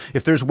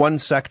If there's one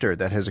sector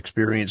that has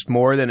experienced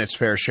more than its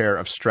fair share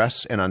of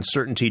stress and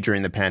uncertainty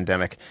during the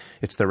pandemic,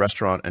 it's the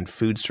restaurant and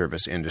food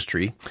service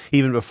industry.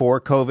 Even before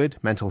COVID,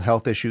 mental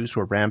health issues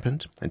were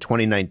rampant. In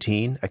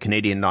 2019, a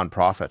Canadian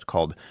nonprofit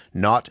called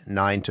Not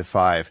 9 to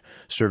 5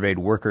 surveyed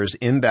workers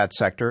in that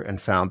sector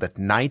and found that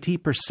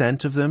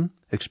 90% of them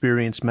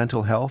experienced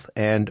mental health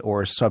and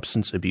or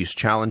substance abuse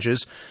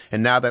challenges.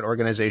 And now that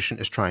organization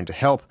is trying to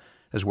help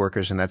as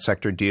workers in that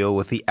sector deal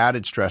with the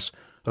added stress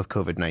of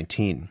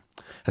COVID-19.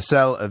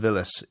 Hassel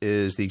Aviles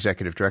is the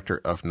executive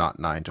director of Not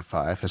 9 to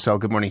 5. Hassel,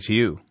 good morning to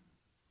you.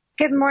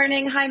 Good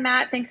morning. Hi,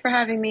 Matt. Thanks for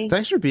having me.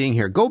 Thanks for being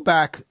here. Go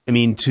back,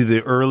 to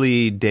the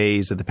early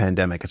days of the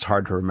pandemic. It's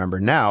hard to remember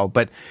now,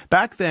 but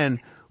back then,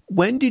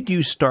 when did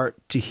you start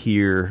to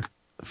hear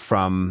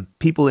from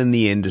people in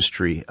the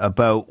industry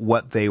about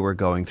what they were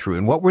going through,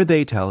 and what were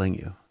they telling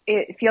you?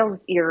 It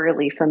feels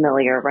eerily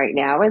familiar right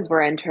now as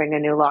we're entering a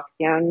new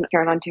lockdown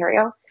here in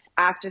Ontario.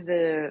 After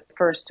the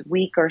first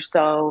week or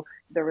so,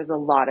 there was a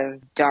lot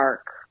of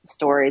dark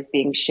stories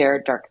being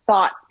shared, dark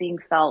thoughts being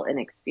felt and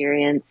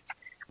experienced.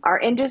 Our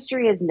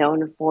industry is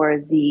known for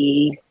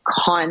the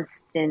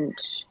constant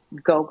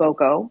go, go,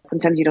 go.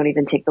 Sometimes you don't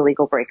even take the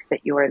legal breaks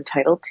that you are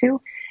entitled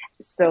to.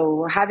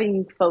 So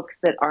having folks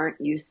that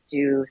aren't used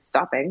to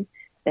stopping,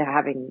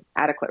 having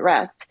adequate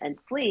rest and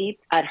sleep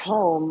at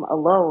home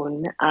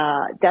alone,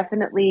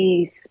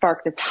 definitely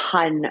sparked a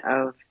ton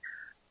of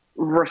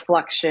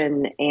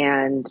reflection,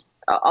 and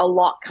a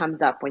lot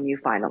comes up when you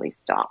finally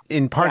stop.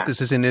 In part, This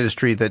is an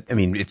industry that,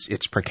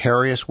 it's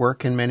precarious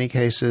work in many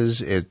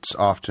cases. It's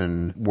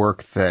often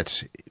work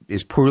that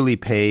is poorly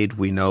paid.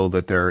 We know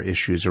that there are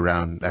issues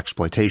around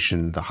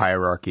exploitation, the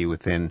hierarchy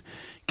within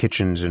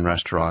kitchens and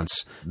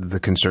restaurants, the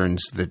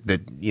concerns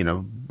that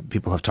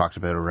people have talked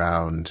about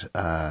around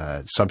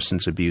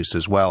substance abuse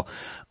as well.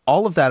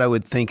 All of that, I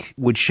would think,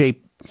 would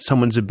shape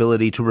someone's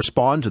ability to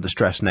respond to the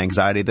stress and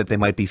anxiety that they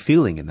might be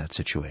feeling in that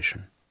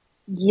situation.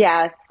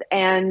 Yes.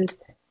 And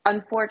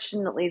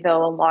unfortunately,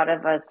 though, a lot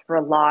of us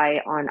rely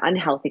on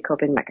unhealthy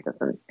coping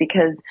mechanisms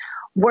because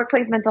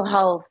workplace mental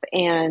health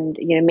and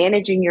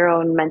managing your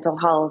own mental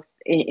health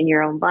in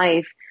your own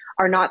life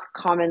are not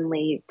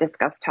commonly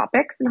discussed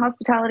topics in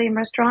hospitality and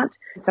restaurant.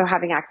 So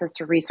having access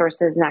to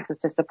resources and access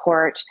to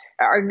support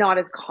are not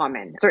as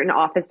common. Certain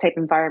office type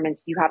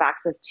environments, you have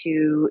access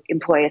to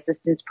employee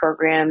assistance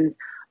programs,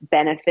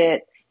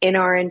 benefits. In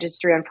our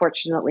industry,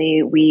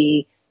 unfortunately,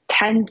 we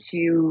tend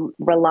to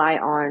rely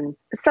on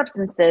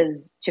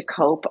substances to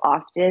cope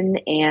often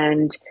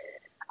and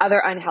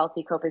other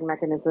unhealthy coping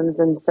mechanisms.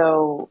 And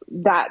so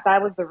that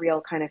was the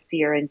real kind of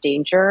fear and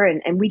danger.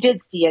 And we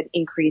did see an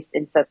increase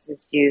in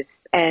substance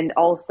use. And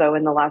also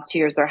in the last 2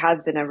 years, there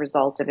has been a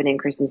result of an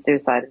increase in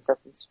suicide and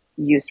substance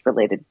use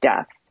related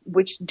deaths,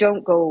 which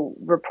don't go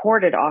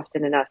reported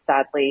often enough,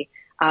 sadly.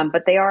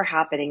 But they are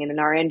happening. And in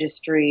our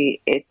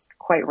industry, it's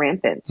quite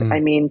rampant.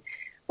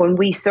 When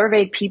we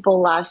surveyed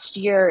people last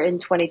year in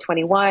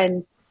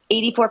 2021,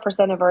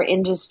 84% of our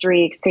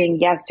industry saying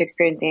yes to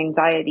experiencing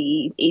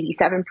anxiety,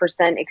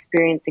 87%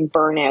 experiencing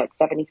burnout,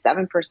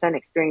 77%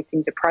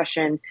 experiencing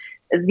depression.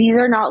 These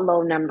are not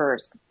low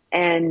numbers,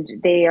 and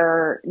they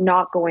are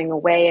not going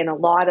away. And a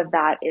lot of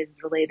that is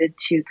related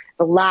to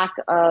the lack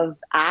of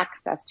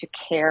access to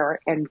care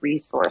and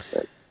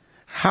resources.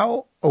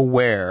 How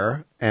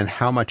aware and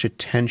how much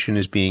attention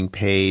is being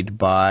paid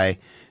by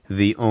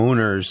the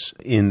owners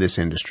in this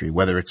industry,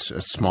 whether it's a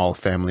small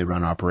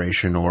family-run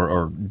operation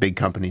or big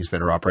companies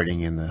that are operating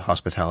in the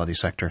hospitality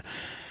sector,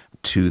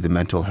 to the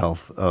mental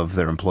health of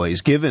their employees,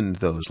 given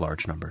those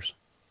large numbers?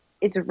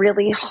 It's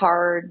really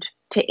hard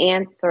to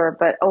answer,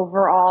 but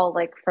overall,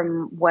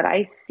 from what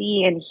I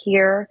see and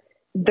hear,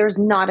 there's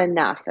not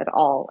enough at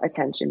all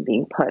attention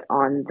being put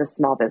on the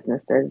small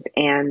businesses.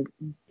 And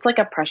it's like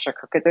a pressure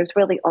cooker. There's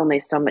really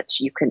only so much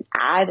you can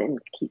add and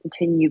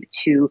continue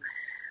to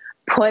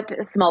put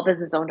a small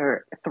business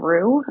owner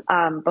through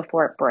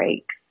before it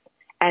breaks.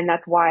 And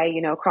that's why,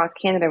 across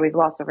Canada, we've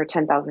lost over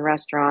 10,000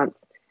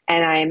 restaurants.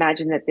 And I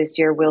imagine that this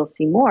year we'll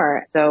see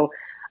more. So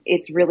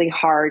it's really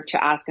hard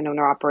to ask an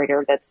owner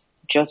operator that's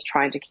just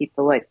trying to keep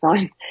the lights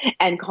on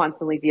and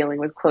constantly dealing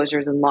with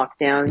closures and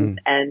lockdowns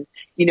and,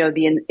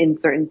 the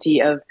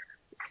uncertainty of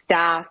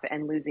staff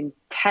and losing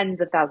tens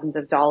of thousands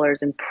of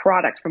dollars in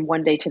product from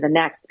one day to the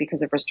next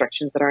because of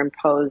restrictions that are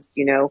imposed,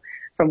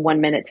 from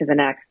 1 minute to the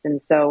next. And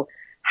so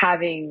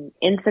having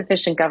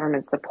insufficient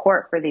government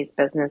support for these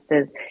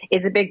businesses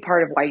is a big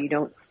part of why you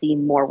don't see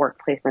more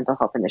workplace mental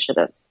health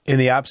initiatives. In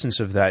the absence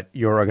of that,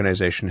 your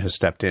organization has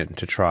stepped in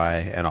to try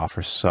and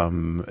offer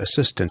some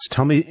assistance.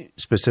 Tell me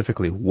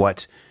specifically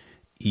what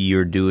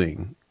you're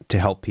doing to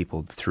help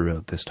people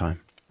throughout this time.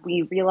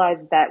 We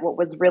realized that what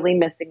was really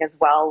missing as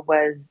well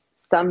was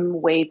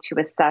some way to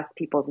assess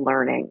people's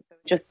learning. So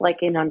just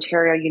like in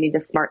Ontario, you need a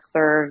Smart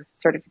Serve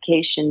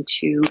certification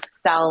to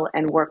sell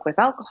and work with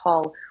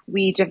alcohol.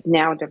 We have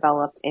now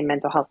developed a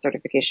mental health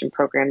certification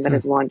program that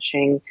is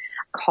launching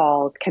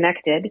called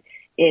Connected.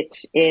 It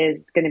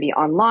is going to be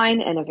online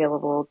and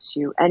available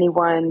to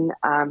anyone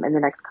in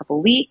the next couple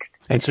of weeks.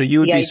 And so you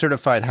would be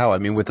certified how? I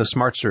mean, with the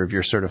SmartServe,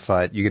 you're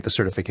certified. You get the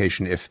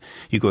certification if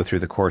you go through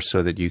the course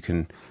so that you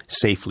can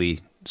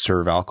safely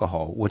serve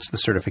alcohol. What's the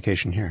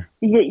certification here?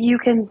 You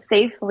can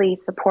safely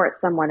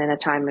support someone in a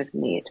time of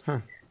need. Huh.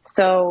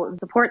 So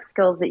support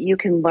skills that you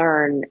can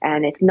learn,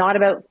 and it's not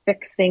about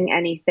fixing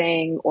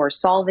anything or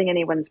solving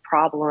anyone's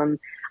problem.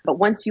 But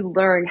once you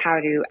learn how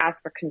to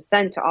ask for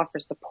consent to offer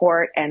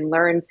support and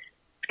learn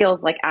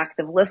skills like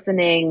active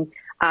listening,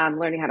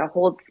 learning how to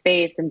hold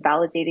space and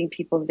validating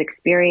people's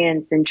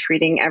experience and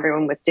treating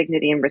everyone with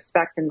dignity and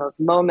respect in those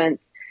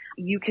moments,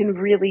 you can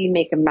really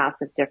make a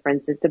massive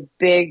difference. It's a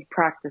big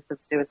practice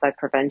of suicide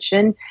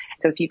prevention.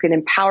 So if you can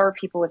empower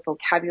people with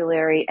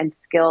vocabulary and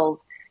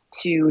skills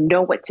to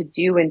know what to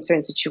do in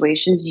certain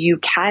situations, you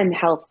can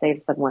help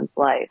save someone's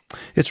life.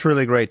 It's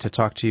really great to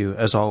talk to you,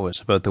 as always,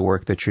 about the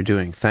work that you're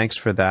doing. Thanks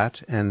for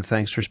that, and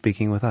thanks for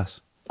speaking with us.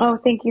 Oh,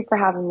 thank you for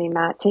having me,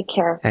 Matt. Take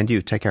care. And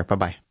you. Take care.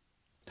 Bye-bye.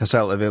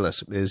 Hassel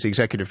Aviles is the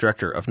executive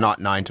director of Not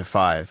 9 to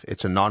 5.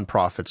 It's a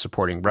nonprofit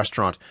supporting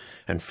restaurant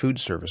and food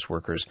service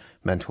workers'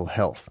 mental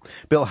health.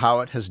 Bill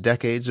Howitt has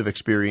decades of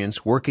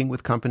experience working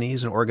with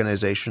companies and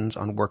organizations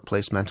on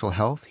workplace mental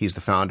health. He's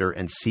the founder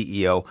and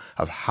CEO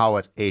of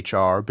Howitt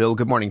HR. Bill,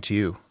 good morning to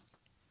you.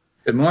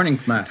 Good morning,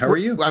 Matt. How are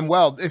you? I'm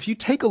well. If you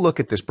take a look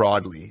at this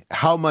broadly,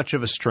 how much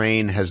of a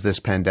strain has this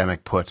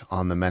pandemic put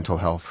on the mental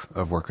health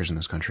of workers in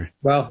this country?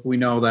 Well, we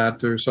know that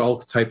there's all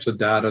types of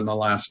data in the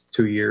last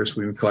 2 years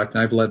we've been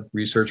collecting. I've led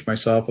research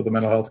myself with the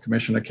Mental Health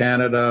Commission of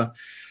Canada.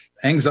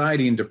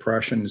 Anxiety and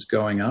depression is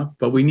going up,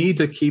 but we need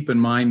to keep in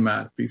mind,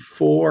 Matt,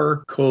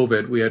 before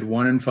COVID, we had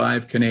 1 in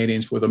 5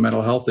 Canadians with a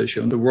mental health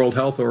issue. And the World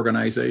Health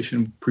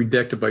Organization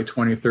predicted by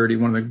 2030,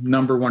 one of the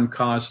number one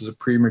causes of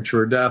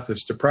premature death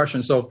is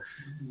depression. So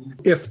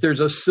if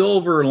there's a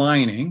silver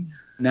lining,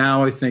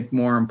 now I think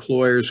more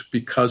employers,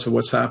 because of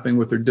what's happening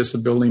with their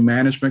disability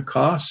management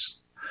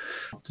costs,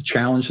 the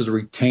challenges of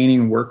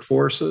retaining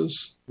workforces,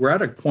 we're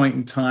at a point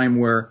in time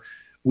where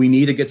we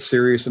need to get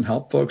serious and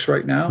help folks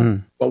right now,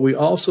 but we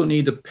also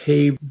need to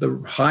pave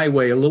the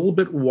highway a little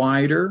bit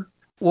wider.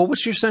 Well,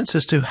 what's your sense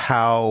as to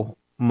how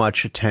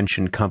much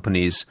attention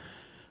companies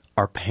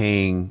are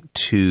paying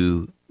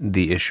to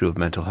the issue of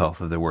mental health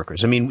of their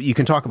workers? I mean, you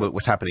can talk about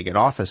what's happening in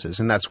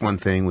offices, and that's one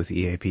thing with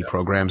EAP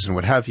programs and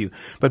what have you.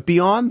 But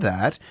beyond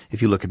that,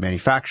 if you look at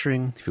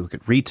manufacturing, if you look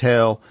at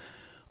retail,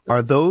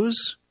 are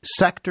those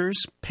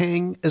sectors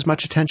paying as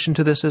much attention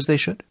to this as they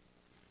should?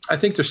 I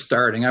think they're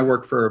starting. I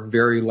work for a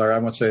very large, I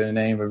won't say the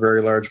name, a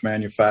very large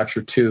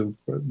manufacturer too.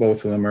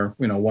 Both of them are,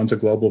 one's a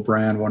global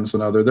brand, one's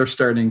another. They're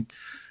starting,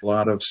 a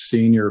lot of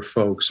senior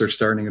folks are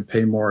starting to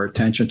pay more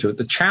attention to it.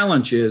 The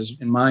challenge is,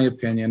 in my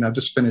opinion, I've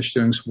just finished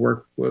doing some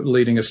work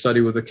leading a study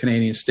with the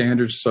Canadian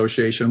Standards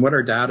Association. What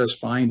our data is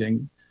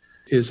finding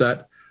is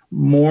that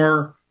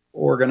more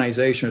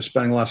organizations are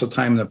spending lots of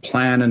time in the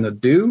plan and the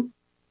do.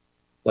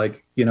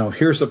 Like,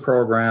 here's the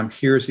program,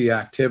 here's the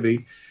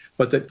activity.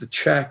 But that the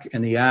check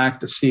and the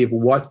act to see if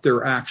what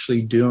they're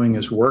actually doing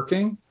is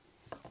working,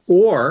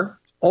 or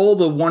all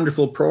the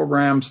wonderful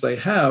programs they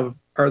have,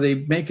 are they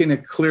making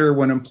it clear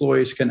when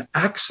employees can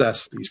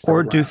access these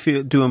programs?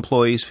 Or do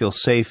employees feel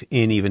safe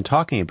in even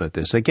talking about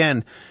this?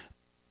 Again,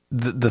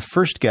 the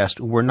first guest,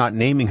 we're not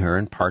naming her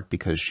in part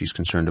because she's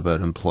concerned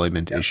about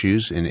employment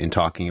issues in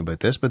talking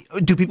about this, but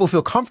do people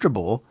feel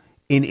comfortable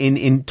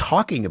in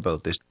talking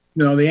about this?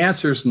 No, the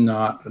answer is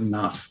not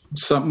enough.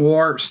 Some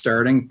more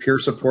starting peer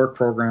support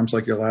programs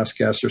like your last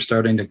guest are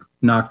starting to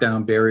knock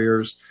down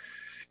barriers.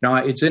 Now,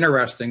 it's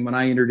interesting. When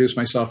I introduce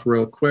myself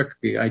real quick,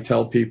 I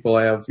tell people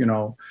I have,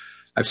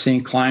 I've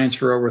seen clients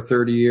for over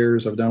 30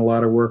 years. I've done a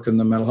lot of work in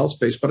the mental health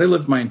space, but I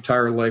lived my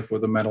entire life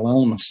with a mental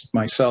illness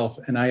myself.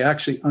 And I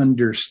actually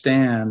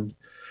understand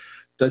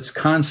this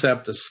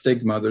concept of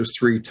stigma. There's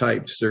 3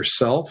 types. There's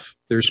self,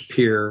 there's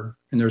peer,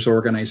 and there's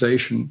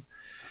organization.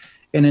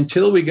 And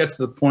until we get to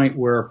the point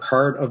where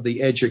part of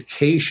the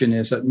education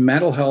is that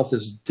mental health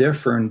is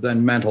different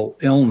than mental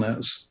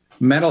illness,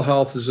 mental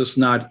health is just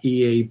not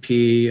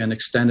EAP and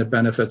extended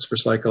benefits for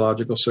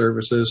psychological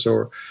services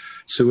or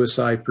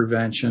suicide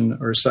prevention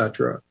or et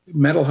cetera.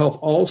 Mental health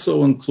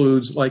also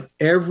includes like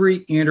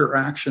every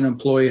interaction an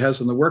employee has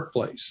in the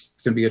workplace.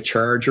 It can be a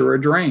charge or a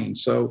drain.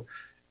 So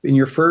in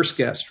your first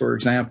guest, for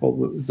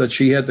example, that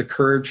she had the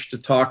courage to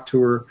talk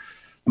to her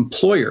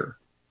employer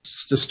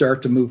to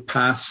start to move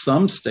past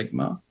some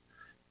stigma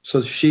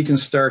so she can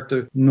start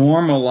to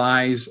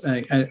normalize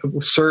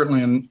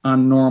certainly an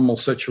unnormal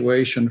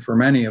situation for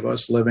many of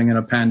us living in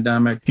a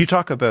pandemic. You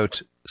talk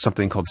about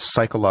something called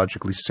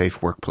psychologically safe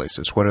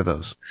workplaces. What are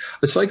those?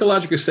 The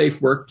psychologically safe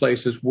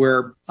workplaces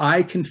where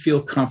I can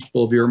feel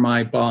comfortable if you're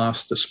my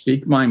boss to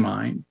speak my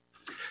mind,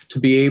 to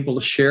be able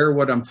to share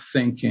what I'm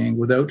thinking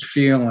without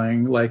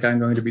feeling like I'm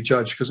going to be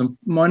judged. Because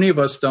many of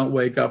us don't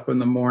wake up in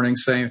the morning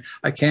saying,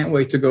 I can't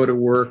wait to go to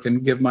work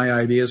and give my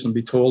ideas and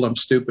be told I'm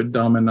stupid,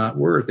 dumb, and not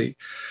worthy.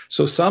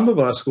 So some of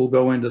us will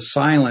go into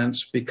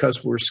silence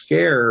because we're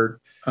scared.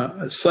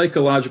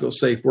 Psychological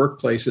safe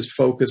workplace is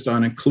focused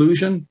on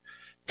inclusion,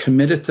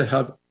 committed to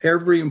have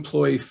every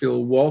employee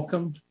feel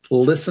welcomed,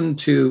 listened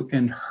to,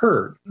 and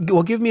heard.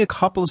 Well, give me a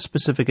couple of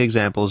specific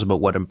examples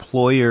about what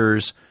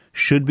employers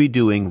should be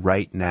doing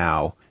right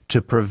now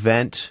to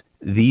prevent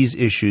these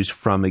issues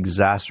from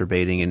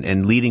exacerbating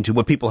and leading to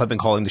what people have been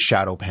calling the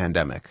shadow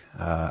pandemic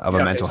of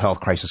a mental health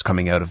crisis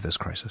coming out of this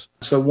crisis.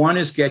 So one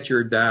is get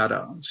your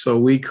data. So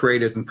we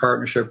created in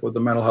partnership with the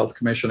Mental Health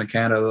Commission of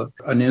Canada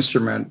an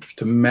instrument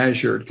to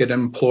measure, get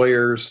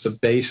employers to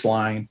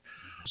baseline.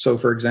 So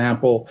for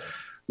example,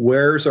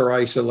 where's our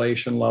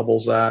isolation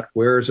levels at?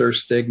 Where's our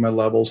stigma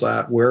levels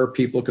at? Where are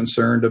people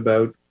concerned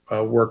about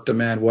work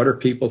demand? What are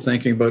people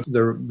thinking about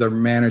their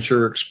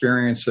manager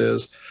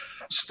experiences?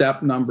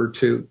 Step number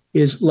 2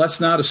 is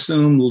let's not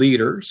assume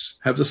leaders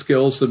have the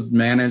skills to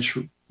manage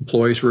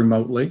employees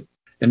remotely.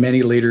 And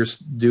many leaders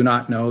do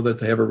not know that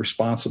they have a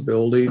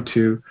responsibility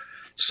to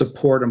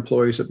support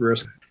employees at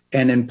risk.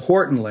 And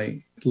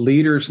importantly,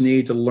 leaders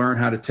need to learn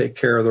how to take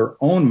care of their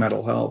own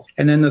mental health.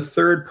 And then the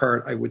third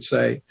part, I would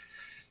say,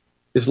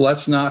 is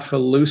let's not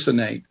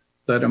hallucinate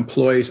that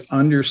employees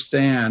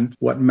understand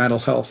what mental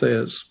health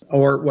is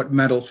or what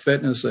mental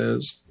fitness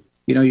is.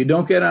 You know, you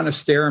don't get on a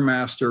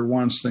Stairmaster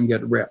once and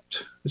get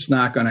ripped. It's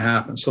not going to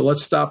happen. So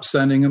let's stop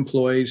sending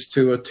employees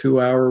to a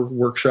 2-hour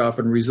workshop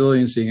in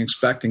resiliency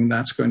expecting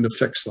that's going to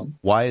fix them.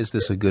 Why is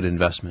this a good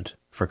investment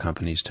for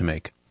companies to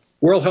make?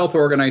 World Health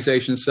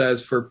Organization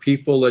says for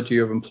people that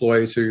you have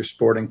employees who are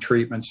supporting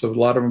treatment, so a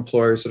lot of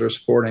employers that are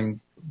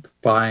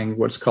buying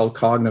what's called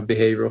cognitive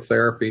behavioral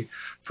therapy,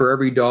 for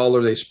every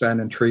 $1 they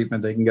spend in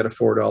treatment, they can get a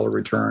 $4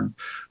 return.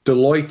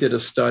 Deloitte did a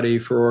study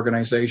for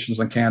organizations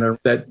in Canada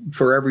that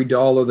for every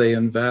 $1 they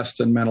invest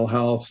in mental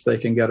health, they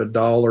can get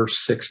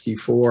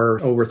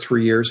 $1.64 over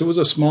 3 years. It was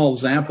a small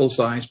sample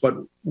size, but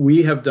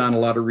we have done a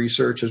lot of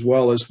research as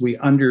well as we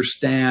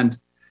understand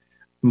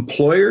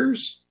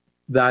employers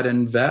that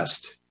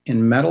invest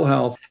in mental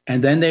health,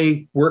 and then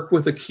they work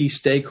with the key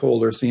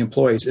stakeholders, the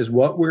employees. Is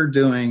what we're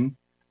doing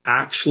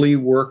actually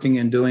working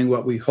and doing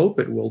what we hope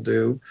it will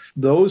do?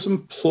 Those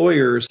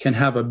employers can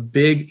have a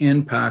big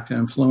impact in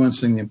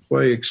influencing the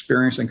employee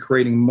experience and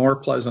creating more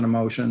pleasant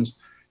emotions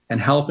and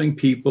helping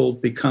people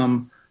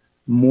become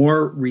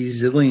more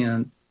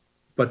resilient.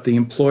 But the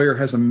employer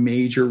has a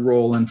major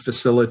role in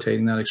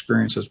facilitating that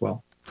experience as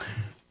well.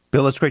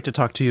 Bill, it's great to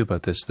talk to you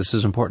about this. This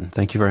is important.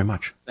 Thank you very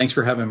much. Thanks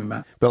for having me,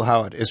 Matt. Bill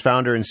Howitt is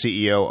founder and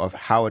CEO of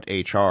Howitt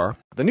HR.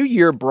 The new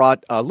year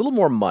brought a little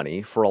more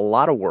money for a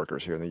lot of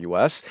workers here in the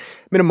U.S.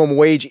 Minimum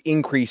wage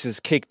increases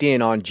kicked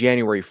in on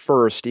January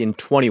 1st in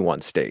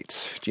 21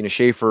 states. Gina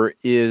Schaefer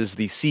is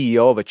the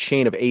CEO of a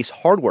chain of Ace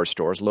Hardware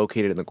stores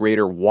located in the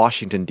greater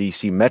Washington,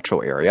 D.C. metro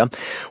area.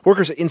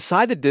 Workers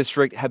inside the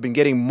district have been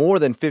getting more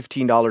than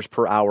 $15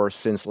 per hour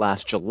since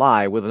last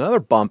July, with another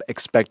bump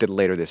expected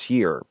later this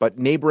year. But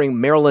neighboring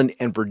Maryland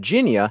and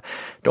Virginia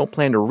don't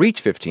plan to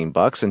reach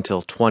 $15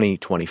 until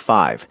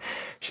 2025.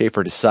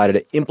 Schaefer decided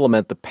to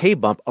implement the pay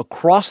bump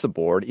across the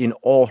board in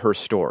all her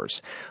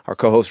stores. Our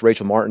co-host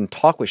Rachel Martin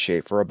talked with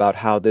Schaefer about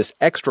how this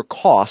extra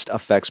cost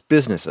affects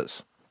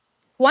businesses.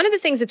 One of the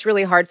things that's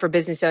really hard for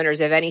business owners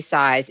of any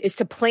size is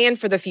to plan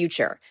for the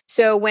future.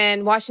 So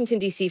when Washington,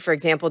 D.C., for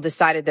example,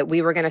 decided that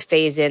we were going to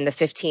phase in the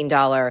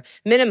 $15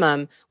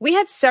 minimum, we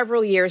had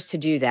several years to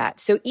do that.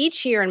 So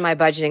each year in my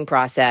budgeting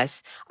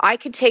process, I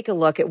could take a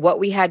look at what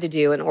we had to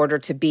do in order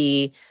to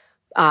be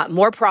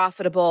more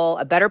profitable,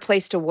 a better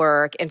place to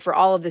work, and for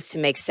all of this to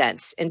make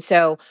sense. And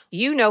so,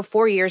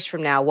 4 years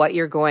from now, what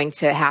you're going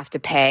to have to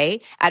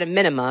pay at a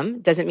minimum.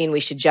 Doesn't mean we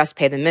should just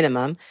pay the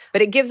minimum,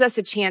 but it gives us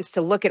a chance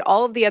to look at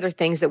all of the other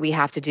things that we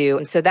have to do.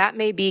 And so that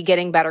may be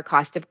getting better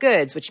cost of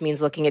goods, which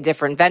means looking at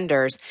different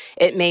vendors.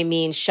 It may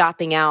mean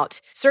shopping out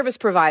service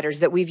providers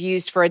that we've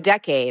used for a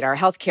decade, our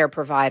healthcare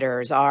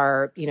providers,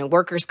 our,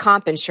 workers'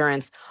 comp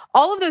insurance,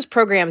 all of those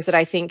programs that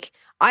I think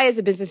I, as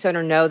a business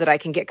owner, know that I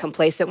can get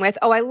complacent with.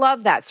 Oh, I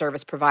love that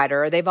service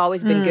provider, or they've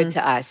always been good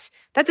to us.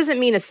 That doesn't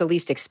mean it's the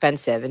least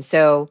expensive. And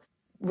so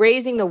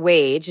raising the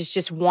wage is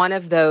just one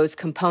of those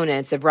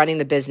components of running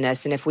the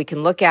business. And if we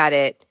can look at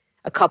it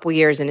a couple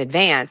years in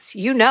advance,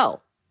 you know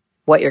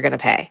what you're going to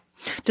pay.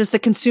 Does the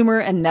consumer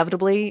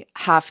inevitably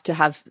have to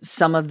have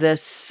some of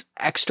this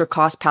extra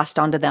cost passed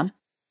on to them?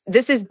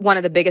 This is one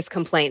of the biggest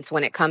complaints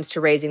when it comes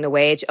to raising the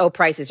wage. Oh,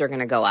 prices are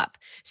going to go up.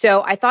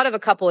 So I thought of a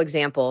couple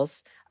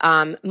examples.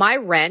 My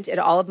rent at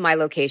all of my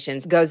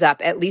locations goes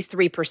up at least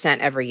 3%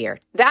 every year.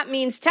 That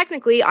means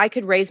technically I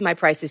could raise my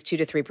prices 2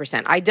 to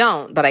 3%. I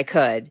don't, but I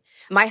could.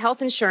 My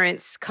health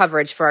insurance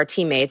coverage for our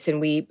teammates, and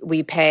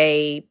we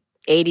pay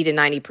 80 to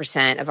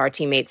 90% of our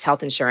teammates'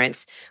 health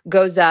insurance,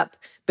 goes up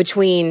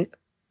between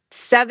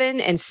 7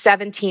 and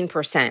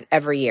 17%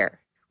 every year,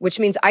 which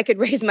means I could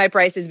raise my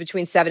prices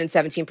between 7 and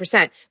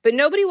 17%. But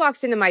nobody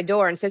walks into my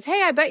door and says,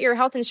 hey, I bet your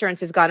health insurance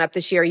has gone up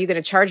this year. Are you going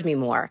to charge me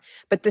more?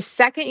 But the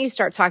second you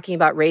start talking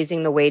about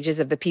raising the wages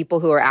of the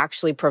people who are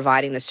actually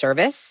providing the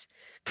service,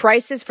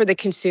 prices for the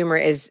consumer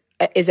is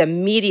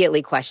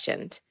immediately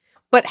questioned.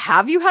 But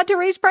have you had to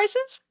raise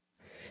prices?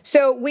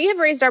 So we have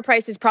raised our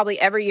prices probably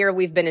every year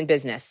we've been in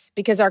business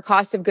because our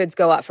cost of goods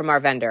go up from our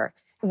vendor.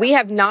 We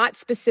have not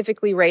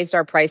specifically raised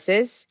our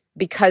prices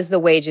because the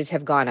wages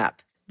have gone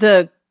up.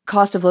 The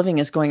cost of living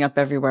is going up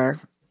everywhere.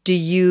 Do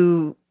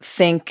you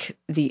think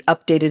the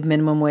updated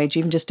minimum wage,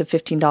 even just to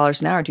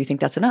 $15 an hour, do you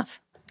think that's enough?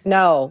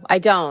 No, I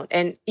don't.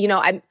 And,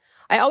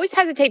 I always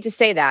hesitate to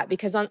say that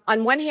because on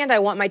one hand, I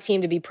want my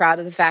team to be proud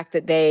of the fact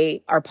that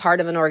they are part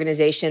of an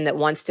organization that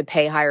wants to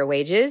pay higher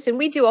wages. And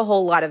we do a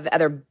whole lot of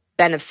other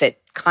benefit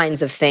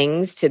kinds of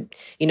things to,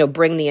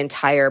 bring the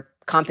entire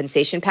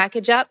compensation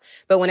package up.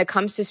 But when it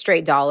comes to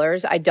straight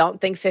dollars, I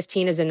don't think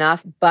 15 is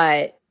enough.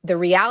 But the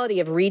reality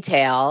of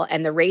retail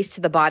and the race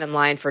to the bottom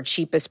line for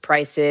cheapest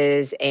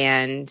prices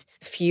and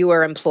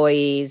fewer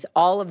employees,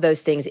 all of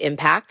those things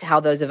impact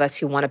how those of us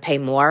who want to pay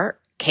more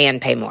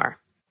can pay more.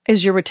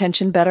 Is your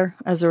retention better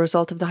as a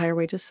result of the higher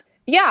wages?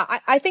 Yeah,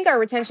 I think our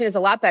retention is a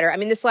lot better. I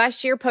mean, this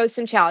last year posed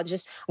some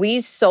challenges.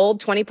 We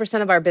sold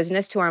 20% of our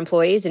business to our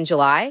employees in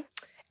July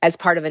as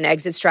part of an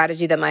exit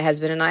strategy that my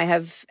husband and I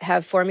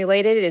have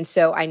formulated. And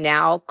so I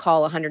now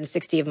call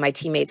 160 of my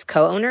teammates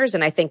co-owners,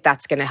 and I think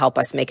that's going to help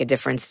us make a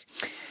difference.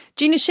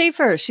 Gina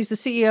Schaefer, she's the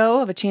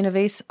CEO of a chain of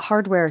Ace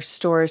hardware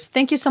stores.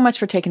 Thank you so much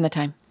for taking the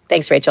time.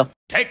 Thanks, Rachel.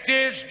 Take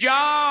this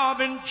job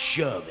and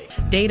shove it.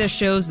 Data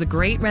shows the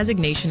Great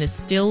Resignation is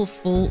still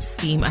full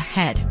steam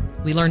ahead.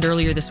 We learned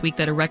earlier this week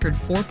that a record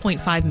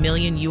 4.5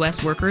 million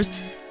U.S. workers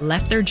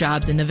left their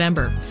jobs in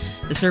November.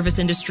 The service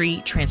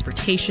industry,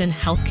 transportation,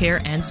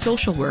 healthcare, and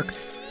social work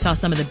saw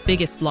some of the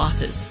biggest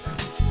losses.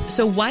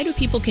 So why do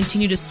people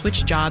continue to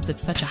switch jobs at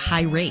such a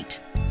high rate?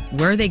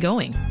 Where are they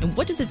going? And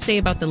what does it say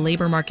about the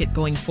labor market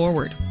going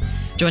forward?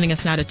 Joining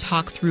us now to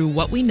talk through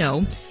what we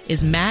know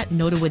is Matt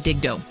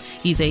Notowadigdo.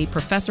 He's a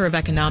professor of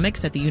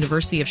economics at the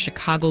University of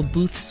Chicago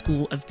Booth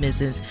School of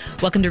Business.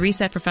 Welcome to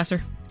Reset,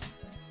 Professor.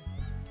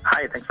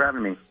 Hi, thanks for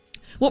having me.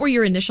 What were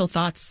your initial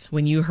thoughts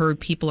when you heard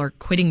people are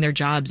quitting their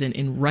jobs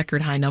in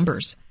record high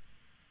numbers?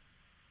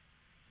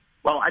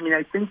 Well,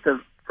 I think the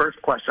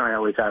first question I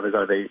always have is,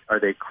 are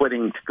they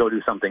quitting to go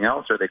do something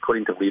else, or are they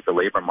quitting to leave the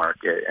labor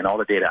market? And all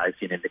the data I've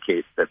seen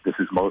indicates that this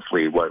is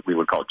mostly what we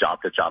would call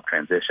job-to-job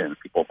transition,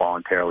 people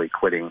voluntarily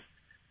quitting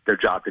their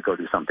job to go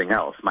do something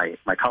else. My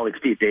colleague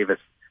Steve Davis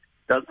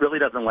really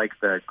doesn't like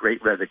the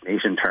Great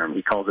Resignation term.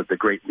 He calls it the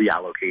Great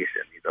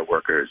Reallocation. These are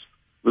workers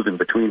moving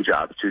between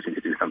jobs, choosing to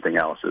do something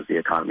else as the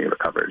economy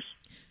recovers.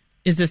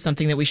 Is this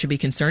something that we should be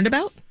concerned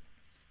about?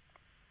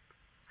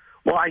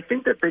 Well, I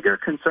think the bigger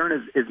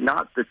concern is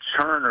not the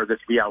churn or this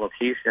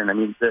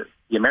reallocation.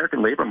 The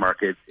American labor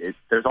market,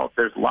 there's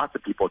lots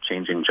of people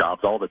changing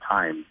jobs all the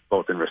time,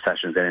 both in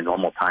recessions and in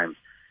normal times.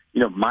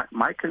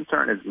 My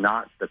concern is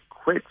not the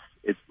quits.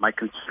 My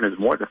concern is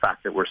more the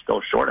fact that we're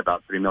still short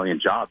about 3 million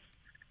jobs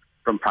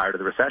from prior to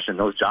the recession.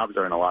 Those jobs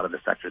are in a lot of the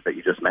sectors that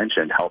you just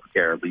mentioned: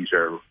 healthcare,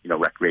 leisure,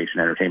 recreation,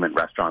 entertainment,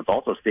 restaurants,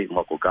 also state and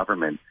local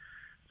government.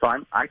 So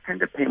I tend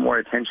to pay more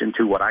attention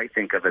to what I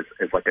think of as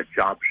like a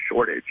job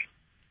shortage,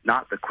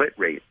 not the quit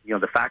rate.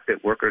 The fact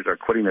that workers are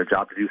quitting their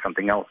job to do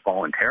something else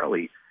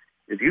voluntarily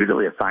is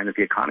usually a sign that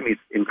the economy is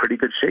in pretty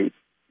good shape,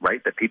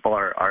 right? That people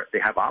they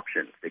have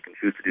options. They can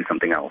choose to do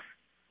something else.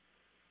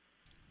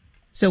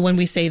 So when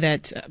we say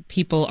that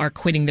people are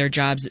quitting their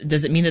jobs,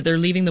 does it mean that they're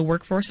leaving the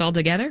workforce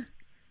altogether?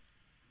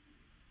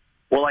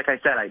 Well, like I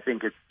said, I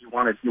think you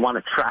want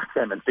to track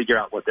them and figure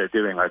out what they're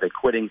doing. Are they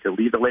quitting to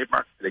leave the labor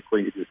market? Are they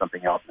quitting to do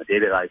something else? And the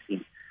data that I've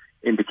seen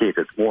indicates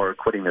it's more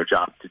quitting their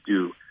job to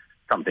do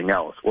something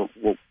else. What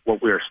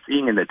we're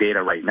seeing in the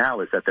data right now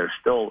is that there's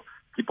still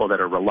people that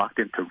are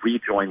reluctant to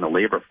rejoin the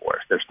labor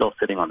force. They're still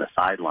sitting on the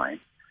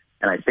sidelines.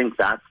 And I think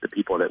that's the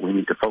people that we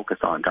need to focus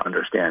on to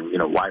understand,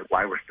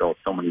 why we're still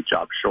so many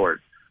jobs short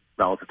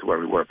relative to where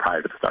we were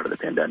prior to the start of the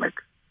pandemic.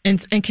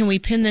 And can we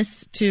pin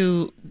this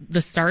to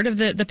the start of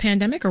the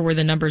pandemic, or were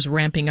the numbers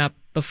ramping up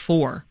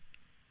before?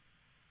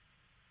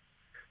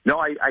 No,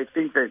 I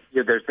think that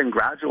there's been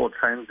gradual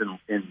trends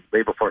in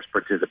labor force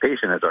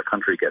participation as our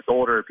country gets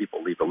older,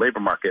 people leave the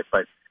labor market.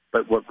 But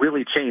what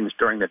really changed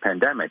during the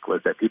pandemic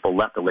was that people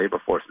left the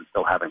labor force and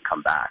still haven't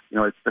come back.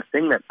 It's the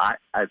thing that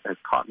has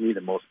caught me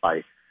the most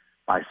by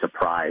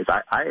surprise.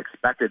 I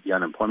expected the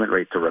unemployment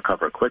rate to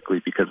recover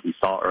quickly because we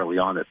saw early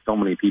on that so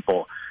many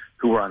people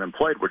who were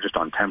unemployed were just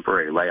on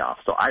temporary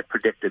layoffs. So I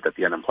predicted that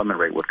the unemployment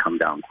rate would come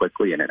down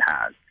quickly, and it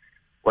has.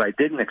 What I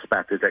didn't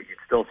expect is that you'd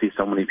still see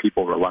so many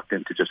people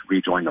reluctant to just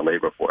rejoin the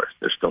labor force.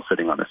 They're still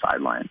sitting on the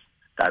sidelines.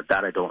 That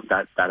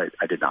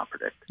I did not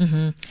predict.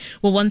 Mm-hmm.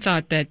 Well, one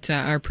thought that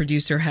our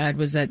producer had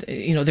was that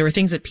there were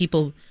things that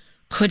people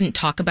couldn't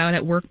talk about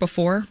at work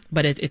before,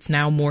 but it's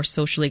now more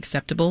socially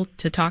acceptable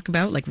to talk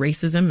about, like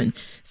racism and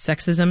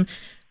sexism.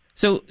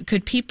 So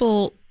could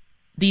people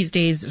these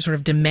days sort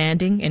of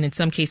demanding, and in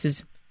some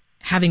cases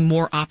having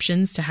more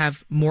options to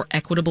have more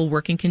equitable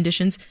working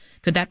conditions,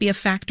 could that be a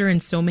factor in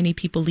so many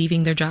people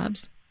leaving their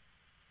jobs?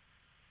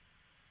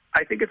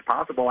 I think it's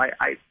possible.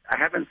 I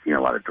haven't seen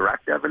a lot of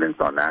direct evidence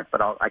on that,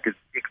 but I could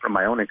speak from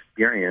my own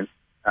experience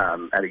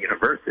at a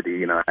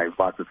university. I have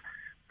lots of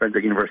friends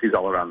at universities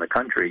all around the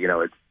country.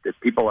 It's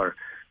people are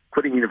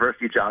quitting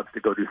university jobs to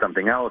go do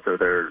something else, or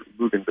they're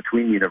moving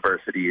between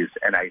universities,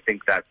 and I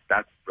think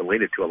that's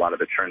related to a lot of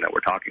the churn that we're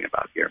talking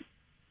about here.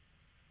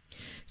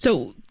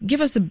 So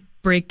give us a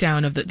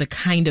breakdown of the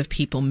kind of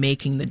people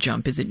making the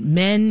jump. Is it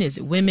men? Is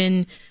it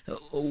women?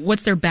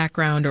 What's their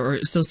background or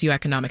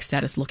socioeconomic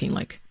status looking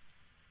like?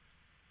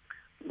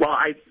 Well,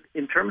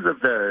 in terms of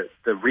the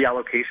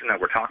reallocation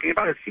that we're talking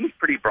about, it seems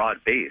pretty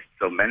broad-based.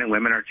 So men and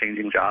women are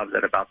changing jobs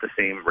at about the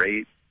same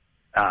rate.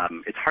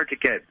 It's hard to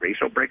get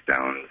racial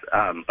breakdowns,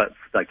 but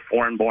like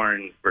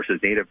foreign-born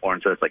versus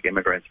native-born, so it's like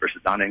immigrants versus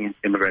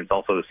non-immigrants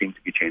also seem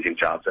to be changing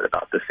jobs at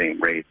about the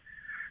same rate.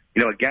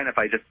 You know, again, if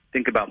I just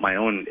think about my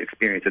own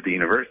experience at the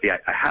university, I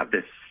have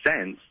this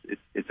sense,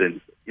 it's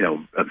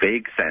a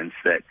vague sense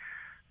that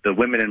the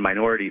women and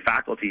minority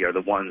faculty are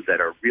the ones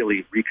that are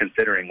really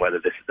reconsidering whether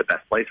this is the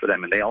best place for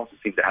them, and they also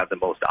seem to have the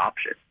most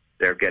options.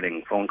 They're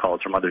getting phone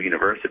calls from other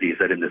universities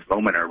that in this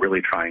moment are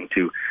really trying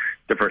to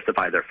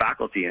diversify their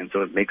faculty, and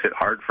so it makes it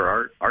hard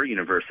for our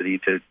university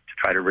to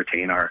try to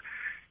retain our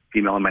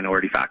female and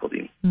minority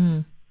faculty.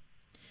 Mm.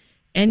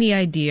 Any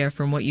idea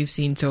from what you've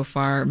seen so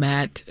far,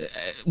 Matt,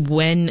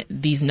 when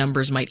these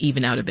numbers might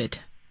even out a bit?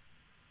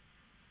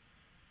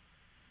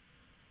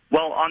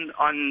 Well,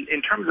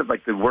 in terms of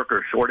like the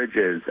worker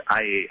shortages,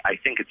 I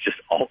think it's just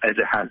all, as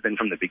it has been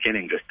from the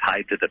beginning, just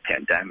tied to the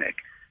pandemic.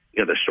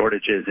 You know, the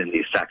shortages in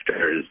these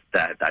sectors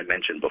that I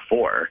mentioned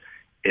before,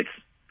 it's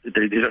a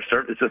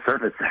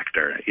service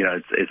sector. You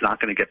know, it's not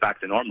going to get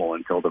back to normal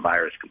until the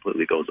virus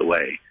completely goes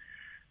away.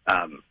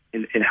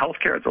 In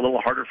healthcare, it's a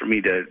little harder for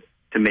me to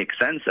make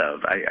sense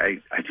of. I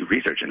do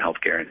research in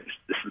healthcare, and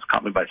this has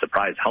caught me by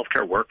surprise.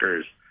 Healthcare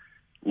workers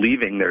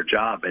leaving their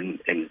job and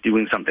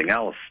doing something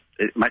else,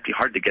 it might be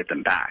hard to get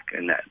them back,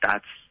 and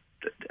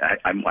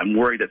I'm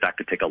worried that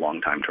could take a long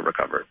time to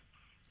recover.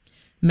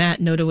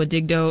 Matt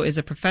Noto-Adigdo is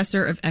a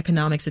professor of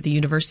economics at the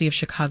University of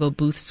Chicago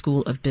Booth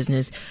School of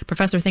Business.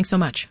 Professor, thanks so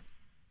much.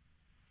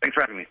 Thanks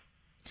for having me.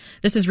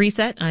 This is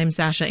Reset. I'm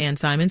Sasha Ann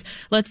Simons.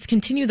 Let's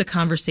continue the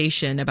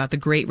conversation about the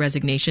Great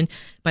Resignation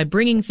by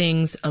bringing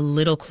things a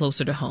little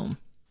closer to home.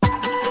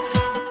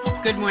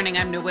 Good morning.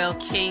 I'm Noelle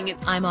King.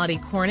 I'm Audie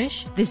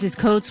Cornish. This is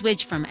Code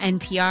Switch from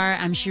NPR.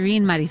 I'm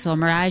Shireen Marisol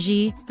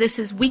Meraji. This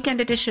is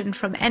Weekend Edition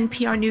from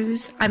NPR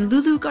News. I'm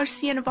Lulu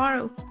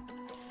Garcia-Navarro.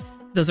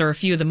 Those are a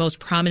few of the most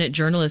prominent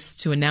journalists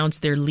to announce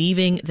they're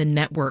leaving the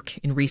network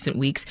in recent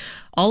weeks,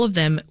 all of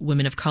them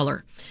women of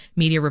color.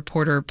 Media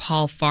reporter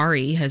Paul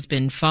Farhi has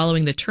been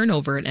following the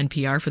turnover at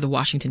NPR for The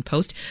Washington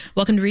Post.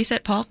 Welcome to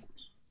Reset, Paul.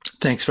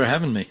 Thanks for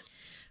having me.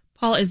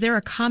 Paul, is there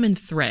a common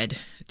thread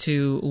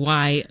to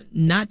why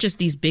not just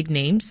these big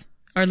names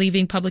are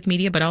leaving public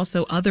media, but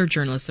also other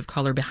journalists of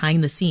color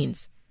behind the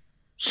scenes?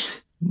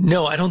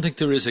 No, I don't think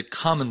there is a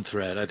common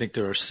thread. I think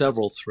there are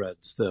several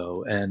threads,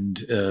 though,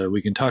 and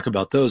we can talk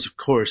about those, of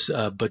course.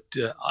 But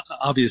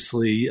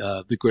obviously,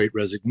 the Great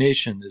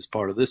Resignation is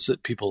part of this,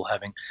 that people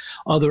having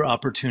other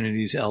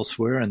opportunities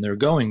elsewhere, and they're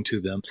going to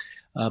them.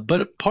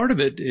 But part of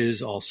it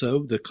is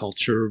also the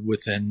culture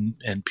within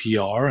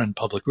NPR and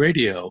public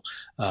radio.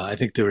 I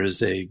think there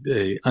is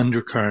a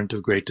undercurrent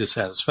of great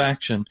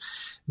dissatisfaction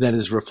that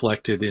is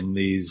reflected in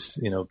these,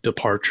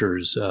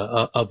 departures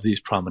of these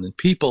prominent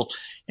people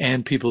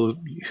and people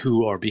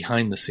who are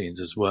behind the scenes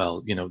as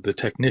well. You know, the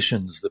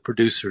technicians, the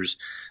producers,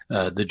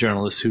 the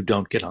journalists who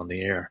don't get on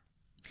the air.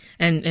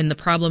 And the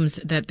problems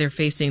that they're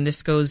facing,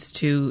 this goes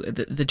to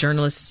the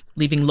journalists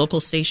leaving local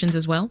stations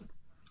as well?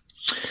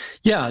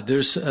 Yeah,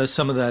 there's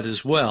some of that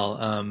as well.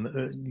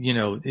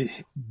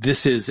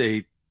 This is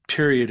a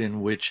period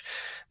in which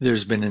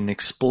there's been an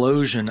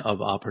explosion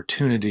of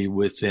opportunity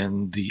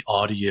within the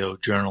audio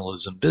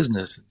journalism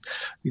business.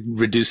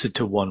 Reduce it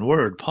to one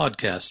word,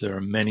 podcasts. There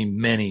are many,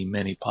 many,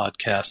 many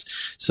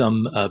podcasts,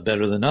 some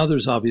better than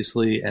others,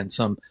 obviously, and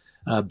some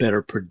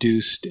better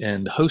produced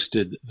and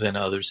hosted than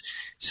others.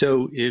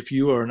 So if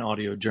you are an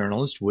audio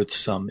journalist with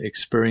some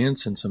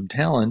experience and some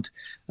talent,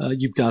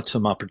 you've got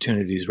some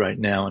opportunities right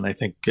now. And I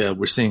think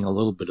we're seeing a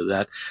little bit of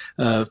that.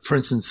 For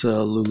instance,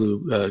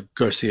 Lulu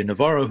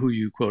Garcia-Navarro, who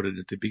you quoted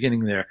at the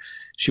beginning there,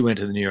 she went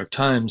to the New York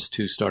Times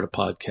to start a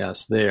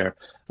podcast there.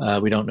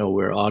 We don't know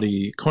where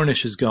Audie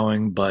Cornish is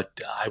going, but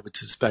I would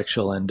suspect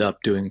she'll end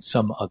up doing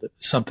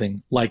something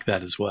like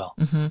that as well.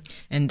 Mm-hmm.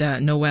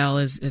 And Noelle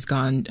is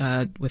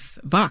gone with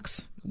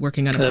Vox,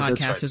 working on a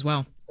podcast right. as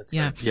well. That's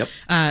yeah. Right.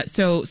 Yep.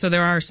 So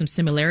there are some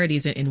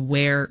similarities in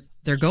where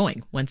they're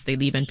going once they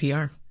leave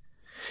NPR.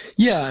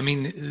 Yeah, I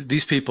mean,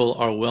 these people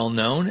are well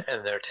known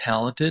and they're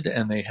talented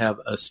and they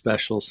have a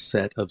special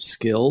set of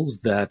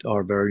skills that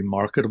are very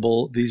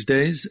marketable these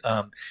days.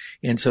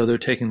 And so they're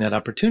taking that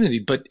opportunity.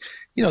 But,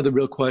 the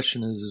real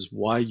question is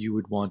why you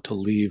would want to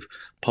leave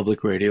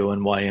public radio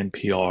and why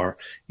NPR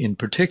in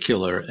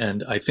particular.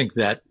 And I think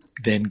that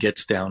then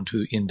gets down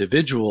to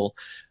individual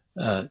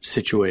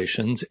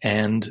situations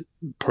and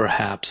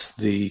perhaps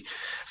the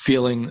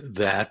feeling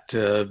that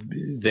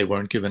they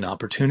weren't given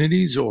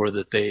opportunities or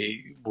that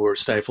they were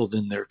stifled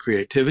in their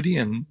creativity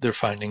and they're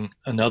finding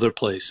another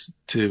place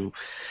to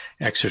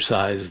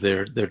exercise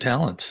their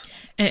talents.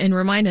 And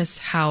remind us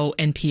how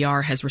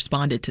NPR has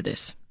responded to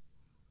this.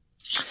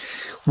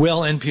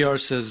 Well, NPR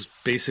says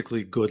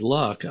basically good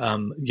luck.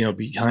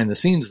 Behind the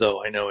scenes,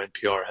 though, I know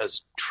NPR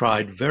has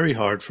tried very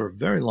hard for a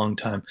very long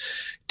time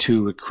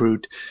to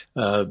recruit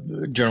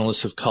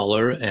journalists of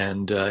color,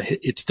 and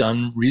it's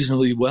done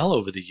reasonably well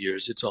over the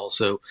years. It's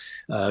also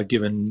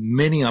given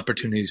many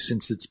opportunities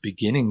since its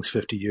beginnings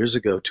 50 years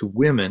ago to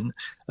women,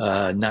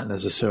 not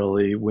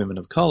necessarily women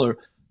of color,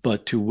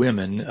 but to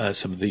women.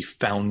 Some of the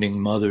founding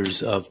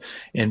mothers of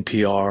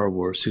NPR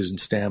were Susan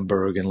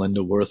Stamberg and Linda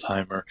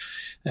Wertheimer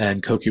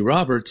and Cokie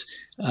Roberts.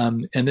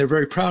 And they're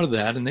very proud of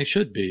that, and they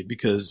should be,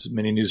 because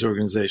many news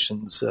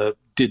organizations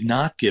did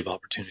not give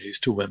opportunities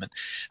to women.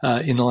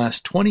 In the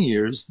last 20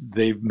 years,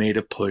 they've made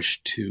a push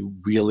to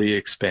really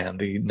expand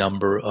the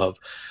number of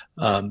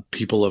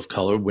people of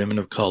color, women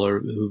of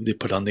color, who they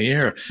put on the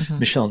air. Mm-hmm.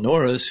 Michelle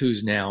Norris,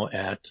 who's now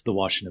at the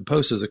Washington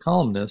Post as a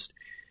columnist,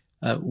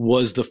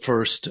 was the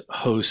first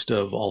host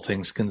of All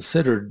Things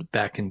Considered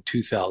back in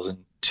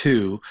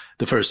 2002,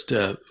 the first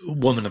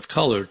woman of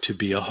color to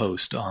be a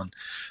host on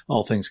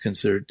All Things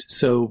Considered.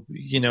 So,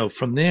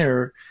 from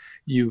there,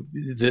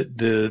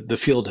 the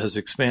field has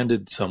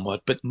expanded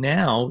somewhat, but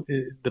now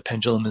the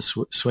pendulum is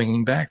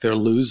swinging back. They're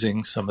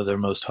losing some of their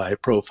most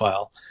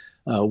high-profile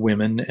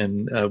women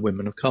and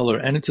women of color,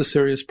 and it's a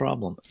serious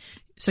problem.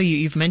 So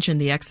you've mentioned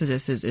the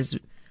exodus is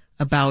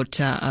about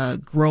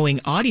a growing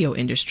audio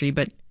industry,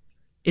 but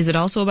is it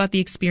also about the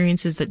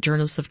experiences that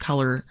journalists of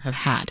color have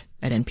had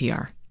at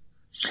NPR?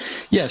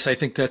 Yes, I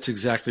think that's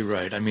exactly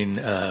right. I mean,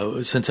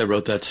 since I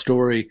wrote that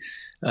story,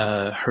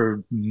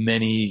 heard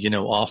many,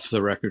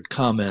 off-the-record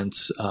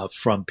comments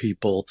from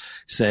people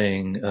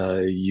saying,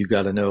 you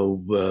got to know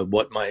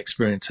what my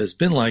experience has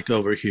been like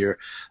over here.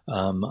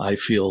 I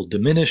feel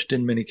diminished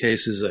in many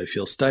cases. I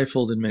feel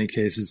stifled in many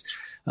cases.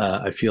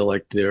 I feel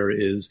like there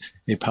is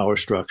a power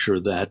structure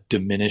that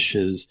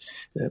diminishes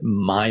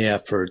my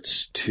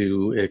efforts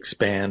to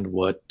expand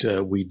what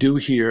we do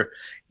here.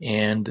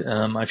 And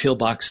I feel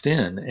boxed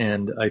in.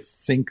 And I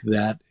think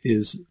that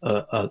is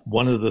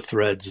one of the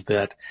threads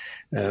that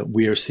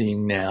we are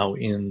seeing now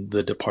in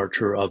the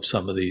departure of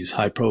some of these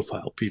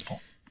high-profile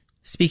people.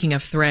 Speaking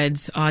of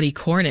threads, Audie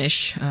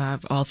Cornish,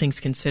 All Things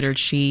Considered,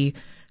 she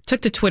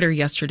took to Twitter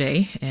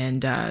yesterday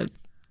and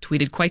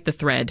tweeted quite the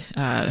thread.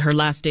 Her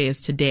last day is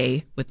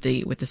today with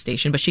the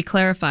station, but she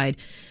clarified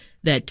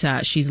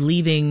that she's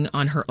leaving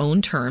on her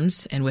own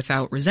terms and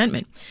without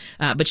resentment.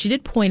 But she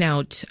did point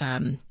out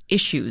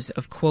issues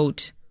of,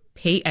 quote,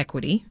 pay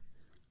equity,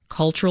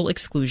 cultural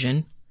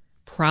exclusion,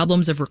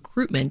 problems of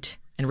recruitment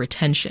and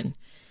retention.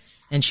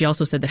 And she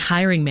also said that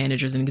hiring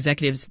managers and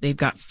executives, they've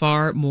got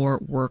far more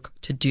work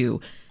to do.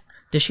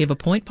 Does she have a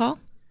point, Paul?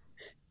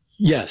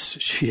 Yes,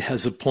 she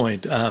has a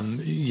point.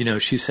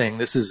 She's saying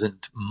this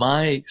isn't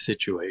my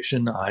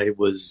situation. I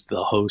was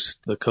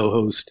the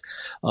co-host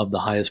of the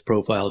highest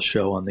profile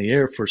show on the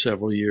air for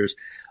several years.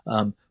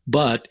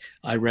 But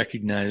I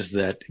recognize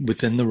that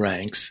within the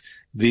ranks,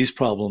 these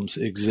problems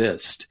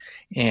exist.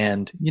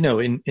 And,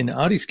 in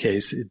Audie's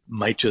case, it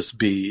might just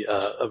be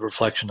a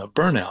reflection of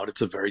burnout.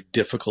 It's a very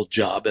difficult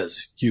job,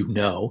 as you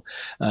know,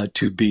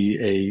 to be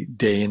a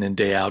day in and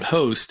day out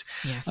host.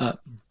 Yes.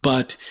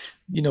 But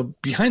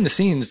behind the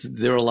scenes,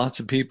 there are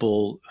lots of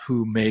people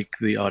who make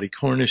the Audie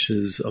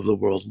Cornishes of the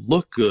world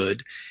look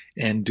good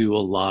and do a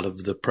lot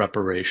of the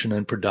preparation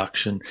and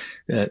production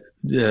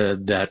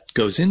that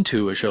goes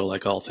into a show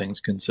like All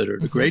Things Considered,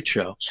 mm-hmm. a great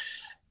show.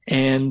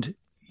 And,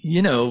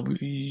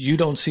 you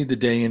don't see the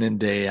day in and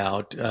day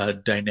out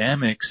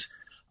dynamics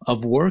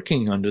of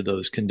working under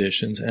those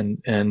conditions.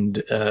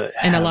 And a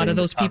lot of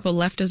those people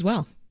left as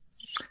well.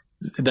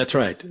 That's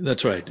right.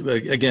 That's right.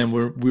 Again,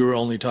 we were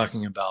only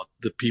talking about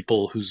the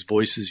people whose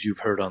voices you've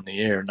heard on the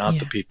air, not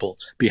the people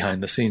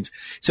behind the scenes.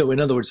 So in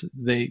other words,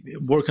 they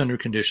work under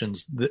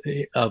conditions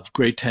of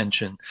great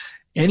tension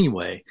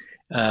anyway.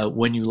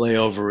 When you lay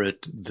over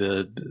it,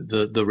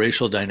 the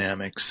racial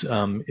dynamics,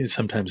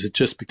 sometimes it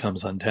just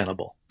becomes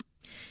untenable.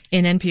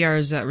 In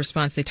NPR's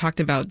response, they talked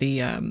about the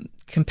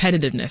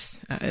competitiveness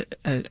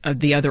of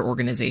the other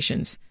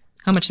organizations.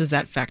 How much does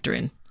that factor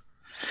in?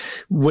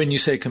 When you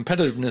say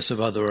competitiveness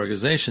of other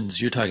organizations,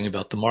 you're talking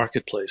about the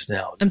marketplace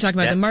now. I'm talking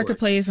about the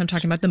marketplace. I'm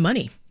talking about the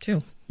money,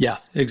 too. Yeah,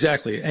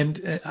 exactly.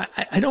 And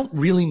I don't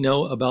really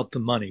know about the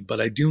money, but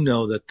I do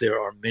know that there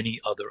are many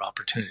other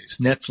opportunities.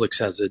 Netflix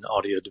has an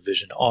audio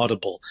division,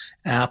 Audible,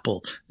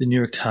 Apple, the New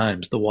York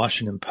Times, the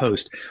Washington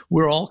Post.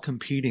 We're all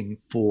competing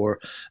for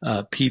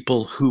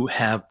people who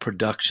have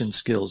production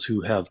skills,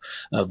 who have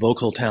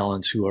vocal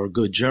talents, who are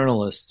good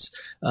journalists,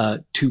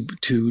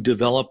 to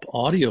develop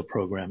audio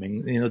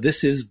programming.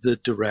 This is the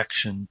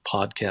direction,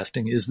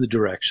 podcasting is the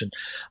direction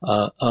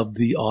of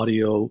the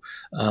audio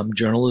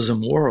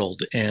journalism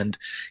world. And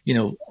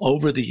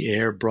over the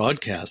air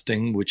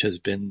broadcasting, which has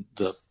been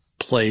the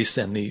place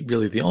and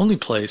really the only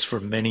place for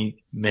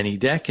many, many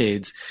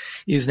decades,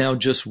 is now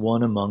just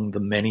one among the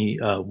many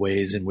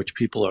ways in which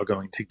people are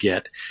going to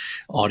get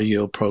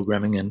audio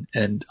programming.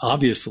 And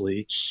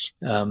obviously,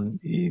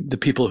 the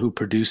people who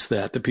produce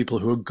that, the people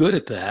who are good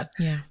at that,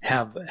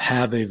 have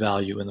a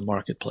value in the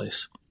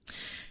marketplace.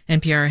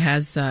 NPR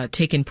has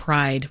taken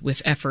pride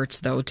with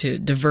efforts, though, to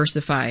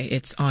diversify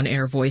its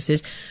on-air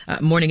voices.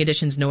 Morning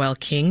Edition's Noel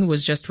King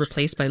was just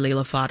replaced by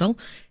Layla Fadel.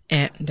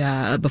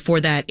 And before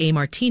that, A.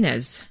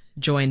 Martinez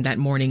joined that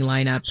morning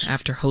lineup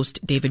after host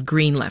David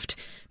Green left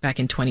back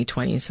in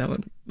 2020.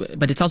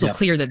 But it's also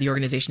clear that the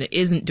organization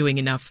isn't doing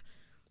enough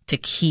to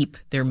keep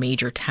their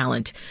major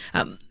talent.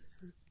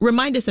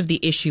 Remind us of the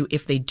issue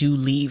if they do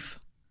leave,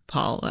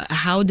 Paul.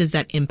 How does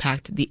that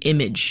impact the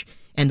image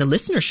and the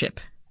listenership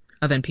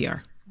of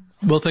NPR?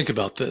 Well, think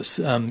about this.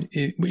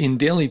 In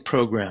daily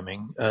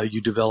programming,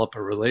 you develop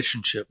a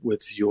relationship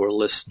with your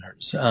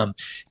listeners.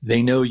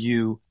 They know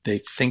you. They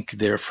think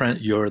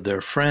you're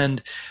their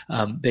friend.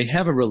 They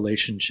have a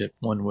relationship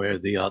one way or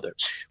the other.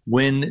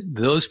 When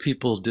those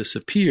people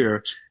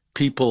disappear,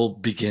 people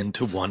begin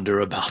to wonder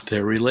about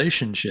their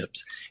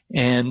relationships.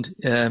 And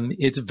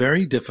it's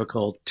very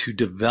difficult to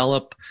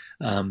develop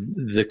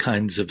the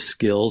kinds of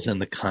skills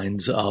and the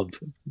kinds of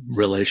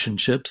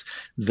relationships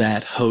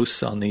that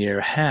hosts on the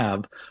air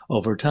have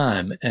over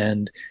time.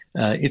 And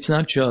it's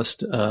not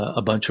just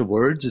a bunch of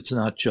words. It's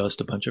not just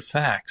a bunch of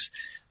facts.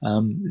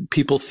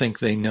 People think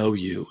they know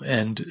you,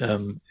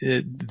 and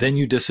then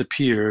you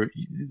disappear.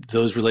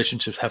 Those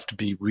relationships have to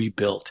be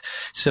rebuilt.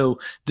 So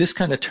this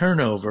kind of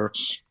turnover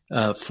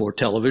for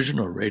television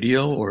or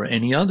radio or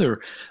any other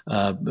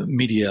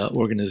media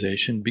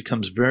organization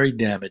becomes very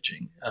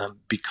damaging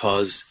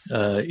because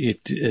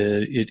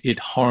it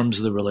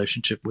harms the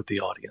relationship with the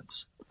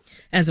audience.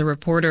 As a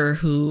reporter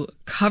who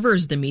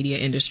covers the media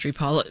industry,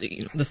 Paul,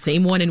 the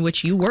same one in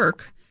which you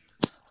work,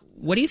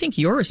 what do you think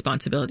your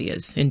responsibility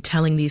is in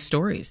telling these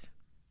stories?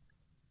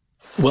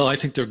 Well, I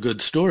think they're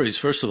good stories.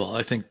 First of all,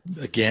 I think,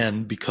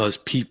 again, because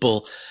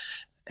people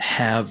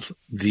have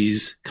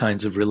these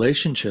kinds of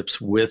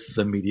relationships with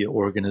the media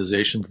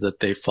organizations that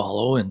they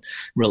follow and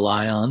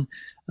rely on,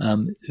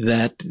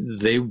 that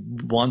they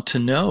want to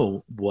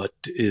know what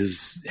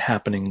is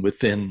happening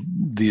within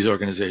these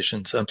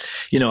organizations.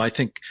 I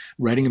think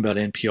writing about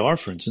NPR,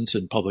 for instance,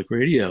 in public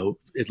radio,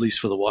 at least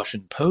for the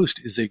Washington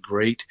Post, is a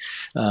great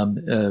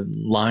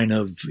line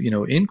of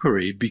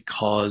inquiry,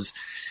 because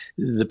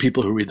the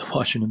people who read the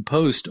Washington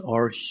Post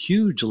are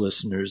huge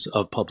listeners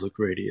of public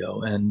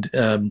radio. And,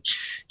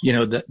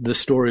 the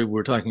story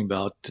we're talking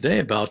about today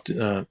about,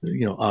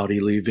 Audi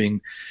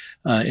leaving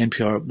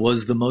NPR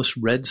was the most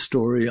read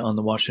story on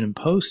the Washington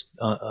Post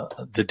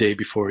the day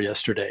before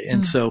yesterday.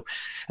 And so,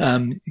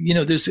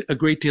 there's a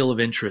great deal of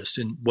interest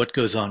in what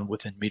goes on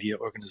within media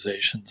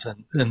organizations,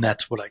 and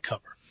that's what I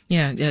cover.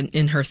 Yeah,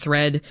 in her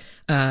thread,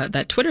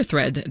 that Twitter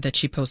thread that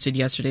she posted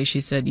yesterday, she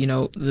said,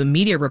 the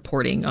media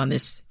reporting on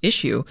this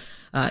issue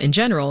in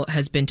general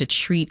has been to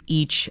treat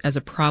each as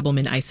a problem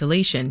in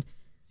isolation,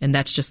 and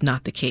that's just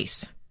not the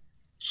case.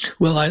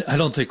 Well, I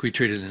don't think we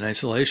treated it in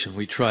isolation.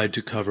 We tried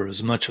to cover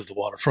as much of the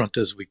waterfront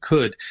as we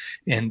could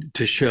and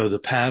to show the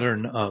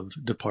pattern of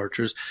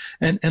departures.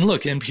 And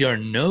look,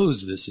 NPR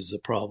knows this is a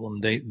problem.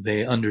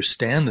 They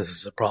understand this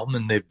is a problem,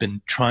 and they've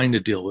been trying to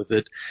deal with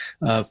it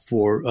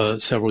for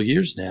several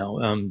years now.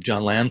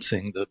 John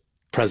Lansing, the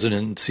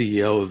president and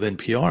CEO of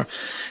NPR,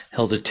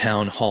 held a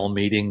town hall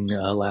meeting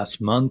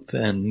last month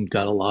and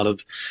got a lot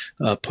of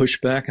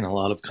pushback and a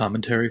lot of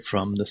commentary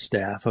from the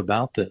staff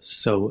about this.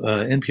 So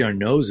NPR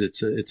knows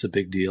it's a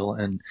big deal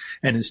and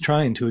is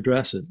trying to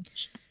address it.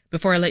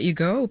 Before I let you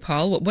go,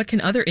 Paul, what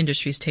can other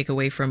industries take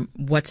away from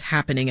what's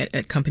happening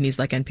at companies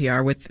like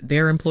NPR with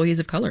their employees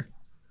of color?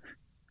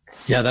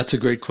 Yeah, that's a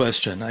great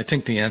question. I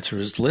think the answer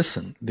is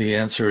listen. The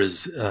answer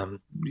is,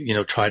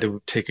 try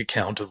to take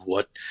account of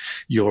what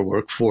your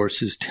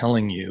workforce is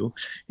telling you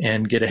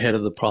and get ahead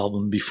of the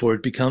problem before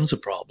it becomes a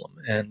problem.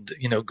 And,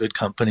 good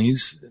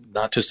companies,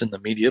 not just in the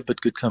media,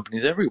 but good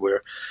companies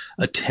everywhere,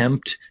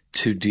 attempt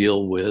to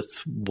deal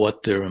with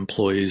what their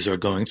employees are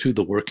going through,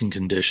 the working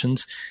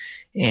conditions,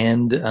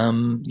 and,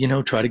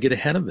 try to get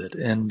ahead of it.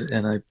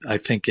 And I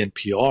think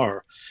NPR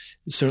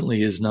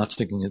certainly is not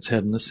sticking its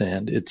head in the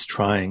sand. It's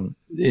trying,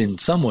 in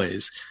some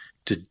ways,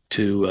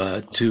 to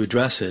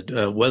address it.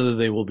 Whether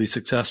they will be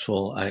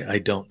successful, I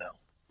don't know.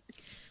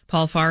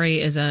 Paul Farhi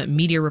is a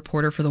media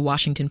reporter for the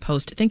Washington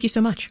Post. Thank you so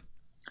much.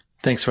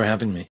 Thanks for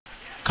having me.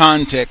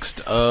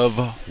 Context of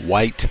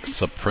white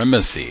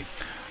supremacy.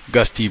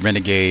 Gus T.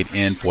 Renegade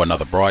in for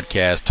another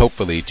broadcast,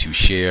 hopefully to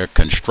share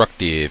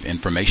constructive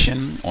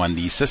information on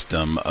the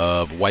system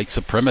of white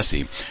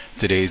supremacy.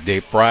 Today's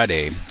date,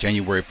 Friday,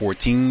 January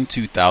 14,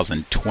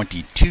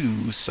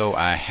 2022, so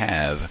I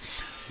have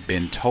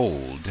been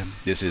told.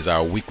 This is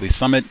our weekly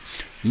summit,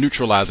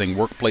 Neutralizing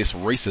Workplace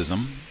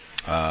Racism.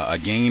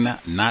 Again,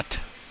 not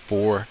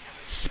for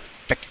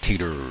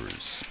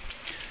spectators.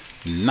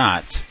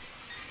 Not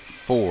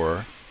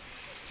for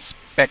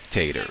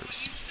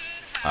spectators.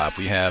 If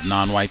we have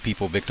non-white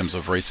people victims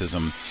of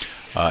racism,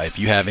 if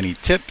you have any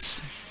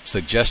tips,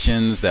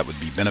 suggestions that would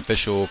be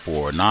beneficial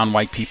for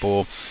non-white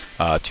people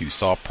to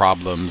solve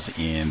problems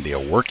in their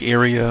work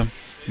area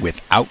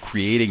without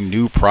creating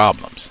new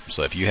problems.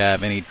 So if you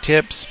have any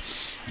tips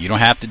You don't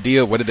have to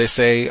deal, what did they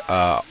say,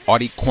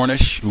 Audie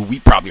Cornish, who we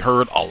probably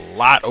heard a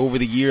lot over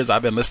the years.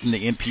 I've been listening to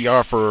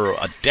NPR for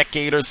a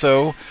decade or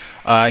so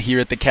here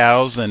at the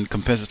Cows and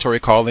compensatory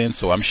call-in,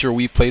 so I'm sure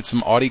we've played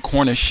some Audie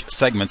Cornish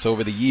segments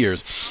over the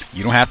years.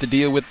 You don't have to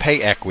deal with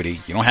pay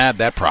equity. You don't have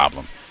that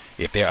problem.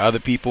 If there are other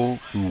people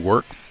who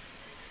work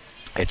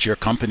at your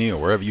company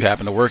or wherever you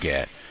happen to work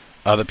at,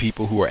 other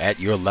people who are at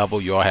your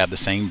level, you all have the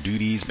same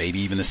duties, maybe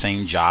even the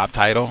same job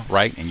title,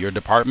 right, in your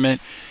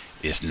department.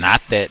 It's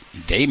not that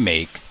they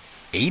make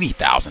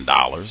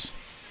 $80,000.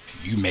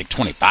 You make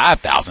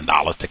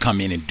 $25,000 to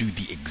come in and do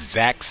the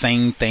exact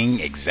same thing,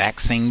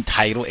 exact same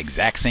title,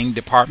 exact same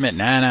department.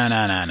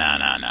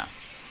 No.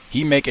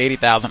 He make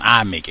 $80,000.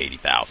 I make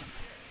 $80,000.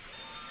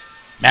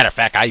 Matter of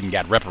fact, I even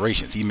got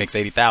reparations. He makes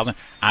 $80,000.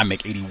 I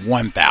make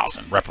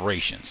 $81,000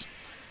 reparations.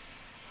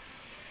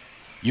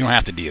 You don't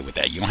have to deal with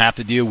that. You don't have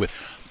to deal with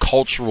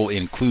cultural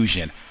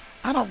inclusion.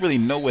 I don't really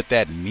know what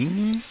that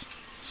means,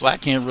 so I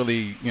can't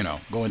really,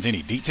 go into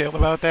any detail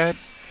about that.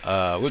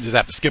 We'll just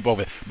have to skip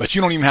over it. But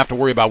you don't even have to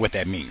worry about what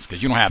that means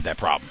because you don't have that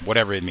problem,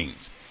 whatever it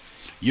means.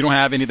 You don't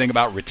have anything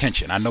about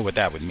retention. I know what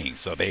that would mean.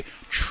 So they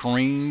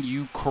train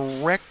you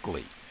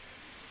correctly.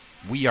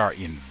 We are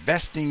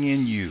investing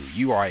in you.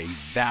 You are a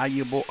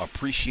valuable,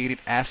 appreciated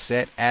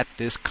asset at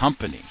this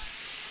company.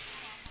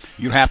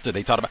 You don't have to.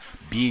 They talk about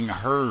being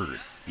heard.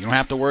 You don't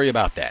have to worry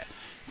about that.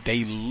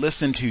 They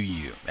listen to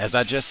you. As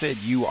I just said,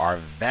 you are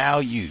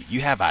valued. You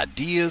have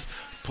ideas.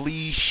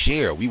 Please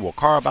share. We will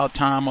carve out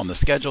time on the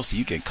schedule so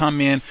you can come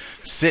in,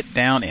 sit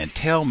down, and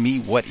tell me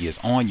what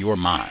is on your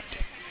mind.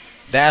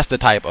 That's the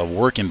type of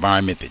work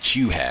environment that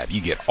you have.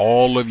 You get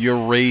all of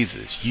your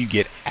raises. You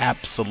get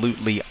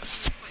absolutely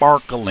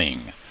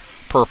sparkling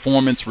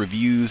performance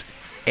reviews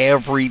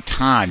every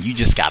time. You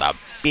just got a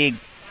big,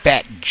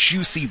 fat,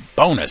 juicy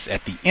bonus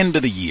at the end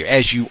of the year,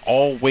 as you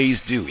always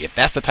do. If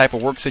that's the type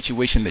of work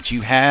situation that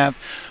you have,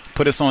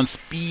 put us on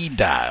speed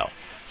dial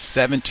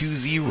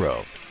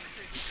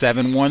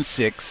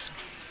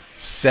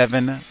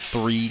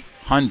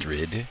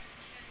 720-716-7300,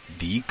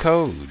 the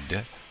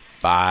code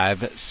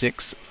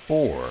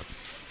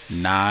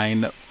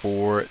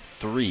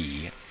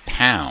 564-943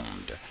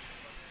 pound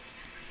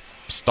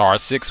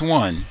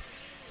 *61.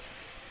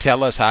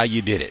 Tell us how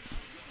you did it.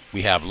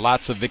 We have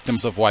lots of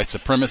victims of white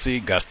supremacy,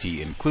 Gus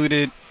T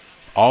included.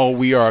 All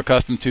we are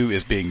accustomed to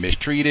is being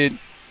mistreated.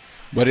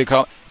 What do they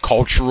call it?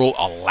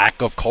 A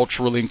lack of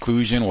cultural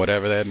inclusion,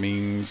 whatever that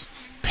means.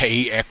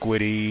 Pay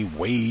equity,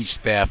 wage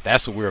theft.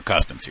 That's what we're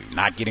accustomed to.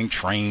 Not getting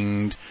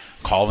trained,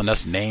 calling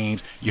us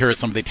names. You heard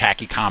some of the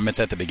tacky comments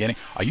at the beginning.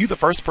 Are you the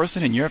first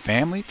person in your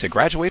family to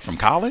graduate from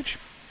college?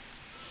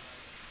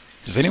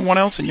 Does anyone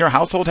else in your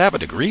household have a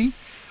degree?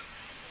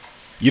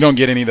 You don't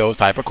get any of those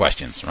type of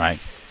questions, right?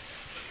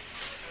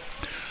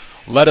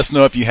 Let us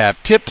know if you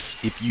have tips.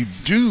 If you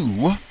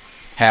do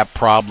have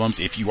problems,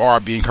 if you are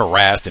being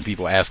harassed and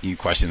people asking you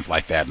questions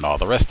like that and all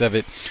the rest of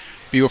it,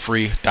 feel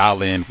free,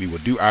 dial in. We will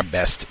do our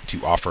best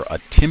to offer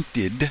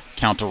attempted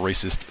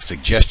counter-racist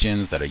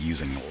suggestions that are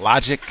using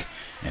logic.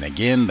 And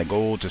again, the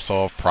goal to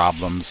solve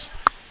problems.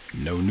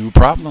 No new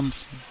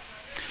problems.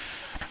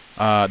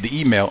 The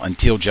email,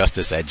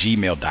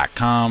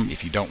 untiljustice@gmail.com.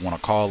 If you don't want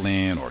to call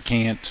in or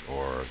can't,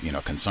 or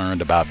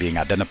concerned about being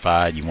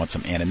identified, you want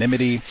some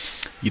anonymity,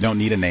 you don't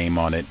need a name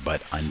on it,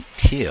 but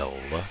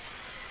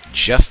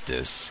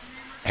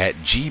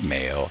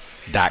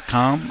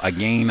untiljustice@gmail.com.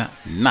 Again,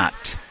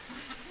 not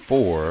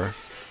for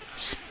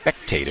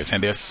spectators.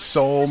 And there's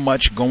so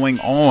much going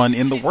on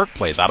in the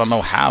workplace. I don't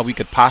know how we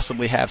could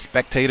possibly have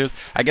spectators.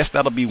 I guess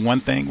that'll be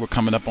one thing. We're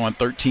coming up on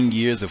 13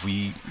 years if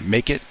we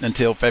make it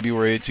until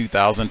February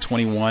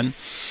 2021.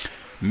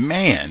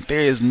 Man,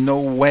 there is no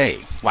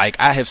way. Like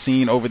I have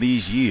seen over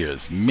these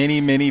years, many,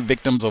 many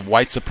victims of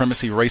white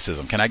supremacy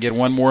racism. Can I get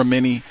one more?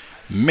 Many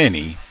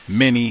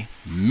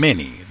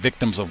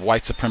victims of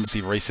white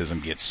supremacy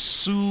racism get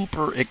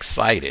super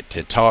excited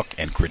to talk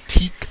and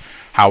critique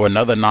how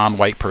another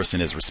non-white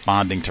person is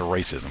responding to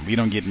racism. We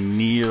don't get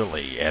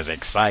nearly as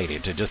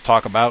excited to just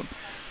talk about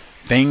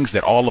things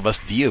that all of us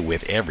deal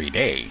with every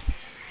day.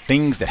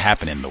 Things that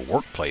happen in the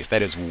workplace.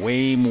 That is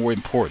way more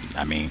important.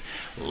 I mean,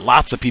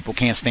 lots of people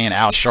can't stand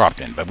Al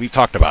Sharpton, but we've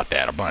talked about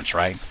that a bunch,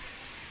 right?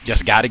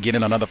 Just got to get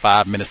in another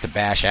 5 minutes to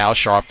bash Al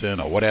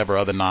Sharpton or whatever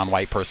other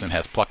non-white person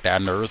has plucked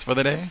our nerves for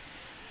the day.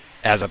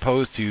 As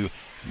opposed to,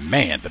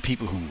 man, the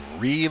people who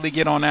really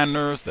get on our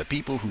nerves, the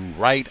people who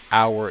write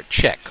our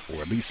check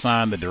or at least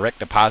sign the direct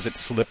deposit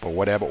slip or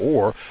whatever,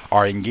 or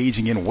are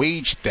engaging in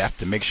wage theft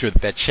to make sure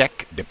that that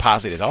check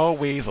deposit is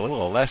always a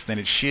little less than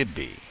it should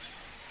be.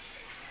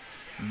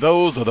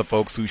 Those are the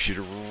folks who should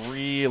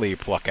really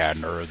pluck our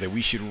nerves, that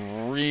we should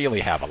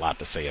really have a lot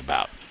to say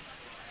about.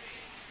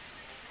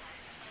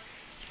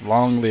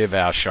 Long live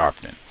Al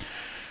Sharpton.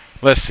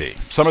 Let's see.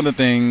 Some of the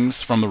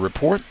things from the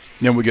report,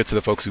 then we'll get to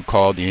the folks who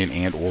called in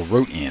and or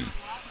wrote in.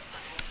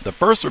 The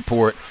first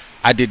report,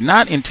 I did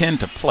not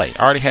intend to play.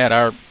 I already had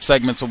our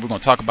segments, what we're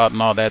going to talk about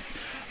and all that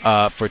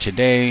for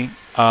today.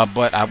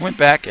 But I went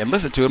back and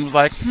listened to it and was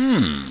like,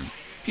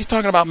 he's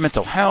talking about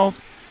mental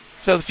health.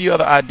 So there's a few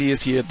other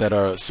ideas here that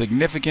are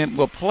significant.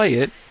 We'll play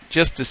it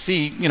just to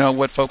see,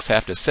 what folks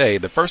have to say.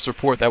 The first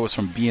report, that was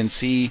from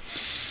BNC.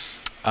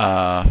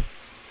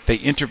 They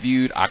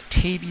interviewed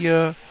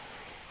Octavia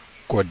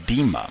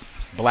Gordima,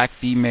 black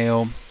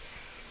female,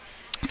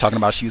 talking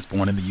about she was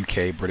born in the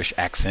UK, British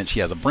accent.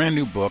 She has a brand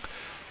new book,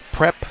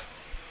 Prep,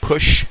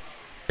 Push,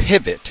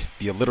 Pivot,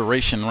 the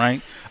alliteration,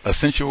 right?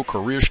 Essential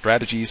Career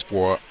Strategies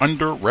for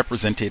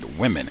Underrepresented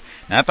Women.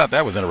 Now, I thought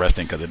that was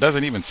interesting because it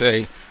doesn't even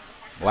say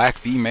black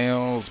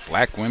females,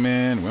 black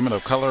women, women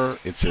of color.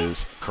 It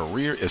says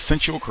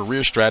essential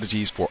career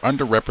strategies for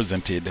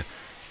underrepresented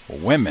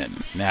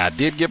women. Now, I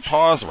did get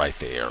pause right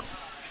there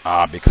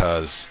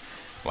because,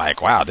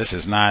 wow, this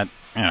is not,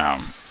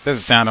 this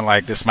is sounding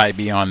like this might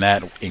be on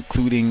that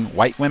including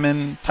white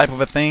women type of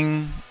a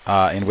thing.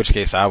 In which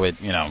case I would,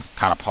 kind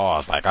of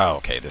pause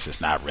okay, this is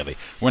not really,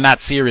 we're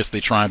not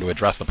seriously trying to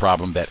address the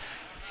problem that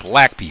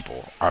black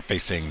people are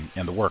facing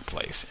in the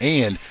workplace.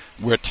 And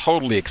we're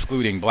totally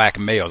excluding black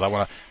males. I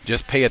want to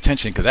just pay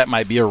attention because that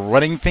might be a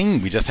running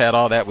thing. We just had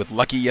all that with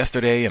Lucky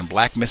yesterday and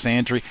Black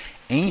Misandry.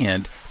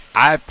 And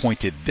I've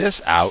pointed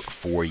this out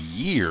for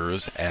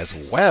years as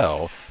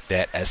well,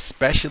 that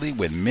especially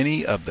with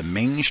many of the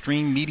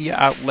mainstream media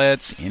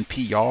outlets,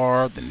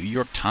 NPR, the New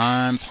York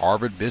Times,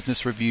 Harvard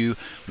Business Review,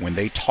 when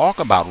they talk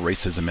about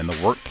racism in the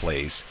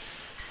workplace,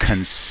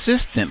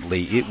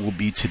 consistently it will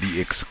be to the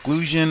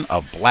exclusion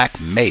of black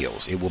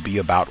males. It will be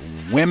about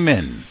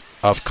women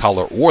of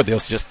color, or they'll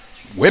just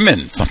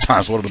women.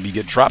 Sometimes what it'll be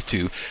get dropped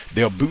to,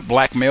 they'll boot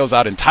black males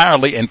out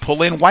entirely and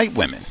pull in white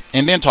women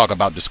and then talk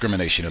about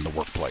discrimination in the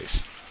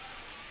workplace.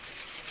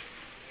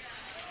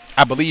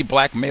 I believe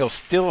black males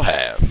still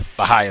have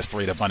the highest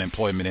rate of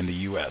unemployment in the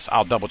U.S.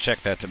 I'll double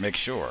check that to make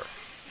sure.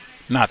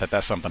 Not that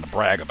that's something to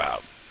brag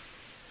about.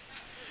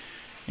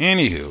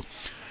 Anywho,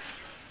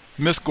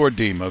 Miss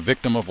Gordima,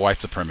 victim of white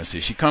supremacy,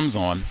 she comes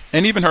on,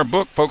 and even her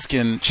book, folks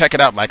can check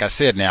it out. Like I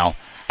said, now,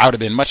 I would have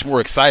been much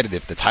more excited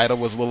if the title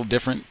was a little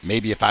different.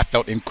 Maybe if I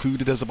felt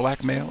included as a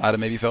black male, I'd have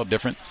maybe felt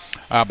different.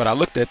 But I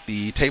looked at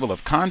the table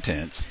of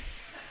contents,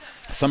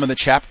 some of the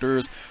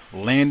chapters,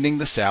 landing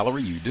the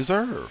salary you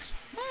deserve.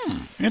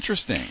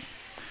 Interesting.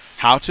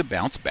 How to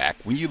bounce back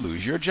when you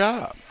lose your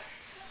job.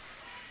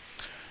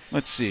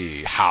 Let's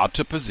see. How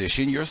to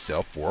position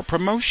yourself for a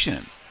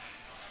promotion.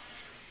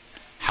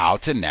 How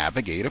to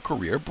navigate a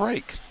career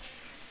break.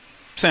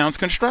 Sounds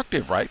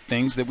constructive, right?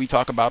 Things that we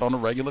talk about on a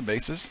regular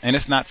basis. And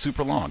it's not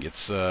super long.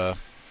 It's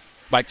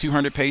like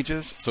 200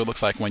 pages. So it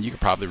looks like one you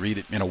could probably read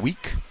it in a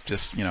week.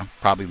 Just,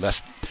 probably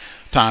less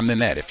time than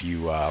that if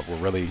you were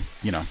really,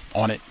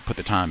 on it, put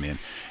the time in.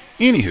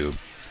 Anywho,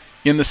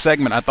 in the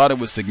segment, I thought it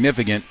was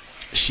significant.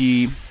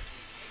 She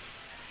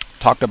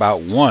talked about,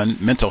 one,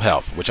 mental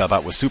health, which I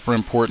thought was super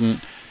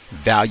important.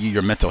 Value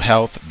your mental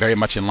health, very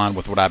much in line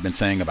with what I've been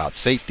saying about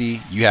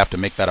safety. You have to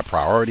make that a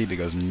priority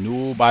because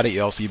nobody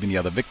else, even the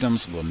other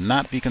victims, will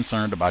not be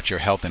concerned about your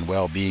health and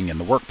well-being in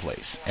the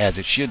workplace, as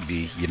it should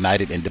be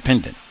united,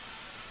 independent.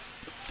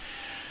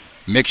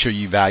 Make sure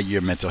you value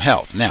your mental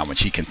health. Now, when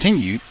she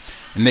continued,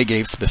 and they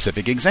gave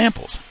specific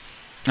examples.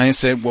 And he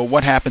said, well,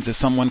 what happens if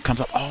someone comes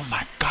up, oh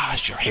my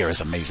gosh, your hair is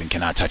amazing.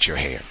 Can I touch your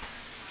hair?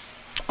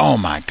 Oh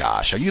my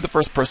gosh, are you the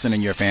first person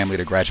in your family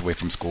to graduate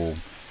from school?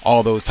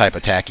 All those type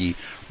of tacky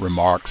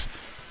remarks.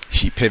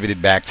 She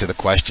pivoted back to the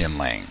question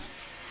lane.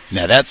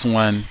 Now that's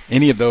one,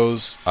 any of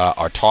those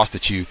are tossed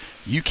at you.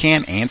 You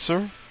can't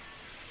answer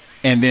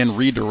and then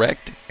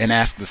redirect and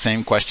ask the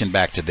same question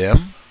back to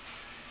them.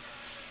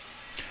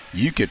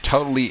 You could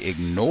totally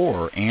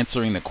ignore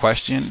answering the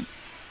question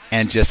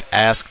and just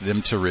ask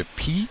them to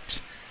repeat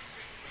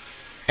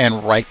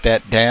and write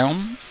that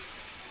down.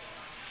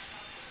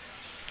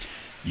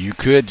 You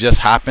could just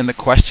hop in the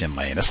question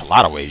lane. There's a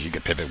lot of ways you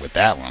could pivot with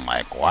that one.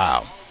 Like,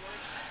 wow.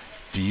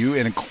 Do you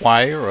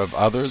inquire of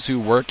others who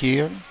work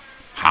here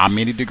how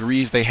many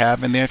degrees they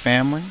have in their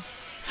family?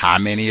 How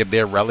many of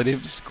their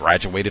relatives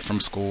graduated from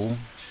school?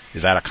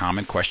 Is that a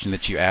common question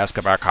that you ask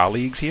of our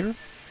colleagues here?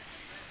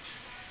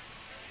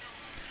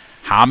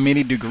 How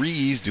many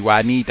degrees do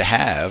I need to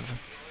have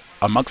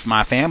amongst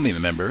my family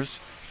members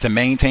to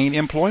maintain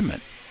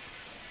employment?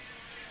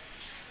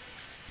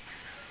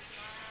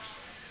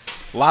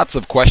 Lots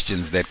of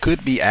questions that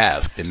could be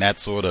asked in that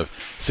sort of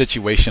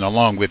situation,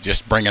 along with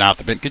just bringing out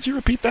the bin. Could you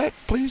repeat that,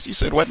 please? You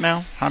said what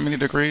now? How many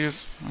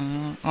degrees?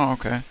 Oh,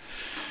 okay.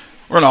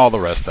 Or and all the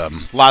rest of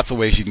them. Lots of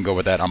ways you can go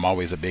with that. I'm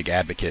always a big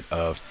advocate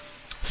of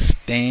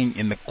staying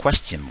in the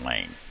question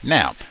lane.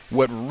 Now,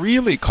 what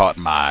really caught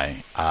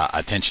my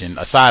attention,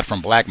 aside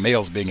from black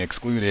males being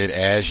excluded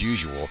as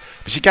usual,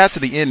 but she got to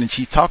the end and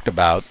she talked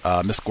about,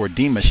 Miss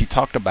Gordima, she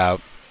talked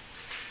about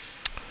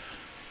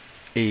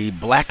a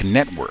black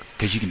network,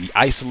 because you can be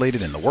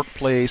isolated in the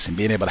workplace and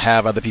being able to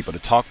have other people to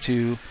talk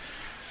to.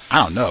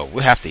 I don't know.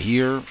 We'll have to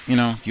hear,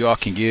 you all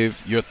can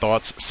give your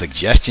thoughts,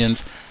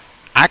 suggestions.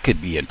 I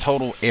could be in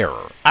total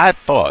error. I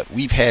thought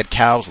we've had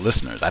Cal's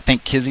listeners. I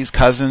think Kizzy's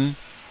cousin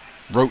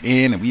wrote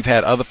in, and we've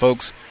had other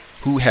folks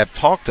who have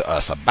talked to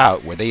us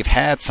about where they've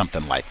had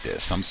something like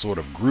this, some sort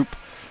of group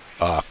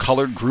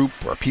colored group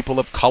or people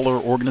of color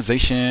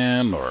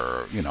organization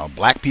or,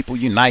 Black People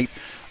Unite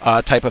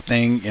type of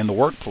thing in the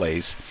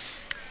workplace,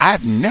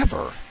 I've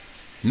never,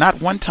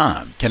 not one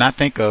time, can I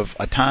think of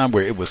a time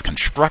where it was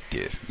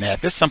constructive. Now,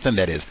 if it's something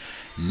that is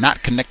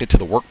not connected to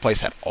the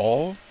workplace at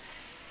all,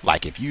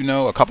 like if you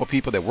know a couple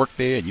people that work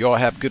there and you all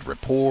have good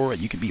rapport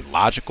and you can be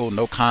logical,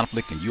 no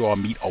conflict, and you all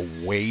meet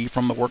away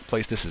from the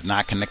workplace, this is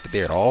not connected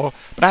there at all.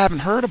 But I haven't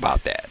heard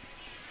about that.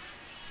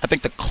 I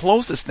think the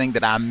closest thing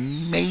that I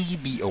may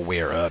be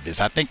aware of is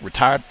I think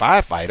retired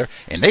firefighter,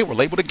 and they were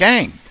labeled a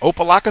gang,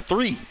 Opalaka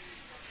 3.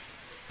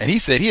 And he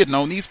said he had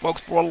known these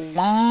folks for a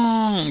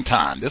long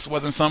time. This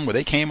wasn't something where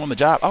they came on the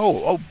job.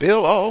 Oh,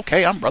 Bill,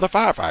 okay, I'm brother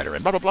firefighter,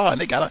 and blah, blah, blah.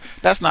 And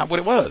that's not what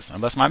it was,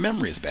 unless my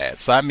memory is bad.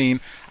 So, I mean,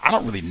 I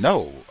don't really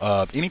know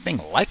of anything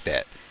like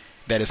that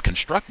is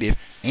constructive.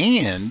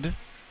 And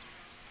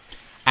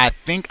I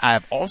think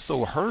I've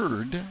also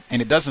heard,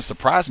 and it doesn't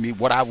surprise me,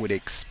 what I would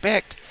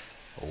expect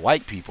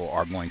white people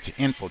are going to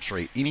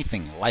infiltrate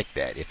anything like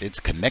that. If it's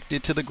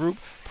connected to the group,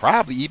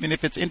 probably even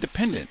if it's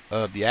independent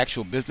of the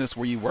actual business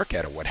where you work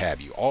at or what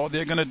have you, all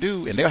they're going to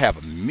do, and they'll have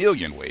a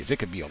million ways. It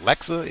could be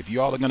Alexa. If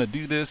you all are going to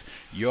do this,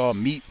 you all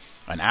meet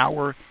an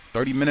hour,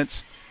 30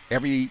 minutes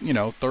every,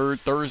 third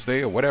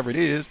Thursday or whatever it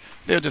is.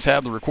 They'll just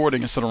have the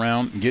recording and sit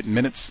around and get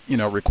minutes,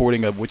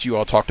 recording of what you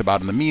all talked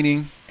about in the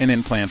meeting and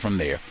then plan from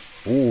there.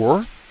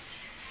 Or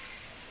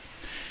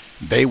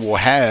they will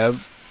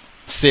have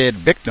said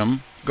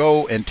victim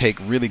go and take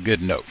really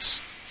good notes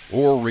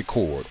or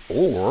record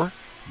or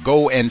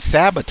go and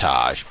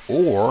sabotage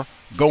or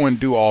go and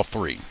do all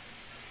three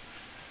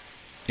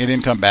and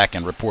then come back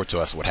and report to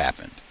us what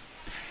happened.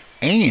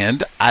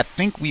 And I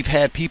think we've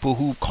had people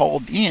who've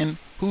called in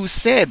who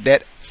said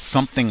that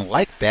something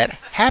like that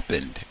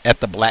happened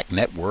at the Black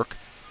Network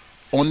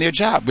on their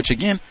job, which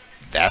again,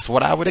 that's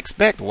what I would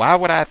expect. Why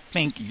would I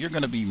think you're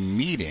going to be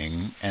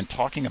meeting and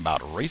talking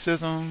about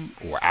racism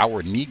or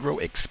our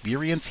Negro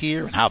experience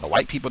here and how the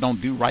white people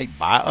don't do right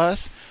by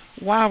us?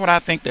 Why would I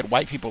think that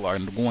white people are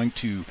going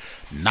to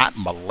not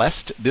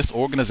molest this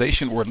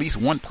organization, or at least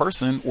one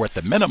person, or at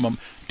the minimum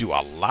do a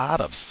lot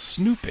of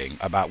snooping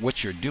about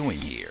what you're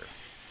doing here?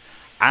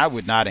 I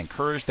would not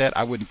encourage that.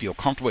 I wouldn't feel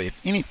comfortable. If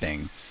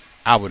anything,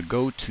 I would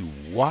go to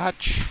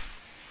watch,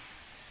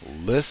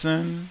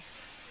 listen,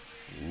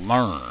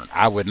 learn.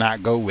 I would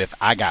not go with,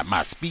 I got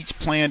my speech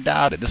planned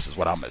out and this is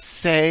what I'm going to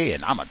say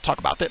and I'm going to talk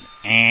about that.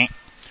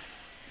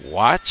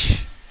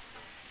 Watch,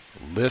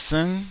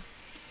 listen,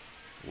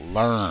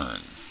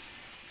 learn.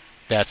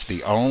 That's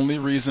the only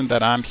reason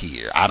that I'm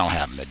here. I don't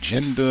have an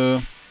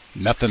agenda,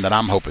 nothing that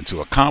I'm hoping to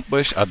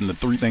accomplish other than the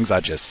three things I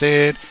just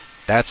said.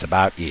 That's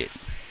about it.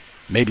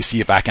 Maybe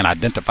see if I can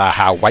identify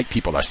how white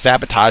people are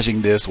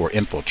sabotaging this or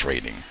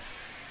infiltrating.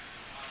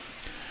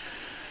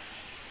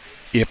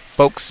 If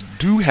folks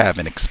do have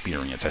an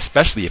experience,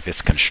 especially if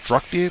it's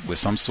constructive with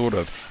some sort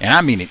of, and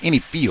I mean in any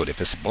field,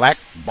 if it's Black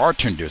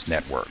Bartenders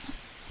Network,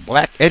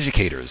 Black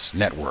Educators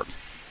Network,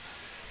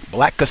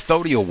 Black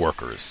Custodial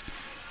Workers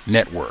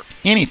Network,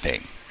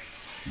 anything,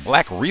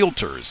 Black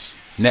Realtors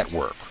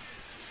Network,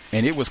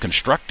 and it was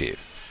constructive,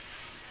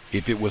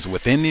 if it was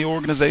within the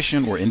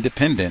organization or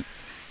independent,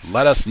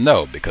 let us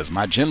know, because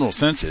my general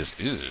sense is,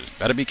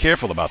 better be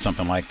careful about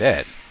something like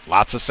that.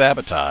 Lots of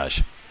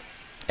sabotage.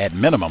 At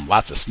minimum,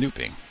 lots of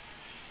snooping.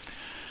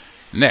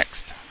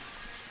 Next,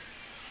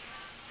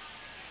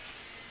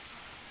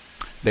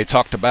 they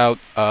talked about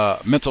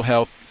mental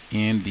health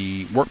in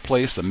the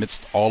workplace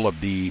amidst all of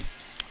the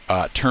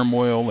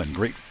turmoil and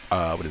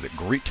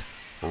great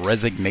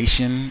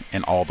resignation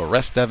and all the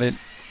rest of it.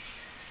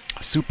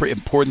 Super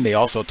important. They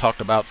also talked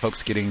about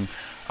folks getting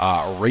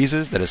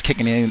raises that is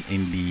kicking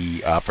in the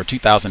for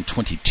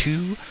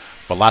 2022.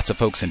 For lots of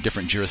folks in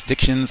different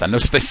jurisdictions. I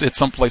noticed they said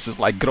some places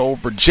like good old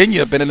Virginia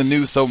have been in the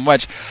news so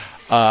much.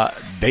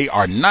 They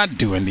are not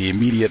doing the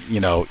immediate,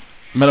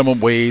 minimum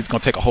wage. It's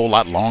going to take a whole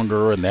lot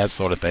longer and that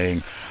sort of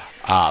thing.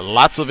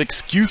 Lots of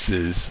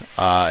excuses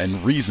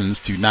and reasons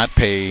to not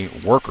pay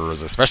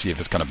workers, especially if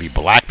it's going to be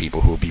Black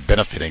people who will be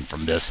benefiting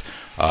from this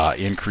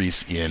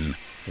increase in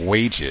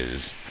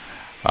wages.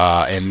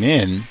 And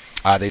then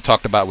they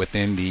talked about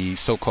within the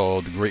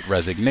so-called Great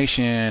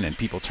Resignation and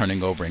people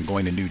turning over and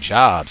going to new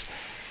jobs.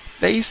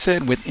 They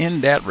said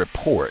within that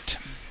report,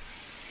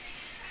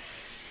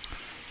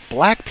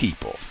 Black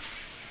people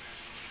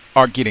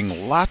are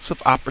getting lots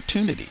of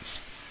opportunities.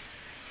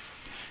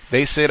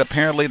 They said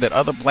apparently that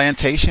other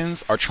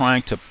plantations are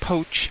trying to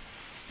poach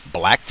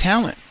Black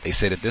talent. They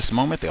said at this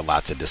moment there are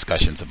lots of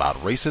discussions about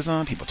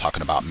racism, people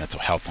talking about mental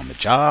health on the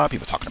job,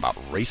 people talking about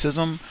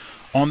racism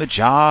on the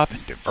job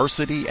and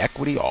diversity,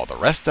 equity, all the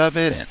rest of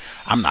it. And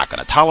I'm not going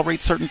to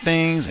tolerate certain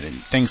things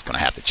and things going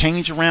to have to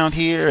change around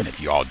here. And if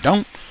you all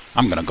don't,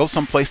 I'm going to go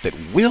someplace that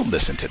will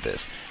listen to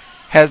this.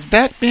 Has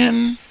that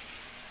been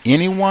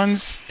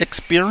anyone's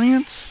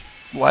experience?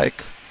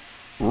 Like,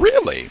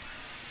 really?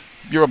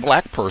 You're a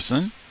Black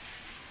person,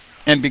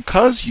 and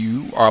because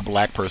you are a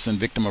Black person,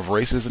 victim of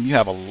racism, you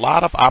have a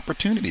lot of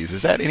opportunities.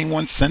 Is that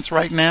anyone's sense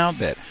right now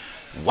that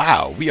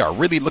wow, we are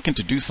really looking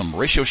to do some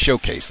racial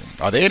showcasing.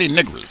 Are there any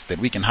niggers that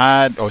we can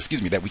hide, or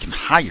excuse me, that we can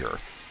hire?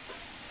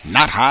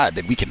 Not hide,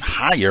 that we can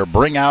hire,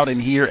 bring out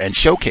in here and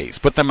showcase,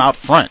 put them out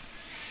front.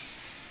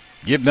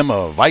 Give them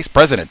a vice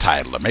president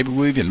title, or maybe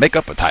we'll even make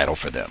up a title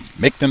for them.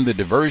 Make them the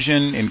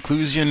diversion,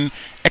 inclusion,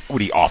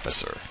 equity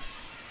officer.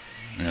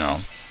 You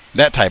know,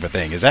 that type of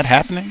thing. Is that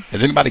happening?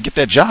 Does anybody get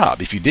that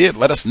job? If you did,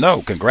 let us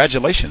know.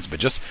 Congratulations. But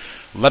just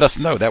let us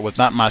know. That was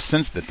not my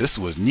sense that this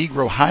was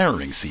Negro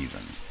hiring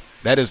season.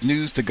 That is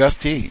news to Gus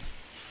T.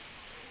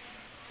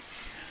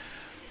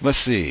 Let's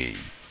see.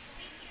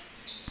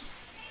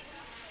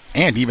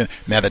 And even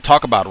now, to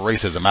talk about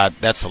racism,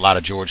 that's a lot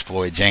of George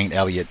Floyd, Jane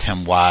Elliott,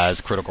 Tim Wise,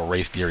 critical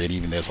race theory, and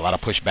even there's a lot of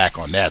pushback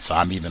on that. So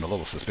I'm even a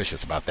little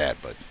suspicious about that,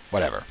 but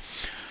whatever.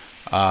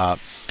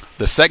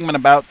 The segment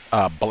about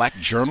black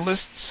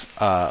journalists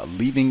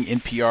leaving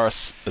NPR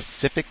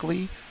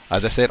specifically,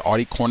 as I said,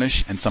 Audie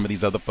Cornish and some of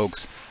these other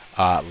folks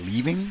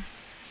leaving.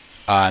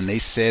 And they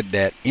said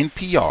that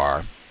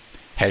NPR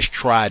has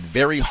tried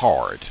very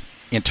hard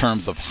in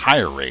terms of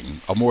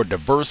hiring a more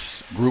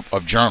diverse group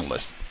of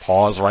journalists.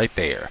 Pause right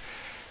there.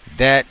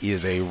 That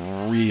is a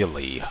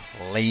really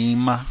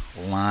lame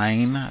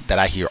line that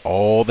I hear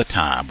all the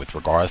time with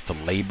regards to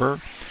labor.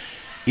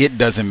 It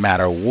doesn't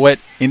matter what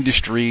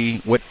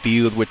industry, what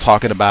field we're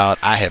talking about.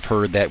 I have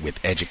heard that with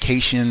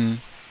education.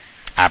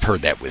 I've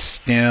heard that with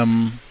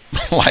STEM.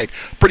 Like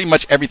pretty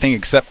much everything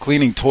except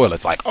cleaning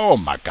toilets. Like, oh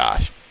my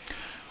gosh.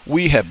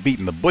 We have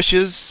beaten the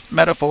bushes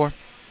metaphor.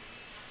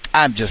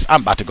 I'm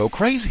about to go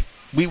crazy.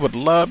 We would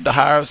love to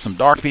hire some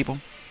dark people,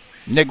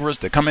 niggers,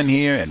 to come in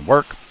here and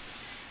work,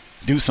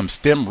 do some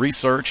STEM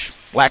research,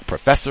 black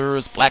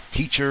professors, black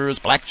teachers,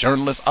 black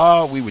journalists.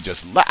 Oh, we would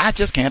I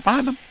just can't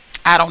find them.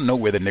 I don't know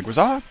where the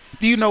niggers are.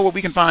 Do you know where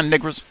we can find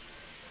niggers?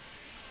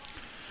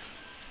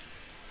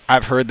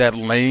 I've heard that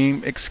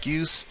lame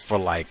excuse for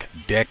like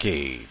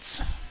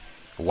decades.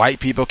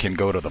 White people can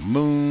go to the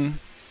moon.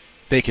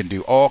 They can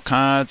do all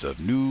kinds of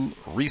new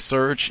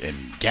research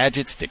and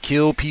gadgets to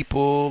kill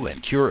people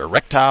and cure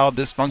erectile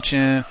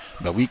dysfunction,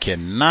 but we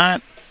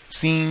cannot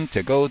seem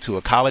to go to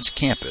a college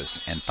campus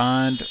and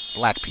find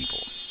black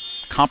people,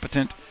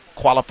 competent,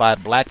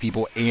 qualified black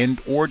people, and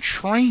or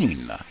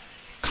train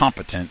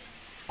competent,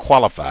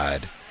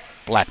 qualified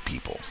black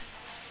people.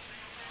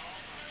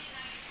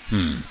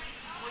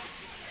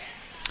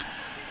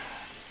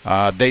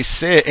 They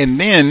said, and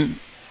then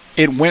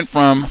it went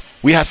from,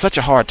 we had such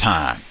a hard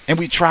time and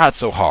we tried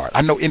so hard.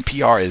 I know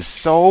NPR is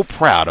so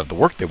proud of the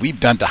work that we've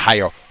done to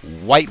hire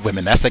white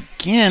women.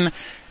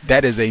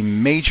 That is a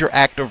major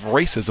act of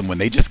racism when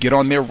they just get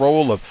on their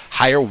role of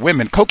hire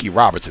women. Cokie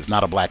Roberts is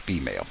not a black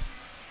female.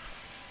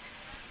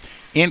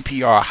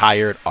 NPR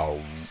hired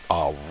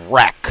a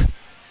rack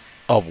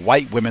of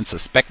white women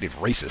suspected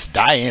racists.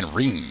 Diane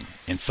Rehm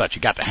and such, who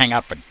got to hang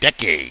out for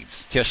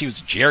decades till she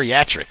was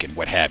geriatric and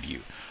what have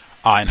you,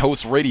 and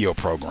host radio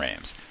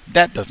programs.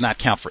 That does not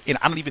count for it.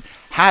 I don't even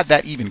how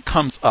that even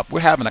comes up.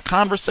 We're having a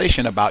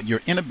conversation about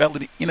your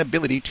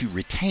inability to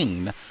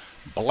retain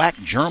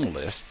black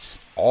journalists,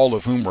 all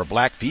of whom were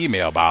black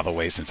female, by the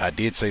way, since I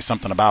did say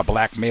something about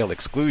black male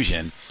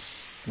exclusion.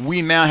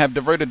 We now have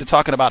diverted to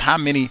talking about how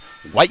many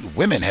white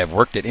women have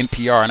worked at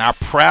NPR and our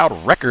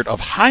proud record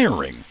of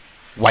hiring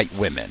white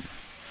women.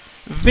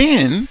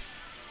 Then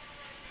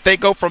they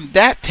go from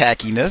that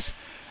tackiness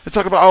to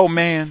talk about, oh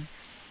man,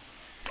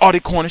 Audie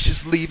Cornish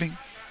is leaving.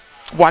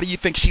 Why do you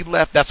think she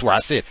left? That's where I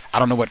said, I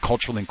don't know what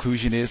cultural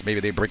inclusion is. Maybe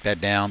they break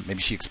that down.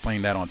 Maybe she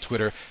explained that on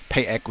Twitter.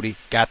 Pay equity,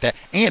 got that.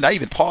 And I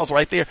even paused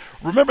right there.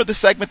 Remember the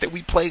segment that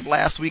we played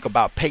last week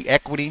about pay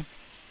equity?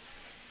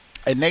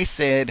 And they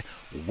said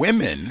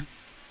women,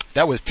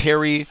 that was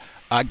Terry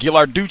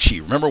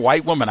Ghilarducci. Remember,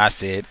 white woman, I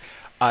said.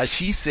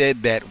 She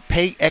said that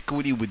pay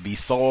equity would be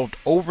solved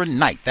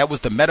overnight. That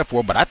was the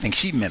metaphor, but I think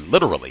she meant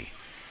literally.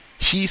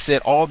 She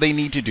said all they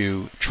need to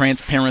do,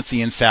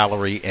 transparency in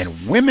salary,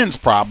 and women's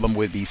problem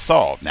would be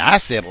solved. Now, I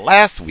said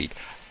last week,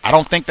 I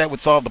don't think that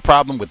would solve the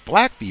problem with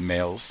black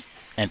females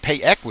and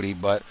pay equity,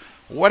 but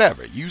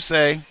whatever. You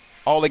say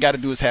all they got to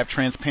do is have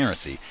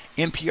transparency.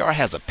 NPR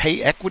has a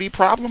pay equity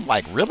problem?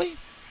 Like, really?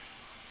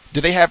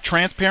 Do they have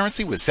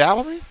transparency with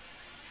salary?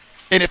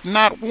 And if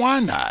not,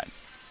 why not?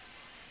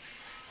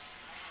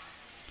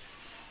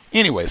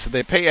 Anyway, so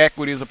their pay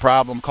equity is a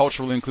problem,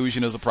 cultural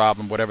inclusion is a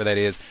problem, whatever that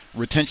is,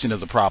 retention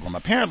is a problem.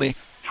 Apparently,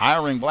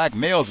 hiring black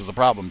males is a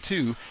problem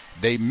too.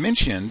 They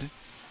mentioned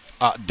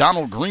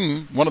Donald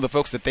Green, one of the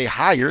folks that they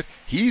hired.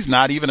 He's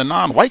not even a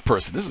non-white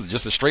person. This is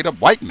just a straight-up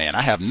white man.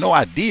 I have no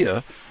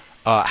idea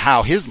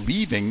how his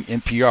leaving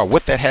NPR,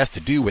 what that has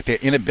to do with their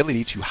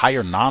inability to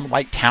hire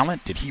non-white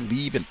talent. Did he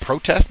leave in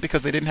protest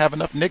because they didn't have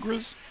enough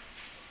niggers?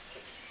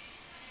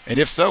 And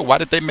if so, why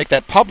did they make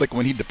that public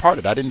when he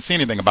departed? I didn't see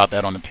anything about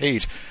that on the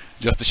page.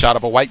 Just a shot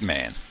of a white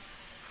man,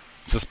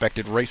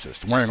 suspected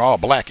racist, wearing all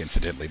black,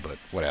 incidentally, but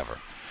whatever.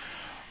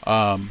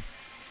 And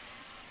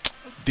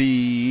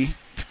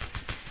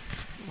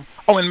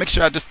make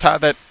sure I just tie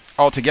that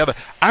all together.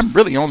 I'm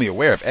really only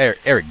aware of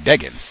Eric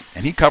Deggans,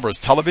 and he covers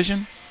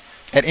television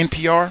at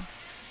NPR.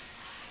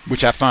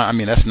 which I find, I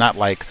mean, that's not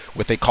like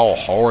what they call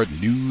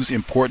hard news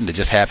important to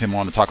just have him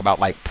on to talk about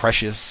like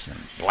Precious and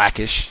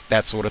Blackish,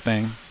 that sort of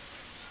thing.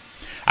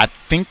 I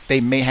think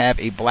they may have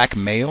a black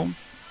male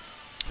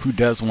who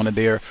does one of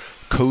their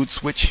code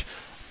switch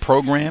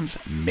programs,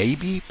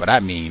 maybe, but I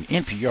mean,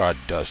 NPR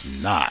does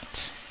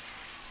not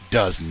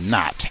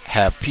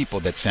have people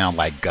that sound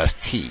like Gus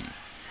T.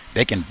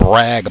 They can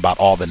brag about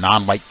all the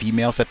non-white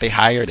females that they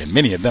hired, and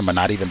many of them are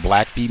not even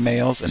black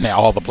females, and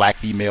all the black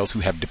females who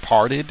have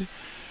departed.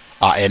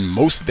 And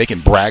most, they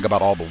can brag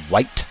about all the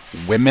white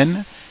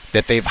women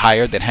that they've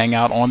hired that hang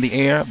out on the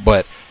air.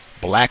 But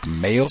black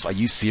males, are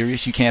you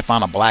serious? You can't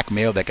find a black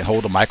male that can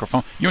hold a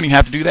microphone? You don't even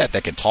have to do that.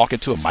 That can talk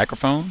into a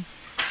microphone,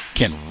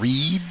 can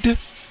read.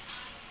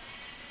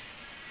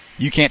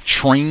 You can't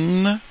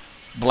train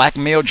black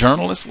male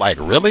journalists? Like,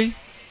 really?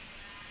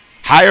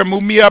 Hire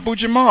Mumia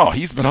Abu-Jamal.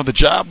 He's been on the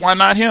job. Why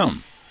not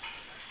him?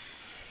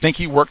 Think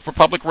he worked for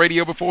public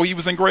radio before he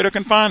was in greater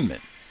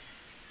confinement.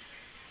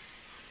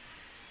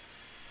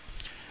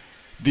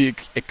 The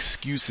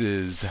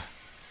excuses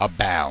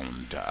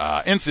abound.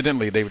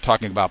 Incidentally, they were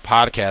talking about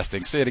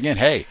podcasting. Say it again.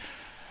 Hey,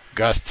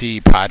 Gus T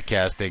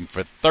podcasting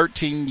for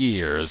 13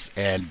 years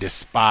and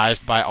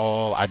despised by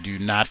all. I do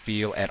not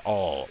feel at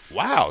all.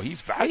 Wow,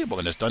 he's valuable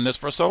and has done this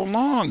for so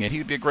long, and he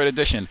would be a great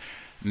addition.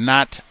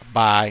 Not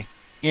by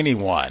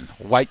anyone.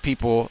 White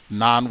people,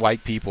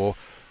 non-white people.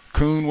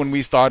 Coon when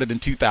we started in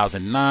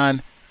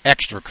 2009.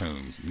 Extra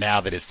coon now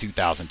that it's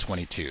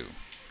 2022.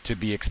 To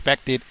be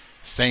expected.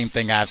 Same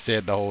thing I've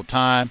said the whole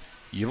time.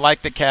 You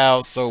like the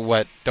cows, so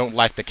what? Don't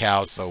like the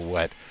cows, so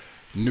what?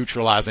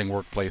 Neutralizing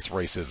workplace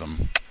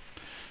racism.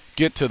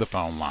 Get to the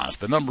phone lines.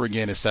 The number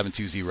again is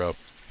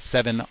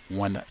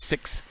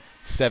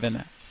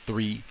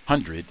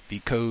 720-716-7300. The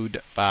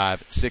code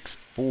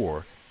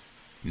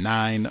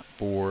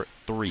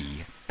 564-943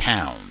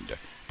 pound.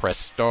 Press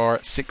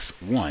star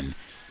 61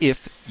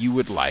 if you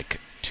would like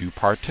to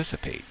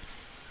participate.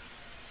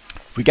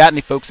 If we got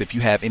any folks, if you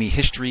have any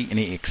history,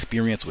 any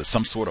experience with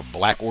some sort of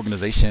black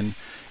organization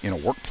in a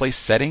workplace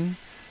setting,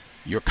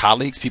 your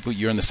colleagues, people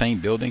you're in the same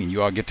building and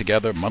you all get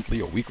together monthly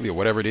or weekly or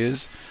whatever it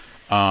is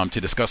to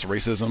discuss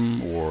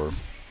racism or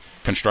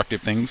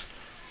constructive things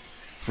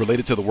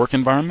related to the work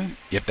environment,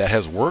 if that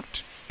has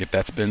worked, if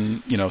that's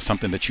been,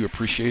 something that you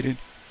appreciated,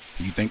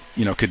 you think,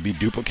 could be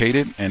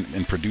duplicated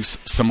and produce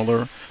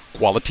similar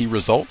quality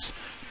results,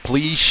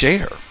 please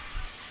share.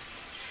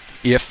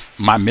 If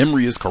my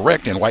memory is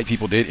correct and white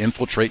people did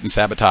infiltrate and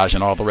sabotage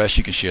and all the rest,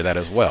 you can share that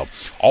as well.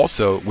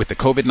 Also, with the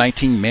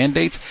COVID-19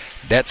 mandates,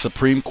 that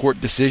Supreme Court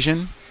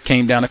decision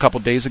came down a couple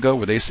days ago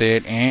where they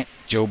said,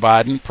 Joe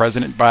Biden,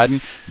 President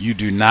Biden, you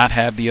do not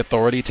have the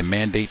authority to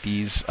mandate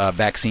these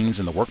vaccines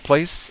in the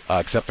workplace,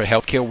 except for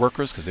healthcare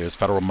workers, because there's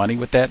federal money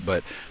with that.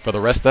 But for the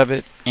rest of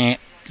it,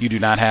 you do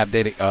not have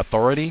that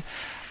authority.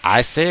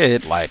 I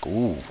said,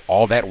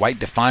 all that white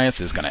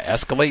defiance is going to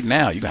escalate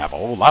now. You're going to have a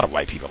whole lot of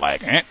white people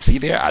like, see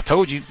there, I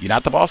told you, you're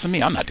not the boss of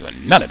me. I'm not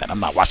doing none of that. I'm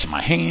not washing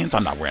my hands.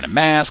 I'm not wearing a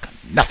mask.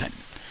 Nothing.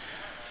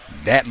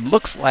 That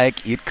looks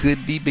like it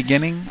could be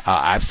beginning.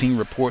 I've seen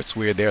reports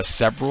where there are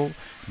several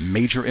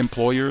major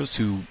employers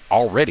who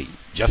already,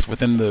 just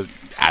within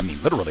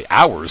literally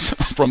hours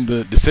from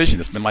the decision,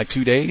 it's been like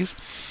 2 days,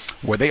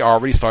 where they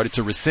already started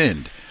to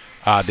rescind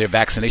their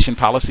vaccination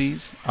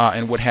policies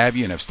and what have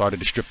you, and have started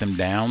to strip them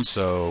down.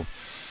 So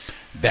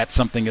that's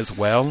something as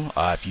well.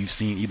 If you've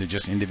seen either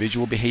just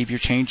individual behavior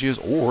changes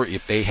or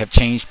if they have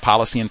changed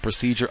policy and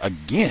procedure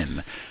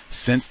again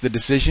since the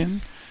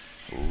decision,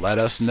 let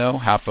us know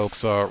how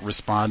folks are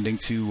responding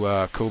to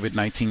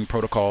COVID-19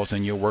 protocols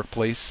in your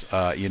workplace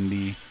in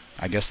the,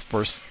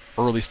 first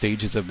early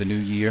stages of the new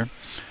year.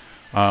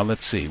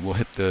 Let's see. We'll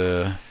hit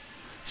the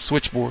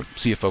switchboard,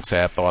 see if folks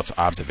have thoughts,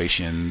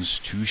 observations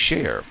to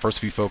share. First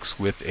few folks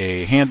with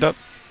a hand up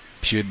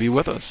should be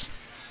with us.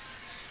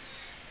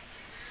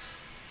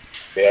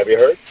 May I be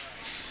heard?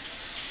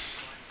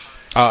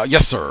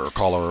 Yes, sir.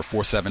 Caller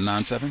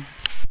 4797.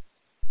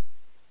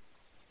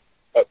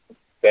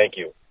 Thank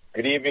you.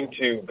 Good evening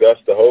to Gus,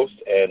 the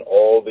host, and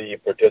all the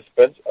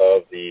participants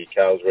of the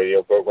Cows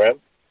Radio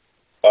program.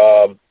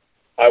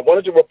 I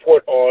wanted to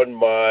report on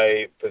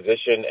my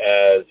position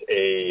as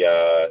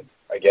a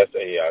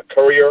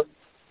courier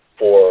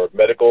for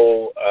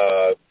medical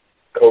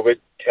COVID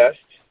tests.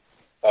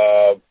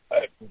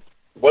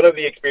 One of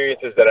the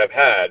experiences that I've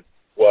had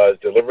was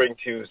delivering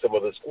to some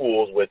of the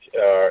schools, which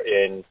are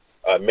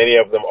many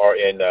of them are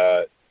in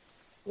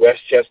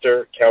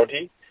Westchester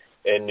County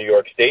in New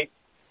York State.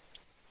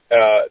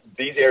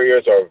 These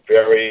areas are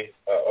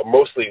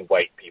mostly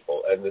white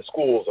people, and the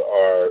schools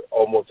are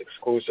almost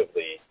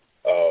exclusively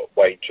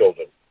white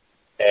children.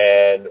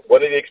 And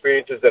one of the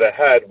experiences that I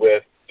had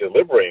with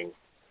delivering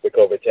the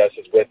COVID test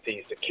is with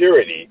the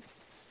security,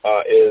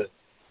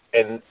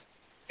 and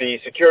the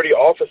security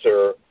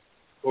officer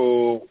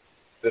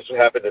this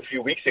happened a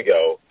few weeks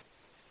ago,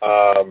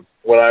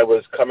 when I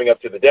was coming up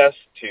to the desk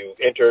to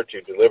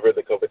deliver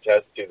the COVID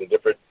test to the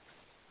different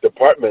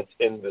departments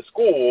in the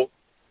school.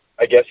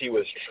 I guess he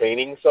was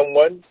training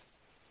someone,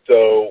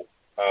 so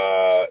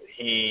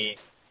he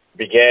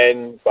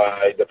began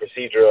by the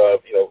procedure of,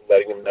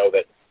 letting him know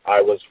that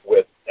I was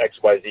with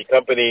XYZ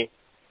company.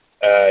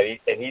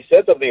 And he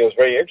said something that was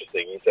very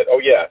interesting. He said, "Oh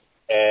yeah,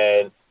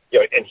 and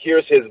and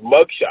here's his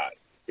mugshot,"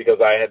 because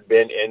I had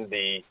been in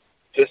the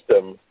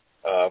system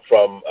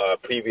from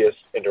previous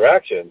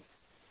interactions.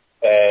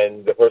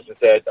 And the person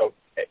said, "Oh,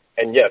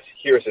 and yes,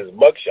 here's his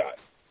mugshot."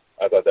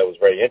 I thought that was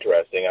very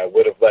interesting. I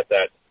would have let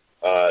that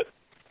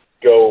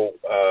go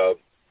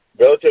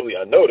relatively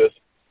unnoticed,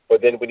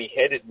 but then when he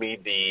handed me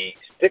the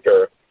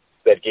sticker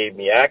that gave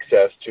me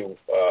access to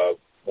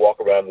walk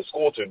around the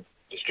school to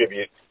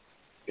distribute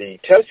the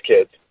test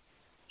kits,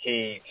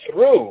 he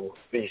threw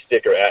the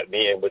sticker at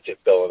me, in which it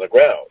fell on the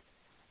ground.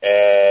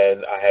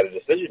 And I had a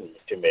decision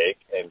to make,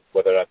 and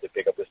whether or not to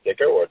pick up the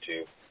sticker or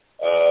to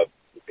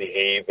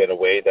behave in a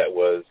way that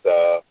was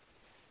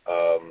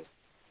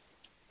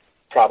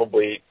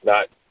probably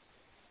not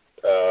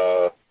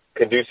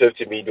conducive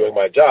to me doing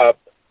my job.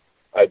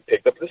 I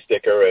picked up the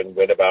sticker and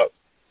went about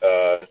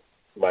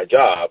my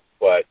job.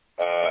 But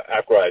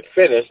after I had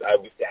finished, I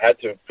had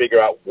to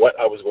figure out what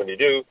I was going to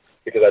do,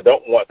 because I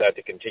don't want that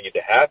to continue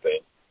to happen.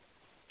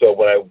 So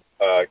when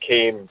I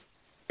came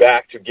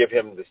back to give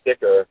him the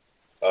sticker,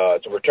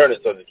 to return it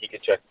so that he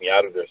could check me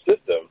out of their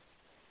system,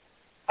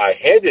 I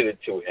handed it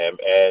to him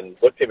and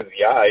looked him in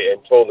the eye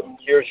and told him,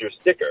 "Here's your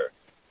sticker."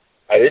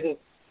 I didn't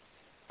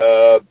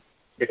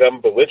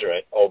become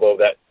belligerent, although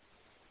that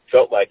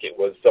felt like it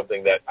was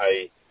something that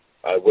I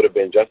would have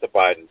been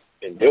justified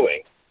in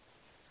doing,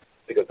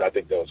 because I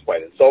think that was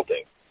quite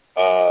insulting.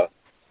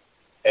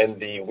 And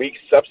the weeks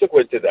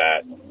subsequent to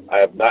that, I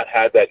have not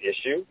had that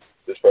issue.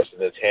 This person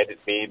has handed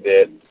me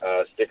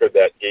the sticker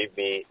that gave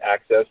me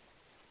access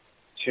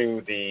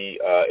to the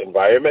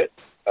environment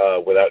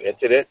without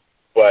incident.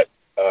 But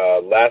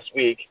last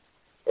week,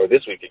 or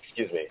this week,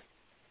 excuse me,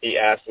 he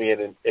asked me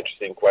an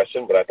interesting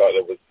question, but I thought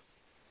it was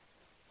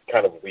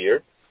kind of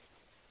weird.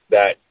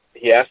 That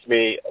he asked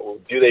me,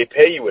 "Do they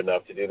pay you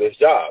enough to do this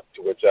job?"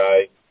 To which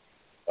I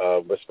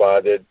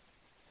responded,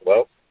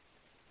 "Well,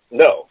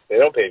 no, they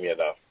don't pay me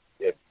enough.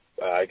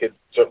 I could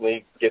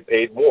certainly get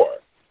paid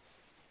more."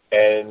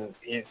 And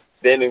he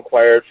then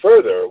inquired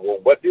further, "Well,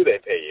 what do they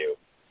pay you?"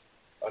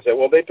 I said,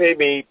 "Well, they pay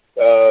me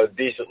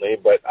decently,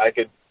 but I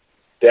could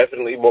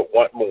definitely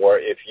want more.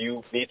 If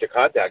you need to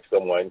contact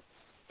someone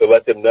to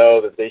let them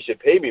know that they should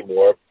pay me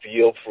more,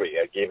 feel free."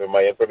 I gave him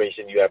my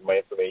information. You have my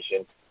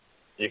information.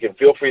 You can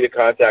feel free to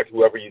contact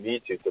whoever you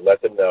need to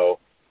let them know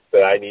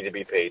that I need to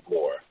be paid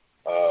more.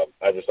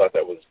 I just thought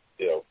that was,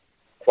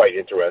 quite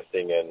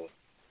interesting and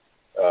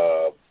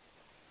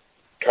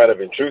kind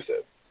of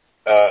intrusive.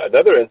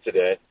 Another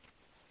incident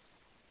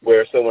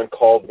where someone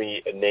called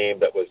me a name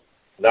that was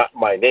not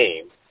my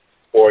name,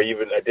 or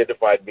even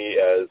identified me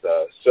as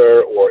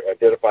sir, or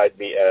identified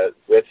me as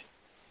with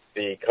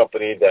the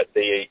company that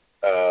they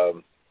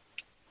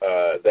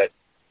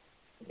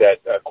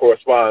that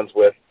corresponds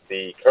with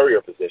the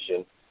courier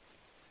position.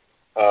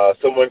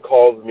 Someone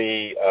called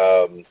me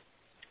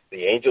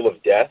the Angel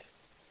of Death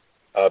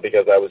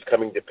because I was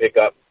coming to pick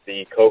up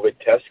the COVID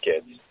test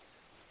kits,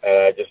 and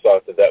I just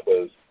thought that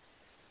was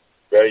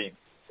very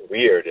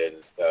weird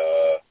and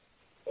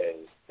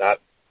not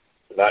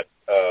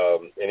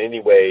in any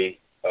way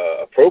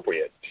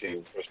appropriate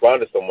to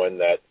respond to someone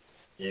that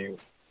you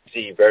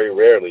see very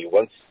rarely,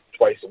 once,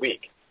 twice a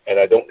week, and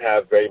I don't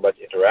have very much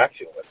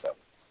interaction with them.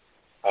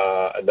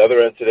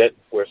 Another incident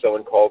where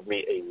someone called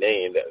me a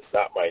name that is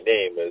not my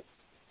name is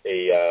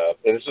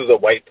and this was a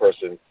white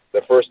person.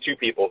 The first two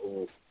people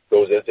who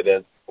those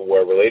incidents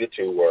were related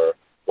to were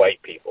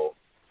white people.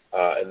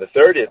 And the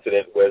third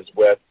incident was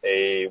with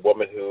a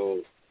woman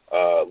who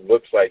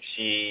looks like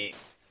she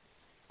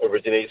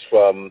originates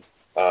from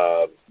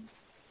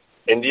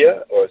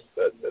India, or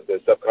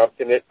the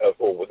subcontinent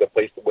or the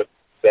place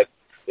that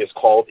is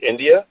called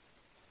India,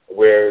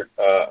 where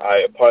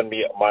upon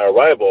my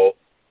arrival,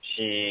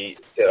 she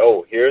said,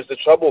 "Oh, here's the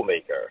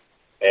troublemaker."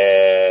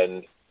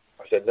 And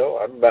I said, "No,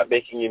 I'm not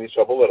making any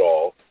trouble at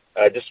all."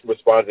 And I just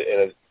responded in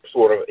a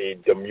sort of a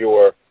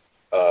demure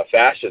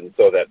fashion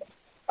so that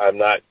I'm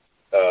not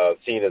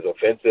seen as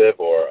offensive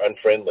or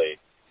unfriendly.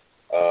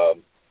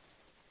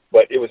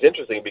 But it was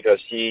interesting because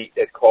she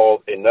had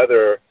called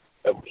another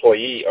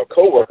employee or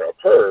coworker of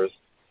hers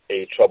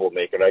a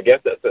troublemaker. And I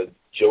guess that's a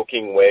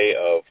joking way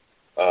of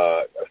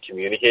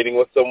communicating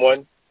with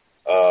someone.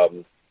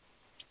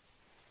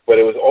 But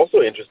it was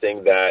also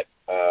interesting that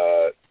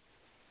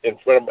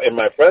in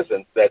my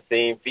presence, that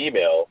same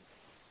female,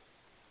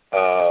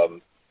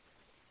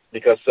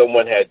 because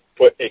someone had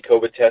put a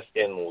COVID test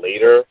in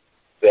later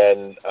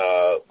than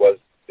was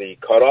the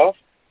cutoff,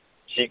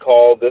 she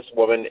called this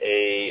woman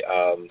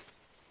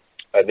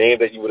a name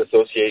that you would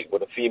associate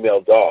with a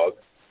female dog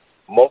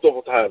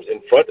multiple times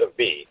in front of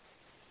me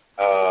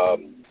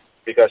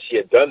because she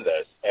had done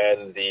this.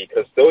 And the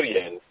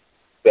custodian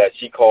that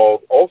she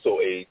called also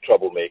a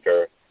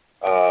troublemaker,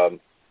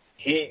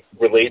 he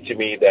relayed to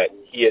me that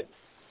he had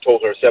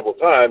told her several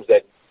times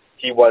that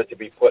he wanted to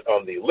be put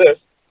on the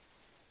list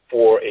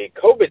for a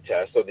COVID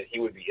test so that he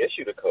would be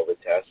issued a COVID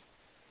test,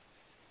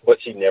 but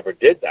she never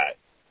did that.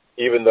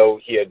 even though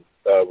he had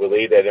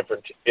relayed that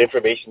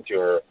information to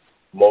her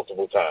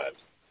multiple times.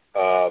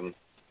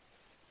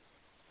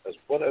 There's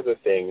one other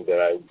thing that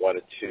I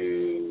wanted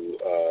to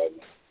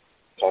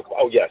talk about.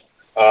 Oh, yes.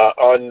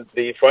 On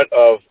the front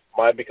of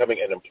my becoming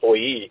an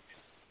employee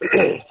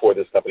for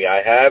this company,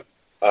 I have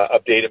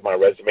updated my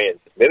resume and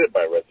submitted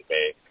my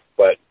resume,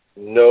 but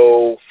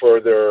no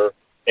further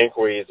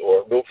inquiries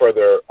or no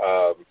further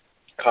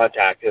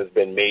contact has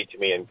been made to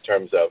me in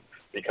terms of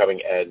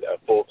becoming a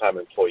full-time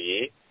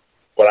employee.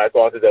 But I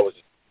thought that was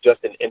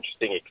just an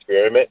interesting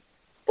experiment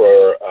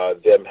for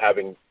them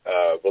having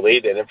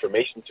relayed that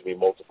information to me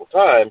multiple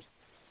times,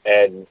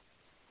 and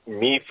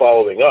me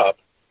following up,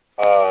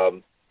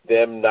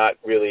 them not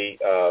really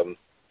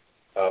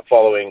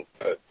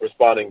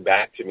responding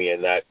back to me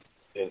in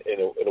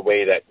a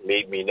way that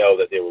made me know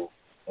that they were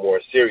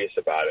more serious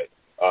about it.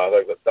 I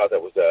thought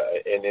that was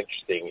an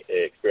interesting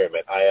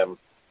experiment. I'm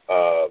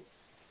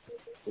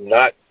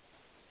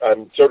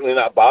certainly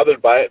not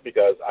bothered by it,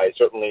 because I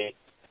certainly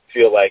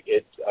feel like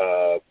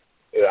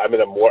I'm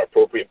in a more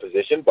appropriate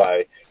position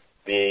by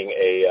being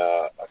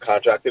a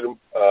contracted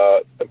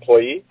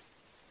employee,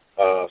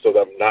 so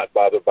that I'm not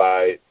bothered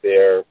by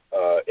their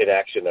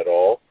inaction at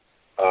all.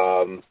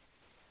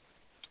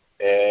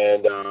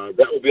 And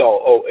that will be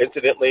all. Oh,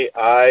 incidentally,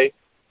 I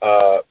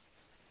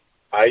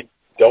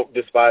don't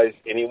despise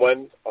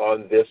anyone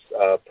on this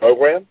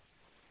program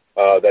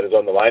that is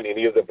on the line,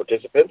 any of the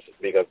participants,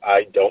 because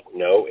I don't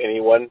know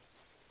anyone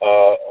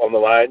on the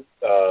line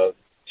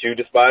to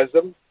despise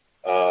them,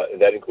 and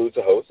that includes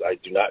the host. I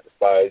do not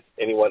despise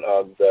any one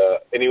of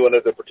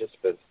the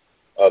participants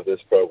of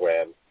this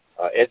program.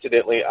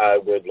 Incidentally, I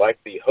would like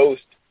the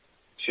host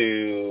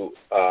to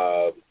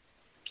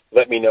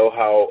let me know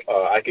how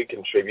I could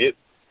contribute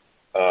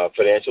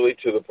financially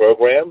to the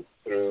program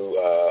through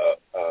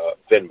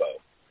Venmo.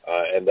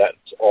 And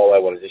that's all I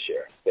wanted to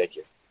share. Thank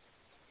you.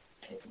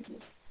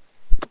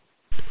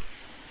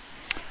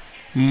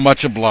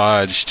 Much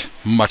obliged.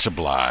 Much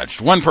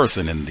obliged. One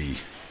person in the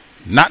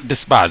not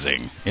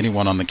despising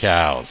anyone on the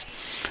cows.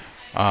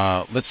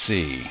 Let's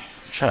see.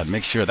 Try to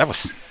make sure that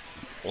was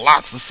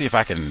lots. Let's see if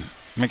I can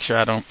make sure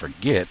I don't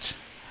forget.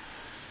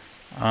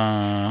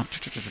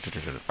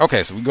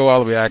 Okay, so we go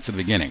all the way back to the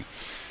beginning.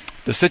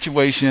 The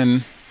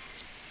situation,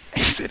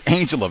 is it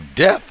Angel of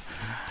Death?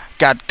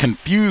 Got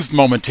confused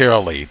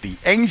momentarily. The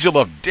Angel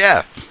of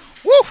Death.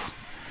 Woo!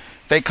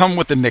 They come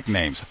with the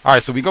nicknames. All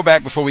right, so we go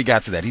back before we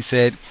got to that. He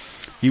said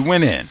he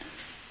went in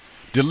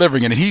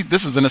delivering, and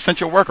this is an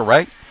essential worker,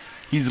 right?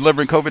 He's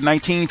delivering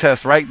COVID-19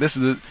 tests, right? This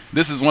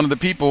is one of the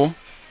people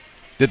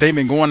that they've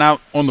been going out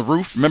on the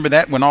roof. Remember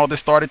that when all this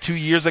started 2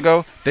 years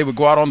ago? They would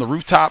go out on the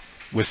rooftop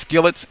with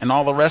skillets and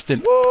all the rest,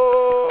 and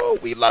whoa,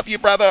 we love you,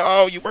 brother.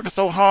 Oh, you're working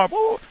so hard.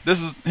 Whoa.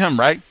 This is him,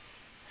 right?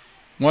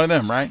 One of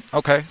them, right?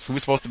 Okay, so we're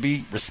supposed to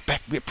be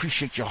respect. We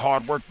appreciate your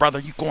hard work, brother.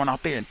 You going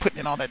out there and putting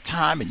in all that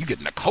time, and you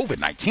getting a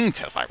COVID-19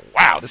 test. Like,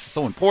 wow, this is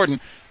so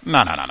important.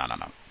 No.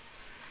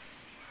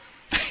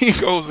 He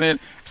goes in,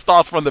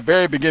 starts from the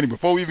very beginning.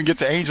 Before we even get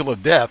to Angel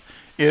of Death,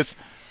 it's,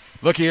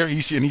 look here, and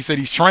he said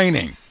he's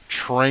training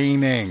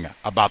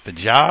about the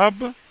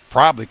job,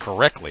 probably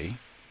correctly,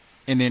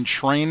 and then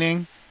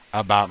training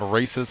about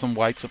racism,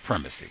 white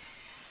supremacy.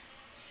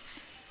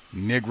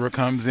 Negro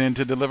comes in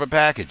to deliver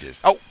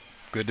packages. Oh,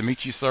 good to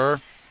meet you,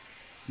 sir.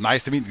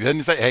 Nice to meet you.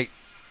 Doesn't say, hey,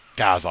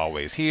 guy's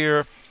always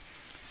here.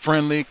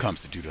 Friendly,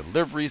 comes to do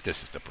deliveries.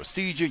 This is the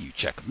procedure. You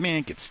check them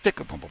in, get the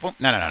sticker, boom, boom, boom.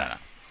 No.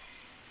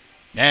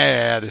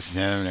 Yeah, this is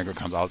him. Negro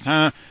comes all the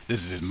time.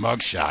 This is his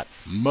mugshot.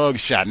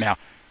 Now,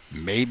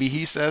 maybe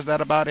he says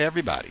that about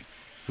everybody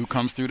who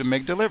comes through to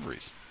make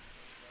deliveries.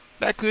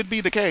 That could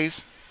be the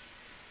case.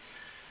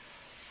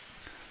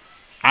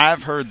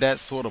 I've heard that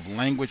sort of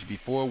language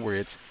before where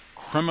it's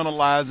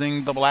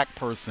criminalizing the black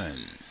person.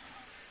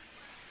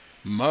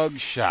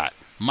 Mugshot.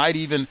 Might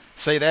even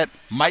say that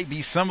might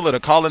be similar to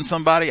calling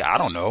somebody, I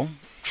don't know,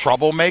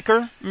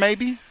 troublemaker,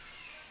 maybe?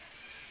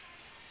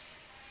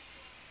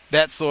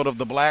 That sort of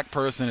the black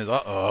person is,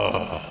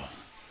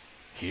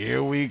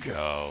 here we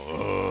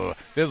go.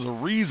 There's a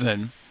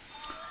reason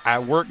I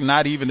work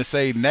not even to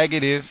say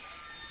negative,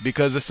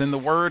 because it's in the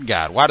word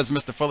guide. Why does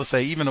Mr. Fuller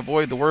say even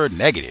avoid the word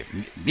negative?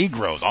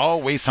 Negroes,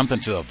 always something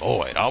to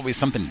avoid. Always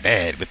something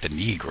bad with the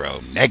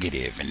Negro.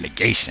 Negative and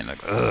negation.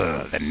 Like,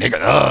 the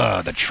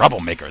nigger, the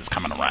troublemaker is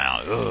coming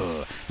around.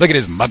 Look at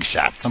his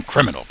mugshot. Some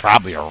criminal,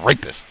 probably a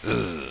rapist.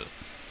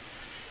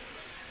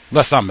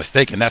 Unless I'm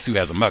mistaken, that's who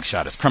has a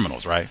mugshot is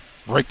criminals, right?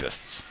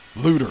 Rapists,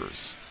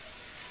 looters.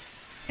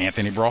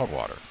 Anthony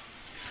Broadwater.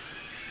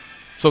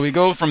 So we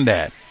go from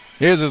that.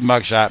 Here's his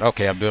mugshot.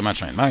 Okay, I'm doing my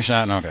training.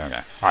 Mugshot. Okay.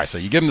 All right, so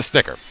you give him the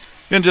sticker.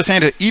 Then just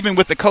hand it, even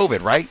with the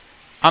COVID, right?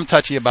 I'm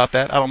touchy about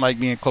that. I don't like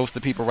being close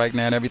to people right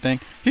now and everything.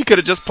 He could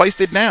have just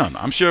placed it down.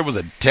 I'm sure it was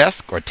a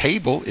desk or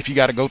table. If you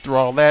got to go through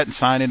all that and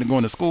sign in and go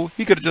into school,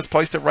 he could have just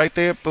placed it right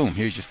there. Boom,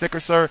 here's your sticker,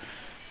 sir.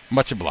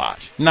 Much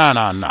obliged. Nah.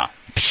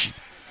 Psh,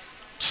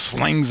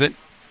 slings it.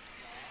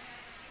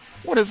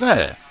 What is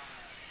that?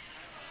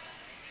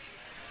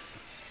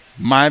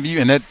 My view,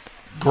 and that,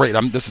 great.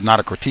 This is not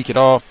a critique at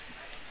all.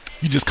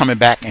 You just coming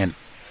back and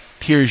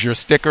here's your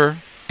sticker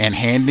and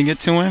handing it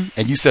to him.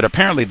 And you said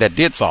apparently that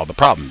did solve the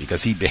problem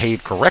because he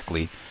behaved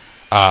correctly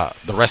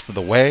the rest of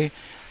the way.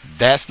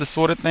 That's the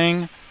sort of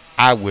thing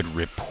I would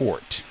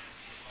report.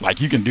 Like,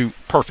 you can do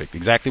perfect,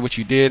 exactly what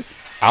you did.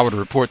 I would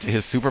report to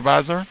his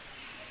supervisor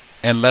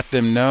and let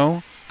them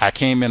know I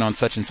came in on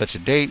such and such a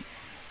date.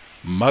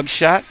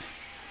 Mugshot.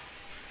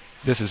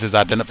 This is his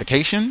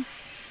identification.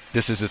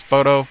 This is his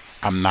photo.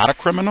 I'm not a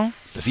criminal.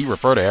 Does he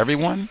refer to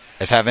everyone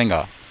as having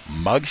a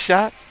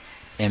mugshot?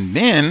 And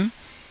then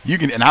you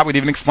can, and I would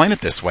even explain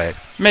it this way.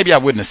 Maybe I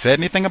wouldn't have said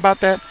anything about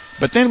that,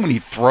 but then when he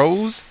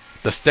throws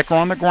the sticker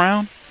on the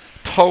ground,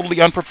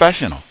 totally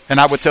unprofessional. And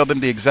I would tell them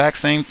the exact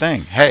same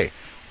thing. Hey,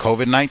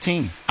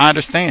 COVID-19, I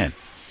understand.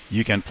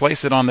 You can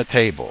place it on the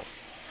table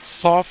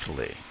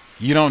softly.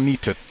 You don't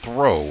need to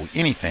throw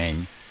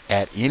anything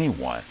at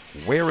anyone.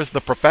 Where is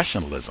the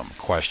professionalism?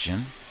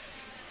 Question.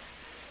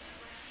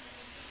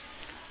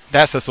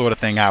 That's the sort of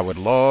thing I would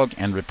log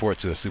and report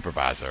to a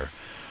supervisor.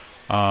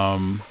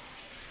 And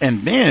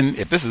then,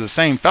 if this is the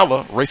same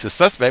fella, racist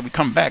suspect, we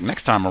come back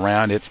next time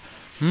around, it's,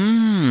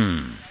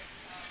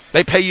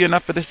 they pay you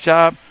enough for this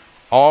job?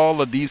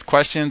 All of these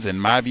questions, in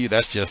my view,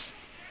 that's just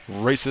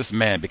racist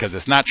man, because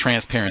it's not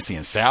transparency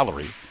in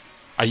salary.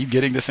 Are you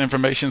getting this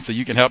information so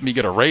you can help me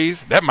get a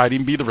raise? That might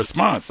even be the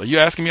response. Are you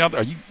asking me,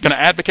 are you going to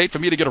advocate for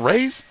me to get a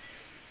raise?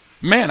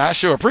 Man, I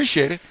sure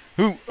appreciate it.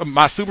 Who,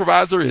 my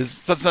supervisor is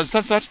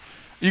such.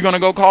 You going to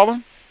go call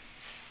him?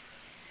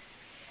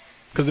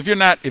 Because if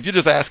you're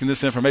just asking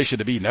this information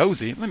to be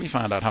nosy, let me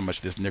find out how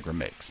much this nigger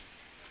makes.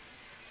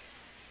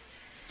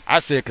 I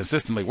said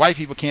consistently, white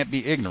people can't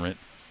be ignorant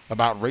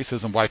about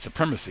racism, white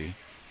supremacy.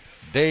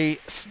 They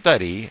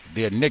study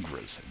their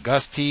niggers,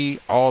 Gus T,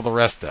 all the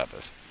rest of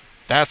us.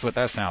 That's what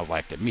that sounds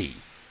like to me.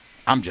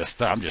 I'm just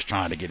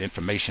trying to get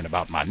information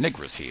about my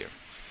niggers here.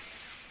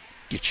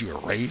 Get you a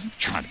raise? I'm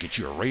trying to get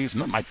you a raise?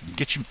 No, it might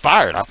get you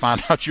fired. I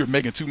find out you're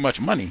making too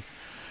much money.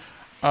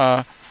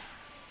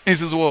 He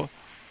says, well,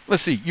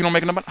 let's see. You don't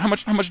make enough. How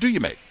much do you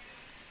make?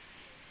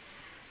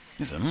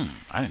 He said,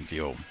 I didn't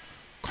feel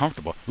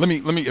comfortable. Let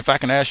me. If I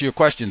can ask you a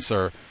question,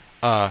 sir.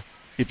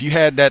 If you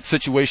had that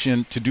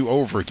situation to do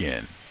over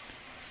again,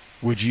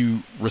 would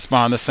you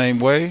respond the same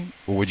way,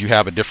 or would you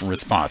have a different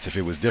response? If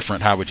it was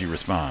different, how would you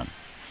respond?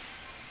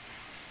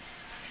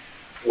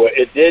 Well,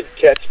 it did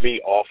catch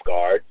me off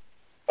guard.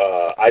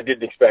 I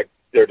didn't expect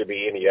there to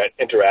be any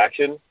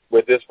interaction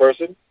with this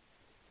person.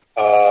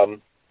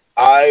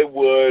 I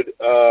would.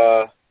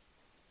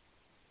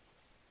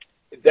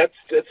 That's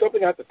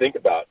something I have to think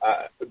about.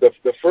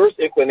 The first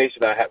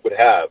inclination I would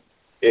have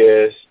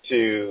is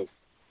to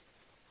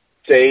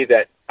say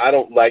that I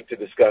don't like to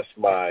discuss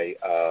my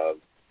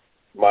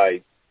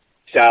my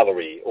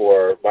salary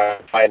or my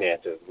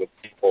finances with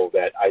people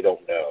that I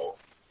don't know.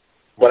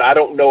 But I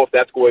don't know if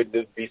that's going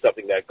to be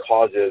something that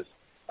causes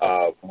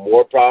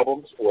more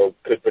problems or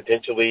could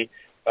potentially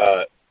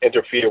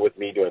interfere with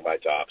me doing my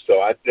job.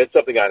 So that's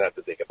something I'd have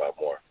to think about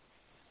more.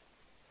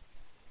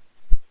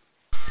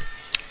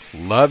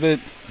 Love it.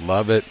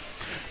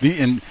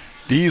 And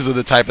these are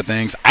the type of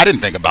things, I didn't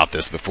think about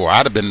this before.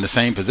 I'd have been in the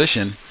same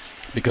position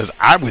because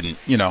I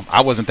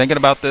wasn't thinking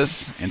about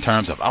this in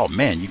terms of, oh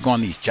man, you go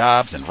on these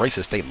jobs and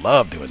racists, they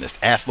love doing this.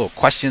 Ask little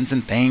questions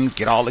and things,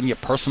 get all in your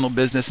personal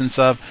business and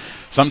stuff.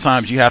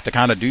 Sometimes you have to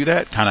kind of do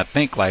that, kind of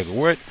think like,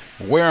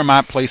 where am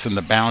I placing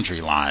the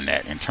boundary line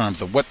at in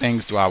terms of what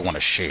things do I want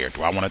to share?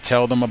 Do I want to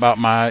tell them about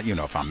my,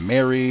 if I'm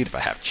married, if I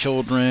have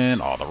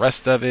children, all the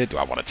rest of it? Do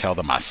I want to tell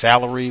them my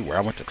salary, where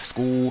I went to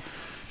school?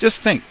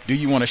 Just think, do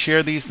you want to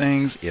share these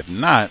things? If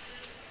not,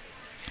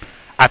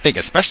 I think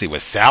especially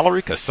with salary,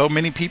 because so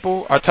many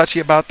people are touchy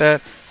about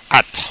that,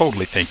 I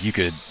totally think you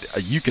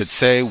could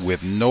say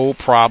with no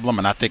problem,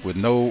 and I think with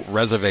no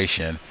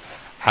reservation,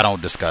 I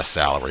don't discuss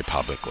salary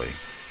publicly.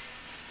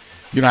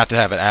 You don't have to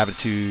have an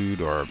attitude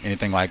or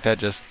anything like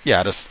that.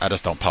 I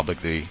just don't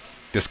publicly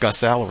discuss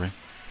salary.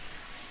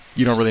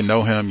 You don't really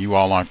know him. You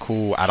all aren't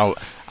cool.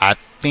 I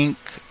think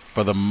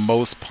for the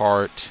most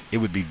part, it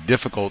would be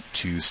difficult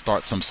to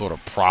start some sort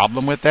of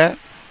problem with that.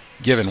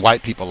 Given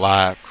white people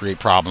lie, create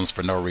problems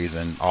for no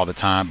reason all the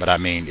time. But I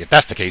mean, if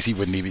that's the case, he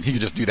could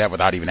just do that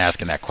without even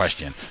asking that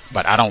question.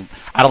 But I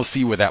don't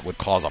see where that would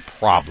cause a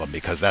problem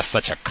because that's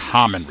such a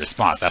common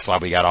response. That's why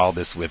we got all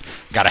this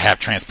got to have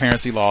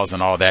transparency laws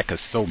and all that, because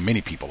so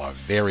many people are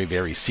very,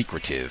 very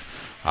secretive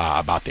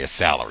about their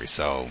salary.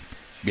 So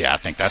yeah, I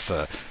think that's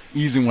a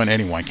easy one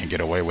anyone can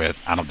get away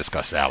with. I don't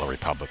discuss salary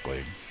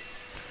publicly.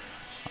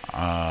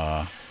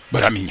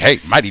 But I mean, hey,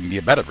 it might even be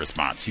a better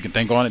response. You can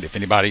think on it. If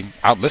anybody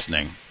out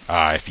listening,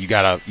 if you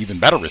got an even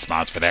better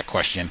response for that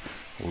question,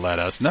 let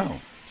us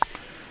know.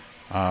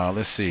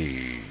 Let's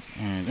see.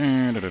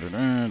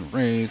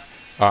 Raise.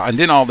 And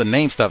then all the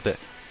name stuff. That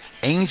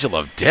Angel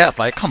of Death.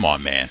 Like, come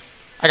on, man.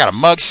 I got a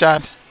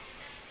mugshot.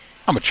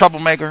 I'm a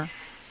troublemaker.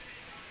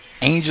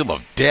 Angel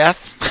of Death.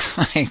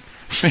 I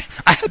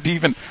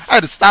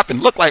had to stop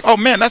and look like, oh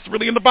man, that's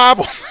really in the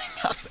Bible.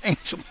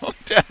 Angel of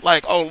Death.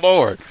 Like, oh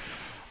Lord.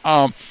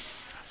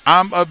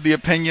 I'm of the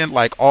opinion,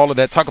 like, all of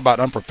that talk about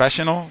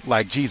unprofessional,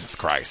 like, Jesus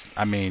Christ.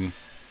 I mean,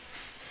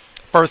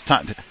 first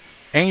time,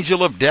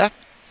 angel of death?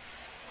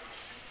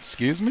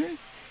 Excuse me?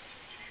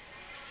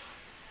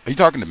 Are you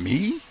talking to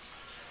me?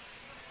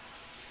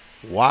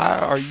 Why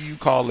are you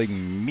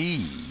calling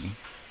me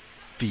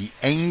the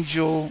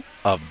angel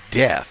of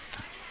death?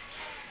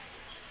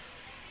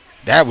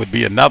 That would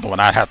be another one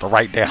I'd have to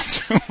write down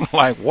too.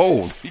 Like,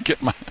 whoa,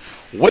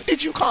 what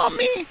did you call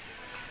me?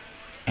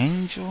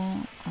 Angel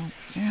of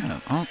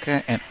death.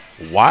 Okay. And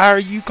why are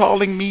you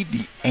calling me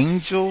the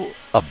angel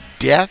of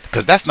death?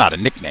 Because that's not a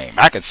nickname.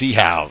 I could see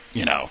how,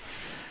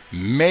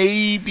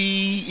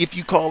 maybe if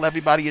you call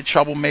everybody a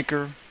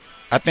troublemaker.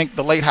 I think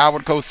the late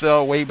Howard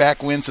Cosell, way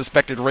back when,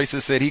 suspected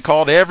racist, said he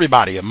called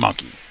everybody a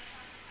monkey.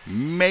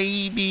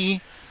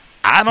 Maybe.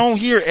 I don't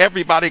hear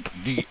everybody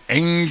the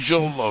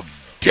angel of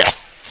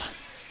death.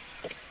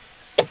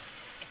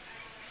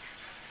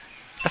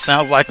 That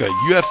sounds like a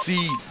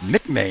UFC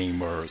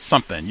nickname or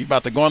something. You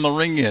about to go in the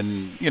ring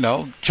and,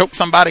 choke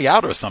somebody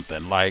out or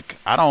something. Like,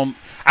 I don't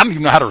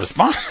even know how to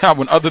respond to that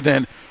one other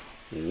than,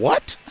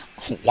 what?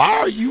 Why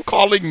are you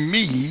calling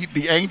me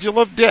the angel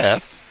of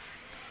death?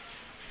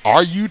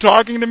 Are you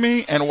talking to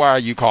me? And why are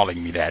you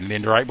calling me that? And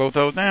then to write both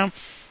those down,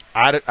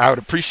 I would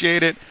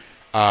appreciate it.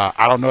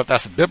 I don't know if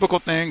that's a biblical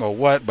thing or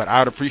what, but I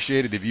would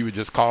appreciate it if you would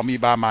just call me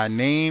by my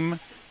name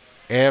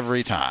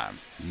every time.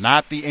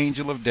 Not the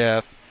angel of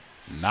death.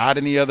 Not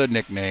any other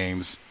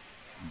nicknames.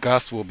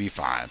 Gus will be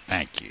fine.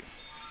 Thank you.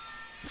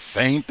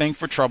 Same thing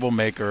for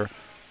troublemaker.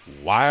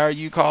 Why are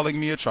you calling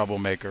me a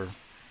troublemaker?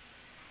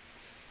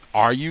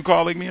 Are you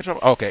calling me a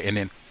troublemaker? Okay, and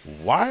then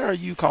why are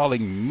you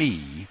calling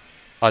me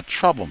a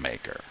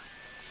troublemaker?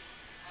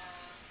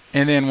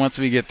 And then once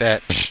we get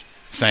that,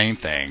 same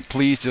thing.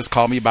 Please just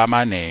call me by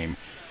my name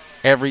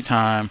every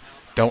time.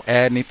 Don't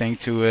add anything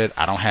to it.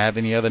 I don't have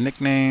any other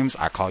nicknames.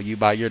 I call you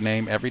by your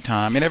name every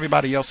time. And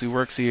everybody else who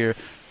works here,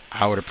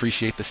 I would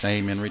appreciate the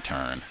same in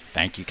return.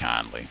 Thank you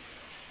kindly.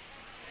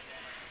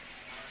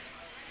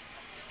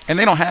 And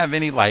they don't have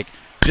any,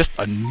 just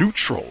a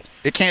neutral.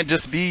 It can't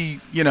just be,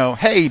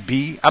 hey,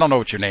 B. I don't know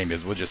what your name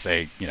is. We'll just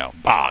say,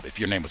 Bob,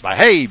 if your name was Bob.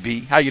 Hey,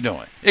 B, how you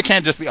doing? It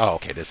can't just be, oh,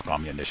 okay, this is call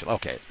me initial.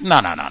 Okay.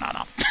 No.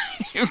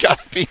 You got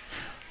to be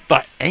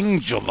the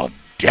angel of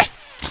death.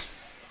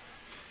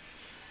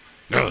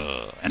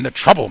 And the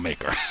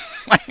troublemaker.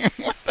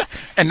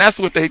 And that's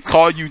what they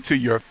call you to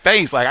your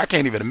face. Like, I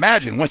can't even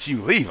imagine once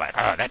you leave. Like,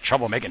 that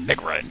troublemaking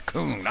nigger and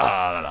coon.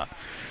 No.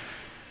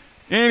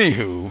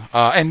 Anywho,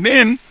 and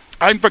then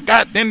I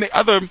forgot. Then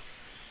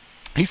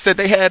he said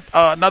they had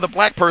another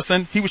black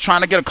person. He was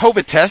trying to get a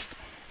COVID test,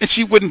 and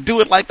she wouldn't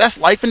do it. Like, that's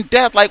life and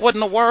death. Like, what in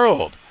the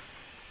world?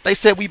 They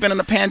said we've been in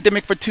a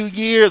pandemic for 2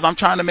 years. I'm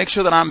trying to make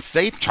sure that I'm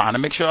safe. Trying to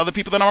make sure other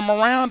people that I'm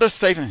around are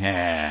safe.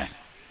 Nah.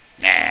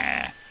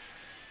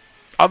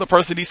 Other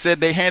person, he said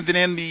they handed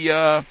in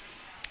the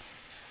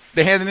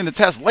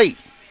test late.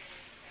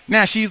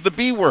 Now she's the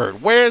B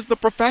word. Where's the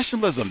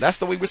professionalism? That's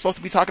the way we're supposed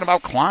to be talking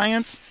about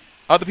clients.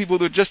 Other people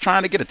who are just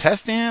trying to get a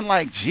test in.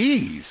 Like,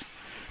 geez,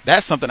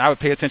 that's something I would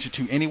pay attention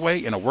to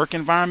anyway in a work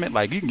environment.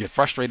 Like, you can get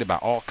frustrated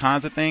about all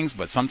kinds of things,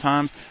 but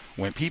sometimes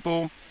when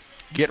people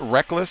get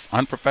reckless,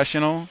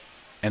 unprofessional,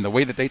 and the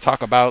way that they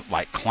talk about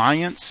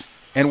clients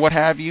and what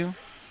have you,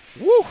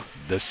 woo,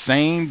 the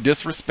same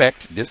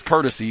disrespect,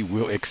 discourtesy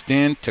will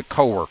extend to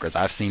coworkers.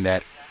 I've seen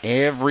that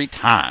every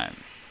time.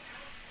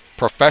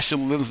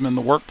 Professionalism in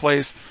the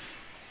workplace,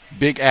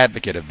 big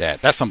advocate of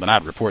that. That's something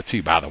I'd report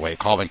to, by the way,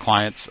 calling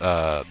clients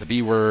the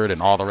B word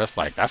and all the rest.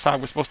 Like, that's how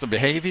we're supposed to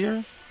behave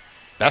here?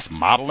 That's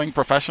modeling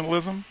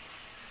professionalism?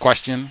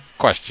 Question.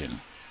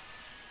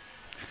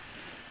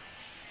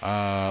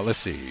 Let's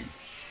see.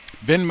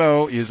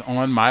 Venmo is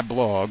on my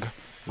blog,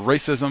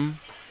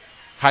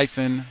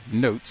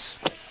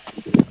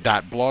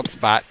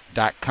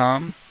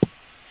 racism-notes.blogspot.com.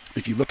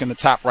 If you look in the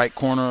top right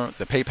corner,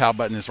 the PayPal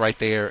button is right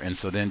there. And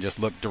so then just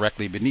look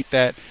directly beneath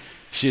that.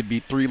 Should be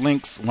 3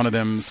 links. One of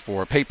them's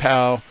for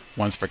PayPal,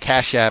 one's for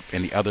Cash App,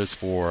 and the other's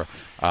for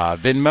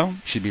Venmo.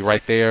 Should be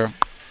right there.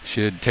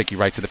 Should take you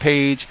right to the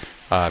page.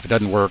 If it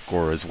doesn't work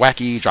or is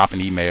wacky, drop an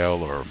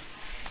email or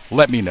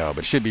let me know.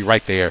 But it should be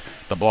right there.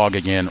 The blog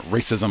again,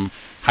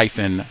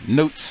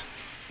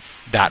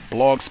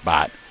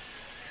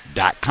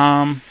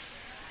 racism-notes.blogspot.com.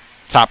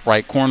 Top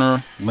right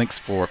corner, links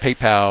for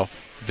PayPal,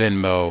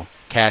 Venmo,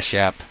 Cash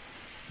App.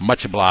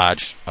 Much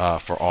obliged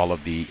for all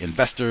of the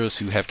investors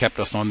who have kept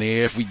us on the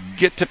air. If we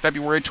get to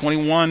February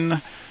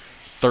 21,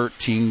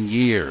 13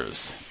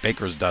 years.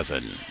 Baker's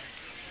dozen.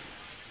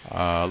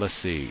 Let's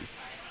see.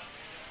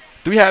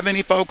 Do we have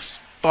any folks'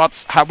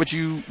 thoughts? How would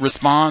you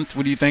respond?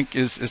 What do you think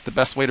is the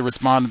best way to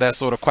respond to that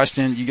sort of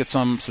question? You get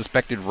some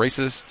suspected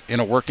racist in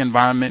a work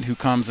environment who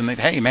comes and they,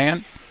 hey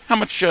man, how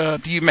much do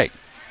you make?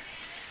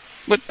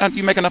 What do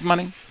you make enough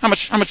money? How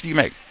much do you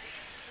make?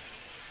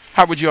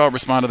 How would you all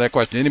respond to that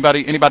question?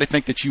 Anybody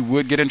think that you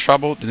would get in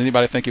trouble? Does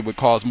anybody think it would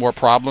cause more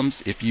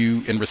problems if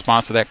you, in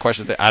response to that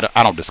question, say,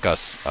 I don't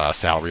discuss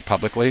salary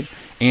publicly?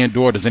 And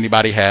or does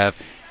anybody have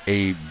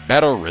a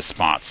better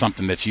response,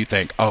 something that you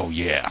think, oh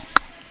yeah,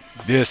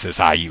 This is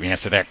how you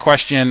answer that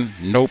question.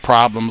 No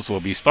problems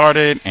will be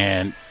started,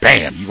 and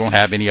bam, you won't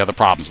have any other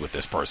problems with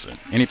this person.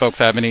 Any folks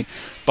have any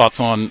thoughts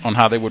on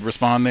how they would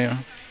respond there?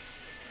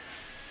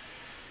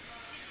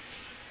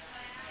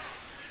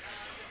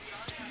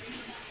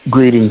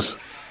 Greetings.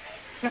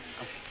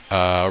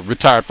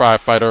 Retired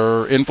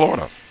firefighter in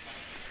Florida.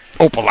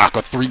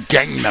 Opalaka 3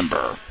 gang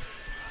member.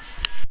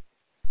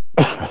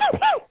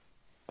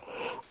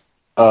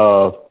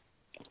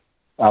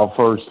 I'll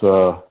first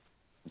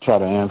try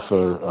to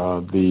answer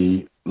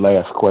the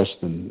last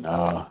question.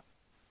 I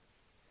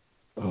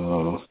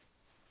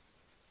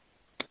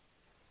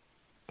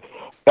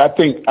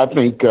think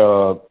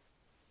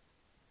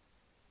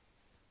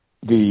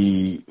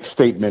the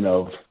statement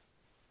of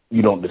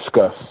you don't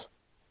discuss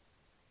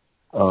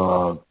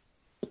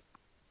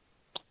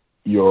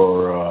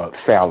your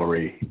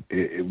salary,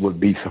 it would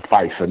be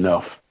suffice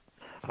enough.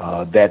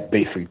 That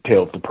basically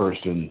tells the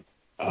person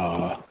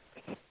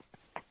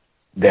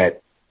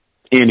that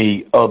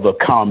any other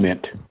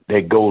comment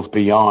that goes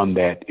beyond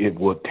that, it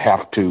would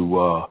have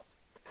to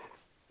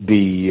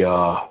be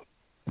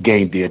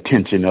gain the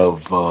attention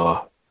of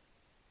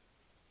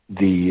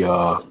the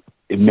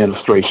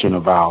administration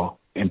of our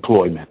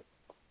employment.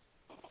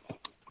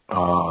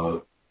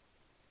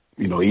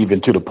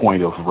 Even to the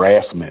point of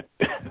harassment,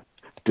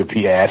 to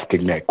be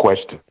asking that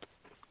question.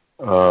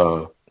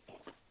 So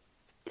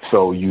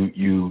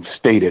you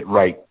stated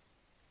right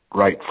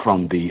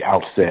from the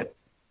outset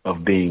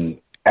of being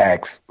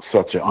asked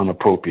such an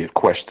inappropriate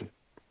question.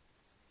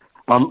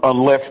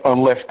 Unless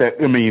that,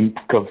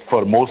 because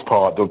for the most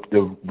part,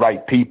 the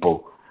right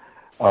people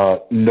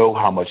know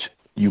how much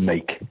you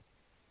make.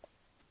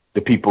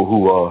 The people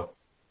who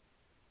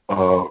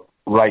are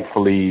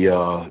rightfully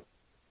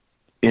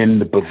in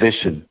the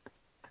position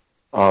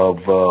of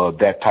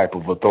that type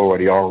of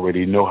authority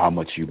already know how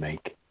much you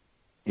make.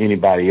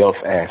 Anybody else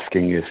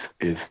asking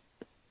is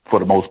for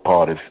the most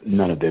part, is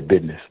none of their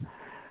business.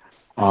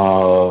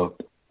 I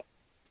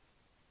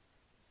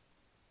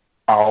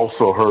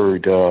also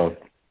heard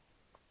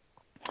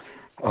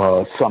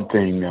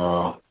something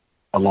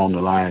along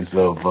the lines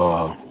of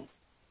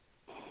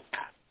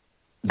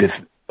this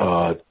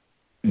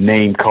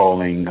name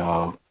calling,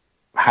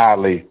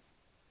 highly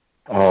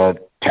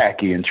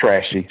tacky and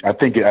trashy. I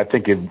think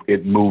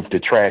it moved to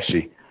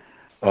trashy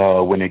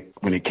when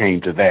it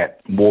came to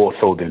that, more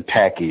so than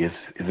tacky is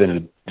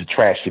in the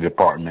trashy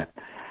department,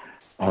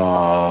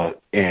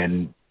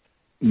 and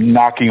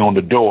knocking on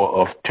the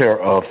door of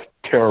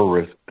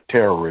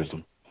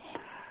terrorism.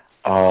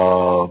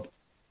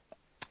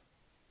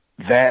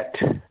 That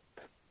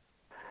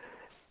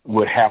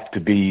would have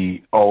to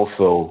be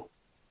also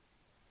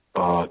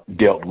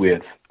dealt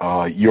with.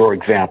 Your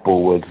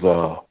example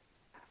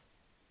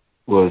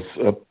was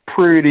a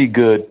pretty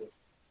good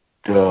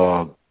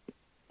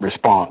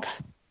response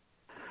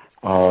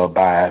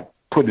by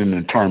putting it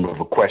in terms of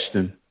a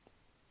question.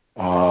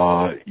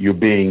 You're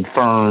being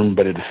firm,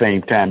 but at the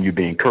same time, you're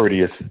being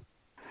courteous.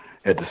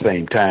 At the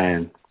same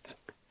time,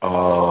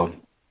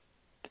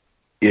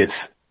 it's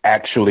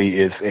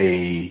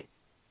a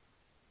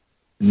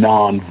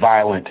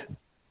non-violent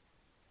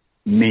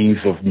means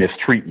of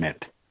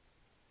mistreatment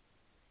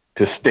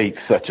to state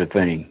such a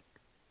thing,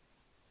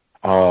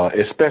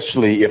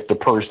 especially if the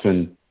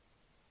person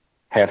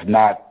has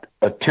not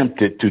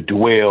attempted to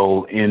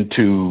dwell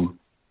into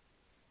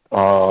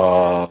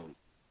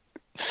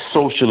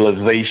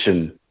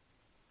socialization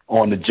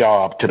on the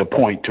job to the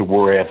point to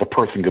whereas a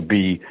person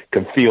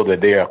can feel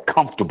that they are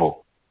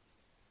comfortable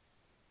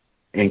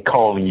in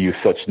calling you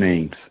such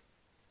names.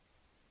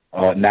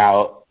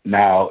 Now,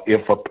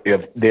 if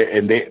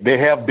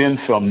there have been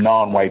some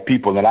non-white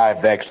people that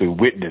I've actually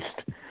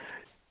witnessed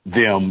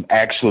them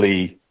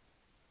actually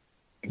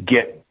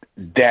get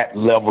that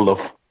level of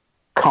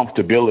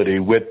comfortability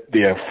with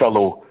their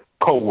fellow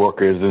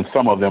coworkers, and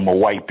some of them are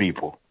white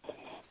people,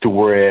 to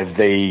whereas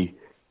they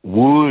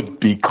would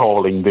be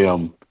calling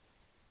them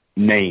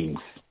names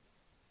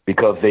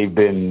because they've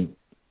been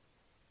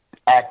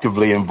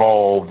actively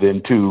involved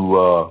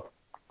into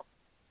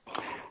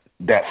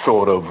that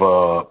sort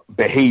of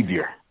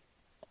behavior.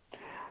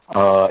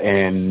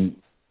 And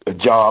a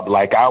job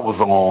like I was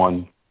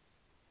on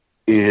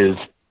is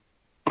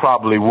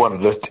probably one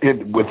of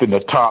within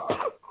the top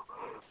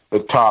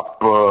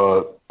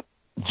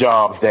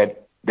jobs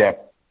that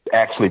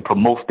actually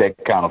promotes that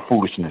kind of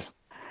foolishness.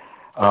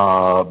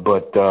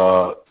 But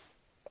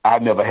I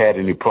never had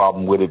any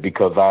problem with it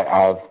because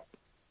I've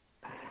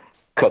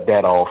cut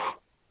that off,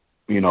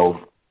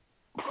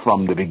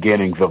 from the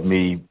beginnings of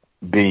me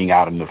being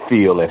out in the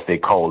field, as they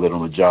call it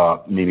on the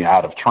job, meaning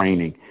out of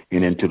training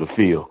and into the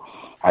field.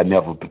 I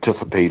never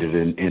participated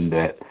in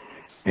that.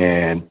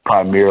 And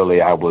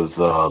primarily I was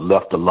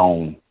left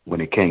alone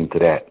when it came to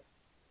that.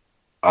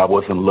 I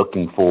wasn't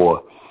looking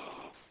for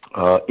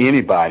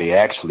anybody,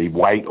 actually,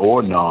 white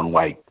or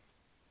non-white,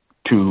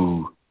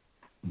 to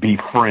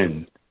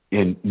befriend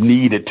and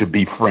needed to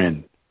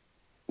befriend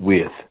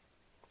with.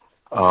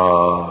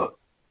 Although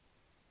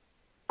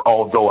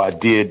I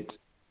did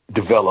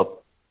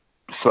develop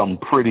some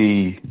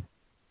pretty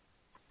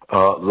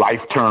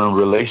life-term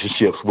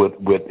relationships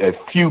with a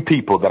few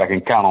people that I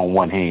can count on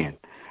one hand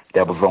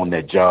that was on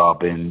that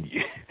job. And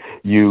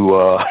you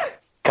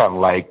kind of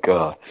like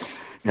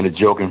in a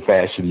joking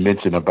fashion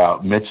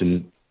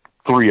mention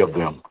three of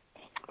them.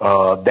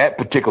 That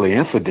particular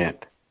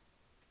incident,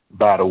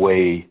 by the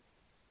way,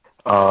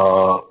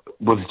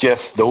 was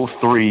just those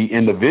three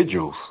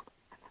individuals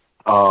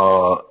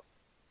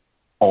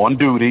on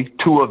duty.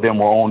 Two of them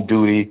were on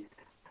duty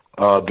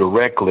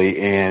directly,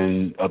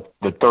 and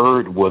the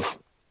third was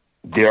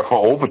there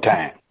for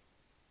overtime.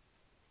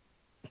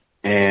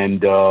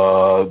 And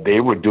they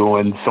were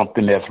doing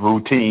something that's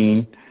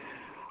routine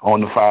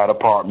on the fire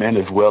department,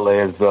 as well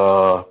as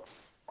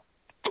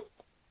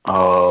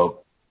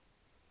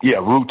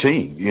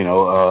routine,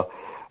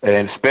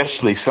 and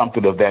especially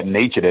something of that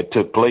nature that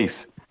took place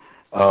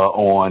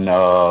on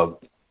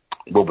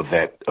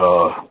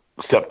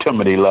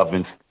September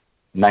 11th,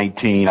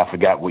 19, I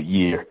forgot what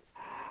year.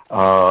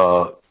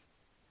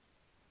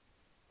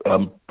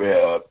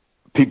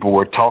 People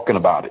were talking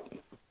about it,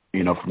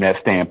 from that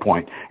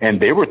standpoint, and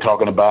they were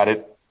talking about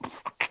it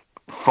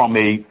from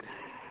a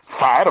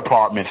fire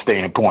department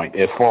standpoint,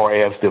 as far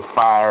as the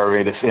fire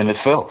in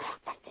itself.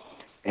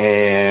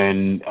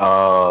 And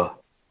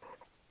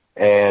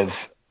as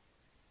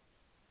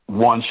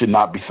one should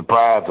not be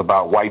surprised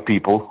about white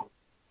people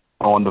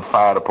on the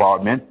fire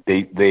department,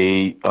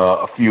 they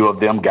a few of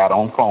them got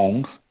on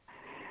phones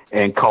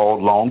and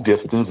called long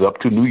distance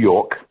up to New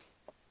York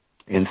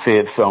and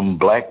said some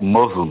black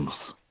Muslims,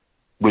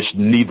 which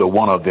neither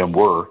one of them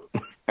were.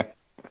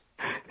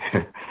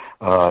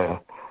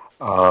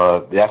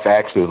 That's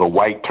actually the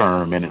white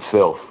term in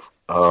itself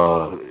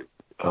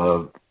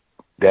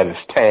that is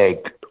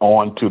tagged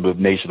on to the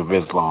Nation of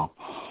Islam.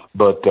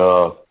 But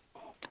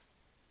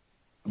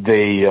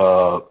they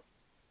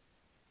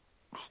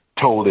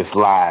told this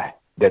lie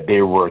that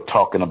they were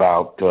talking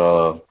about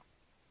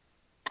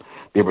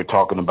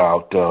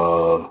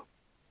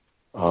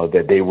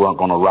that they weren't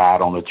going to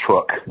ride on a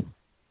truck.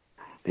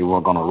 They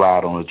weren't going to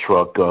ride on a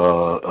truck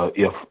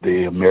if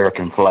the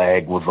American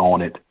flag was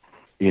on it.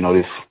 They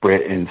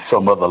spread, and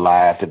some other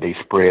lies that they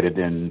spread it,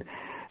 and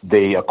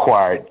they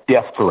acquired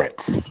death threats.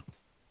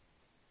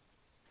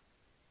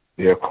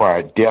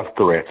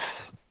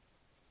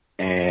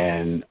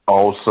 And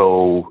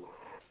also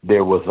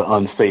there was an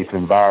unsafe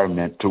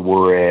environment to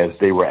whereas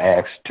they were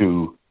asked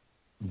to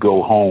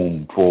go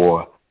home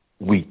for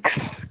weeks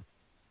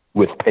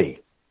with pay.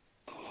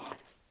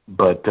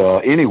 But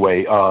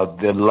anyway,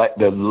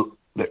 the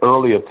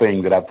earlier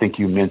thing that I think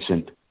you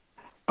mentioned,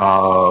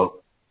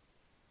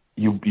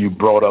 you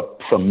brought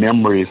up some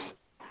memories,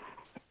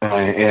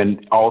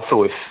 and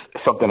also it's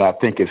something I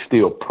think is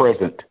still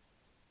present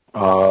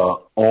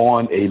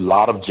on a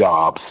lot of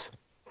jobs,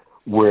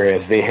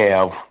 whereas they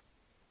have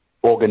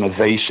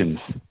organizations,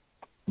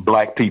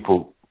 black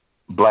people,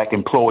 black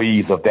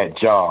employees of that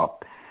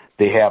job.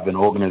 They have an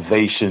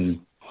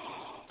organization.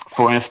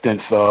 For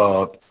instance,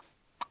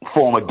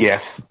 former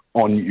guest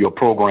on your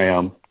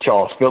program,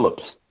 Charles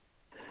Phillips,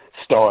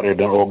 started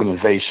an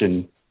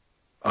organization.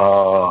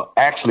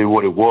 Actually,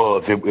 what it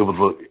was,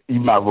 you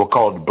might well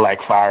call it the Black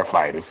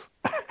Firefighters,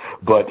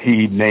 but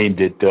he named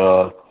it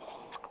the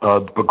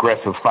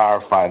Progressive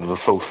Firefighters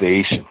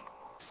Association.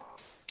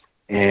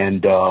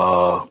 And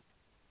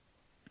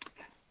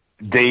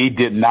they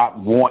did not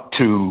want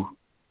to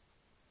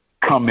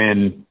come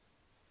in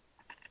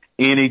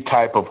any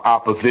type of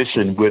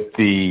opposition with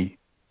the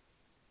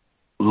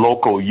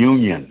local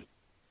union,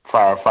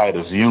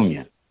 firefighters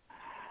union,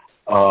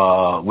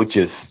 which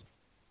is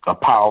a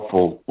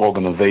powerful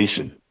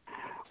organization,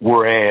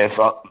 whereas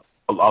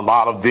a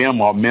lot of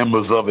them are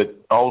members of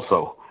it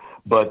also.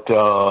 But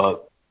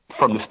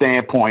from the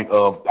standpoint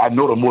of, I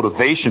know the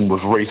motivation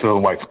was racism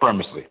and white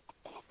supremacy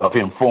of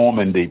him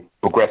forming the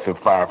Progressive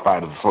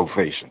Firefighters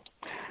Association.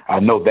 I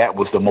know that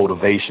was the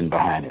motivation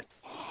behind it.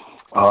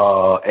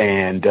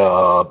 And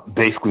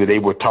basically they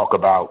would talk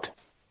about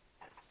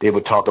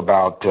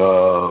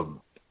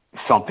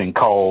something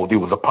called, it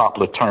was a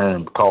popular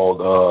term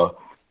called,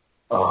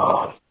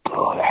 I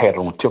had it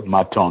on the tip of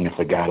my tongue and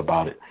forgot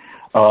about it.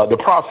 The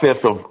process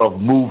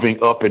of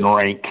moving up in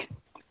rank,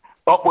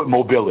 upward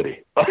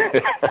mobility,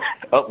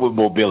 upward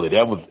mobility.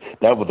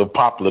 That was a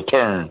popular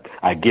term,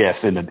 I guess,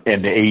 in the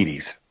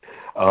 80s.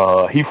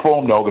 He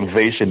formed the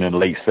organization in the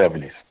late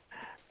 70s,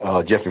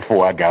 just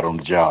before I got on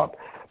the job.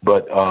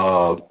 But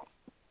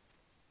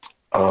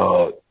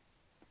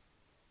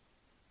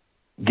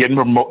getting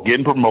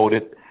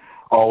promoted,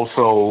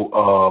 also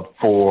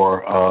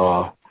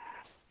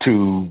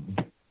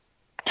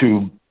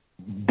to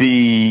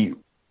be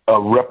a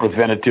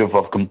representative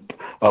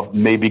of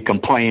maybe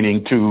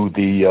complaining to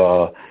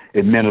the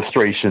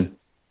administration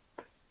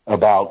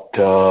about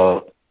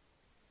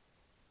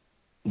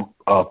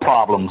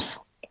problems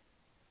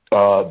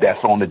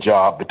that's on the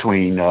job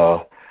between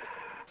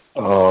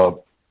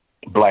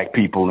black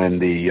people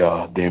and the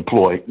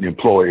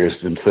employers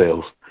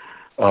themselves,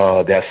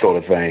 that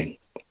sort of thing.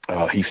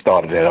 He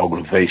started that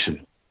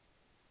organization.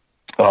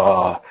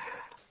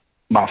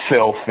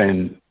 Myself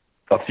and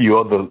a few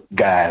other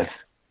guys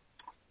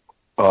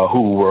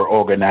who were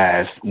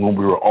organized when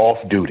we were off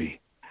duty.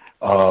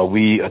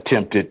 We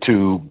attempted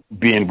to,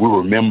 we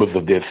were members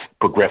of this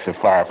Progressive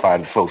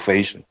Firefighter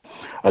Association,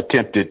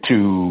 attempted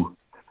to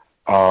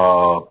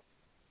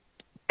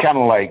kind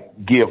of like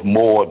give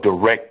more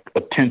direct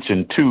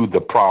attention to the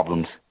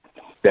problems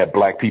that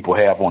black people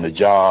have on the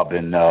job,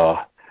 and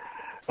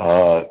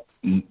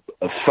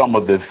some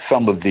of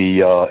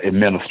the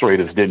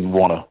administrators didn't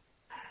want to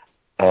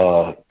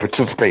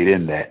participate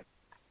in that.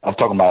 I'm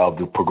talking about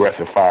the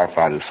Progressive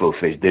Firefighter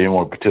Association. They didn't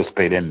want to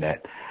participate in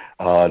that.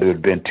 There would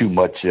have been too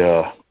much.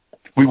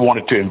 We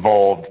wanted to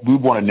involve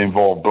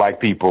black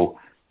people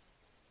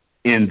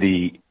in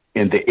the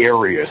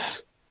areas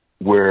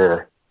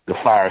where the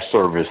fire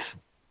service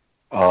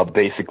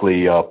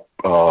basically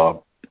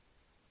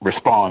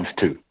responds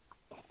to.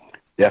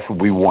 That's what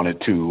we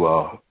wanted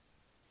to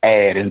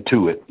add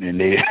into it,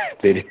 and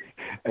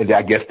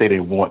I guess they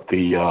didn't want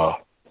the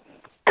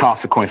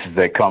consequences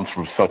that comes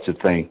from such a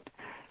thing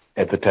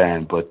at the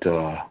time. But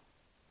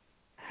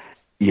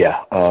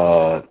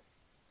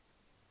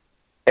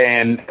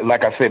and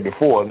like I said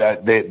before,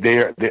 that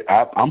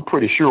I'm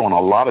pretty sure on a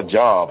lot of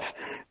jobs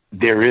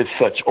there is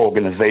such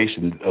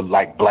organizations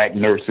like Black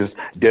Nurses.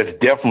 There's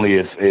definitely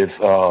is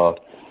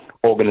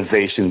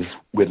organizations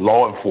with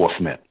law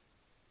enforcement,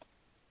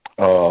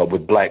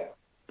 with black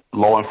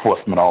law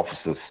enforcement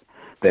officers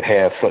that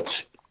have such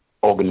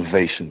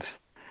organizations.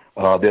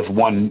 There's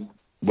one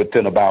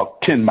within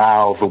about 10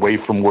 miles away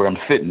from where I'm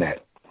sitting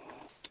at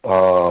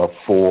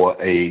for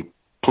a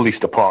police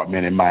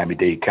department in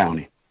Miami-Dade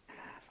County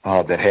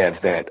that has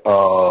that.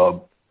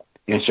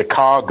 In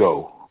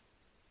Chicago,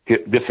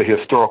 this is a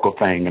historical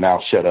thing, and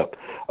I'll shut up.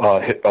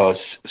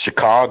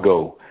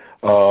 Chicago,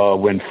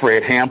 when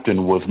Fred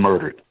Hampton was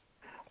murdered,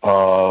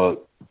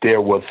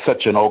 there was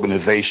such an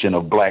organization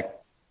of black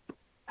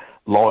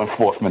law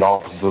enforcement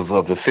officers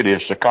of the city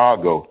of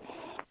Chicago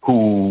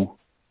who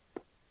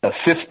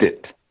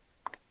assisted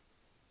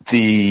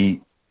the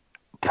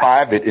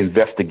private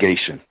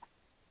investigation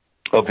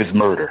of his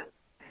murder.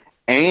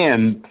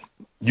 And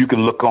you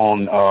can look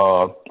on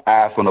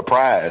Eyes on the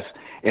Prize,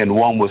 and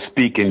one was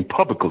speaking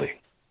publicly.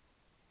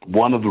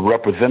 One of the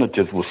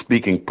representatives was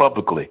speaking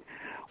publicly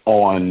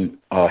on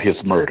his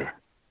murder.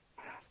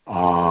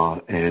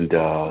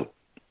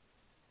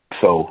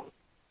 So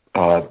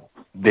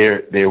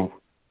there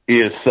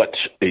is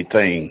such a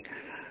thing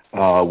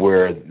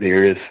where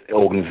there is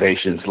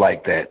organizations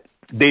like that.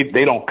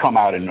 They don't come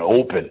out in the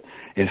open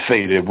and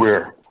say that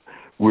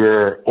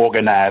we're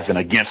organizing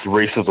against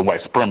racism and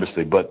white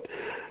supremacy, but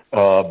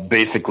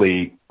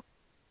basically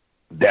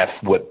that's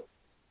what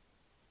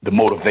the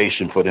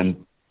motivation for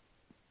them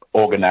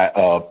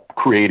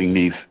creating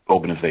these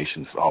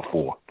organizations are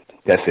for.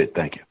 That's it.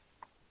 Thank you.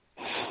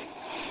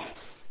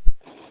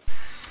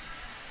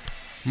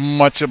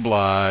 Much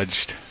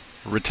obliged.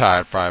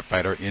 Retired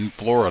firefighter in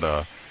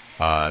Florida.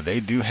 They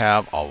do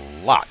have a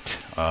lot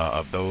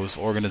of those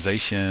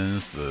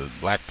organizations, the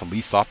black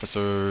police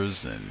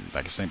officers and,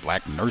 like you're saying,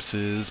 black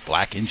nurses,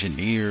 black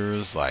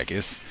engineers. Like,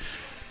 it's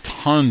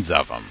tons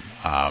of them.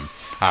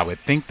 I would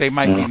think they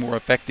might be more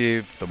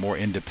effective the more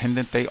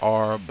independent they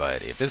are,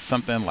 but if it's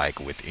something like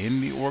within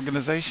the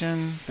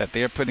organization that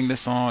they're putting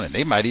this on, and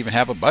they might even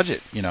have a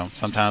budget,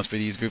 sometimes for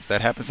these groups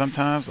that happen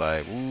sometimes,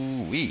 like,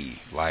 ooh-wee,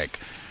 like,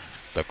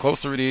 the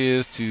closer it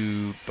is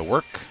to the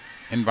work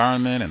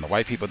environment and the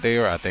white people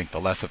there, I think the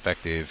less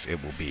effective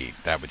it will be.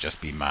 That would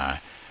just be my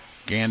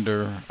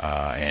gander.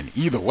 And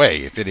either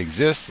way, if it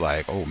exists,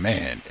 like, oh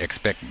man,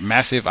 expect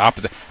massive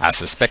opposition. I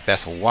suspect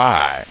that's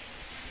why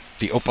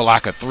the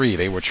Opalaka 3,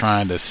 they were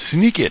trying to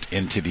sneak it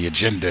into the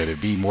agenda to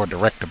be more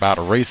direct about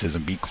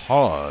racism,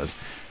 because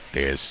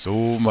there's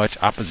so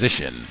much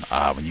opposition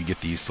when you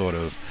get these sort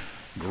of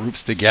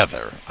groups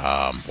together.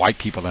 White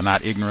people are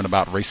not ignorant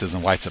about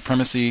racism, white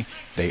supremacy.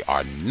 They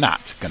are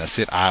not going to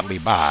sit idly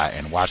by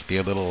and watch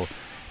their little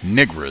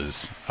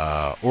niggers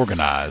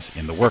organize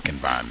in the work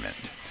environment.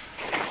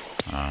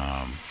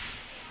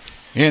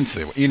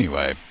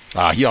 Anyway,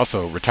 he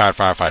also, retired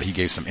firefighter, he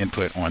gave some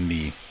input on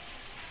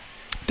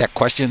that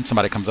question.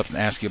 Somebody comes up and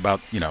asks you about,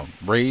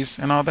 raise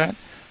and all that,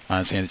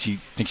 and saying that she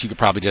thinks you could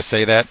probably just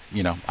say that,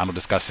 I don't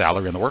discuss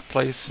salary in the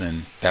workplace,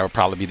 and that would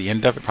probably be the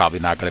end of it. Probably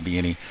not going to be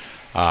any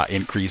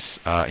increase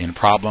in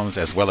problems,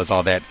 as well as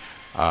all that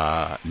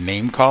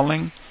name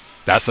calling.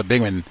 That's a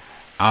big one.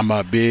 I'm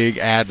a big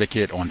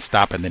advocate on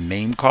stopping the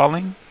name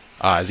calling.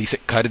 As he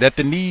said, cut it at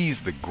the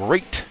knees. The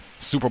great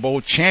Super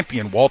Bowl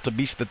champion Walter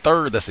Beach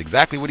III, that's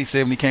exactly what he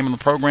said when he came on the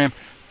program.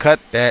 Cut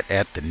that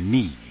at the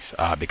knees,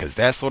 because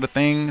that sort of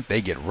thing,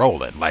 they get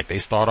rolling. Like, they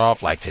start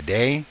off like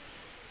today,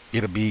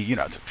 it'll be,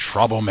 the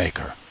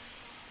troublemaker,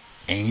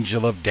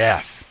 angel of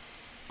death,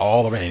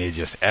 all around, and it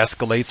just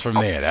escalates from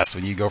there. That's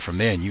when you go from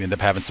there, and you end up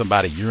having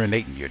somebody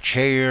urinate in your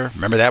chair.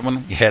 Remember that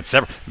one? We had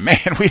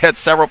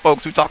several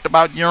folks who talked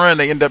about urine.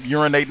 They end up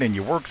urinating in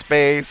your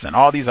workspace, and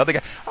all these other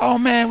guys. Oh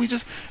man, we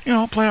just,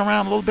 play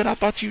around a little bit. I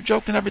thought you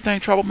joked and everything,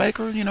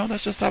 troublemaker.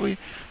 That's just how we.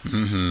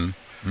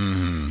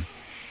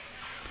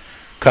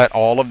 Cut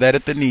all of that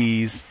at the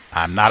knees.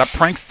 I'm not a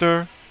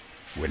prankster.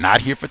 We're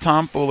not here for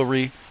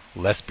tomfoolery.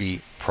 Let's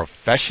be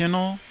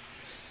professional,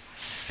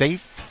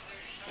 safe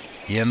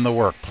in the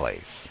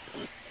workplace.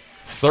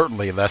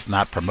 Certainly, let's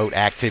not promote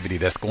activity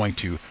that's going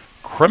to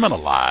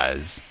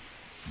criminalize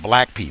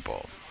black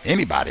people.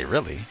 Anybody,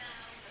 really.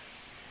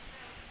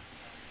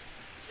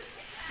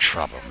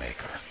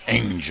 Troublemaker.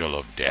 Angel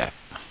of death.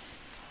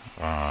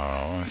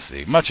 Let's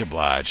see. Much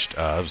obliged.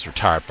 I was a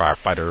retired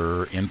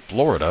firefighter in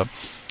Florida.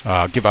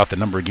 Give out the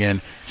number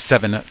again.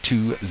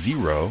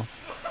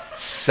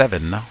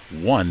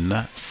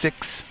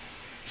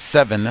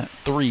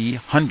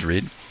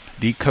 720-716-7300.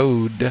 The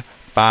code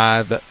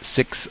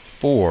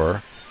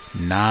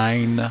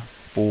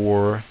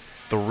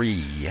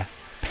 564-943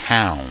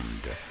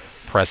 pound.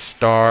 Press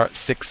star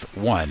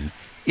 61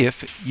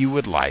 if you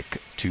would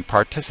like to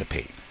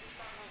participate.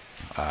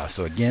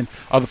 So again,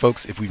 other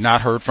folks, if we've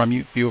not heard from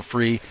you, feel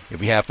free. If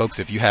we have folks,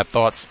 if you have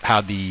thoughts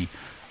how the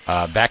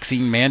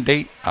vaccine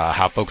mandate,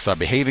 how folks are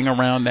behaving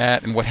around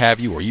that and what have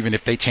you, or even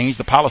if they change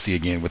the policy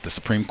again with the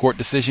Supreme Court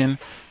decision,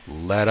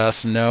 let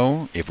us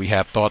know. If we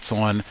have thoughts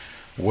on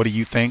what do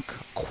you think,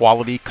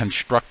 quality,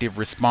 constructive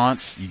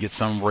response, you get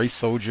some race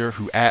soldier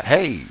who asks,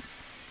 hey,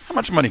 how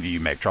much money do you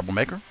make,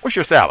 troublemaker? What's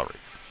your salary?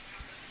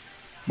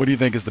 What do you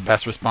think is the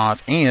best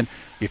response? And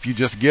if you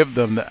just give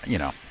them,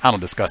 I don't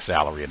discuss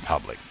salary in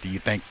public. Do you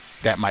think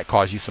that might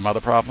cause you some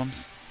other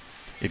problems?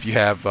 If you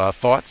have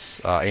thoughts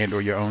and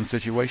or your own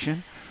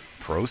situation,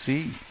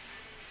 proceed.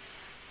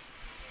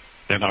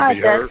 Then I'll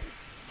be heard.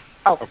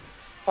 Oh,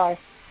 sorry.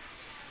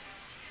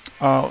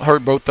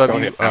 Heard both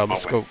of you.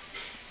 Let's go.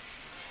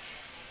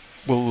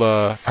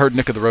 We'll heard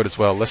Nick of the road as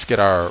well. Let's get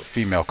our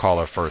female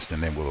caller first,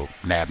 and then we'll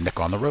nab Nick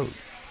on the road.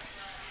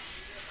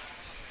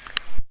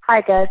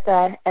 Hi, guys.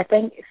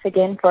 Thanks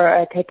again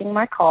for taking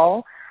my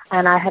call.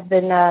 And I have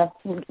been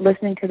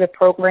listening to the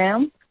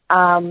program.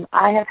 I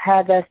have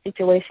had a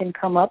situation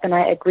come up, and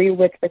I agree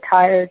with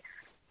retired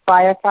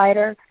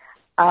firefighter.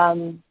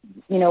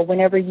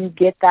 Whenever you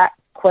get that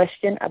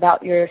question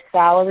about your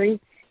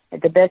salary,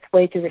 the best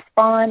way to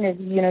respond is,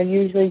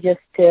 usually just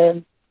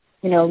to,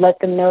 let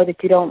them know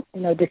that you don't,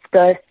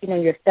 discuss,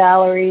 your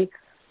salary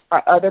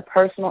or other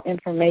personal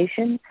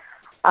information.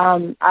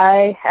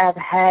 I have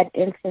had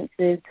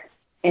instances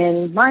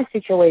in my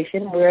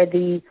situation where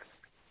the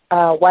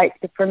white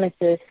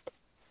supremacists,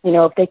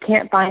 if they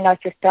can't find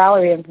out your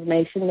salary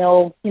information,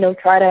 they'll,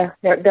 try to,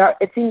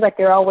 it seems like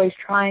they're always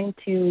trying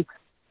to,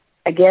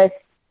 I guess,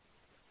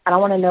 I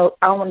don't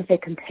want to say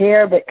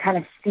compare, but kind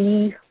of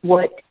see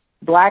what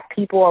black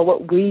people or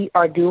what we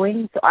are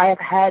doing. So I have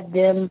had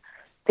them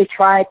to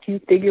try to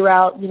figure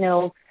out,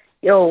 I'm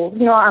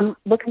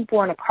looking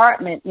for an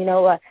apartment,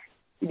 do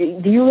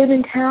you live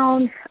in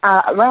town?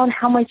 Around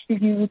how much do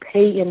you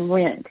pay in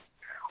rent?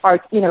 Or,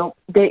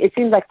 it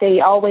seems like they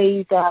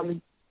always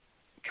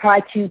try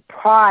to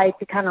pry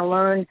to kind of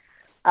learn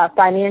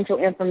financial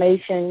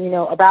information,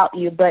 about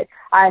you. But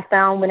I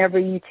found whenever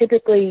you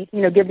typically,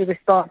 give the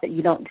response that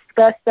you don't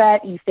discuss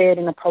that, you say it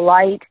in a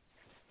polite,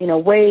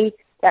 way,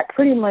 that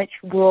pretty much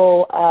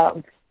will,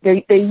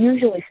 they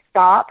usually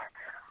stop.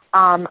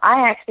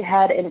 I actually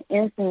had an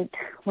instance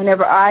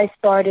whenever I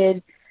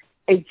started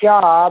a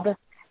job,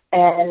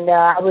 and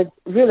I was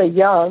really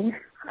young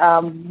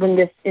when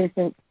this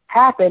instance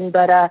happened,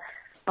 but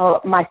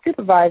my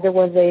supervisor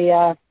was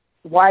a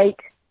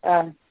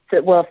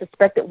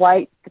suspected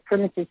white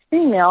supremacist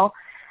female,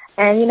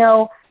 and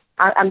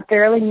I'm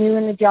fairly new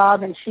in the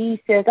job, and she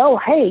says, "Oh,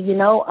 hey,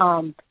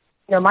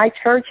 my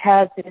church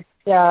has this.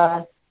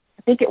 I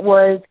think it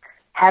was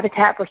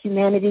Habitat for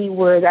Humanity,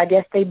 where I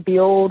guess they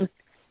build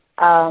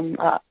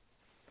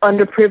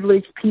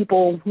underprivileged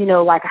people,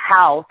 like a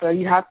house, or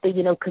you have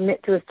to,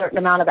 commit to a certain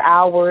amount of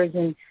hours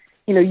and."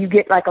 You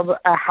get like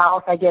a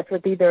house, I guess,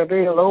 with either a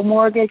very low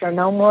mortgage or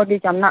no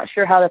mortgage. I'm not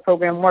sure how the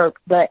program works,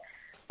 but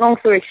long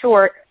story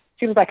short,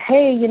 she was like,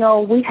 hey,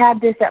 we have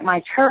this at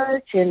my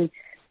church, and,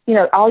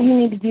 all you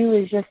need to do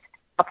is just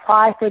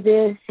apply for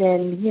this.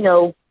 And,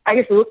 I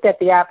just looked at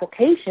the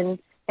application,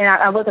 and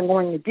I wasn't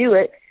going to do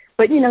it.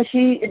 But,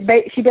 she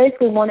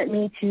basically wanted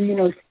me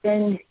to,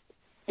 send,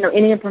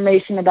 any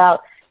information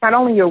about not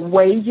only your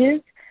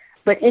wages,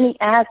 but any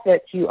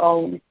assets you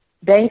own,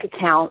 bank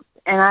accounts.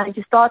 And I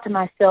just thought to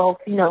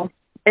myself, at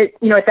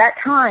that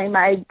time,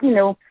 I,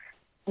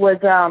 was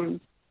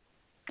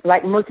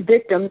like most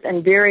victims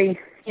and very,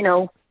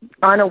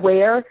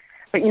 unaware.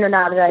 But,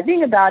 now that I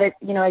think about it,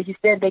 as you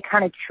said, they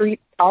kind of treat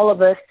all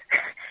of us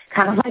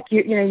kind of like,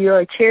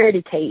 you're a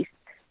charity case,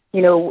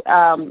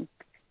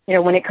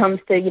 when it comes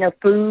to,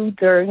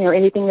 foods or,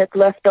 anything that's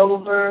left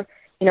over,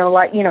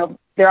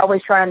 they're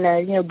always trying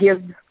to,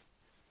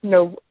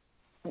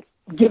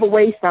 give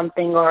away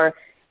something or,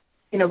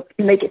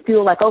 make it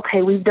feel like,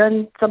 okay, we've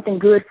done something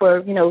good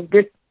for,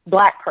 this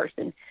black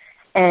person.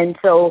 And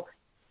so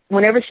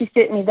whenever she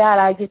sent me that,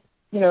 I just,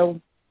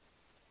 now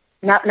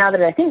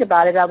that I think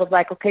about it, I was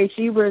like, okay,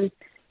 she was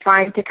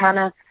trying to kind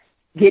of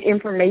get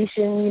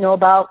information,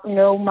 about,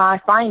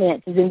 my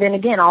finances. And then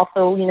again,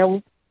 also,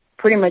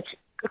 pretty much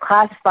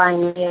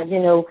classifying me as,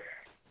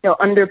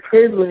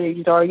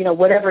 underprivileged or,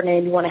 whatever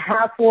name you want to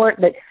have for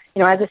it. But,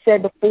 as I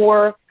said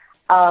before,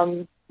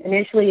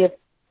 initially if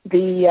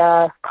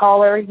the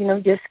caller,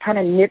 just kind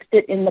of nips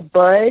it in the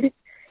bud,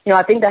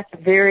 I think that's a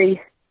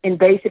very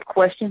invasive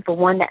question for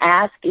one to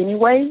ask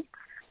anyway.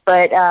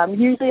 But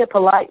usually a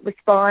polite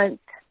response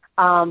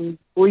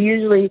will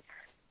usually,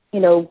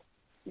 they'll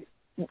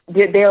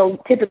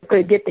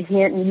typically get the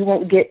hint and you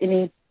won't get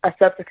any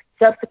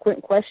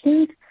subsequent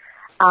questions.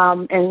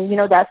 And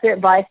that's the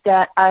advice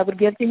that I would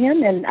give to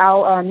him, and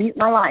I'll mute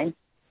my line.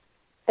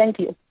 Thank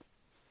you.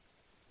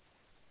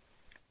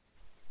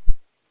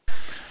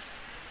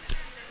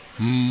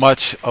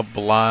 Much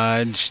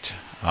obliged.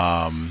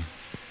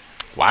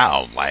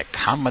 Wow, like,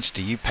 how much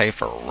do you pay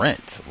for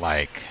rent?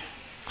 Like,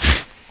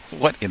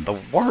 what in the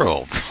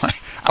world?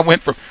 I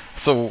went from,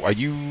 so are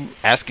you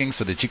asking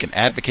so that you can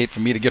advocate for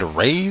me to get a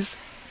raise?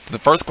 The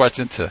first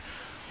question to,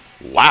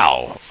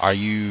 wow, are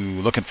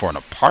you looking for an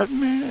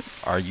apartment?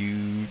 Are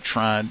you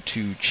trying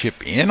to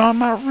chip in on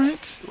my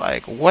rent?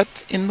 Like,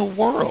 what in the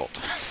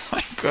world?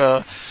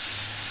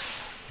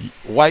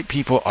 White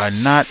people are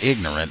not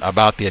ignorant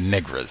about their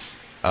nigras.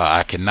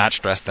 I cannot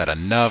stress that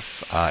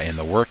enough. In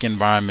the work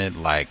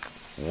environment, like,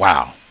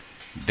 wow,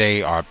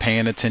 they are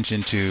paying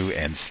attention to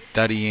and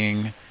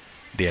studying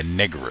their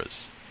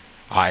nigras.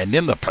 And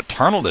then the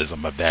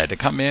paternalism of that, to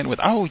come in with,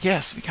 oh,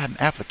 yes, we got an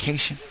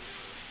application,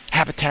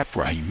 Habitat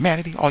for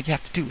Humanity. All you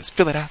have to do is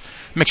fill it out.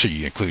 Make sure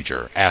you include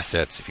your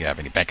assets, if you have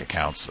any bank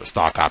accounts or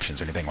stock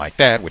options or anything like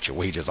that, what your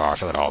wages are,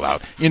 fill it all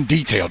out in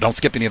detail. Don't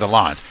skip any of the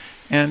lines.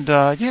 And,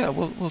 yeah,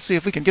 we'll see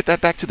if we can get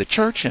that back to the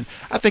church, and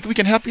I think we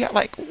can help you out.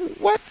 Like,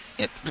 what?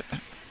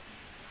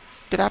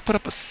 Did I put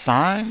up a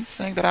sign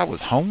saying that I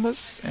was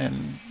homeless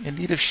and in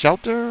need of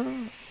shelter?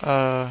 Did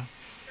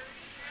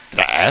I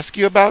ask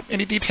you about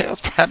any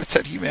details for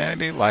Habitat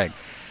Humanity? Like,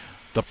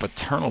 the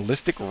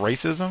paternalistic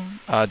racism,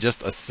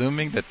 just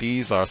assuming that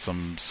these are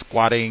some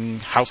squatting,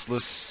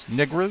 houseless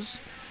niggas.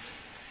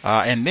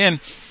 And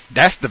then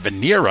that's the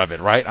veneer of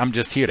it, right? I'm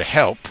just here to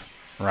help,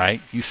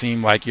 right? You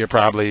seem like you're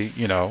probably,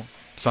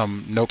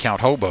 some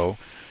no-count hobo.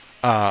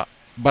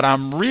 But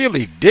I'm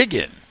really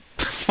digging.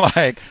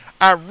 Like,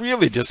 I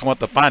really just want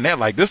to find out.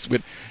 Like, this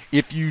would,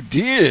 if you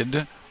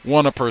did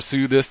want to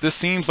pursue this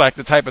seems like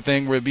the type of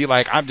thing where it'd be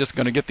like, I'm just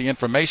going to get the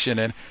information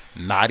and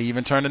not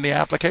even turn in the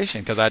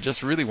application because I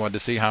just really wanted to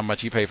see how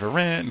much you pay for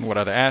rent and what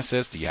other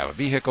assets, do you have a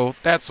vehicle,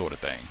 that sort of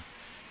thing.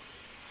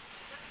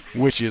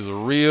 Which is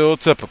real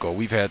typical.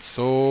 We've had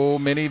so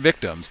many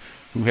victims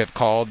who have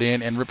called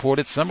in and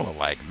reported similar,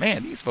 like,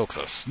 man, these folks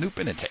are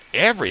snooping into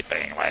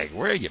everything, like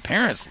where your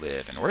parents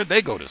live and where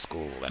they go to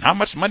school and how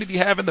much money do you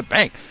have in the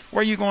bank, where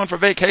are you going for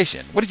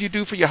vacation, what did you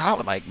do for your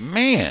holiday, like,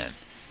 man.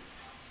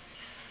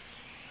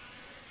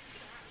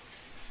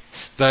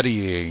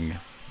 Studying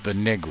the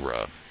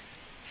Negro.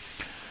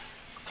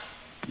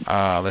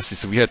 Let's see.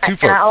 So we had two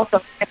folks.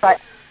 Also,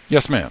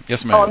 yes, ma'am.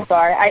 Yes, ma'am. Oh, I'm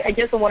sorry. I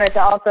just wanted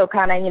to also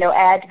kind of,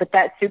 add with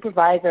that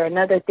supervisor,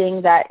 another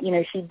thing that,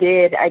 she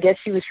did, I guess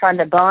she was trying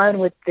to bond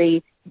with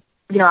the,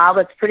 I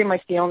was pretty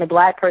much the only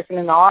black person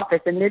in the office,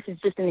 and this is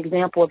just an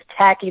example of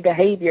tacky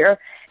behavior.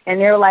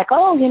 And they're like,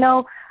 oh,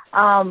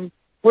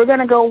 we're going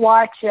to go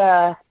watch,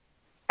 I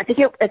think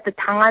at the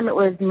time it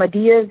was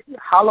Medea's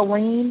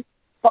Halloween.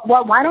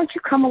 Well, why don't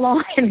you come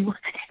along and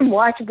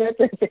watch this?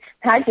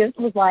 I just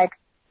was like,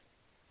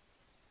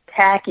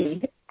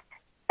 tacky.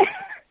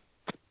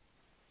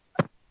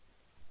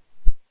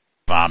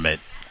 Vomit.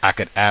 I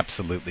could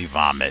absolutely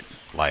vomit.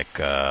 Like,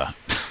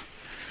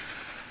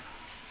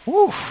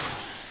 whew.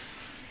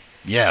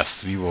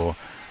 Yes, we will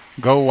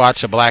go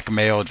watch a black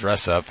male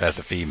dress up as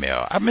a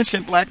female. I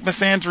mentioned black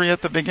misandry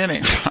at the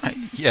beginning.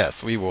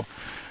 Yes, we will.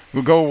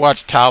 We'll go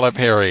watch Tyler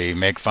Perry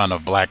make fun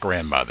of black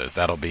grandmothers.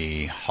 That'll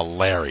be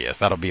hilarious.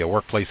 That'll be a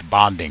workplace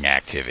bonding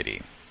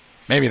activity.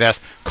 Maybe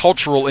that's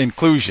cultural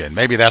inclusion.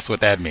 Maybe that's what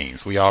that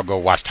means. We all go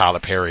watch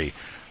Tyler Perry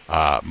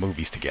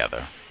movies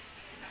together.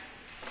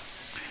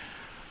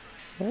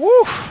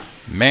 Woo!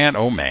 Man,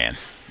 oh man.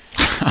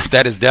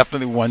 That is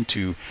definitely one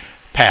to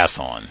pass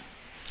on.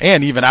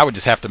 And even I would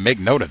just have to make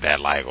note of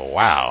that. Like,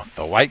 wow,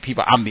 the white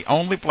people, I'm the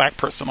only black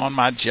person on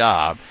my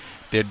job.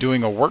 They're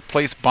doing a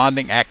workplace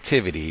bonding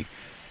activity,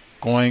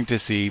 going to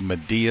see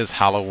Medea's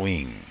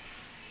Halloween.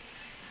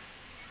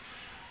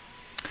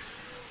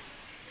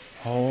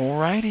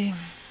 Alrighty.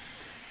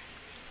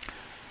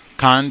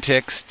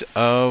 Context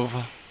of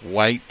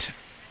white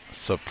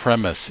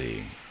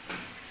supremacy.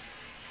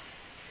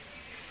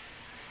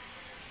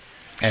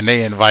 And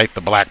they invite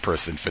the black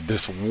person for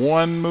this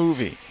one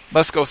movie.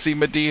 Let's go see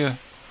Medea.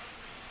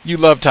 You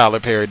love Tyler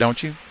Perry,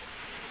 don't you?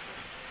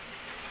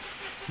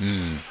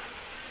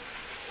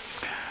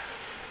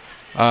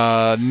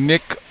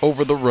 Nick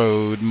over the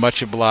road,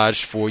 much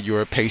obliged for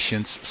your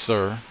patience,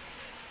 sir.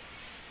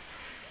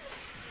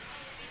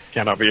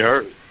 Can I be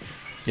heard?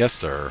 Yes,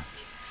 sir.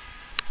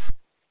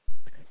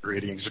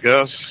 Greetings,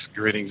 Gus.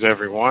 Greetings,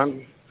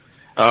 everyone.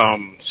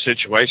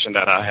 Situation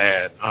that I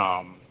had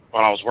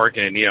when I was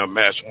working in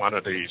EMS, one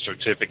of the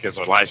certificates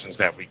or license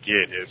that we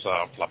get is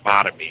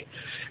phlebotomy,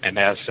 and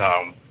that's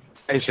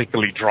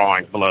basically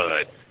drawing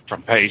blood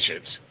from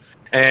patients.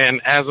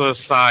 And as a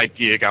side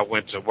gig, I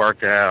went to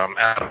work at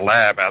a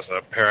lab as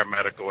a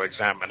paramedical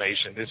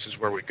examination. This is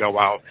where we go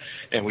out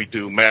and we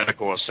do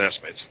medical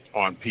assessments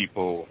on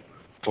people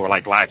for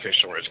like life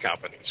insurance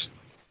companies.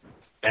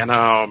 And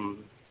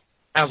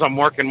as I'm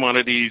working one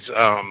of these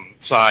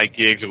side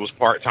gigs, it was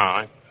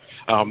part-time.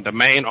 The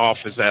main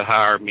office that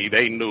hired me,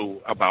 they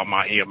knew about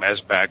my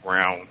EMS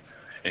background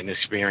and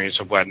experience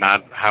and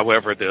whatnot.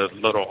 However, the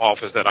little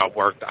office that I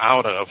worked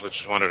out of, which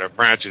is one of their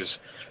branches,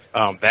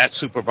 that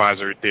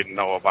supervisor didn't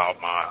know about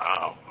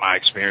my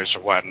experience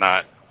or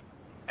whatnot.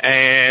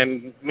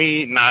 And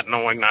me not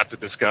knowing not to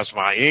discuss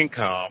my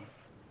income,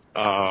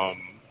 a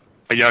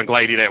young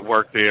lady that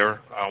worked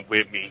there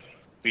with me,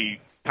 we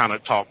kind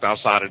of talked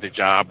outside of the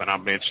job, and I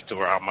mentioned to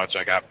her how much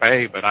I got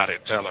paid, but I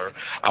didn't tell her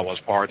I was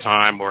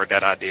part-time or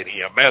that I did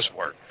EMS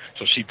work.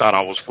 So she thought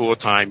I was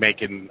full-time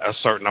making a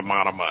certain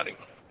amount of money.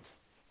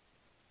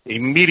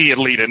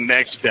 Immediately the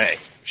next day,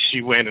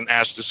 she went and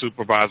asked the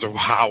supervisor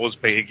why I was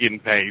getting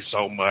paid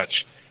so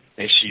much,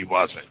 and she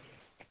wasn't.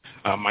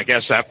 I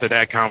guess after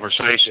that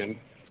conversation,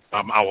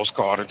 I was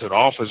called into the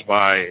office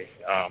by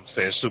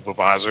said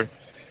supervisor,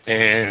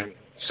 and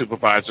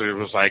supervisor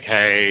was like,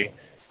 hey,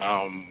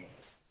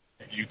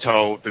 you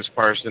told this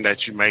person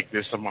that you make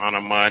this amount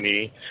of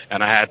money,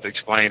 and I had to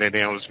explain to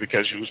them it was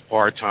because you was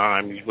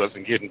part-time, you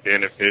wasn't getting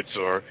benefits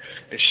or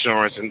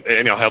insurance and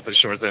health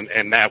insurance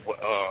and that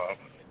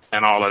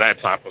and all of that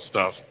type of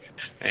stuff.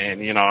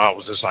 And, I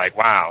was just like,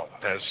 wow,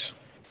 that's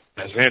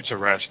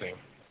interesting.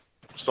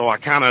 So I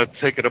kind of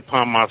take it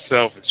upon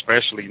myself,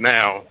 especially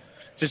now,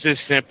 to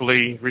just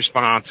simply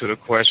respond to the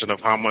question of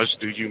how much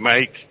do you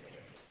make?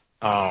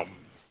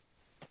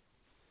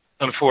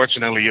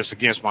 Unfortunately, it's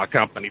against my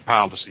company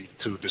policy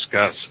to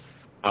discuss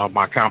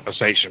my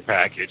compensation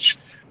package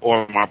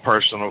or my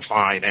personal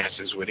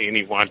finances with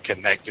anyone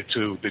connected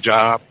to the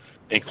job,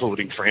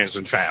 including friends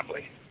and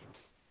family.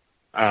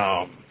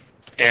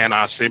 And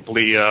I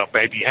simply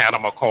maybe hand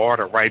them a card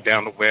or write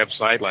down the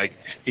website like,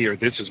 here,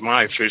 this is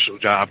my official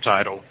job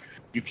title.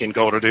 You can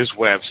go to this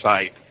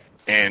website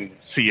and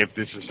see if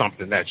this is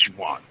something that you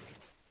want.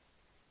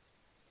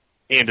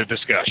 End of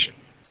discussion.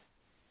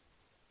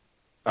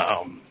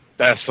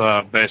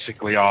 That's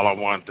basically all I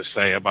wanted to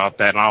say about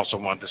that. And I also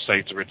wanted to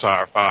say to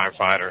retired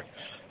firefighter,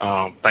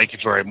 thank you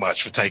very much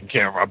for taking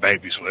care of our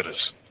babies with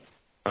us.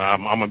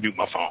 I'm going to mute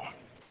my phone.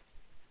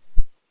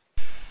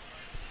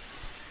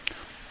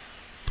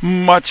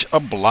 Much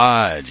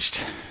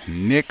obliged.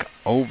 Nick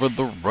over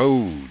the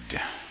road.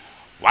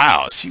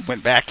 Wow, she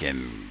went back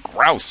and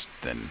groused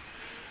and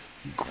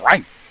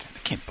griped. I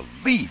can't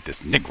believe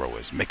this Negro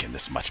is making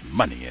this much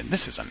money, and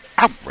this is an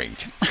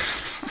outrage.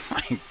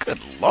 Good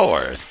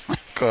Lord.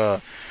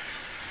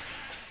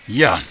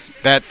 Yeah,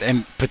 that,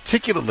 and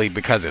particularly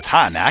because it's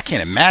high. Now, I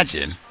can't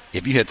imagine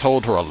if you had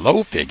told her a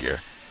low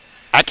figure.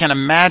 I can't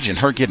imagine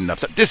her getting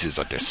upset. This is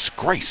a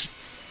disgrace.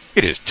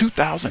 It is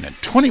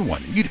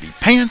 2021, and you to be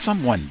paying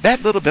someone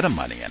that little bit of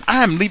money, and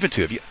I'm leaving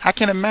to you. I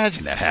can't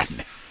imagine that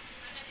happening.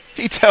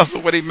 He tells her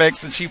what he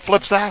makes, and she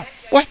flips out.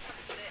 What?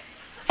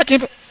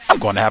 I'm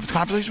going to have a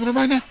conversation with her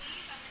right now.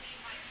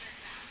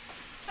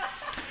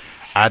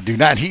 I do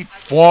not. He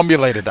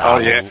formulated the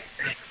whole. Yeah.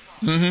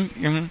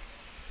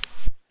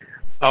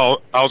 Oh,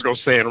 I was going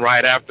to say, and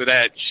right after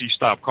that, she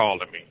stopped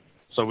calling me.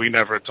 So we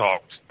never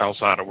talked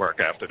outside of work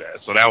after that.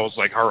 So that was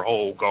like her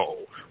whole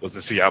goal, was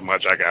to see how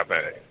much I got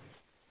paid.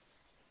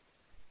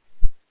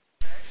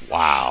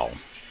 Wow.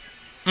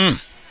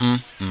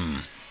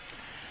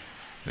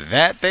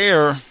 That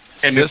there.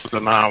 And this is a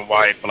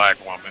non-white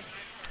black woman.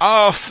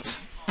 Oh.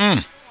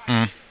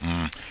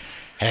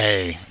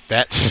 Hey,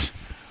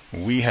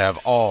 we have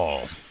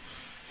all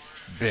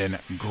been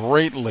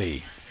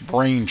greatly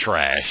brain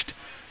trashed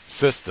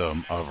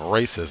system of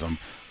racism,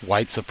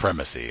 white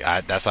supremacy.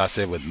 That's why I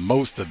said with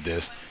most of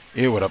this,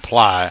 it would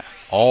apply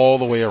all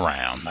the way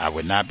around. I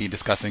would not be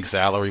discussing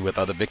salary with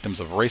other victims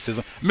of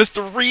racism.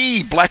 Mr.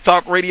 Reed, Black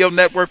Talk Radio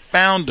Network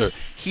founder,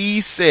 he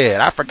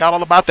said, I forgot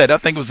all about that. I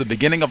think it was the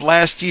beginning of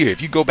last year.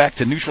 If you go back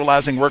to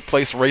Neutralizing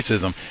Workplace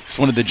Racism, it's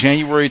one of the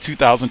January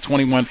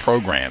 2021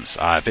 programs.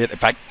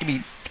 If I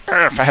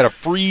had a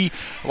free,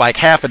 like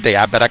half a day,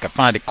 I bet I could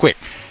find it quick.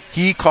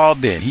 He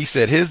called in. He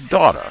said his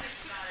daughter,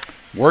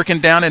 working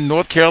down in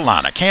North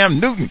Carolina, Cam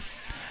Newton,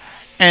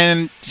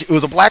 and it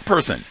was a black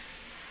person,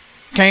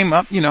 came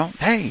up,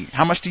 hey,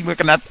 how much do you make?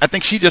 And I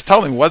think she just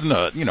told him, it wasn't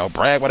a,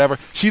 brag, whatever.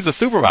 She's a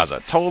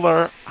supervisor. Told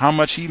her how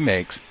much he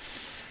makes.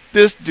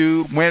 This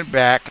dude went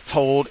back,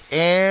 told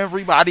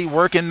everybody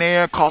working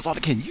there, calls all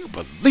the, can you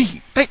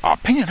believe they are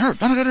paying her?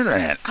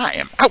 And I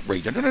am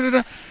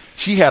outraged.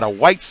 She had a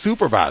white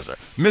supervisor.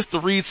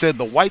 Mr. Reed said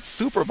the white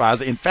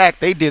supervisor, in fact,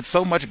 they did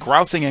so much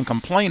grousing and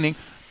complaining,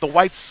 the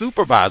white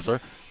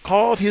supervisor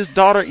called his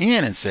daughter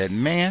in and said,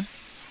 man,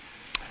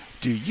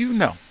 do you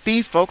know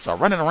these folks are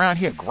running around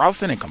here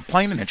grousing and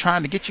complaining and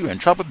trying to get you in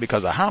trouble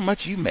because of how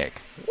much you make?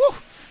 Woo!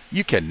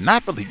 You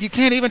cannot believe, you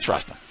can't even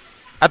trust them.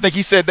 I think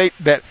he said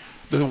that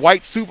the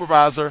white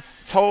supervisor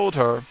told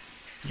her,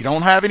 you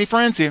don't have any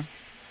friends here.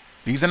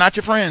 These are not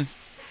your friends.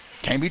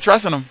 Can't be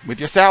trusting them with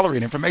your salary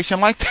and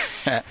information like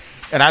that.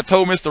 And I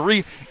told Mr.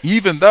 Reed,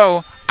 even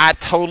though I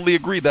totally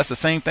agree, that's the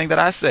same thing that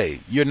I say.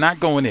 You're not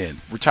going in.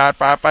 Retired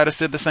firefighters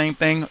said the same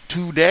thing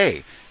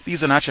today.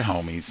 These are not your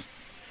homies.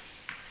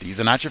 These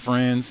are not your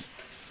friends.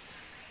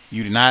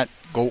 You do not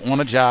go on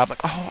a job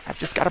like, oh, I've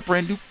just got a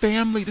brand new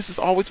family. This is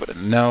always what.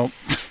 No,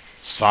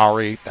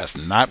 sorry, that's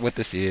not what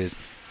this is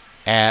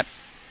at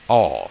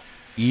all.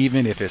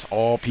 Even if it's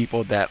all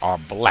people that are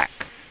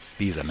black.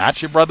 These are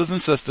not your brothers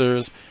and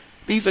sisters.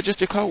 These are just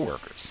your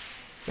coworkers.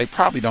 They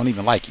probably don't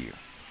even like you,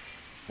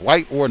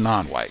 white or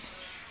non-white.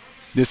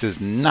 This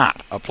is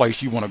not a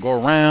place you want to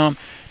go around,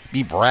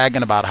 be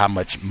bragging about how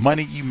much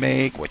money you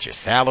make, what your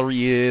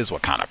salary is,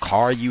 what kind of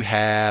car you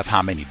have,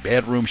 how many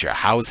bedrooms your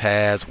house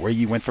has, where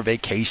you went for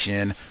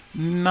vacation.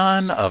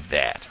 None of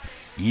that,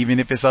 even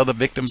if it's other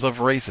victims of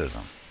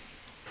racism.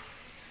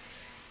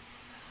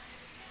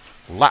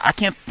 I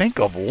can't think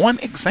of one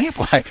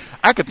example.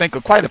 I could think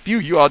of quite a few.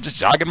 You all just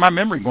jogging my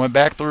memory, going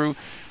back through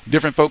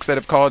different folks that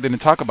have called in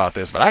and talk about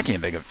this, but I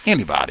can't think of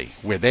anybody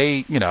where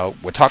they,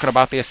 were talking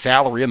about their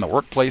salary in the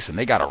workplace and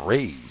they got a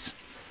raise,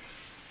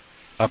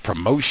 a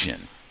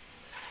promotion.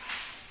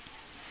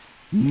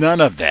 None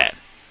of that.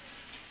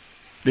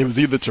 It was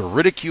either to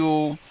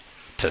ridicule,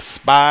 to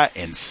spy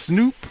and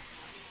snoop,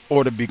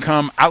 or to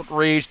become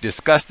outraged,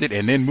 disgusted,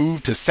 and then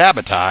move to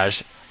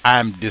sabotage.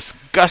 I'm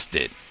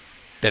disgusted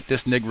that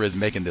this nigger is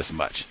making this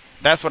much.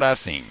 That's what I've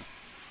seen.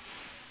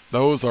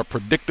 Those are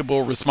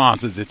predictable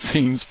responses, it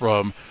seems,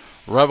 from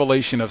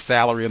revelation of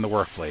salary in the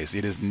workplace.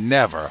 It is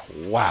never,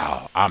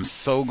 wow, I'm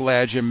so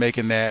glad you're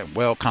making that,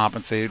 well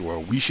compensated, or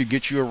we should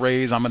get you a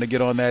raise, I'm going to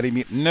get on that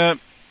immediately.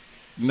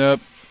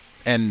 Nope,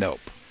 and nope.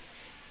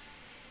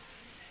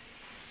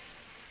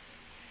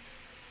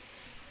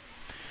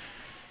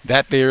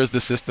 That there is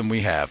the system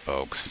we have,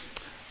 folks.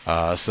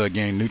 So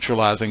again,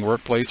 neutralizing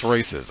workplace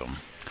racism.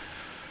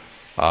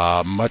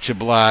 Much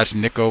obliged,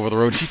 Nick over the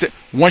road. She said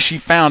once she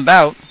found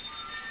out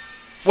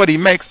what he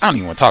makes, I don't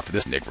even want to talk to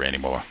this nigger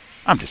anymore.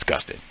 I'm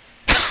disgusted.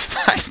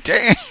 Like,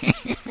 dang,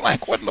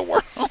 like what in the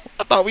world?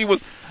 I thought we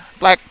was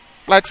black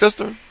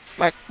sister,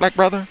 black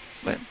brother.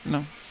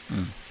 No.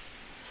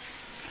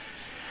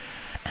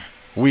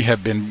 We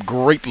have been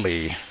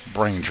greatly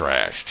brain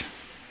trashed.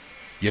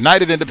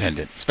 United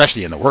Independent,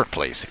 especially in the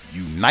workplace.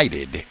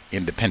 United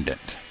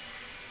Independent.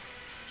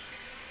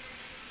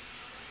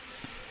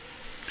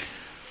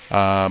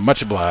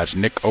 Much obliged,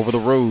 Nick over the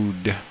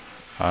road.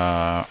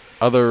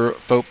 Other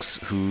folks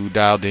who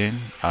dialed in,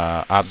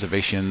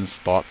 observations,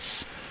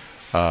 thoughts,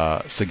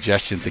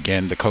 suggestions.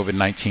 Again, the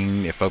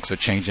COVID-19, if folks are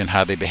changing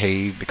how they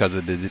behave because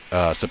of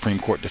the Supreme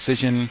Court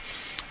decision,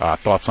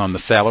 thoughts on the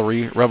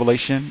salary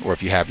revelation, or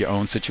if you have your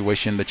own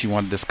situation that you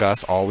want to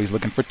discuss, always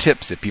looking for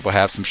tips if people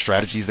have some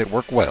strategies that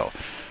work well.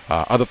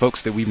 Other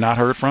folks that we've not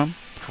heard from,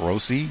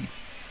 proceed.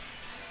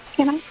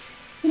 Can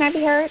I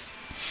be heard?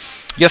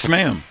 Yes,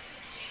 ma'am.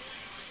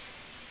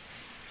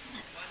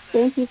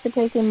 Thank you for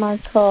taking my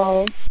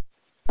call.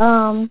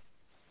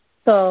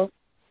 So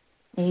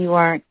you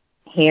weren't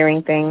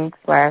hearing things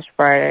last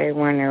Friday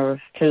when there was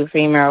two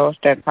females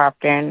that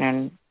popped in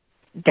and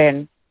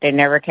then they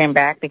never came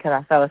back because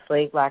I fell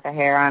asleep like a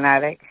heroin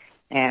addict.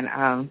 And,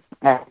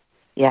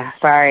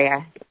 sorry.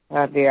 I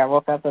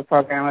woke up, the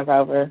program was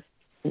over.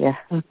 Yeah,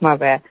 my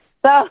bad.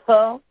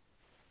 So,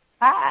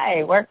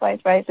 hi,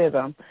 workplace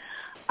racism.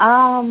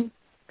 As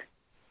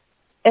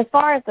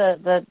far as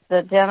the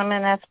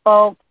gentleman that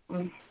spoke,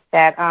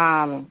 that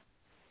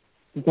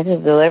this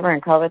is delivering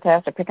COVID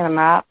tests or picking them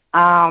up.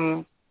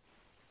 Now,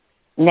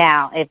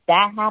 if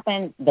that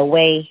happened the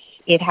way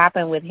it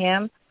happened with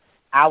him,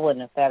 I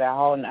wouldn't have said a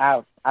whole.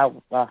 I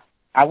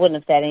wouldn't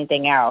have said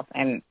anything else,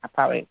 and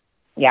I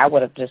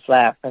would have just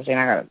left because you're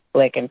not gonna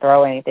flick and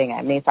throw anything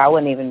at me. So I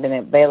wouldn't even been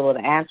available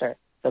to answer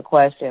the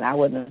question. I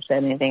wouldn't have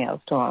said anything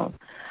else to him.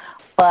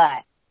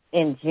 But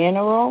in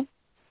general,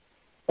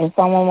 if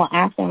someone will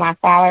ask me my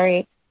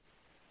salary,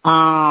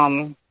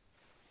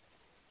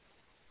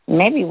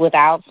 maybe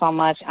without so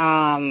much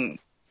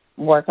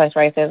workplace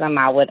racism,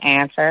 I would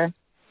answer.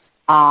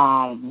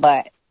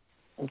 But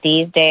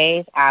these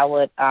days, I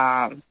would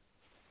have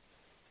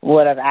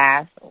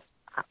asked,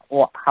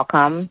 how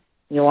come?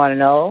 You want to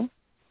know?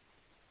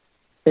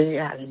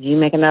 Did you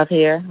make enough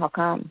here? How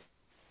come?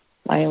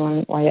 Why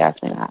you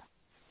ask me that?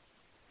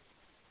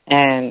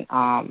 And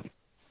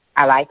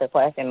I like the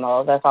question,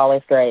 Mo. That's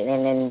always great.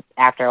 And then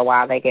after a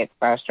while, they get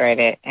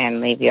frustrated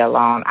and leave you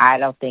alone. I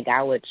don't think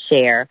I would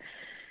share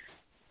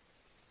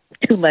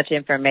too much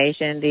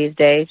information these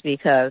days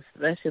because,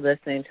 especially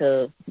listening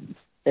to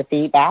the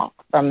feedback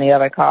from the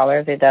other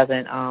callers, it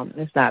doesn't.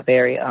 It's not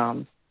very.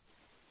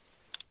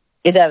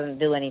 It doesn't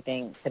do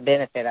anything to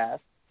benefit us.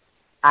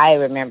 I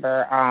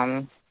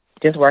remember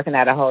just working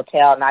at a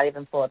hotel, not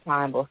even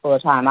full-time, but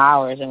full-time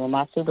hours, and when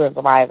my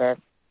supervisor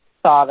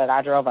saw that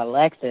I drove a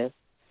Lexus,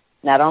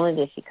 not only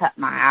did she cut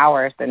my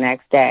hours the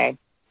next day,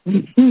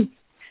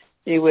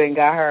 she went and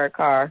got her a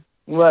car.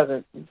 It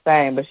wasn't the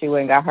same, but she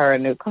went and got her a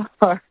new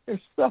car.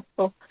 So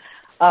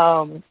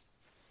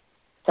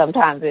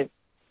sometimes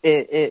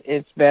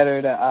it's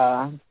better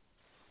to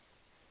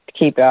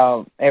keep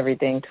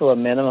everything to a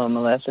minimum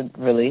unless it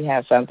really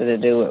has something to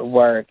do with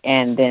work.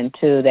 And then,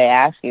 two, they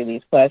ask you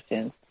these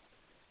questions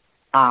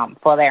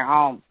for their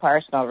own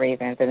personal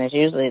reasons, and it's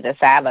usually to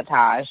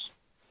sabotage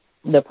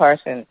the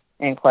person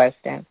in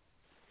question.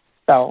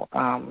 So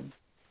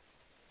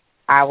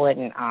I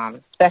wouldn't,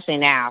 especially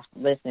now,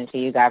 listening to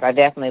you guys, I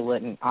definitely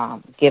wouldn't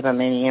give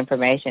them any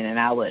information, and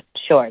I would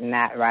shorten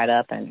that right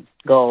up and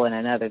go in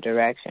another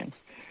direction.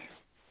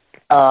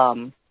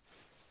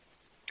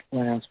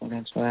 What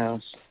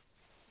else?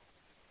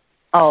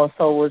 Oh,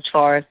 so as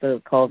far as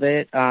the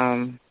COVID,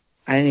 I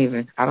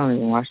don't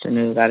even watch the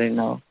news. I didn't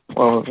know what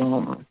was going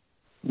on.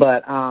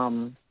 But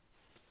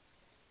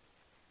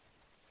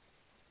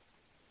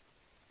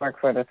work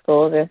for the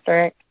school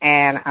district,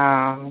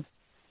 and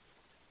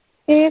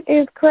it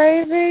is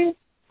crazy.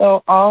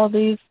 So all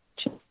these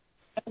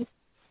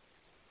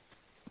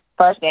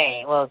first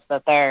day was the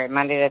 3rd,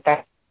 Monday the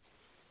 3rd.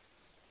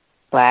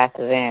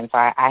 Classes in, so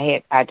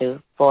I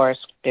do 4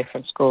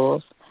 different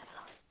schools.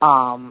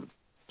 So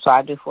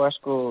I do 4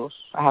 schools.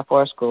 I have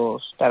 4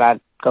 schools that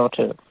I go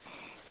to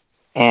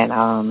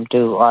and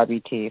do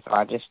RBT. So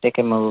I just stick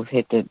and move,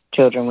 hit the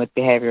children with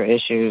behavioral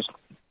issues,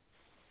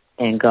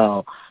 and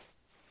go.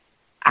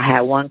 I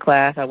had one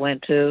class I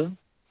went to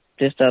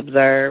just to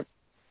observe.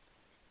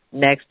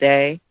 Next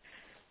day,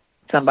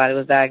 somebody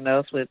was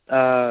diagnosed with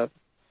the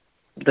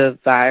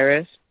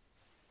virus.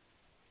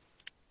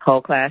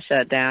 Whole class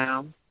shut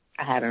down.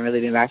 I haven't really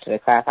been back to the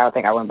class. I don't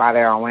think I went by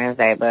there on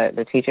Wednesday, but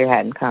the teacher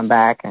hadn't come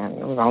back, and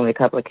it was only a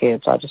couple of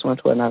kids, so I just went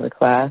to another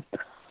class.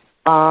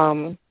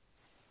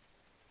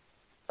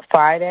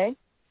 Friday,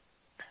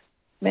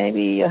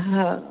 maybe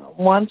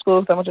one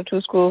school, so I went to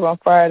 2 schools on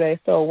Friday.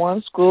 So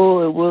one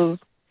school, it was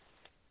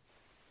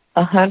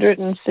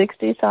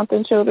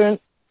 160-something children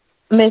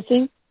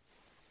missing.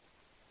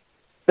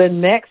 The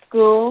next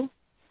school,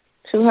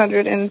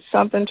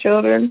 200-something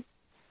children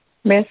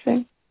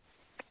missing.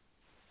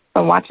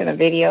 I'm watching a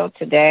video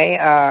today.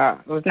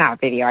 It was not a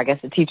video. I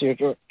guess the teachers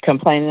were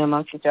complaining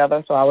amongst each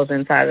other. So I was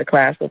inside the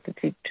class with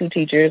the 2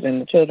 teachers,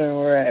 and the children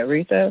were at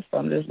recess. So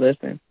I'm just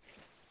listening.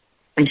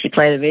 And she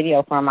played a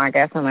video from, I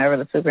guess, whomever,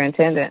 the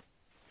superintendent.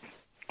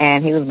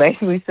 And he was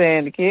basically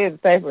saying the kids are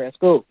safer at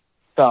school.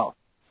 So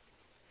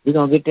you're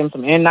going to get them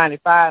some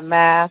N95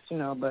 masks,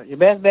 but your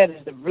best bet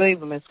is to leave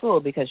them in school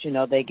because,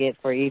 they get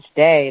for each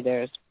day,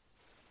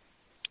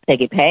 they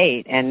get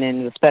paid. And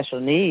then the special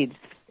needs,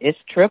 it's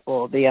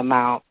triple the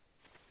amount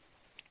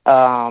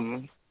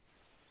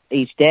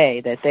each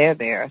day that they're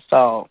there.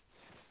 So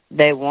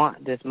they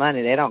want this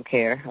money. They don't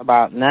care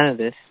about none of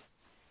this.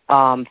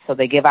 So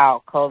they give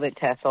out COVID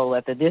tests. So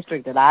at the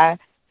district that I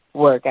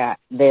work at,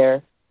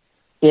 they're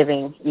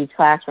giving each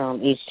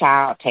classroom, each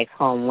child takes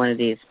home one of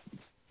these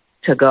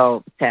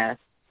to-go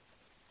tests.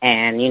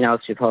 And,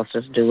 it's supposed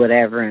to do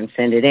whatever and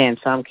send it in.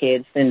 Some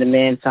kids send them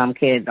in, some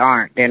kids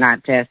aren't. They're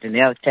not testing.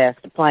 They'll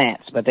test the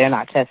plants, but they're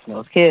not testing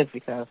those kids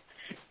because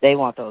they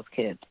want those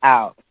kids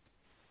out.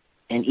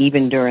 And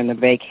even during the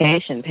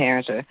vacation,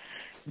 parents are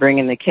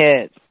bringing the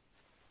kids,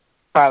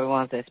 probably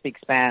ones that speak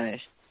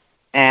Spanish.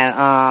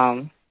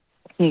 And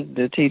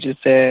the teacher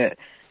said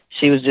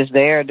she was just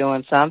there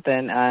doing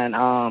something, and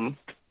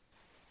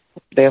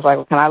they was like,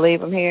 well, can I leave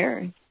them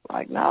here?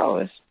 Like, no,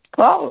 it's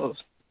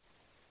closed.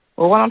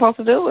 Well, what am I supposed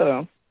to do with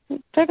them?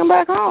 Take them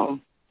back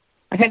home.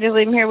 I can't just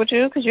leave them here with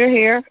you because you're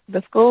here.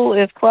 The school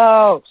is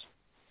closed.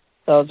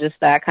 So just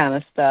that kind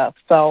of stuff.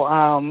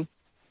 So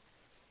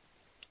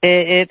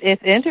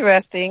it's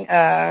interesting.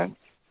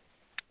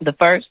 The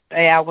first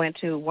day I went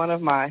to one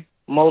of my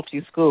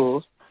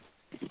multi-schools,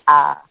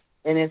 and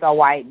it's a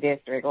white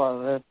district.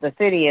 Well, the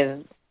city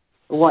is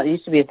what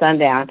used to be a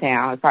sundown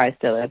town. It probably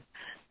still is.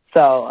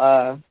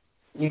 So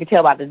you can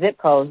tell by the zip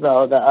codes,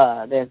 though.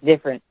 There's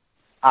different,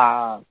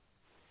 not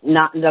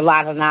a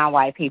lot of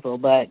non-white people,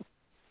 but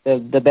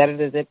the better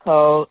the zip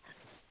code,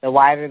 the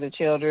whiter the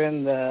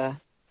children, the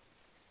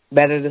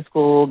better the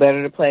school,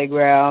 better the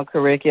playground,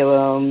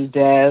 curriculum,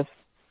 desks,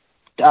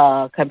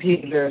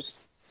 computers.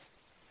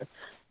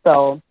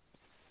 So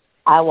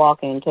I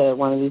walk into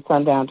one of these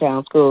sundown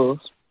town schools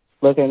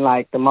looking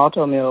like the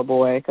Multi-Mill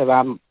boy because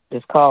I'm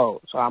just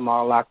cold. So I'm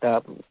all locked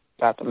up,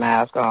 got the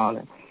mask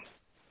on.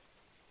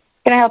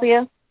 Can I help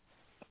you?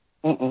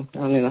 I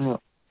don't need no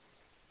help.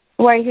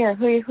 Why are you here?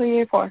 Who are you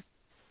here for?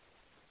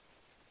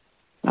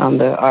 I'm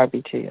the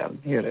RBT. I'm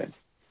here to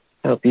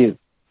help you.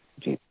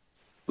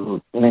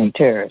 Any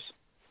terrorists?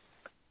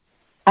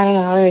 I don't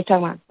know. What are you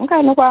talking about?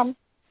 Okay, no problem.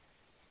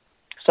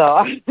 So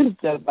I'm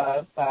just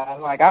by the side.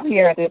 Like, I'm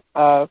here at this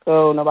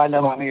school. Nobody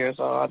knows I'm here,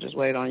 so I'll just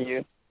wait on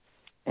you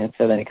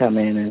until they come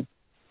in. And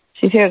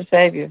she's here to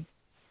save you.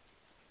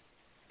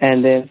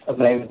 And then so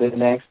maybe the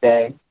next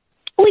day,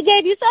 we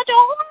gave you such a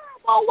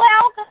horrible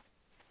welcome.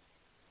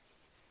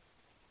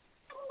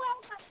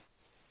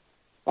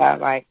 I'm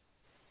like,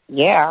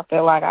 yeah, I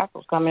feel like I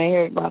was coming in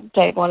here about to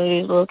take one of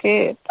these little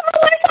kids. Oh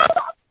my God,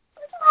 I'm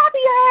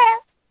sorry, your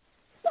ass.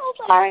 So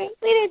sorry,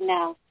 we didn't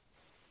know.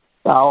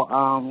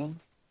 So,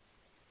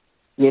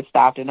 get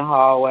stopped in the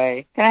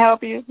hallway. Can I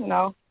help you?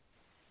 Who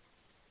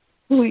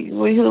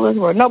looking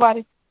for?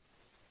 Nobody.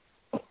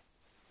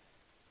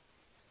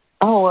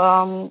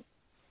 oh,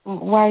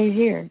 why are you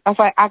here? I was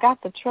like, I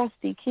got the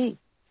trustee key.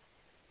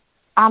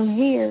 I'm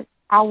here.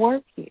 I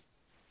work here.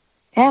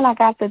 And I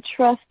got the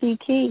trustee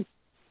key.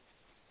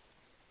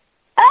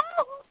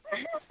 Oh,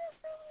 you're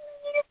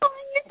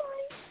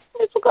fine.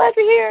 I'm so glad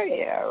you're here.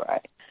 Yeah,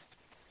 right.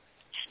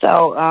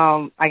 So,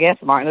 I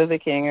guess Martin Luther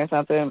King or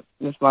something.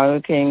 It's Martin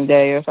Luther King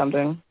Day or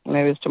something.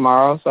 Maybe it's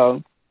tomorrow.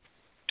 So,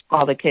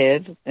 all the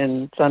kids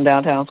in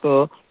Sundown Town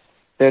School,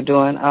 they're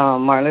doing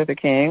Martin Luther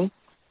King.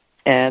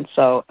 And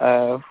so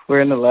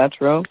we're in the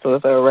lunchroom. So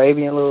it's an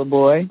Arabian little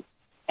boy.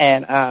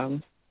 And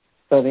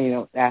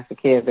so, ask the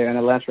kids, they're in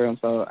the lunchroom.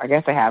 So I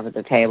guess they have it,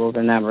 the tables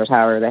and numbers,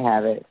 however they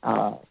have it.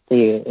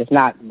 It's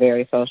not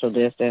very social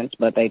distance,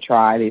 but they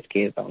try. These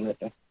kids don't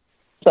listen.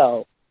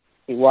 So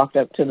he walked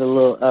up to the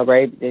little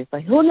Arabian. He's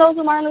like, who knows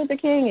who Martin Luther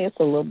King is?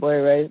 So the little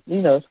boy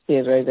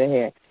kids raised their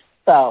hand.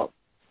 So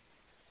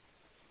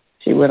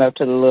she went up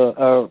to the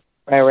little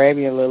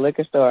Arabian little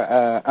liquor store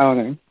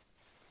owner,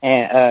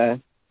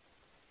 and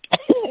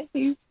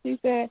he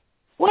said,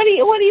 "What do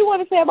you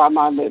want to say about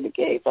Martin Luther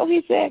King?" So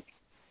he said,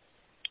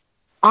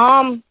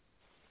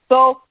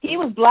 so he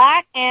was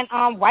black, and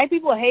white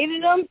people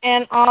hated him,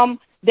 and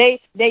they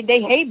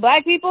hate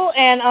black people,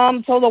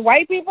 and so the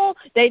white people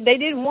they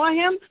didn't want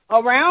him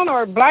around,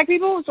 or black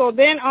people. So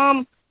then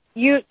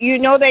he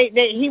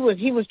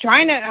was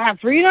trying to have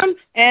freedom,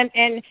 and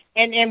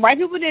white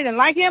people didn't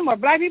like him, or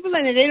black people,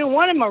 and they didn't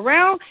want him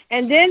around,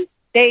 and then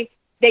they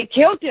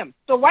killed him.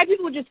 So white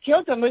people just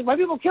killed him. White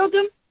people killed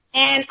him,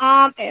 and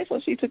so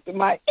she took the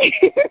mic.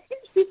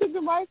 She took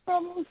the mic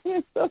from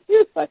him. So she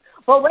was like,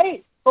 but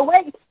wait. So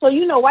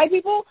white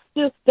people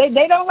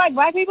they don't like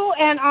black people,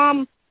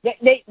 and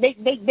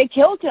they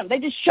killed him. They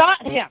just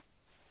shot him.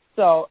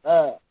 So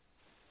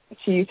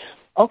she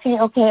okay.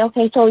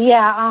 So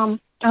yeah,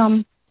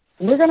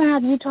 we're gonna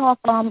have you talk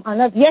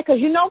another, yeah,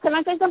 because can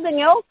I say something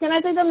else?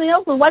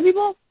 With white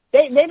people,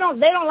 they don't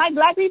like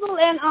black people,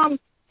 and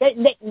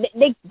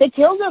they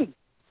killed him.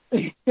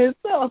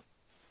 So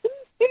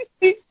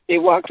he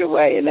walked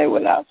away, and they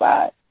went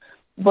outside.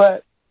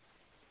 But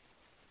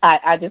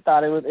I just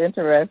thought it was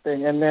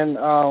interesting, and then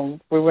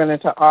we went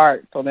into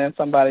art. So then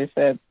somebody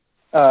said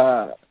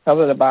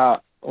something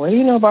about, what do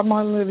you know about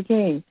Martin Luther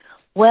King?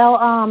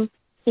 Well,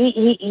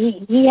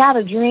 he had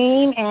a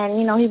dream,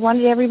 and he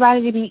wanted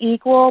everybody to be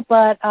equal,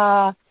 but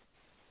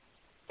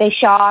they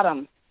shot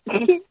him.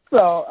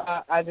 So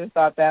I just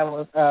thought that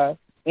was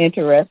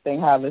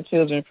interesting how the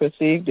children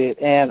perceived it,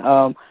 and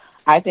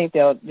I think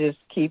they'll just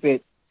keep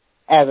it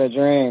as a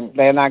dream.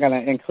 They're not going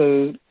to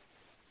include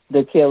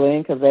the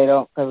killing because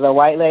the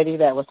white lady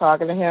that was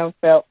talking to him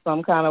felt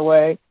some kind of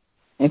way.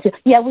 And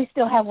yeah, we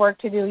still have work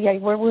to do. Yeah,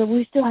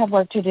 we still have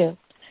work to do.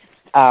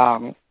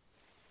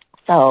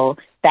 So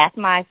that's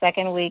my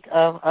second week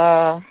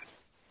of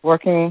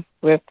working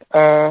with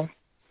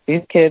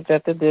these kids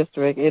at the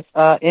district. It's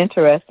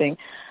interesting.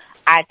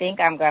 I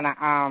think I'm gonna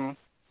I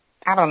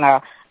don't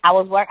know. I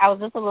was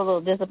just a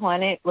little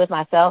disappointed with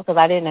myself because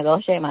I didn't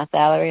negotiate my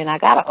salary, and I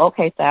got an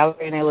okay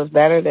salary, and it was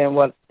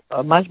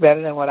much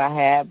better than what I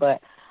had,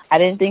 but I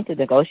didn't think to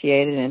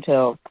negotiate it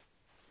until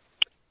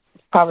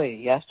probably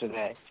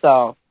yesterday.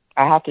 So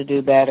I have to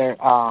do better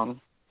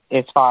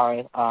as far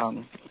as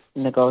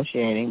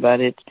negotiating,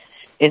 but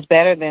it's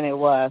better than it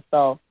was.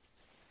 So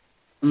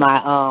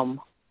my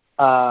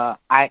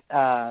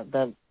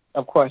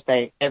of course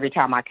every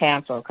time I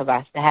cancel, because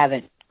I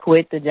haven't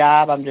quit the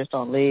job, I'm just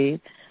on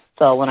leave.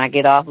 So when I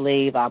get off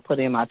leave, I'll put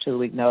in my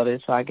 2-week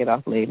notice. So I get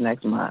off leave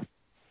next month.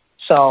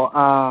 So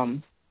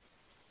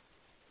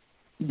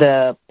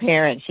the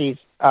parent,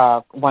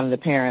 one of the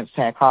parents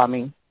had called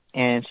me,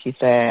 and she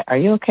said, "Are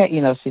you okay?"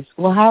 She's,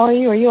 "Well, how are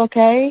you? Are you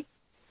okay?"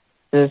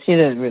 So she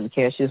doesn't really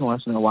care. She just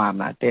wants to know why I'm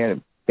not there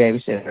to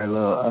babysit her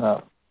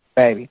little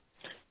baby.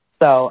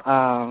 So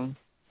I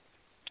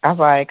was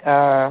like,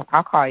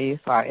 "I'll call you."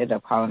 So I ended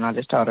up calling. I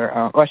just told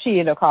her, or she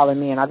ended up calling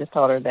me, and I just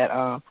told her that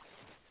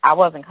I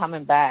wasn't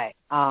coming back.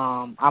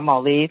 I'm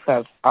on leave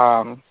because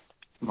I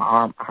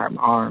hurt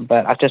my arm,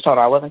 but I just told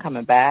her I wasn't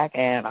coming back,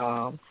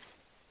 and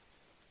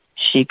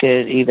she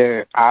could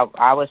either,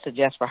 I would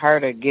suggest for her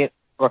to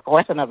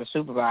request another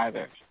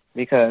supervisor,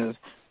 because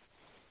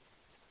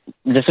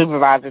the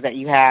supervisor that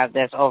you have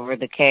that's over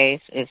the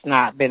case, it's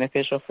not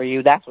beneficial for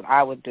you. That's what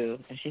I would do.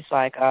 And she's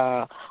like,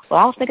 well,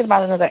 I was thinking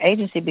about another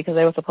agency because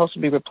they were supposed to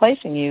be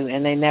replacing you,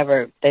 and they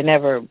never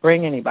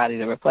bring anybody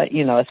to replace,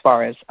 as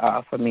far as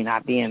for me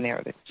not being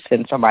there, to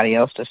send somebody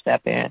else to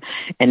step in,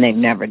 and they've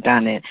never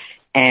done it.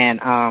 And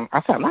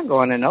I said, I'm not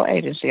going to no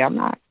agency. I'm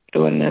not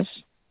doing this.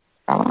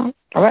 I've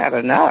had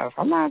enough.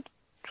 I'm not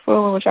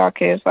fooling with y'all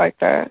kids like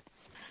that.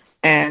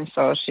 And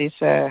so she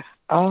said,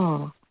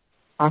 oh.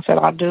 I said,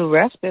 I'll do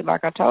respite.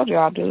 Like I told you,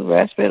 I'll do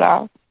respite.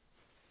 I'll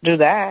do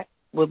that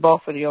with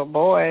both of your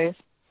boys.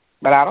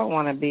 But I don't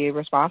want to be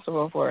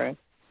responsible for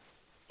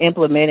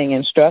implementing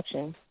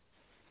instruction.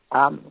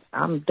 I'm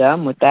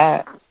done with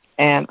that.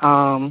 And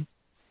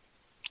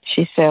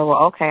she said,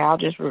 well, okay, I'll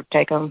just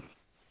take them,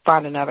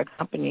 find another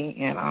company,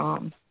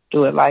 and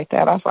do it like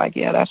that. I was like,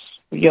 yeah, that's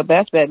your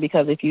best bet,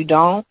 because if you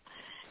don't,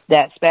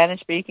 that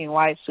Spanish-speaking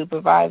white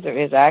supervisor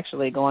is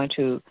actually going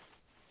to,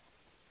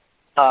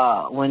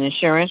 when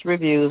insurance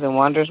reviews and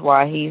wonders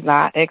why he's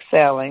not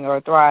excelling or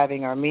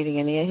thriving or meeting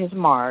any of his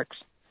marks,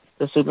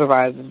 the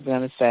supervisor is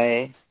going to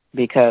say,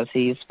 because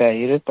he's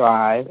failure to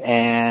thrive,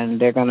 and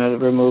they're going to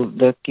remove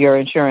your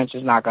insurance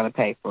is not going to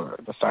pay for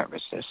the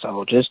services.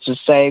 So just to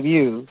save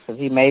you, because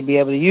he may be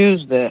able to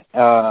use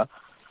the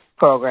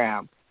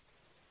program,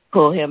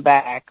 pull him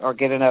back or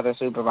get another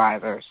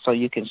supervisor so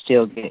you can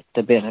still get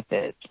the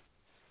benefits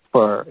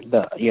for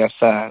your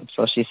son.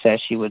 So she said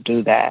she would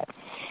do that.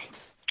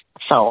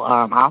 So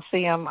I'll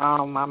see him.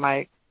 I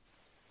might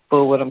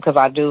fool with him because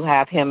I do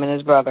have him and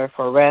his brother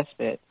for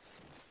respite.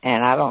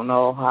 And I don't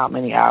know how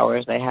many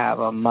hours they have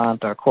a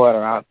month or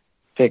quarter. I'll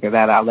figure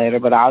that out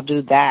later. But I'll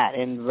do that.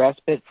 And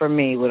respite for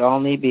me would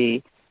only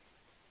be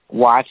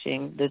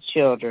watching the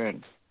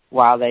children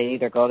while they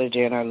either go to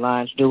dinner,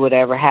 lunch, do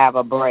whatever, have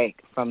a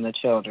break from the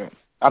children.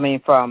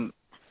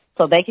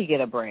 So they could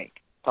get a break.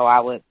 So I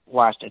would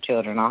watch the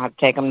children. I don't have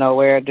to take them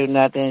nowhere, do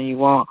nothing. You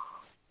want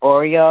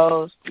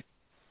Oreos?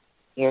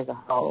 Here's a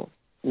whole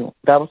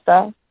double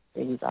stuff.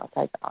 He's all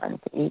take all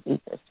and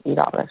eat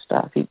all that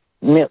stuff.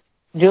 Milk,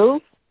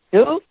 juice.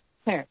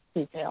 Here,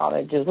 he said all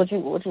that juice. What you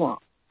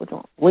want?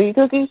 Will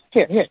cookies?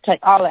 Here, take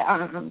all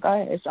that. Go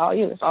ahead. It's all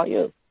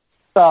you.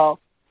 So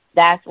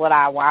that's what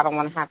I don't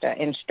want to have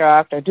to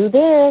instruct or do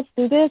this.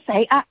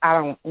 Say, I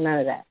don't, none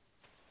of that.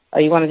 Oh,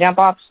 you want to jump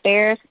off the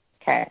stairs?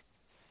 Okay.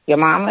 Your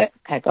mama?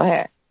 Okay, go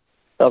ahead.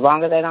 So as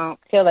long as they don't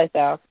kill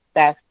themselves,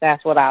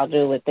 that's what I'll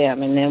do with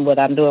them. And then what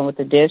I'm doing with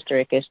the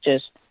district is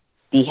just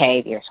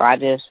behavior. So I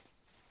just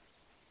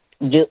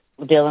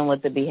dealing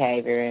with the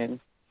behavior and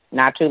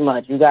not too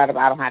much. I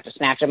don't have to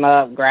snatch them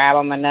up, grab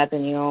them or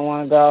nothing. You don't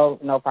want to go?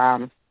 No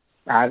problem.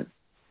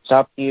 It's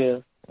up to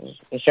you.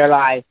 It's your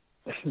life.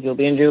 You'll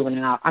be in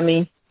juvenile. I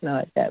mean, not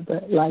like that,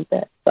 but like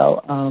that.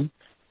 So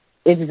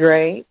it's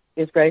great.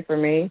 It's great for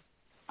me.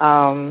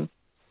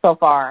 So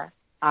far,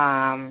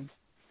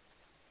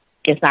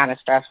 it's not as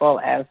stressful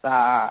as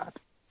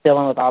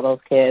dealing with all those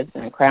kids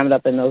and crammed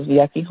up in those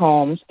yucky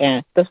homes.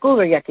 And the schools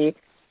are yucky,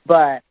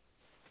 but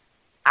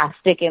I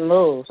stick and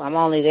move. So I'm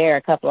only there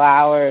a couple of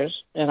hours,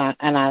 and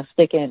I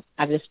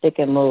just stick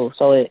and move.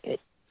 So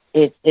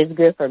it's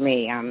good for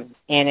me. I'm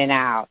in and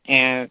out,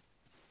 and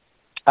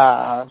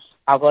I'll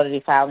go to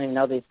these. I don't even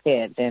know these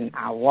kids, and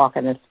I walk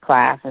in this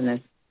class, and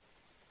this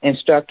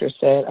instructor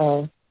said,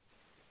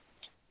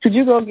 "Could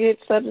you go get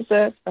such and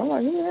such?" I'm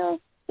like, "Yeah,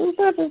 who's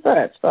such and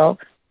such?" So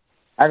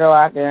I go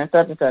out there, and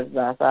such is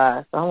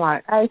outside. So I'm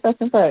like, "Hey, such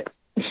and such,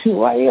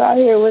 why you out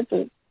here with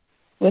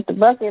the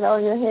bucket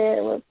on your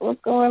head?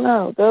 What's going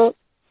on, dude?"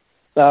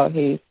 So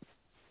he's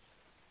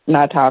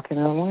not talking.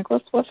 I'm like,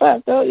 what's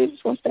up, dude? You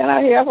just want to stand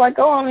out here? I was like,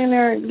 go on in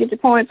there and get your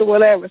points or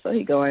whatever. So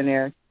he go in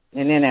there.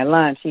 And then at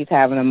lunch, he's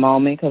having a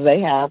moment because they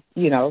have,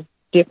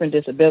 different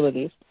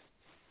disabilities.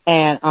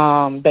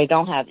 And they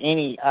don't have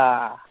any,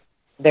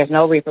 there's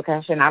no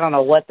repercussion. I don't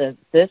know what the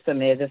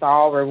system is. It's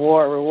all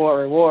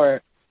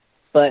reward.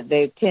 But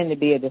they tend to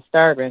be a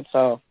disturbance.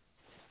 So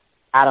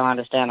I don't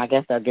understand. I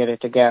guess they'll get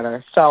it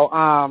together. So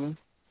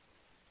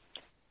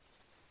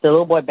the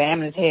little boy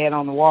banged his head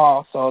on the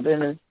wall. So then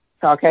the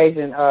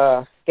Caucasian,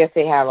 guess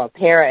they have a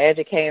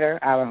paraeducator.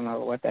 I don't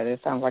know what that is.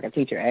 Sounds like a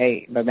teacher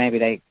aide, but maybe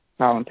they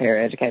call them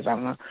paraeducators. I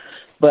don't know.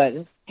 But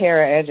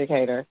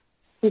paraeducator,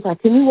 he's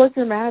like, "Can you work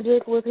your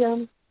magic with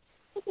him?"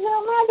 What the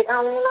hell magic? I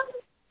don't know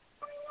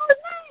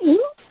his name.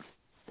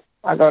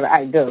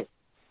 I do.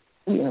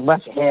 You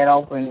bust your head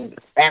open,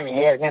 bam your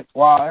head against the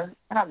wall.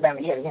 Not bam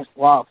your head against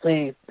the wall,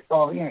 please.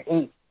 Go over here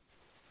and eat,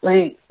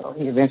 please. So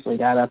he eventually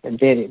got up and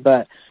did it.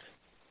 But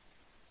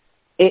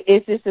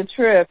it's just a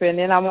trip. And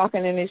then I'm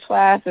walking in these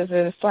classes,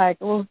 and it's like,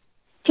 well,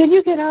 can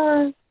you get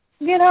her?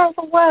 Get her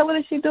for what? What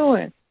is she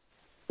doing?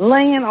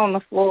 Laying on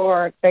the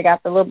floor. They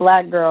got the little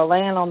black girl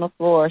laying on the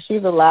floor.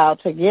 She's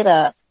allowed to get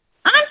up.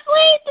 I'm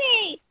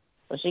sleepy.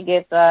 So she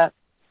gets up,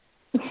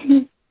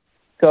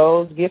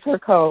 goes, gets her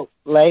coat,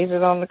 lays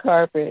it on the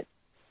carpet,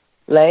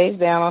 lays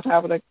down on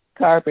top of the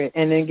carpet,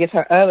 and then gets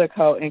her other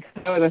coat and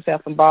covers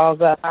herself and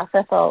balls up. I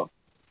said, so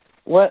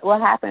what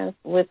happens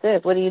with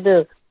this? What do you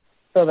do?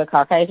 So the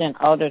Caucasian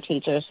older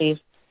teacher,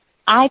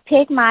 I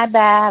pick my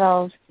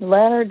battles.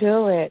 Let her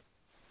do it.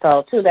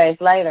 So 2 days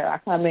later, I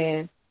come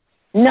in.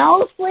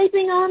 No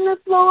sleeping on the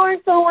floor,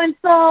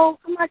 so-and-so.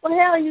 I'm like, well,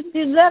 hell, you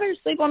let her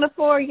sleep on the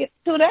floor 2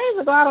 days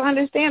ago. I don't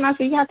understand. I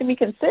said, you have to be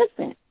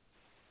consistent.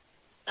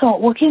 So,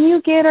 well, can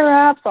you get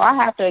her up? So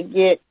I have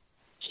to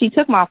she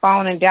took my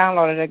phone and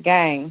downloaded a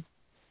game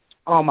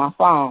on my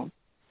phone.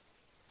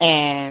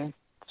 And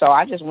so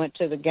I just went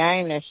to the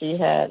game that she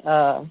had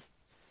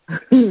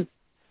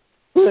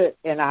put,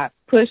 and I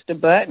pushed the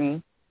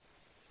button,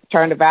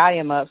 turned the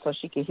volume up so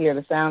she could hear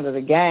the sound of the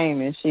game,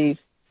 and she's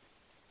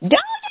done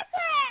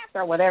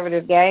or whatever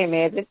this game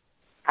is.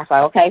 I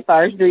said, okay,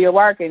 first do your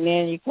work and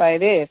then you play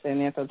this. And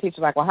then so the teacher's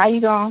like, well, how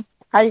you gonna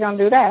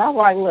do that? I was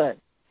like,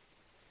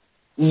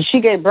 look,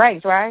 she get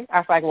breaks, right? I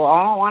was like, well,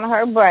 on one of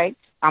her breaks,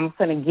 I'm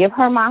going to give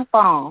her my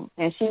phone,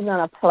 and she's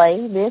going to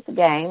play this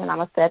game, and I'm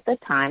going to set the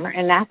timer,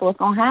 and that's what's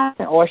going to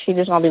happen. Or she's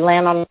just going to be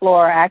laying on the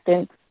floor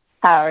acting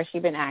however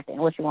she's been acting,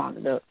 what she wants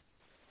to do.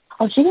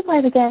 Oh, she can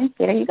play the game.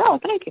 There you go.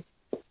 Thank you.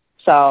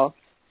 So,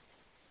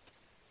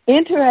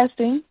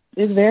 interesting.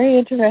 It's very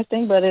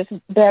interesting, but it's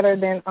better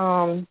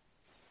than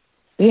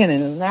being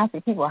in nasty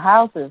people's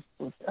houses.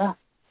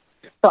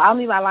 So I'll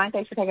leave my line.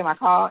 Thanks for taking my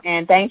call,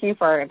 and thank you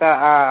for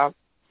the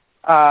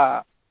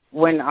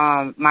when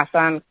my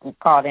son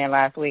called in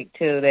last week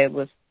too.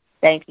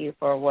 Thank you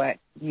for what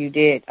you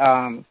did,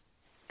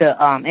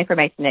 the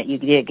information that you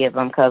did give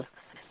him, because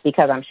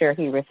I'm sure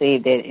he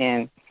received it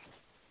and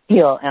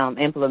he'll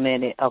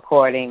implement it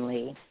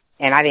accordingly.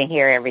 And I didn't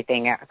hear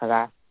everything because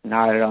I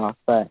nodded off,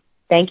 but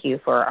thank you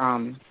for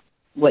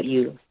what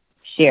you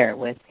shared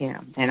with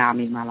him, and I'll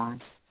mute my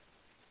line.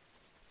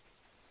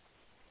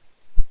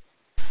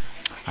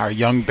 Our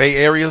young Bay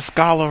Area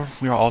scholar,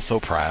 we are also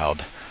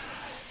proud.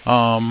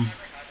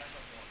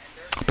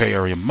 Bay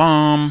Area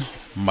mom,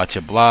 much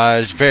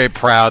obliged. Very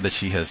proud that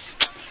she has.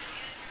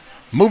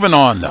 Moving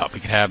on up, we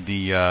could have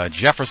the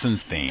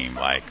Jefferson's theme.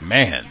 Like,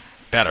 man,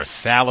 better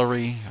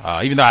salary.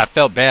 Even though I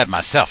felt bad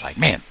myself, like,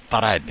 man,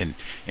 thought I had been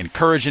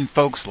encouraging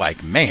folks.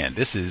 Like, man,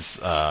 this is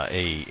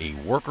a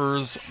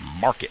workers'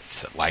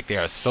 market. Like,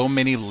 there are so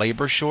many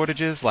labor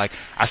shortages. Like,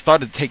 I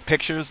started to take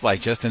pictures. Like,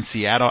 just in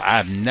Seattle,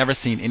 I've never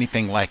seen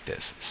anything like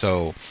this.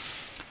 So,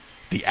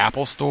 the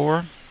Apple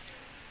store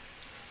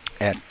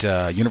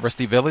at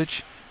University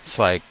Village, it's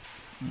like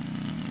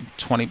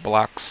 20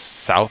 blocks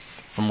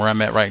south from where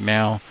I'm at right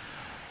now.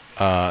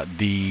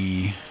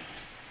 The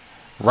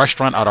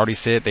restaurant, I'd already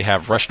said they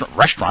have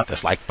restaurant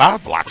that's like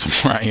 5 blocks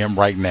from where I am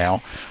right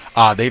now.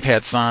 They've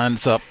had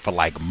signs up for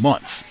like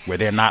months where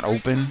they're not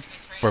open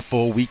for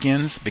full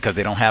weekends because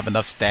they don't have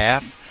enough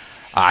staff.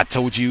 I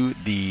told you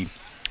the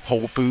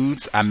Whole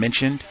Foods I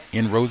mentioned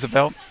in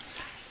Roosevelt,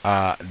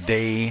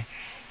 they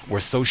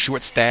were so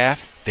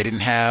short-staffed. They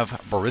didn't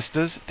have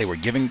baristas. They were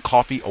giving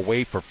coffee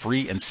away for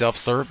free and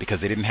self-serve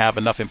because they didn't have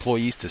enough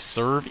employees to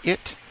serve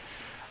it.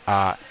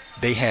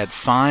 They had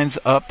signs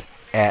up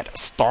at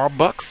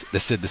Starbucks that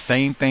said the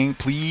same thing.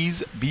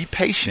 Please be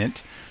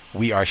patient.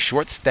 We are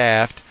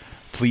short-staffed.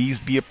 Please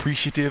be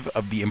appreciative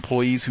of the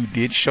employees who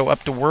did show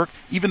up to work.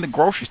 Even the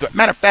grocery store.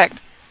 Matter of fact,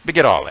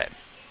 forget all that.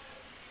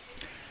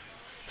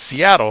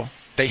 Seattle,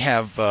 they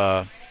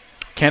have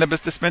cannabis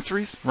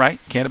dispensaries, right?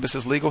 Cannabis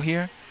is legal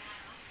here.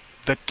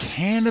 The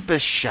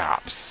cannabis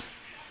shops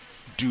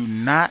do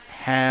not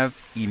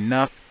have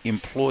enough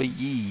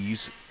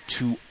employees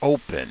to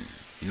open.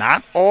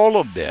 Not all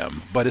of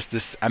them, but it's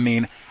this. I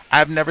mean,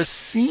 I've never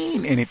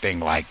seen anything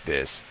like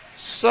this.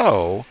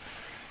 So,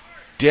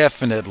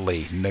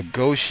 definitely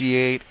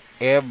negotiate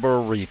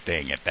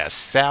everything. If that's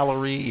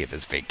salary, if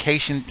it's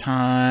vacation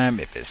time,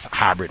 if it's a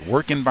hybrid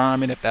work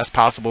environment, if that's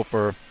possible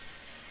for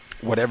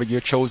whatever your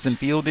chosen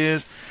field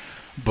is.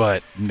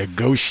 But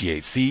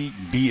negotiate. See,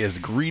 be as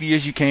greedy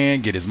as you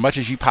can, get as much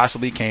as you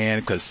possibly can,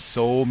 because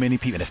so many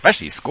people, and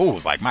especially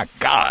schools, like, my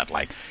God,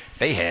 like,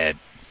 they had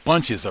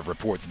bunches of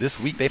reports this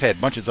week. They've had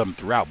bunches of them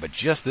throughout, but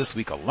just this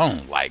week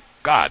alone, like,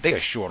 God, they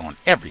are short on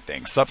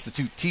everything.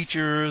 Substitute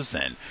teachers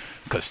and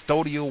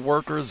custodial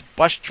workers,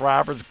 bus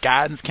drivers,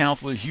 guidance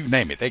counselors, you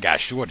name it. They got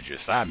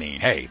shortages. I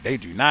mean, hey, they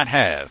do not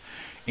have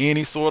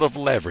any sort of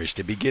leverage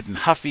to be getting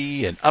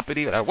huffy and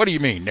uppity. What do you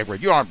mean, nigga?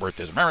 You aren't worth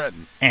this.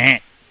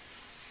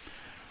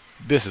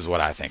 This is what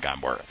I think I'm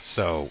worth.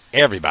 So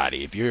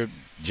everybody, if you're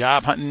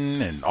job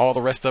hunting and all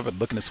the rest of it,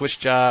 looking to switch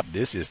job,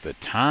 this is the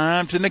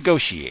time to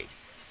negotiate.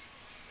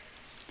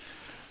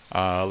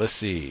 Let's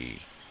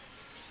see.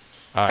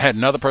 I had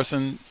another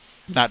person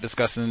not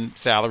discussing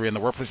salary in the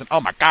workplace. And,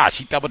 oh, my gosh,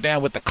 she doubled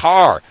down with the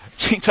car.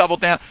 She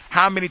doubled down.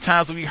 How many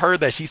times have we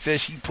heard that? She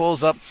says she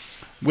pulls up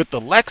with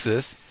the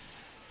Lexus.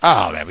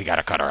 Oh, man, we got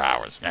to cut our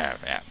hours.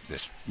 Yeah,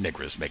 this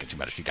nigger is making too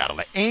much. She got to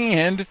let.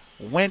 And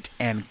went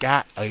and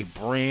got a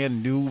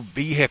brand new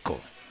vehicle.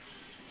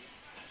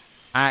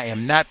 I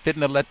am not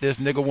fitting to let this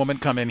nigger woman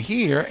come in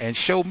here and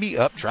show me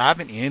up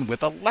driving in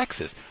with a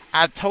Lexus.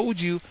 I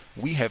told you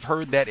we have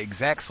heard that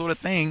exact sort of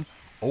thing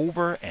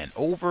over and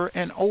over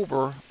and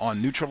over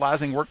on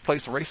neutralizing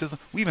workplace racism.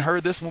 We even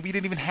heard this when we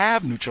didn't even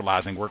have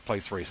neutralizing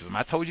workplace racism.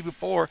 I told you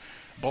before,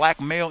 black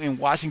male in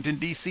Washington,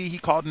 D.C., he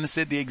called and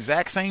said the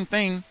exact same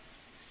thing.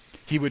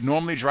 He would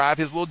normally drive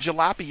his little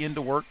jalopy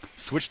into work,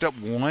 switched up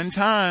one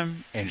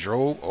time, and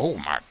drove, oh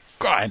my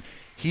God.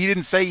 He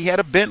didn't say he had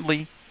a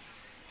Bentley.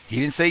 He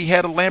didn't say he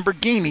had a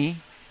Lamborghini,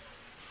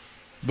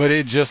 but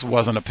it just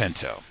wasn't a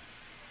Pinto.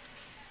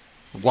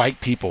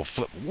 White people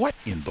flip. What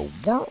in the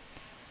world?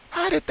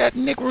 How did that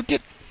nigger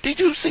get? Did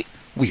you see?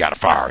 We got to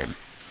fire him.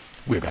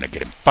 We're going to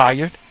get him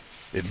fired.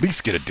 At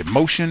least get a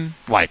demotion.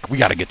 Like, we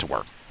got to get to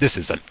work. This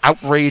is an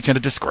outrage and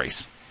a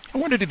disgrace. I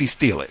wonder, did he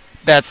steal it?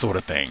 That sort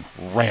of thing.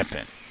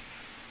 Rampant.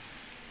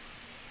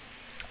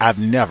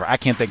 I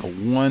can't think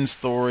of one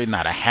story,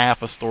 not a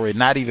half a story,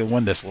 not even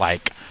one that's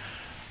like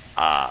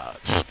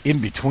in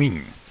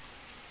between.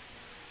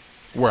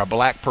 where a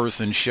black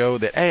person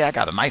showed that, hey, I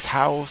got a nice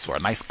house or a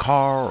nice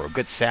car or a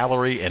good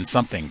salary, and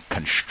something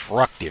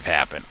constructive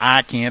happened.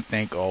 I can't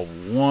think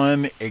of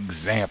one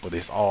example of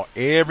this,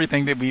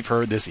 everything that we've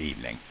heard this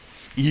evening,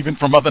 even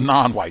from other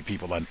non-white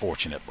people,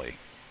 unfortunately.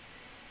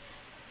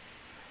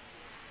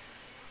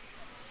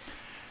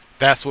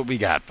 That's what we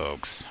got,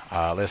 folks.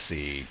 Let's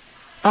see.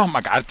 Oh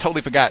my God, I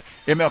totally forgot.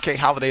 MLK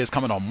holiday is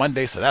coming on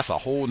Monday, so that's a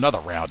whole nother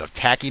round of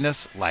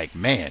tackiness. Like,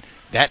 man,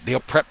 that they'll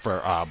prep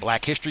for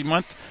Black History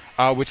Month,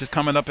 which is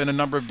coming up in a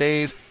number of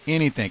days.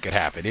 Anything could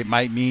happen. It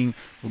might mean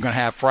we're going to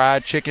have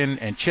fried chicken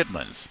and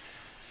chitlins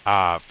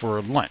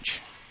for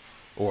lunch,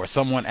 or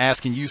someone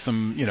asking you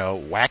some,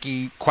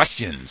 wacky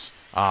questions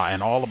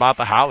and all about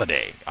the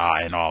holiday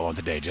and all on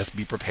today. Just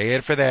be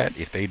prepared for that.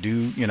 If they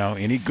do,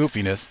 any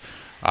goofiness,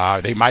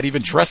 they might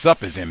even dress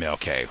up as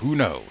MLK. Who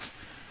knows?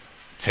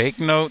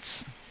 Take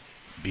notes.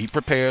 Be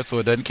prepared so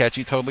it doesn't catch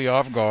you totally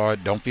off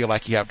guard. Don't feel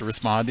like you have to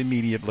respond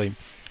immediately.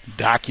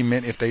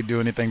 Document if they do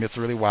anything that's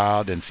really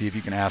wild, and see if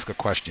you can ask a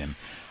question.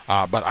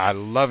 But I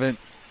love it.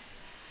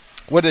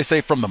 What do they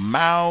say? From the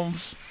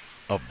mouths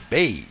of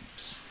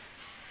babes.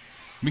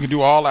 We can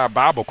do all our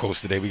Bible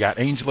quotes today. We got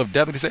Angel of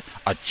Death. They say,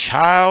 a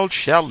child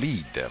shall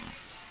lead them.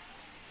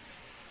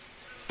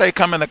 They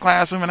come in the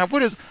classroom, and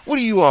what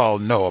do you all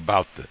know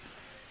about the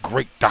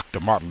great Dr.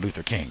 Martin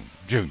Luther King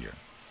Jr.?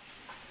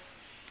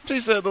 She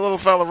said the little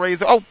fella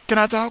raised, oh, can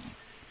I talk?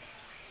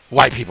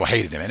 White people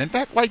hated him. And in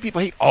fact, white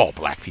people hate all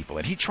black people.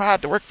 And he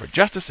tried to work for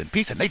justice and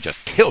peace, and they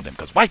just killed him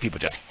because white people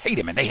just hate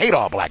him, and they hate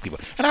all black people.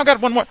 And I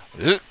got one more.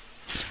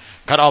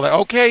 Cut all that.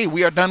 Okay,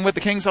 we are done with the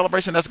King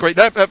celebration. That's great.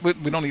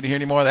 We don't need to hear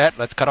any more of that.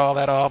 Let's cut all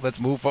that off. Let's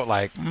move forward.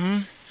 I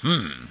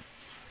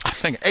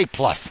think A+.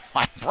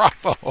 Like,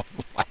 bravo.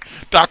 Like,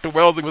 Dr.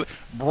 Wellesley was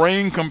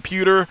brain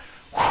computer.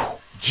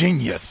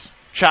 Genius.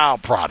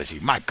 Child prodigy.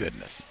 My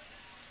goodness.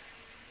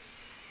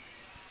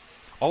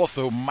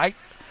 Also might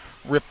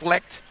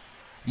reflect,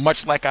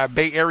 much like our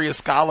Bay Area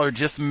scholar,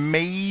 just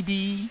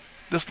maybe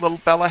this little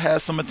fella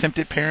has some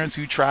attempted parents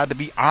who tried to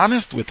be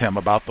honest with him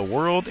about the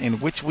world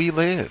in which we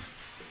live.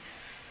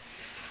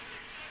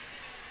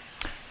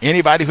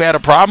 Anybody who had a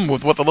problem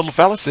with what the little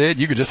fella said,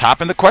 you could just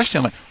hop in the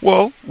question. Like,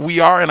 well,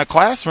 we are in a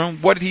classroom.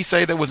 What did he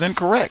say that was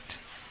incorrect?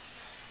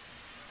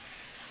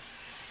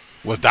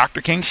 Was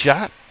Dr. King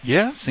shot?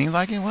 Yeah, seems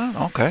like it was.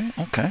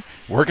 Okay.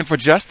 Working for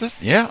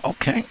justice? Yeah,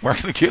 okay.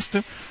 Working against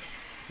him.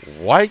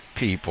 White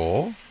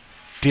people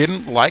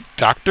didn't like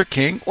Dr.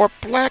 King or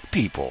black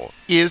people.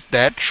 Is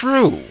that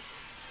true?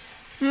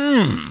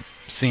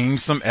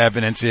 Seems some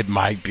evidence it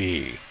might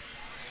be.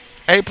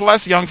 A+,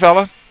 young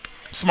fella.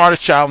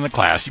 Smartest child in the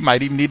class. You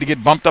might even need to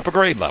get bumped up a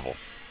grade level.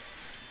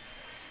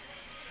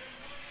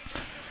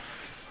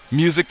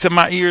 Music to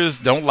my ears.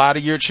 Don't lie to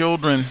your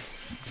children.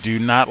 Do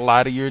not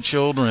lie to your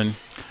children.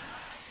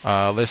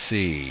 Let's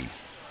see.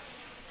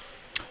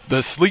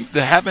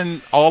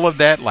 Having all of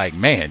that, like,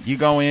 man, you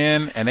go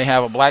in and they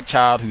have a black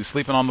child who's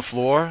sleeping on the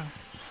floor.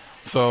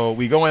 So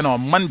we go in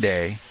on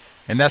Monday,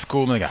 and that's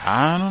cool. And they go,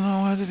 I don't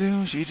know what to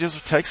do. She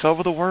just takes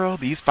over the world.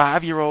 These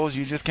 5-year-olds,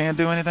 you just can't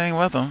do anything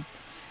with them.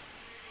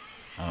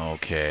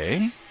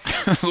 Okay.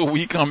 So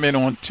we come in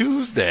on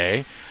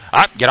Tuesday.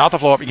 Get off the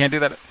floor. You can't do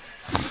that.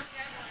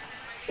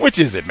 Which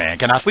is it, man?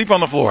 Can I sleep on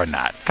the floor or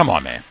not? Come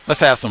on, man.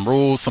 Let's have some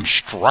rules, some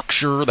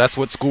structure. That's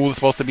what school is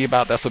supposed to be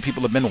about. That's what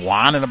people have been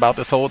whining about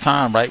this whole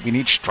time, right? We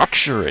need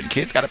structure, and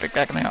kids got to pick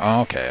back in there.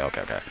 Oh, okay.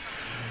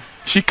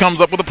 She comes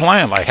up with a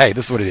plan like, hey,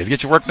 this is what it is.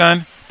 Get your work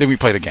done, then we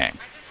play the game.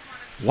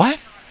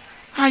 What?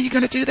 How are you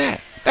going to do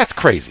that? That's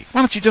crazy.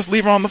 Why don't you just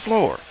leave her on the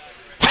floor?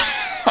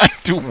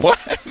 Like, do what?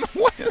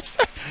 What is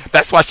that?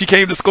 That's why she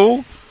came to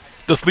school?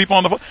 To sleep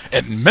on the floor?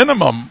 At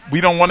minimum,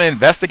 we don't want to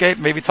investigate,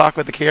 maybe talk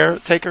with the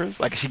caretakers.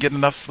 Like, is she getting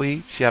enough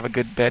sleep? She have a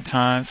good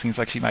bedtime? Seems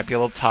like she might be a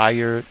little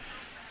tired.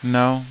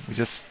 No, we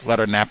just let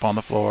her nap on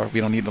the floor. We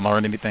don't need to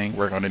learn anything,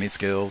 work on any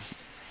skills.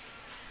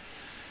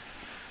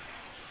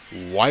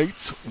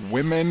 White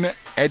women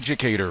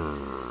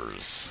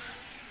educators.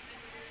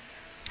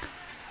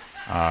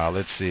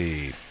 Let's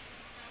see.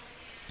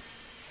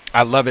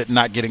 I love it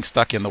not getting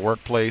stuck in the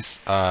workplace.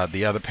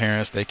 The other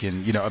parents, they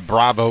can,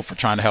 bravo for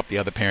trying to help the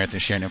other parents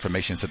and sharing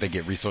information so they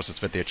get resources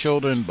for their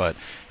children. But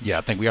yeah,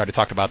 I think we already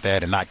talked about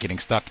that and not getting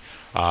stuck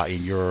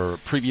in your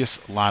previous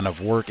line of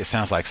work. It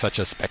sounds like such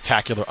a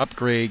spectacular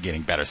upgrade,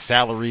 getting better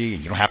salary,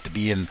 and you don't have to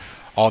be in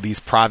all these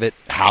private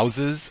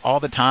houses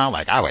all the time.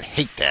 Like, I would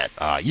hate that.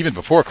 Even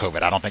before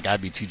COVID, I don't think I'd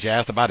be too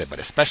jazzed about it, but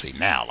especially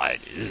now, like,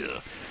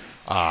 ugh.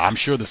 I'm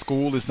sure the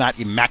school is not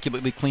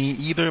immaculately clean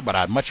either, but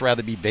I'd much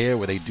rather be there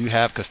where they do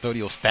have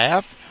custodial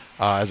staff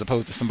as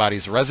opposed to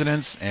somebody's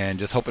residence and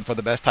just hoping for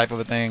the best type of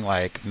a thing.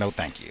 Like, no,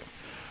 thank you.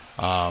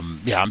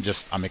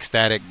 I'm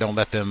ecstatic. Don't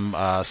let them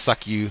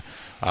suck you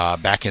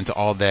back into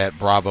all that.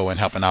 Bravo and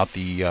helping out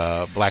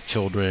the black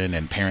children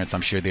and parents.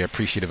 I'm sure they're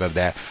appreciative of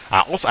that.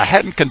 I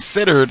hadn't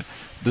considered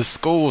the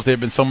schools. There's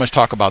been so much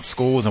talk about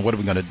schools and what are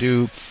we going to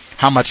do.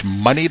 How much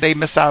money they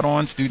miss out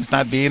on, students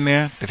not being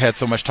there. They've had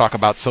so much talk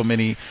about so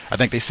many. I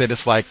think they said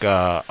it's like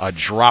a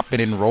drop in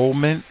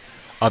enrollment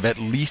of at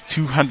least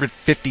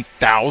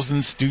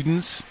 250,000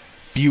 students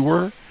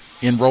fewer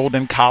enrolled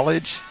in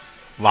college.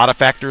 A lot of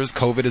factors.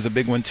 COVID is a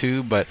big one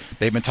too, but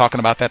they've been talking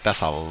about that.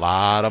 That's a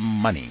lot of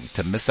money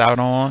to miss out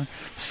on.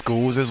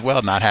 Schools as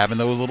well, not having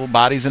those little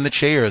bodies in the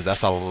chairs.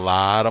 That's a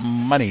lot of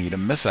money to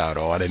miss out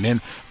on. And then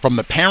from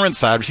the parent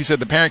side, she said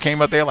the parent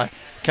came up there like,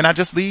 can I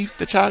just leave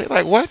the child?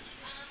 Like, what?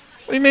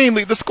 What do you mean?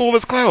 The school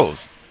is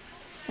closed.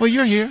 Well,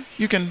 you're here.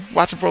 You can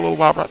watch them for a little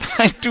while.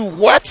 Like, do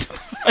what?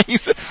 He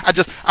said,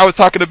 I was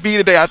talking to B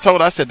today. I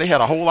said they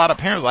had a whole lot of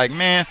parents like,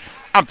 man,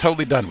 I'm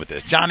totally done with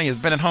this. Johnny has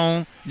been at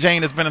home.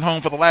 Jane has been at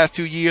home for the last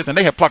 2 years, and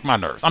they have plucked my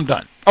nerves. I'm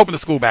done. Open the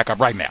school back up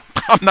right now.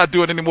 I'm not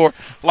doing it anymore.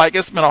 Like,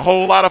 it's been a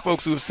whole lot of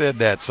folks who have said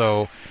that.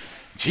 So,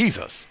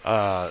 Jesus.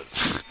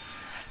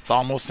 It's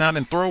almost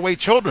sounding throwaway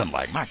children.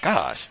 Like, my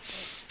gosh.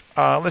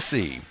 Let's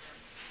see.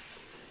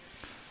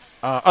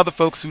 Other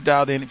folks who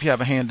dialed in, if you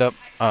have a hand up,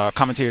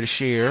 commentary to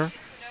share.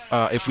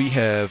 If we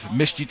have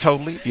missed you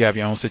totally, if you have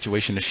your own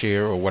situation to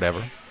share or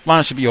whatever,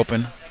 line should be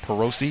open.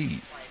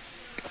 Proceed.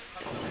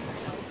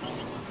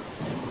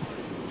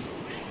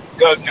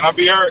 Good. Can I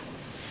be heard?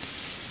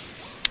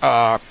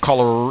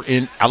 Caller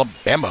in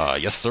Alabama.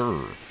 Yes, sir.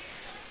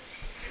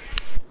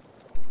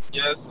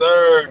 Yes,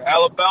 sir.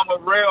 Alabama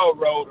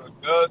Railroader.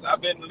 Gus, I've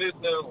been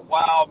listening a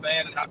while,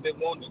 man, and I've been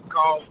wanting to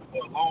call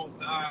for a long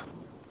time.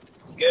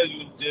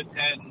 Schedule just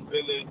hadn't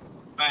really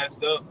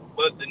matched up.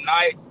 But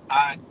tonight,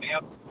 I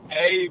am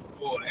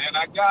able. And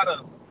I got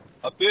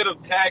a bit of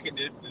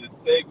tackiness to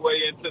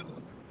segue into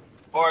the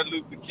Martin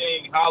Luther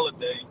King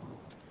holiday.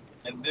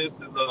 And this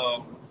is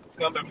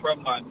coming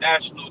from my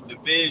national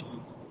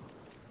division,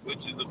 which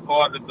is a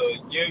part of the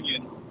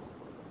union,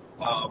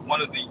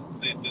 one of the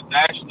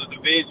national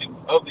division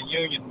of the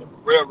union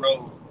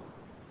railroad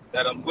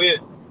that I'm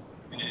with,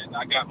 and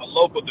I got my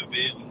local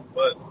division.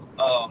 But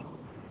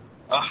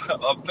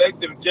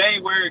effective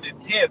January the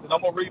 10th, and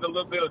I'm gonna read a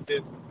little bit of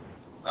this.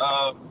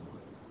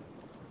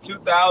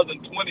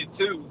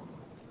 2022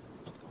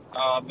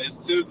 is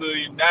to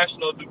the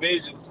national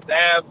division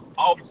staff,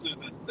 officers,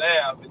 and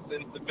staff. It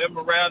says the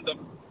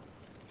memorandum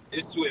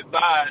is to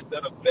advise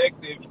that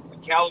effective the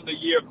calendar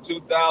year of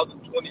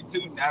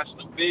 2022,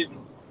 National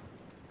Division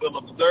will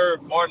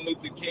observe Martin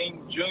Luther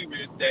King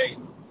Jr. Day,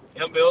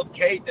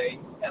 MLK Day,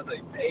 as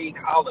a paid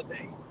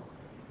holiday.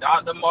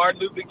 Dr.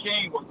 Martin Luther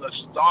King was a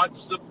staunch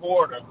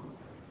supporter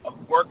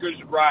of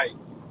workers' rights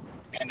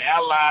and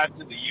allied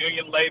to the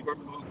union labor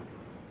movement.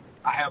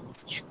 I have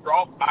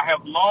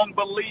long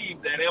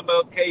believed that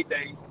MLK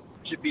Day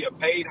should be a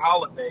paid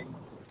holiday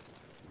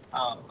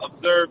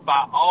observed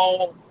by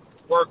all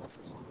workers,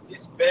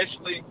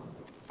 especially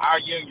our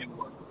union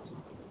workers.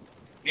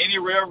 Many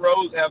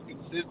railroads have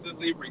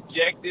consistently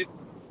rejected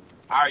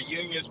our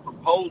union's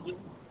proposal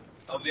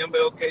of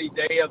MLK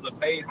Day as a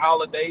paid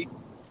holiday.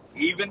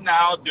 Even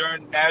now,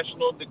 during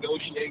national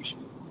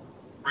negotiations,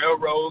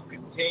 railroad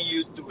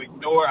continues to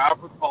ignore our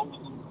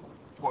proposal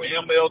for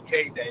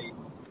MLK Day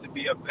to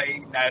be a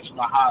paid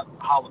national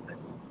holiday.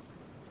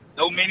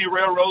 Though many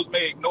railroads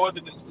may ignore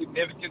the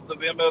significance of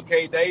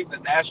MLK Day, the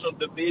National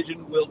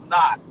Division will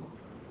not.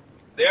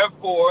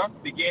 Therefore,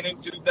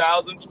 beginning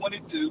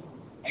 2022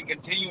 and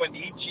continuing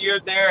each year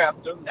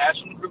thereafter,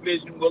 National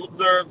Division will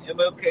observe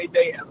MLK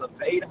Day as a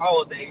paid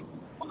holiday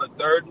on the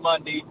third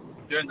Monday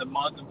during the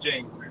month of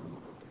January.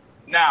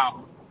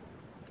 Now,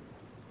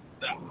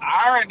 the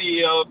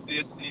irony of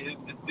this is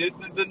that this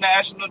is the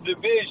National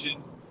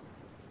Division,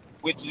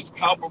 which is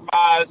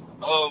comprised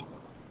of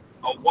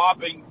a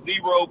whopping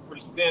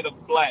 0%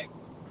 of blacks.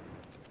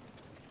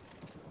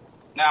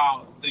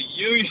 Now, the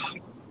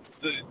union,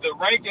 the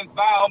rank and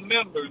file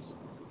members,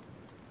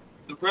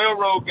 the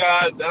railroad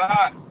guys that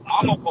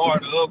I'm a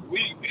part of,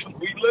 we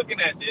looking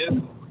at this.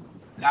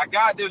 And I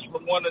got this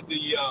from one of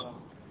the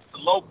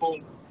local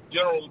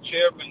general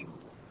chairman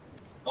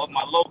of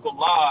my local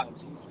lodge.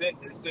 He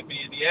sent this to me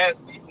and he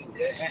asked me,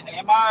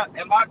 am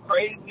I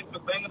crazy for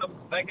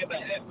thinking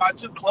that am I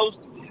too close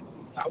to this?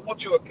 I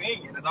want your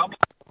opinion. And I'm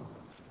like,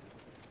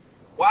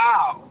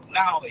 wow.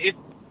 Now, if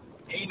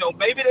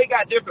maybe they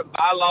got different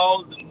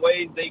bylaws and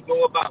ways they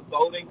go about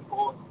voting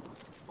for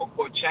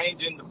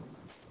changing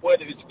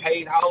whether it's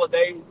paid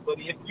holidays. But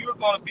if you're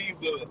going to be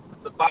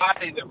the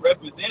body that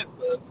represents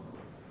us,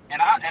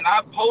 and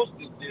I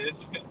posted this.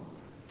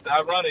 It's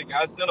ironic.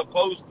 I sent a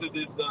post to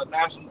this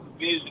National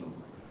Division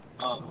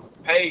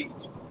page,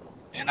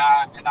 and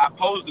I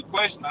posed the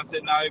question. I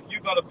said, now if you're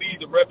going to be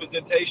the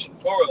representation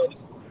for us,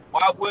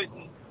 why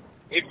wouldn't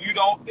if you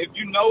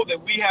know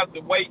that we have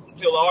to wait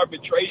until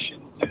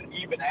arbitration to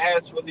even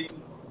ask for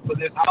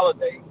this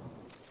holiday,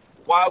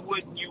 why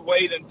wouldn't you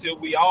wait until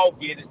we all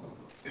get it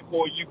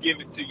before you give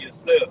it to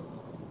yourself?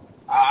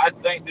 I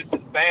think this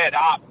is bad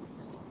optics.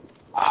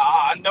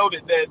 I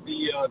noted that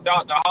the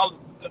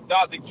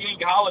Dr. King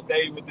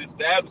holiday was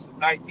established in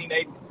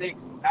 1986.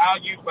 Now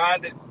you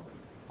find it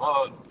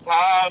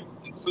time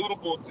and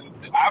suitable to.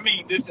 I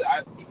mean,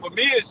 for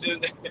me, it's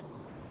just.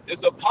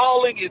 It's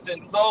appalling, it's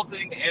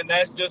insulting, and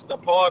that's just a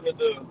part of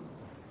the,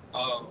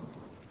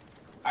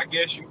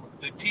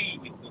 the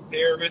team, the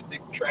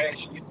terroristic,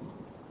 trashy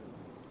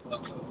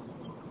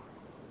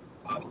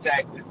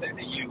tactics that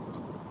they use.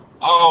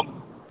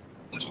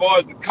 as far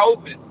as the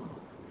COVID,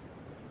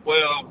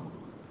 well,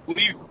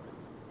 we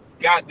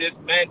got this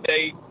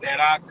mandate that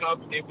our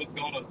company was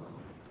going to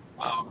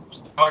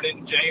start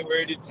in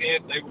January the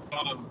 10th. They were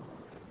going to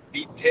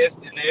be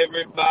testing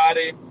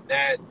everybody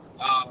that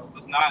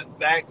was not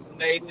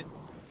vaccinated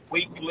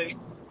weekly.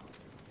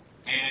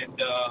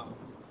 And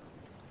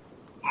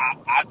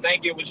I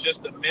think it was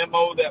just a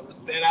memo that was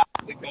sent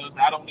out because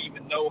I don't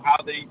even know how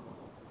they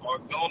are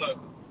going to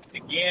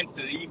begin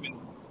to even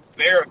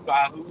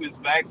verify who is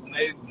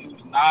vaccinated and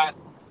who's not.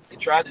 They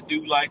tried to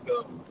do like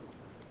a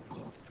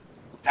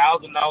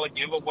 $1,000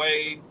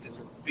 giveaway to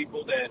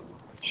people that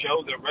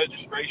show their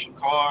registration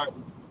card.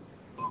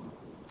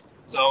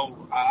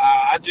 So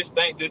I just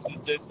think this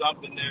is just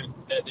something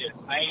that they're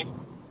saying.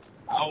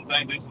 I don't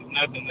think this is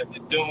nothing that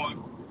they're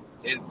doing.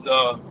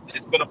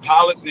 It's been a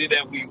policy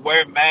that we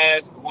wear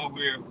masks when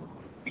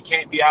we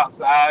can't be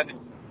outside and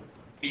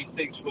be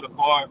 6 foot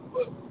apart,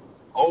 but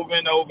over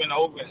and over and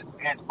over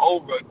and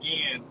over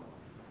again,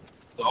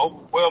 the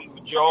overwhelming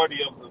majority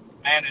of the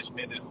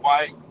management is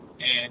white,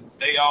 and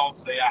they all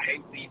say, I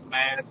hate these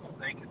masks, I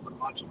think it's a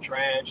bunch of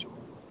trash.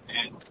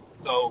 And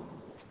so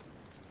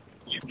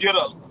you get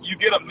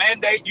a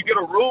mandate, you get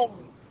a rule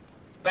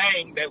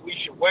saying that we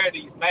should wear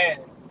these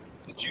masks,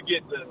 but you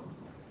get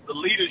the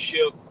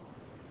leadership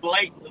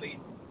blatantly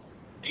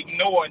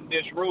ignoring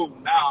this rule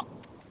now.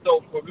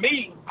 So for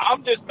me,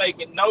 I'm just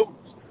making notes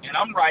and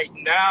I'm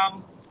writing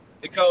down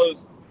because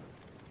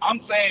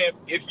I'm saying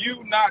if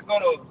you're not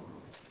going to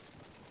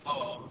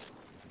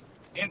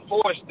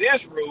enforce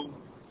this rule,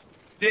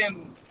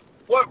 then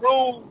what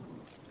rule,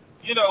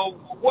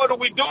 what are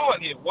we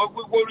doing here? What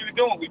are we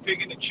doing? We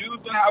picking and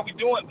choosing how we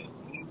doing this?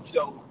 And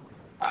so,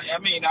 I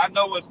mean, I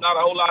know it's not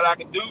a whole lot I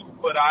can do,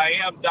 but I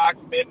am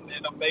documenting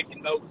and I'm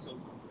making notes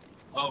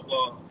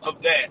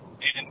of that.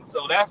 And so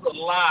that's a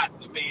lot.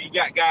 I mean, you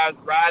got guys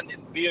riding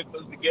in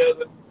vehicles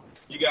together.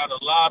 You got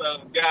a lot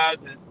of guys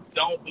that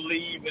don't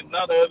believe in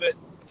none of it.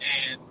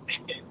 And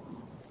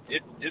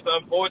it's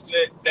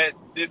unfortunate that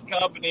this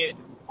company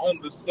on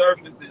the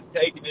surface is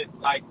taking it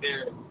like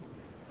they're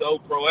so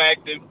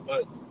proactive,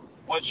 but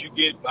once you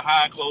get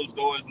behind closed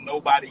doors,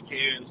 nobody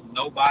cares.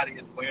 Nobody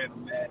is wearing a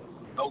mask.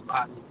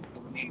 Nobody is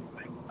doing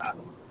anything about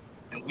it.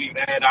 And we've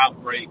had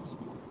outbreaks,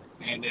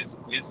 and it's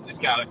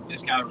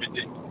kind of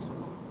ridiculous.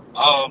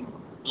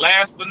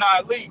 Last but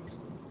not least,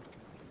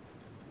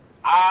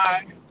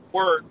 I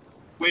worked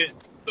with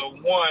the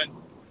one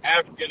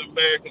African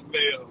American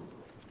male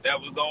that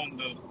was on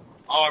the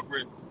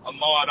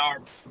Ahmaud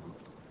Arbery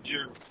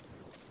jury.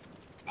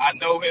 I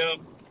know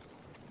him.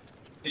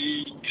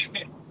 He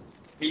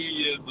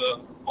is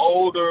an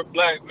older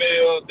black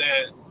male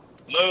that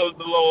loves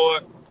the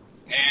Lord,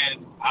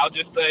 and I'll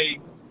just say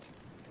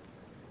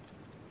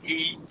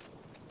he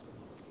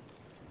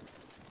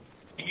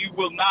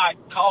will not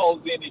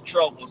cause any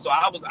trouble. So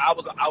I was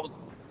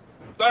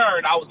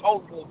concerned. I was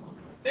hopeful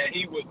that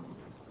he would,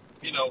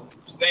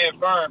 stand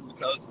firm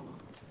because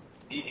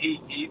he's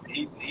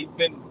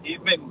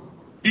been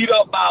beat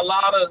up by a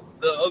lot of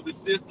the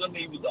system.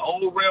 He was an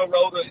old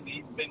railroader, and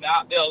he's been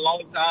out there a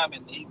long time,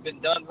 and he's been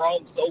done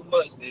wrong so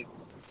much that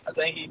I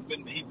think he's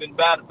been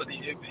battered. But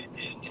it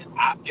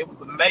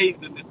was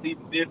amazing to see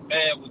that this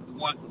man was the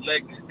one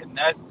selected, and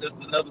that's just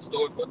another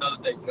story for another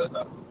day. Because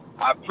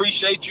I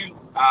appreciate you.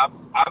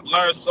 I've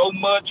learned so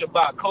much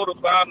about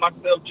codifying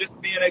myself, just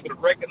being able to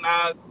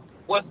recognize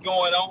what's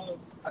going on.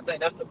 I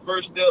think that's the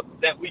first step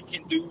that we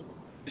can do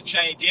to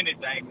change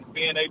anything, is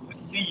being able to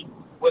see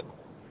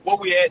what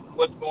we at and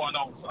what's going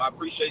on. So I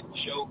appreciate the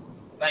show.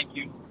 Thank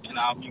you, and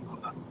I'll mute my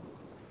line.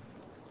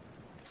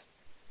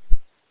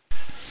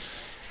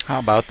 How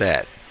about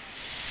that?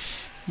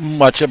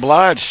 Much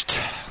obliged.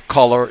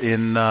 Caller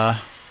in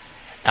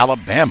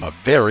Alabama.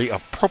 Very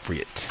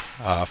appropriate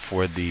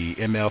for the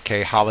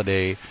MLK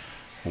holiday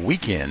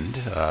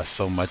weekend.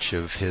 So much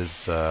of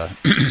his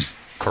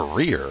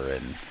career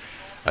and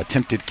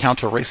attempted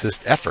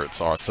counter-racist efforts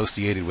are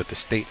associated with the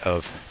state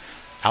of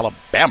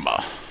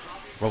Alabama.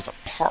 Rosa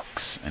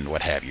Parks and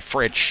what have you.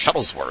 Fred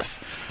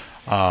Shuttlesworth.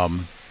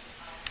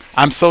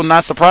 I'm so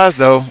not surprised,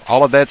 though.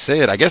 All of that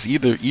said, I guess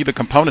either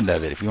component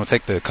of it, if you want to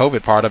take the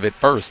COVID part of it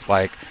first,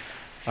 like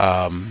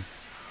I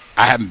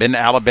haven't been to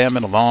Alabama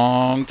in a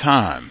long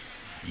time,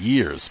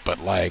 years, but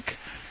like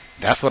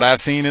that's what I've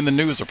seen in the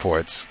news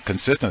reports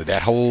consistently.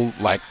 That whole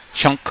like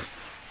chunk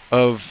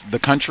of the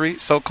country,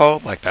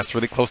 so-called, like that's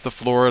really close to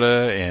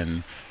Florida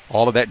and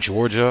all of that,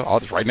 Georgia,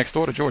 all right next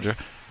door to Georgia.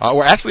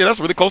 Or actually,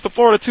 that's really close to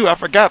Florida, too. I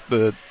forgot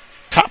the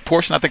top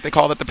portion. I think they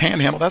call it the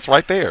Panhandle. That's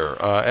right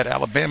there at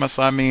Alabama.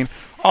 So, I mean,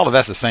 all of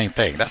that's the same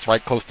thing. That's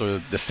right close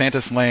to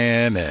DeSantis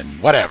land and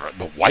whatever.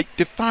 The white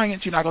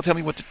defiance, you're not going to tell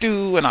me what to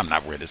do, and I'm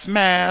not wearing this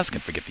mask,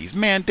 and forget these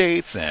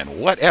mandates and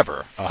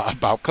whatever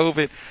about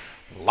COVID.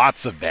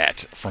 Lots of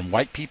that from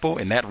white people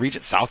in that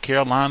region, South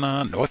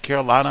Carolina, North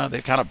Carolina.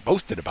 They've kind of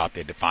boasted about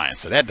their defiance.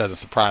 So that doesn't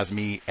surprise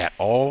me at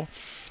all.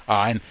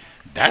 And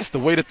that's the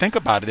way to think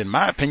about it, in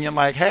my opinion.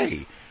 Like,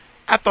 hey,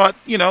 I thought,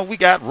 we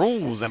got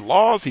rules and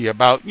laws here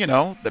about,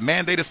 the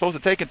mandate is supposed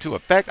to take into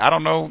effect. I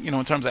don't know,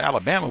 in terms of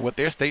Alabama, what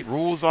their state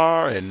rules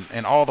are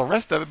and all the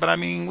rest of it. But I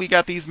mean, we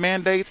got these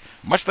mandates,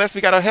 much less we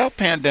got a health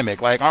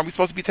pandemic. Like, aren't we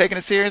supposed to be taking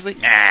it seriously?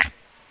 Nah,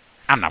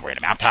 I'm not worried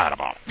about it. I'm tired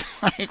of all it.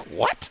 Like,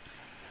 what?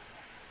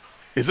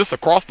 Is this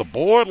across the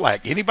board?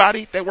 Like,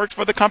 anybody that works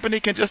for the company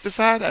can just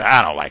decide that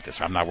I don't like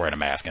this, I'm not wearing a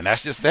mask. And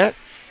that's just that.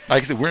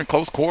 Like I said, we're in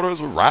close quarters,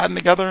 we're riding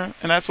together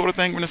and that sort of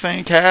thing. We're in the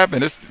same cab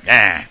and it's,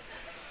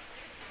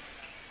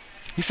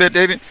 He said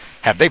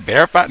have they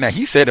verified? Now,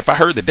 he said, if I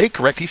heard the date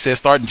correct, he said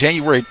starting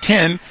January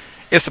 10,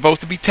 it's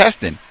supposed to be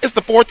testing. It's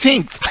the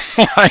 14th.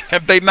 Like,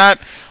 have they not?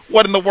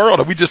 What in the world?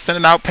 Are we just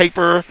sending out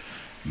paper,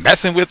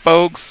 messing with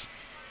folks?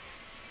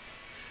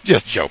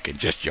 Just joking.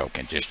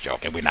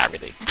 We're not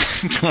really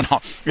doing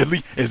all.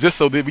 Is this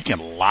so that we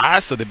can lie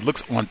so that it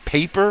looks on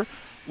paper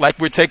like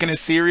we're taking it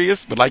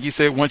serious? But like you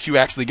said, once you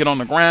actually get on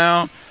the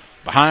ground,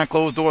 behind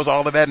closed doors,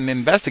 all of that, and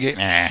investigate,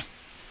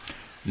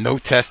 no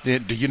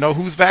testing. Do you know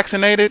who's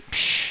vaccinated?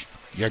 Psh,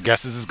 your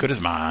guess is as good as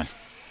mine.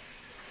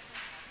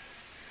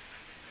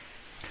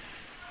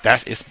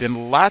 It's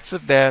been lots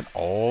of that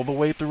all the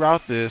way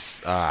throughout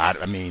this.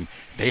 I mean,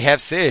 they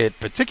have said,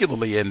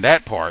 particularly in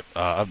that part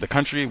of the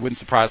country, it wouldn't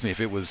surprise me if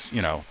it was,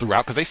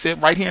 throughout, because they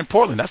said right here in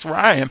Portland, that's where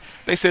I am,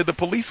 they said the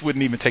police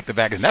wouldn't even take the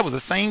vaccine. That was the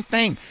same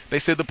thing. They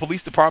said the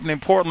police department in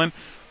Portland,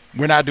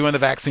 we're not doing the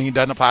vaccine,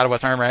 doesn't apply to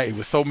us. Right? It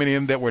was so many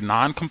of them that were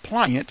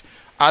non-compliant.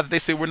 They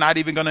said we're not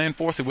even going to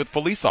enforce it with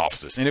police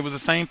officers. And it was the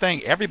same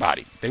thing.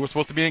 Everybody. They were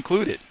supposed to be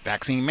included.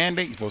 Vaccine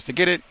mandate, you're supposed to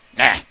get it.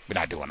 We're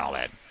not doing all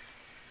that.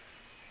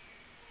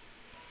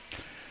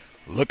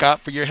 Look out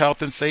for your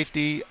health and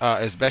safety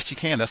as best you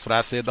can. That's what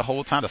I've said the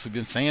whole time. That's what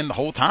we've been saying the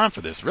whole time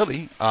for this,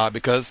 really.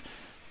 Because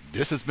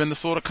this has been the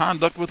sort of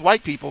conduct with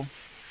white people.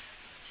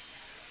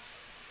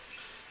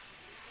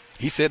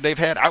 He said they've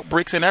had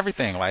outbreaks and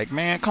everything. Like,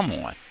 man, come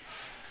on.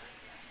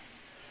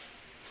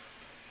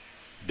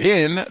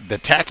 Then the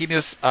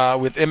tackiness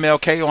with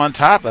MLK on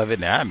top of it.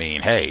 Now, I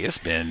mean, hey, it's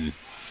been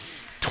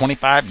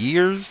 25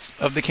 years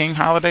of the King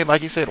holiday.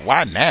 Like you said,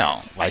 why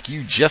now? Like,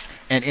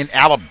 and in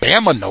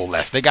Alabama, no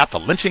less. They got the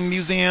lynching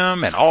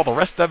museum and all the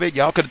rest of it.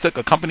 Y'all could have took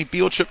a company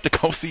field trip to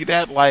go see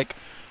that. Like,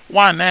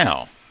 why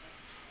now?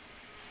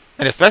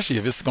 And especially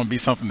if it's going to be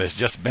something that's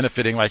just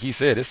benefiting, like he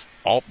said, it's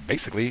all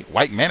basically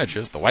white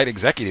managers, the white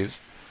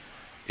executives.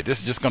 If this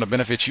is just going to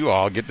benefit you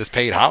all, get this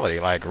paid holiday.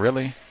 Like,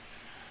 really?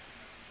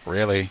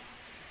 Really?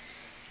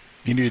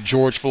 You needed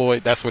George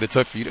Floyd. That's what it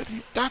took for you.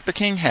 Dr.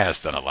 King has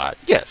done a lot.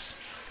 Yes.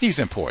 He's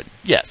important.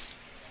 Yes.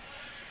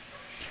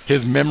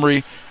 His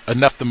memory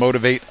enough to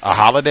motivate a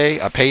holiday,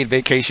 a paid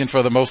vacation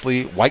for the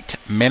mostly white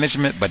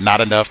management, but not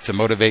enough to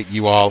motivate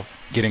you all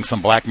getting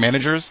some black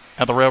managers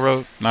at the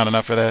railroad. Not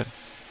enough for that.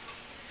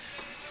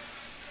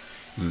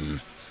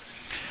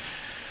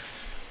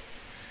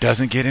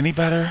 Doesn't get any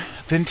better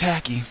than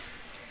tacky.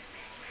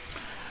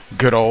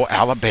 Good old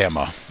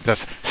Alabama.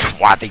 That's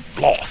why they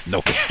lost.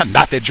 No,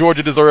 not that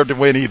Georgia deserved to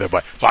win either,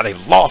 but that's why they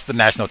lost the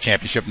national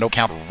championship. No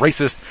count of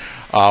racist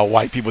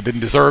white people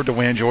didn't deserve to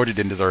win. Georgia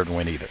didn't deserve to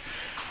win either.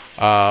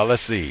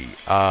 Let's see.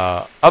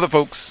 Other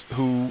folks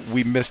who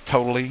we missed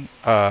totally.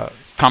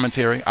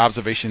 Commentary,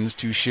 observations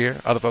to share.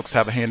 Other folks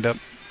have a hand up.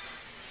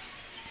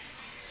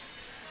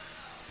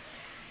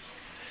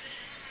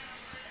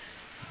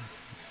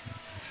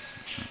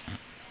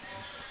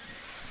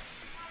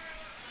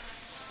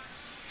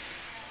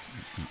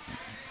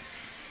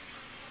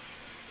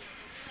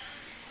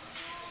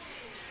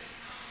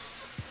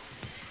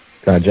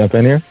 Can I jump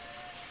in here?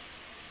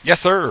 Yes,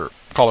 sir.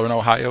 Caller in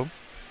Ohio.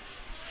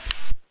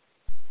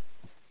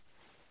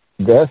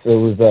 Gus, it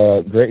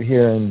was great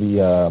hearing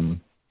the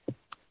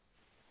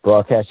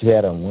broadcast you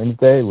had on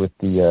Wednesday with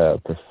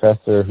the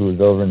professor who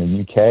was over in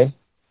the UK.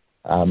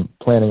 I'm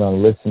planning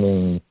on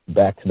listening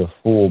back to the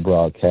full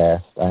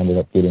broadcast. I ended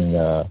up getting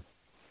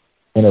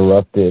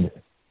interrupted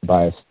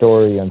by a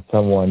story on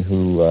someone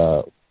who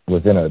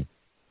was in a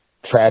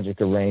tragic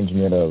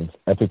arrangement of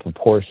epic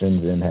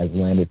proportions and has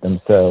landed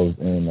themselves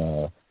in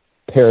a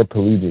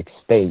paraplegic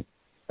state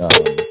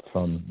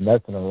from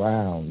messing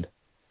around.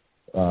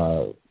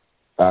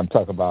 I'm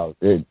talking about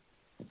it.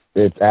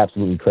 It's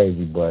absolutely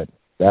crazy, but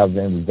that was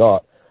the end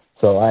result.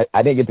 So I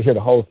didn't get to hear the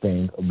whole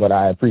thing, but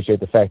I appreciate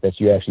the fact that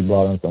you actually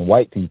brought on some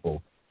white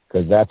people,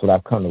 because that's what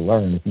I've come to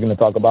learn. If you're going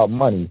to talk about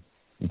money,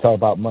 you talk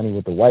about money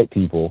with the white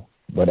people.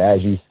 But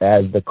as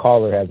the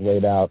caller has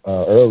laid out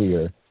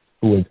earlier,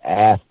 who was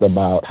asked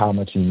about how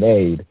much he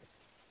made,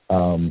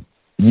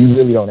 you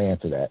really don't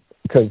answer that,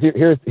 because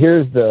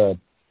here's the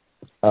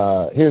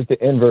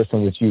inverse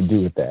in which you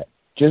do with that.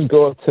 Just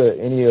go up to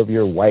any of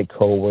your white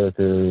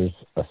coworkers,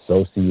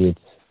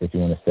 associates, if you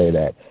want to say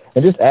that,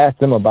 and just ask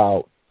them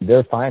about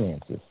their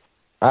finances.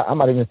 I'm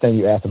not even saying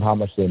you ask them how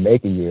much they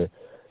make a year.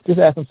 Just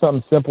ask them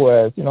something simple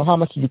as, how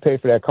much did you pay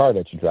for that car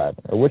that you drive,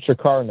 or what's your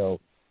car note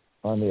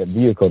on the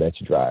vehicle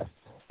that you drive,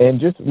 and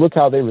just look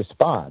how they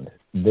respond.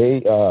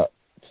 They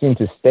seem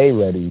to stay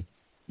ready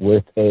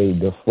with a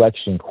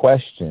deflection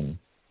question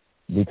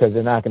because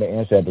they're not going to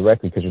answer that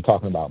directly because you're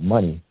talking about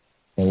money.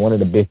 And one of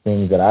the big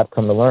things that I've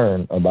come to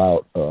learn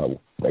about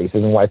racism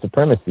and white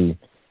supremacy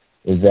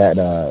is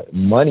that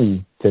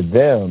money to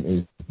them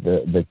is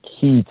the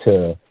key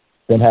to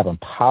them having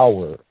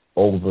power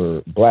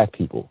over black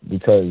people.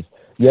 Because,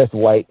 yes,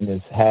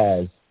 whiteness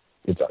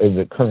is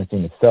a currency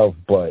in itself,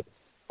 but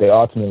they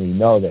ultimately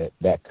know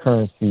that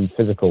currency,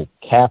 physical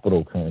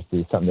capital currency,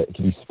 is something that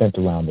can be spent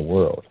around the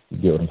world. You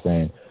get what I'm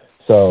saying?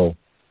 So,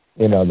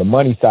 the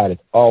money side is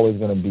always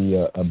going to be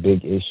a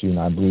big issue, and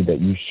I believe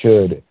that you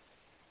should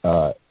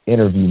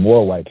interview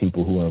more white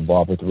people who are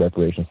involved with the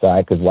reparations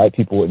side, because white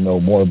people would know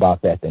more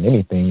about that than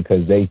anything,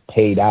 because they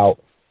paid out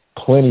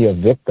plenty of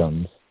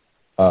victims,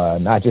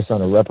 not just on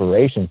the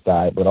reparations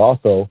side, but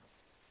also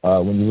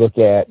when you look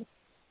at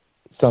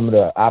some of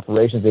the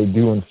operations they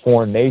do in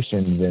foreign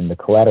nations and the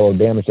collateral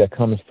damage that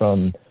comes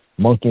from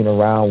monkeying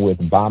around with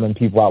bombing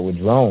people out with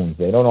drones.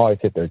 They don't always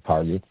hit their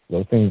targets.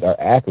 Those things are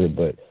accurate,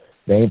 but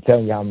they ain't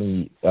telling you how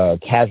many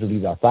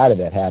casualties outside of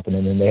that happen,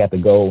 and then they have to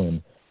go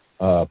and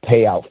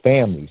pay out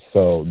families.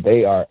 So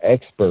they are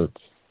experts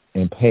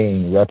in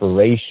paying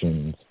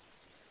reparations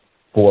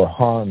for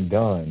harm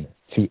done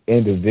to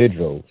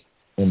individuals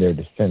and their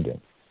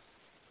descendants.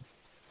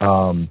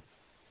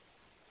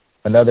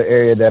 Another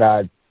area that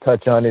I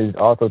touch on is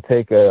also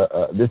take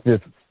this is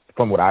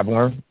from what I've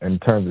learned in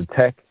terms of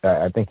tech.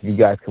 I think if you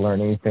guys can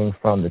learn anything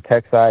from the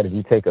tech side, if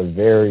you take a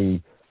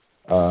very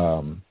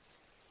how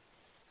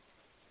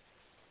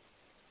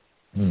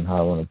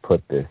I want to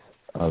put this,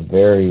 a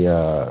very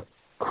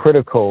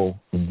critical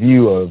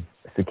view of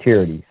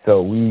security.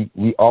 So we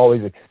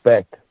always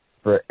expect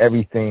for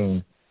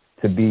everything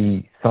to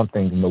be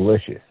something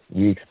malicious.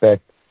 We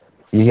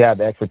have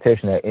the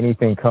expectation that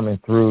anything coming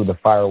through the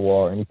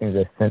firewall, anything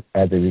that's sent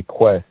as a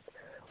request,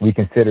 we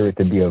consider it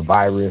to be a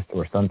virus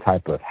or some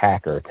type of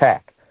hack or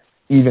attack,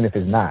 even if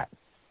it's not.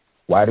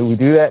 Why do we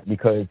do that?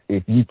 Because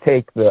if you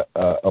take the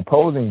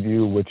opposing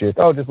view, which is,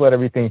 just let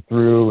everything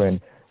through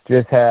and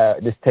just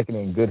take it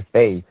in good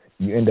faith,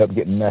 you end up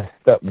getting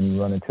messed up when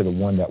you run into the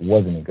one that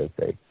wasn't in good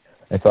faith.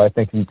 And so I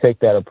think if you take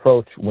that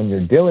approach when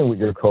you're dealing with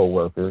your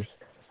coworkers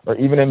or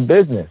even in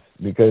business,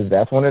 because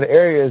that's one of the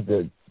areas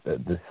that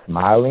the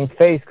smiling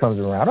face comes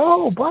around.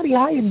 Oh, buddy,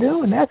 how you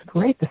doing? That's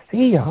great to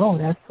see you. Oh,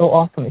 that's so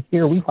awesome to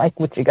hear. We like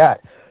what you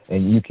got.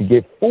 And you can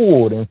get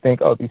fooled and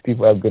think, these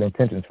people have good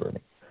intentions for me.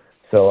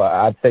 So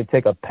I'd say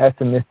take a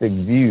pessimistic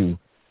view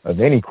of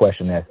any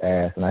question that's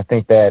asked. And I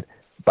think that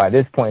by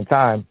this point in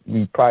time,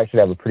 we probably should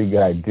have a pretty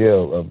good idea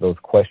of those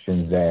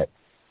questions that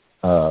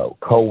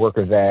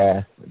co-workers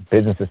ask,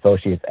 business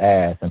associates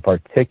ask, in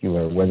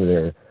particular, whether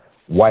they're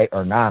white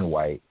or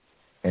non-white,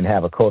 and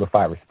have a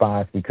codified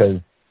response. Because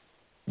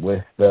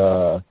with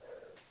the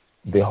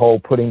whole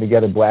putting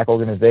together black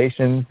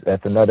organizations,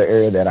 that's another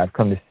area that I've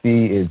come to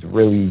see is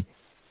really,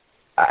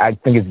 I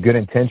think it's good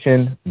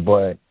intention,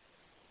 but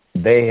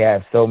they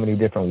have so many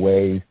different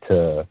ways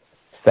to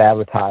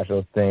sabotage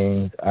those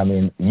things. I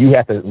mean, you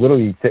have to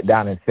literally sit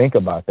down and think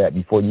about that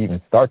before you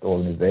even start the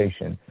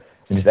organization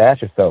and just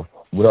ask yourself,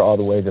 what are all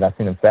the ways that I've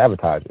seen them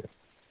sabotage it?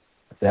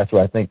 That's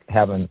where I think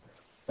having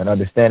an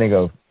understanding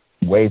of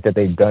ways that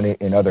they've done it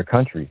in other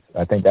countries,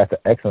 I think that's an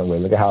excellent way.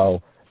 Look at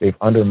how they've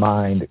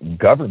undermined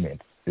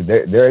government.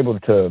 They're able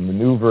to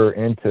maneuver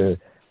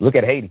look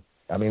at Haiti.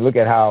 I mean, look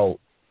at how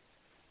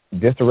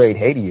disarrayed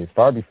Haiti is.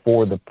 Far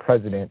before the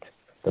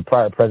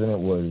prior president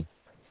was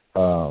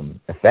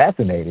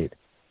assassinated,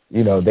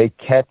 they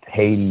kept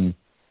Haiti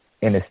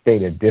in a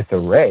state of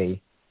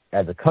disarray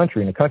as a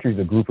country, and the country is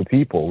a group of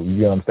people.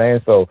 You know what I'm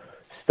saying? So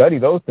study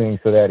those things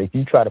so that if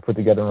you try to put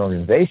together an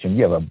organization,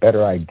 you have a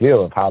better idea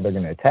of how they're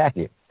going to attack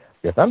it.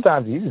 Because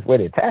sometimes the easiest way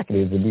to attack it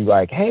is to be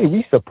like, hey,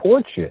 we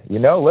support you,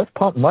 let's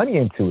pump money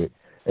into it.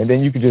 And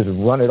then you can just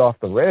run it off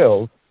the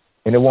rails,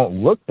 and it won't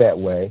look that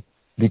way,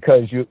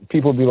 because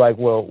people will be like,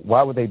 well,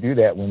 why would they do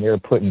that when they're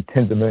putting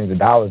tens of millions of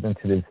dollars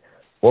into this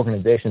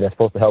organization that's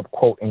supposed to help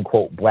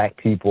quote-unquote black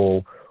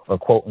people or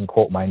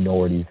quote-unquote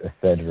minorities, et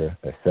cetera,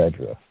 et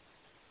cetera.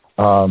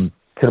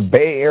 To the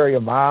Bay Area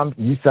moms,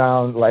 you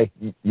sound like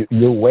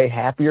you're way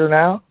happier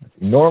now.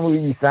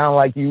 Normally you sound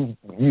like you'd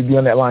be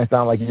on that line,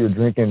 sound like you were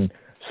drinking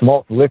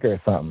smoked liquor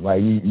or something.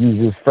 Like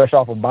you just fresh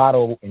off a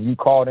bottle and you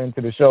called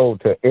into the show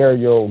to air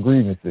your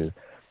grievances.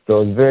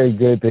 So it's very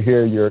good to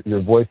hear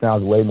your voice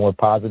sounds way more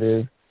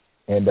positive,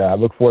 and I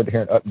look forward to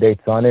hearing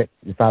updates on it.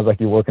 It sounds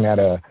like you're working at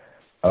a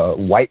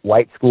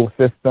white school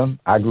system.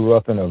 I grew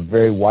up in a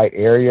very white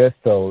area,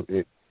 so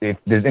if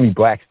there's any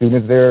black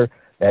students there,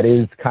 that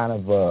is kind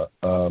of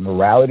a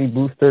morality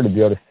booster to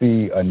be able to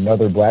see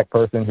another black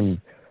person who's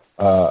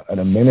an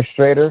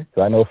administrator.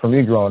 So I know for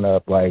me growing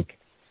up, I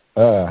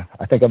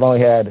think I've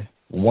only had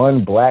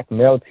one black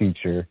male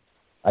teacher.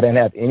 I didn't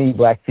have any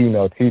black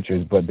female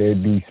teachers, but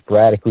there'd be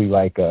sporadically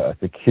like a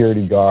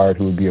security guard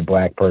who would be a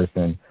black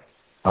person.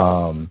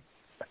 I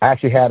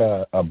actually had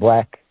a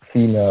black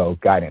female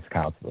guidance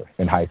counselor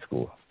in high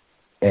school,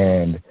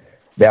 and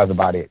that was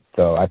about it.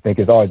 So I think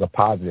it's always a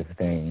positive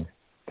thing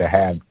to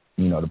have,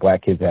 the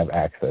black kids have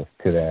access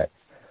to that.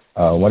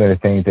 One of the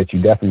things that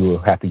you definitely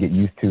will have to get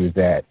used to is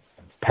that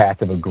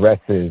passive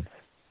aggressive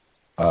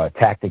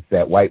tactics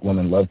that white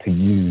women love to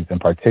use, in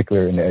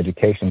particular in the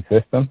education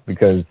system,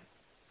 because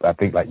I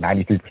think like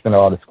 93% of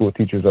all the school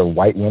teachers are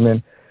white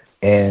women.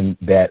 And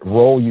that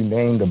role you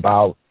named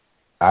about,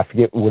 I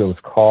forget what it was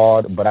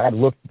called, but I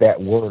looked that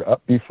word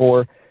up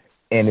before,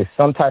 and it's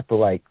some type of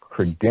like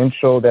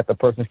credential that the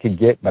person can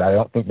get, but I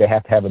don't think they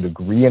have to have a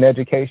degree in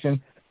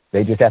education.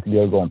 They just have to be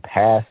able to go and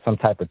pass some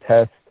type of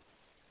test,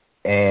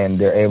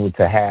 and they're able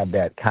to have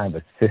that kind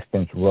of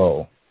assistance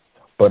role.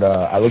 But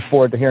I look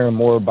forward to hearing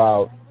more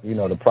about,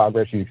 the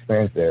progress you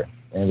experienced there.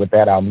 And with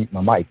that, I'll mute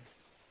my mic.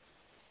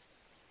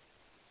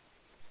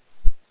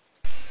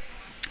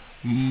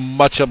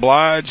 Much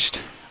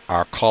obliged.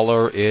 Our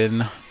caller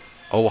in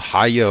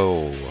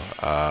Ohio.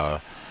 I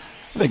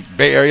think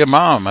Bay Area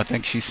mom, I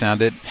think she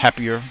sounded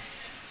happier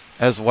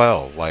as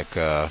well. Like,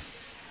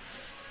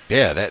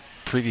 that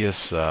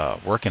previous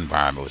work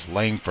environment was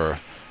lame for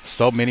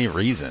so many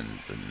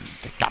reasons, and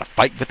they got to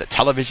fight with the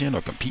television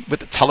or compete with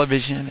the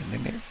television, and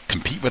then they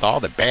compete with all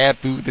the bad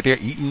food that they're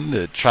eating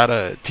to try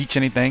to teach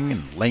anything,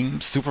 and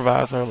lame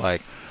supervisor.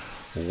 Like,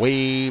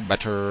 way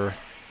better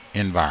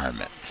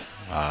environment.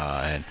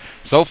 And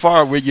so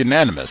far we're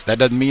unanimous. That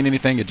doesn't mean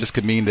anything. It just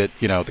could mean that,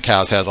 the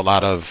Cows has a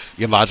lot of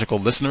illogical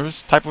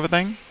listeners type of a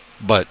thing.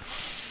 But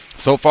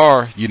so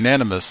far,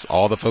 unanimous,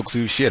 all the folks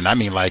who shit. And I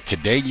mean, like,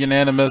 today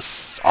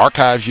unanimous,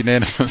 archives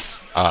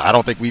unanimous. I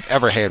don't think we've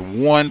ever had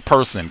one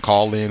person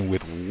call in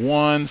with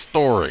one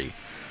story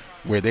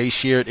where they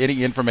shared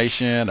any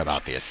information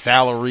about their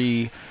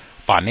salary,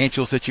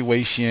 financial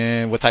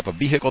situation, what type of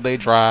vehicle they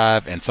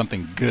drive, and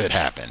something good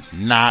happened.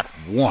 Not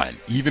one.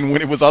 Even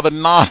when it was other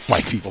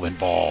non-white people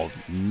involved,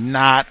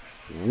 not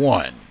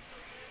one.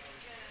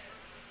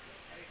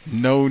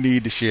 No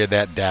need to share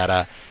that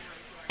data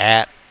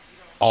at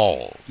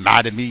all.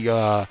 Not in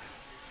the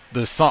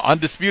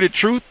undisputed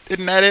truth,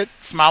 isn't that it?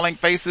 Smiling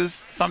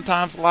faces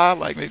sometimes lie.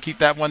 Like, maybe keep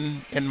that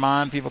one in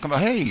mind. People come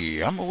up,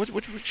 hey,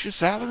 what's your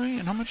salary,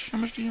 and how much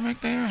do you make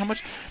there? How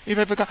much do you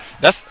pay for the car?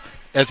 That's,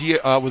 as he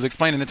was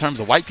explaining in terms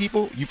of white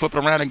people, you flip it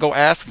around and go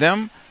ask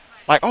them,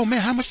 like, oh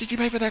man, how much did you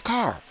pay for that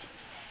car?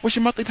 What's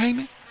your monthly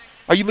payment?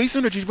 Are you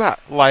leasing or did you buy?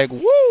 Like,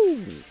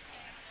 woo!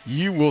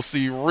 You will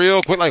see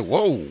real quick, like,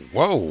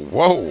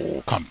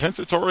 whoa,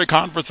 compensatory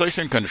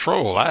conversation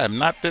control. I am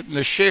not fitting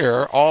to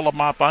share all of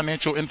my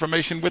financial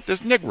information with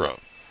this Negro.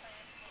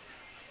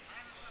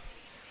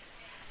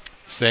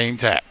 Same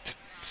tact.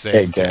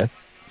 Same tact.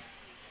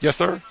 Yes,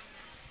 sir?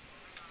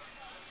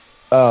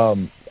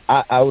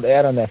 I would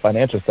add on that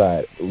financial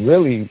side,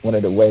 really one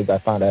of the ways I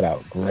found that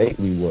out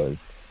greatly was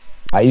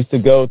I used to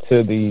go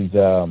to these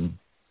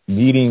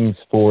meetings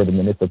for the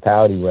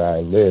municipality where I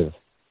live.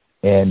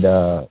 And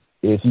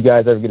if you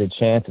guys ever get a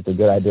chance, it's a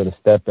good idea to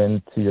step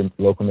into your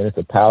local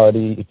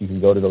municipality if you can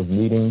go to those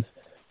meetings,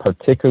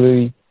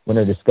 particularly when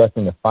they're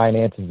discussing the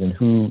finances and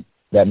who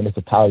that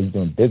municipality is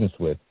doing business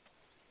with.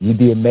 You'd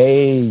be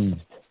amazed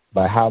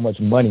by how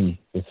much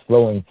money is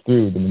flowing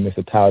through the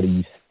municipality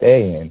you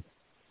stay in.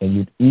 And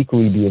you'd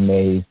equally be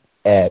amazed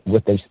at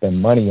what they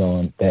spend money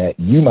on that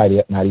you might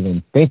not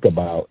even think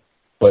about,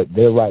 but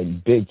they're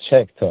writing big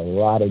checks to a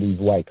lot of these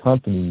white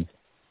companies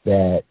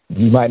that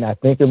you might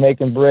not think are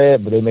making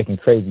bread, but they're making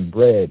crazy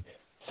bread.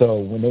 So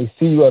when they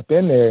see you up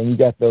in there and you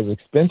got those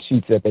expense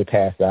sheets that they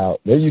pass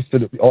out, they're used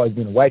to always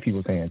being in white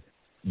people's hands.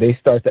 They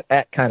start to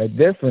act kind of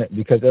different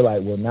because they're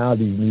like, well, now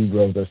these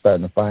Negroes are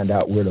starting to find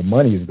out where the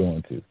money is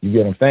going to. You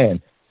get what I'm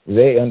saying?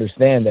 They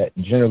understand that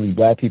generally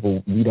black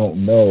people, we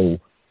don't know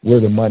where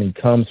the money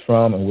comes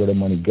from and where the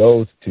money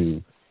goes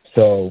to.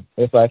 So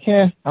it's like,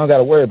 I don't got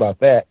to worry about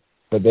that.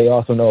 But they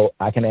also know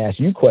I can ask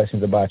you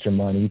questions about your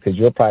money because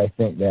you'll probably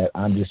think that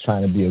I'm just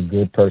trying to be a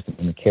good person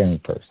and a caring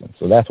person.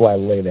 So that's why I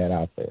lay that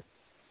out there.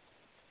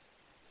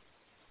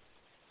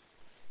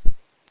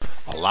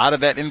 A lot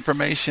of that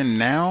information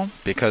now,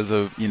 because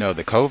of, the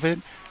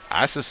COVID,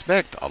 I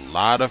suspect a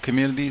lot of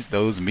communities,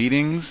 those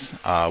meetings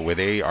where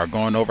they are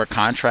going over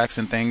contracts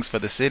and things for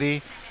the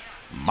city,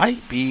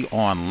 might be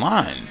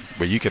online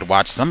where you could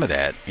watch some of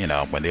that,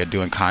 when they're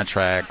doing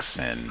contracts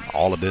and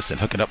all of this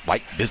and hooking up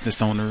white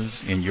business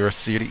owners in your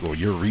city or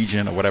your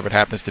region or whatever it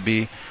happens to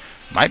be.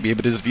 Might be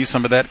able to just view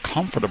some of that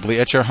comfortably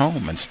at your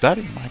home and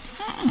study. Like,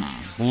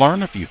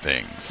 learn a few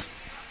things.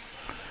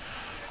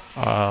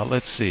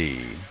 Let's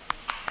see.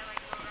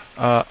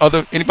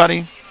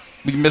 Anybody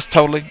we missed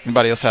totally?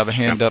 Anybody else have a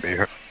hand up?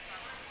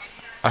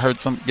 I heard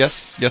some.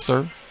 Yes,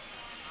 sir.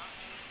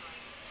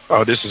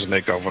 Oh, this is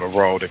Nick over the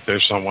road. If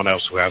there's someone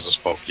else who hasn't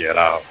spoke yet,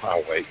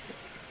 I'll wait.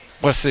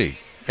 Let's see.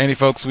 Any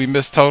folks we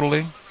missed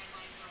totally?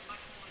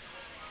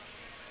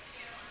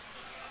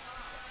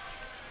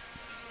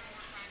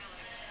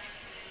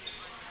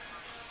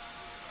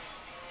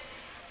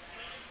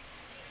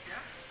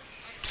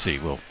 See,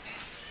 we'll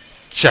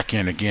check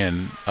in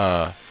again.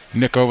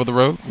 Nick over the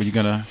road, were you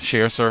going to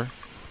share, sir?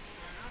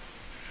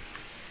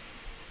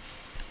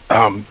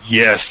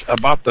 Yes,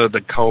 about the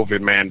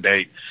COVID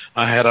mandate.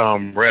 I had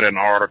read an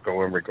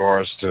article in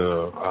regards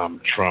to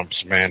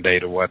Trump's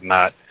mandate or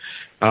whatnot.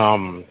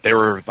 There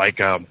were like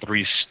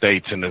 3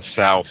 states in the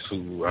South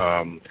who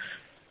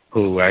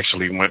who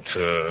actually went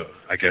to,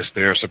 I guess,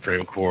 their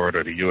Supreme Court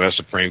or the U.S.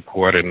 Supreme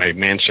Court, and they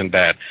mentioned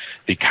that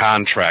the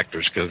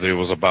contractors, because it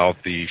was about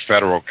the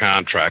federal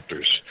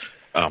contractors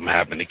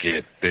having to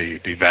get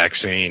the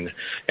vaccine,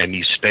 and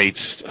these states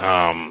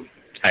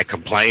had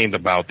complained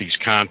about these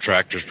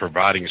contractors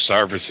providing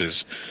services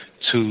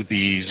to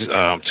these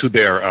to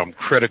their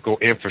critical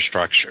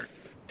infrastructure,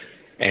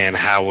 and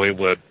how it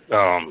would,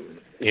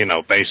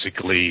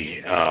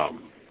 basically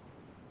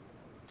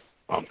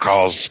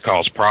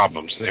cause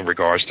problems in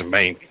regards to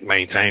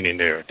maintaining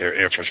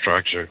their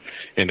infrastructure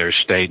in their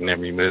state and their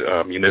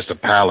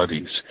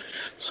municipalities.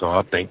 So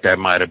I think that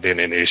might have been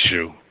an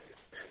issue.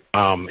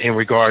 In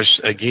regards,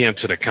 again,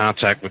 to the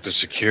contact with the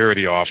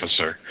security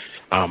officer,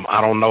 I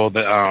don't know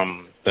the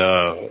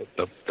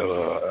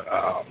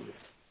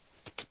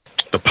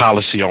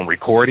policy on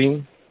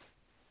recording,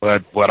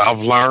 but what I've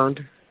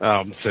learned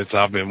since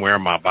I've been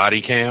wearing my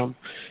body cam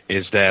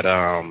is that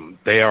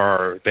they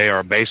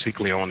are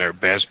basically on their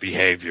best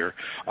behavior,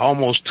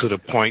 almost to the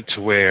point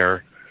to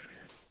where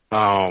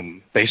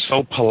they're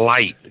so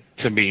polite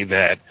to me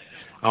that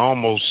I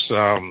almost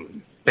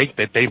think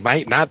that they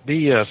might not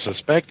be a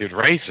suspected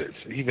racist,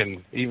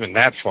 even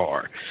that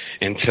far,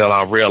 until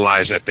I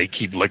realize that they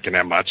keep looking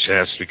at my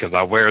chest because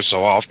I wear it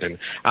so often,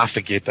 I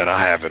forget that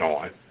I have it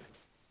on.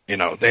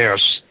 They are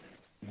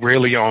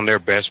really on their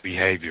best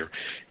behavior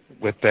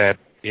with that,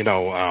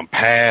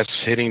 pads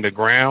hitting the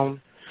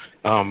ground.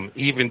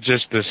 Even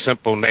just the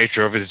simple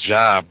nature of his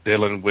job,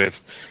 dealing with,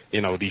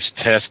 these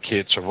test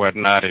kits or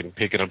whatnot and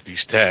picking up these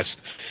tests,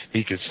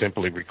 he could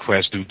simply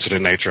request, due to the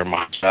nature of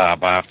my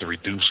job, I have to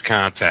reduce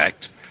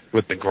contact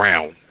with the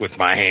ground with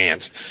my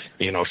hands.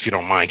 If you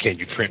don't mind, can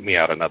you print me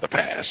out another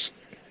pass?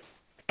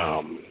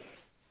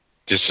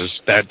 Just as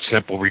that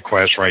simple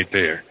request right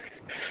there.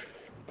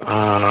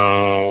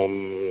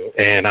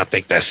 And I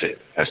think that's it.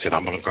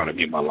 I'm going to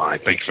mute my line.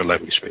 Thank you for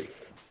letting me speak.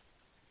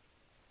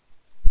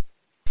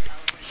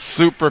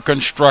 Super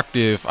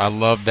constructive. I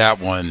love that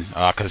one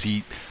because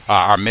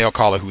our male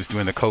caller who was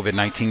doing the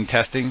COVID-19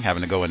 testing,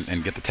 having to go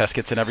and get the test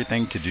kits and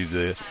everything to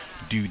do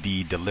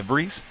the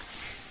deliveries.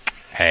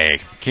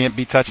 Hey, can't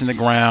be touching the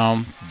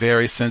ground.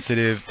 Very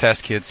sensitive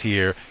test kits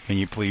here. Can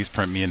you please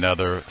print me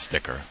another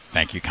sticker?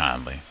 Thank you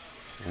kindly.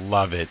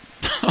 Love it.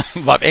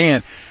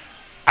 And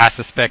I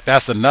suspect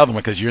that's another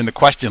one because you're in the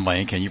question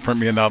lane. Can you print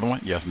me another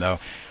one? Yes, no.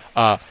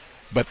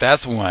 But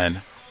that's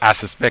one. I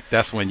suspect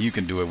that's when you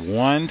can do it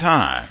one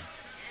time.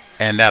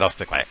 And that'll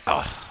stick like,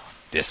 oh,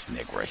 this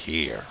nigga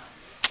here.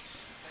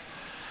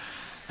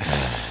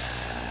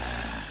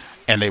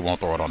 And they won't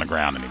throw it on the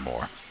ground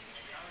anymore.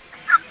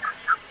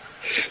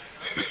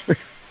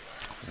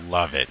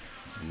 Love it.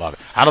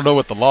 I don't know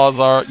what the laws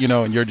are,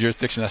 in your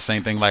jurisdiction. That's the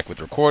same thing like with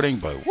recording,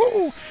 but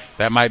woo,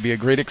 that might be a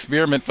great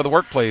experiment for the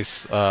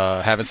workplace.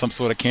 Having some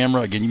sort of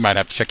camera. Again, you might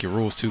have to check your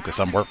rules too, because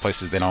some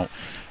workplaces,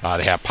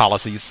 they have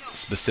policies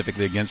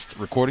specifically against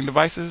recording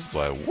devices.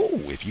 But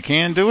woo, if you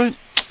can do it,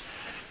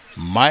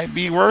 might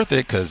be worth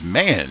it, because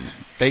man,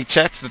 they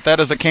checked that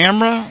is a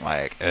camera.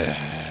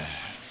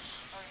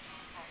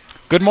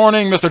 Good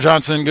morning, Mr.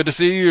 Johnson. Good to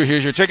see you.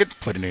 Here's your ticket.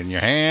 Put it in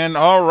your hand.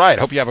 All right.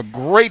 Hope you have a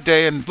great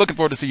day, and looking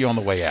forward to see you on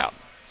the way out.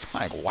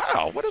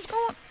 Wow, what is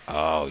going on?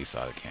 Oh, he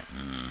saw the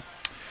camera.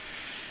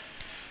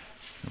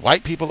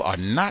 White people are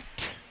not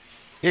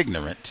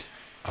ignorant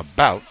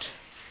about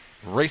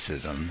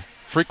racism.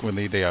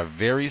 Frequently, they are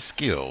very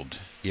skilled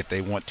if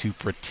they want to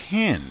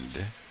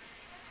pretend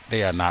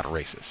they are not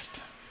racist.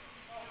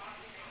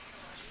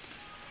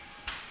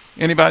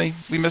 Anybody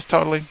we missed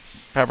totally?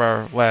 Have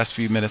our last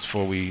few minutes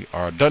before we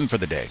are done for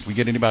the day. We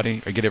get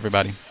anybody or get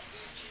everybody?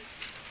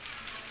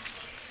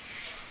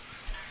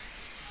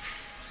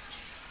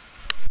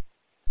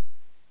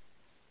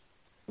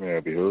 May I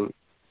be heard?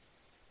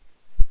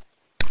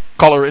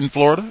 Caller in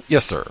Florida?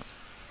 Yes, sir.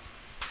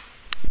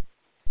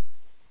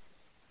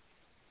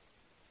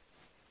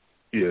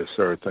 Yes,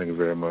 sir. Thank you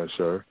very much,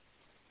 sir.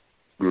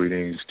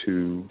 Greetings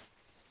to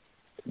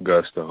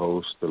Gus, the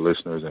host, the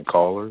listeners, and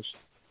callers.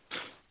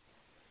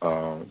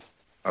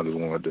 I just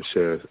wanted to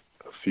share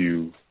a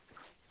few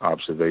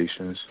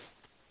observations.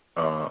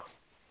 There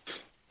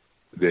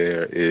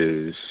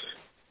is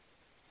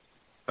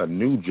a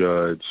new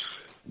judge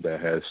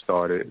that has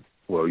started.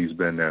 Well, he's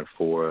been there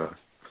for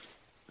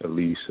at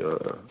least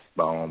about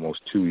almost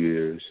 2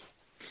 years,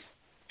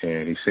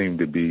 and he seemed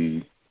to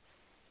be,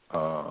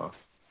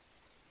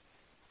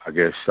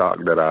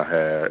 shocked that I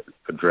had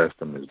addressed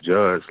him as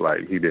judge.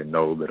 Like, he didn't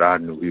know that I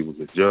knew he was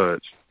a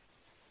judge.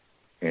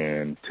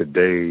 And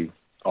today,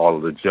 all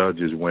of the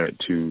judges went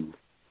to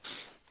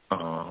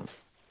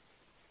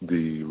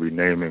the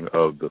renaming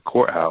of the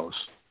courthouse,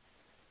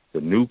 the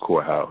new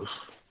courthouse.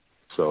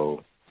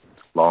 So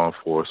law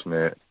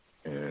enforcement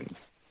and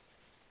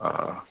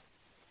a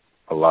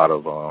lot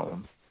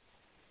of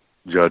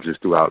judges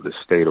throughout the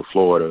state of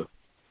Florida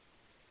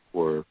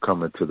were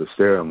coming to the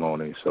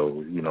ceremony.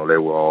 So, they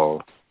were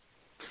all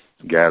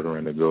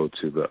gathering to go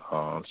to the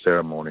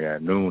ceremony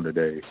at noon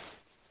today.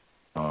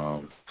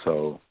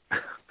 So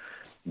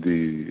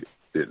the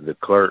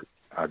clerk,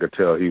 I could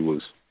tell he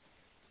was,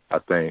 I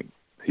think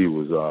he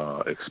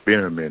was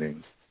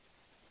experimenting.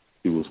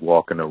 He was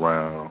walking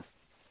around,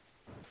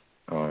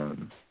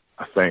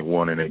 I think,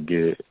 wanting to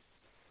get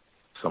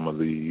some of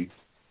the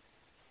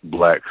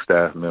black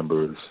staff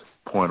members'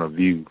 point of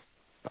view.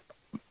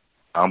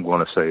 I'm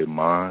going to say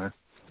mine,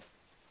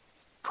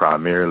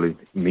 primarily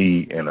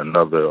me and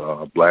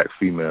another black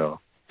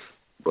female.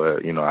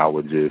 But, you know, I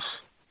would just,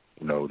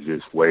 you know,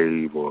 just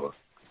wave or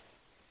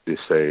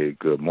just say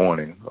good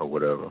morning or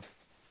whatever.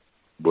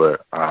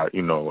 But, I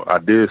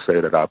did say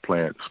that I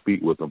planned to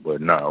speak with them,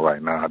 but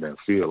right now I didn't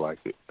feel like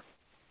it.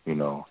 You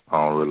know, I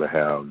don't really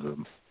have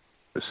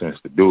the sense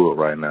to do it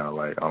right now.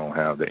 Like, I don't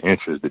have the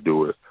interest to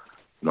do it.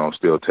 You know, I'm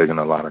still taking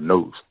a lot of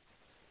notes.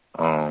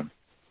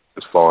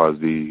 As far as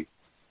the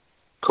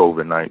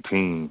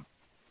COVID-19,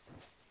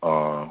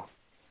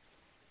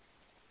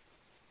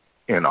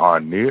 in our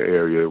near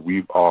area,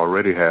 we've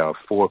already have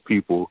 4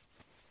 people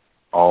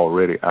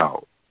already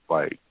out.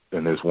 Like,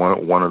 and there's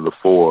one of the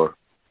 4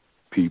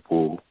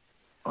 people,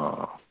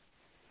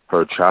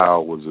 her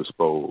child was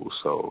exposed.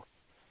 So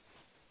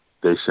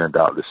they sent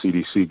out the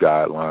CDC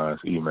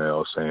guidelines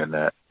email saying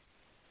that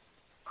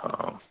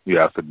you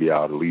have to be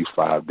out at least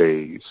 5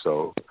 days.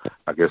 So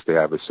I guess they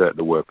have it set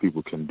to where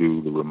people can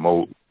do the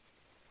remote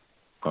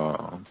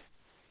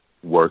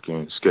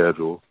working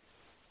schedule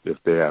if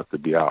they have to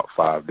be out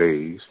 5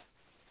 days.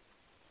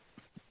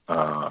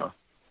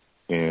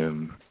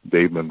 And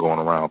they've been going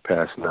around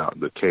passing out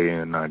the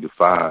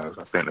KN95s.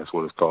 I think that's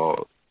what it's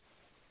called.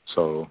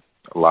 So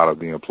a lot of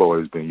the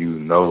employees been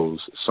using those.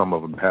 Some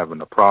of them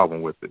having a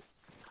problem with it.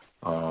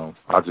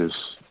 I just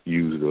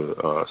use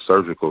a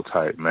surgical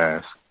type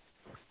mask.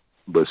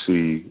 But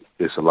see,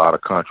 it's a lot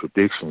of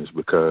contradictions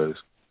because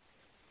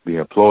the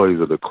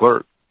employees of the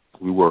clerk,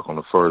 we work on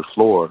the first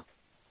floor.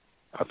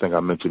 I think I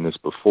mentioned this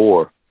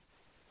before.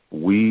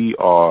 We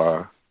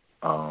are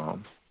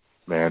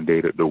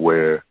mandated to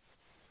wear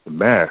the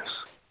mask.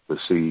 But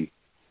see,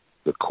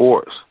 the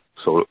courts,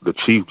 so the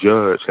chief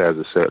judge has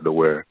it set to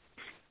where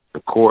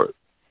the court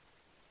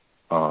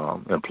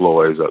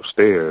employees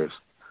upstairs,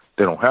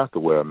 they don't have to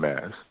wear a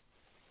mask.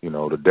 You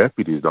know, the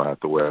deputies don't have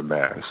to wear a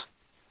mask.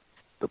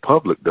 The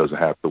public doesn't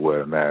have to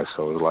wear a mask.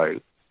 So it's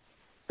like,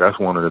 that's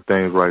one of the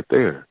things right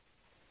there.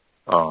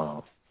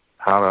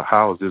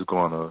 How is this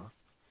going to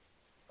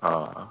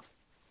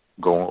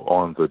go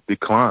on the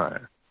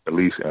decline, at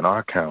least in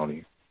our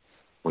county,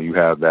 when you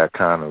have that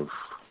kind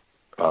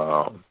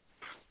of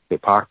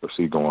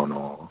hypocrisy going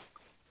on?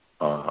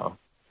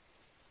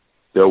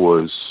 There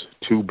was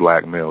 2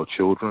 black male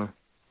children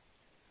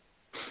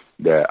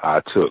that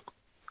I took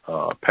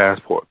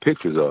passport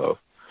pictures of,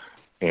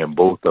 and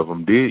both of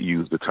them did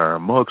use the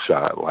term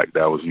mugshot, like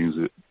that was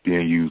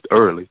being used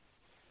early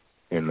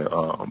in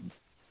the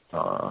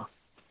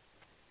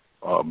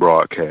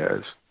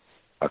broadcast.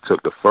 I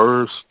took the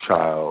first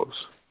child's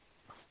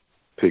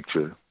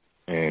picture,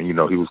 and, you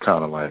know, he was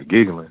kind of like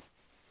giggling.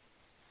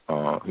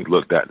 He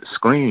looked at the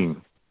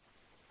screen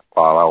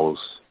while I was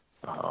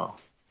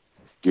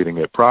getting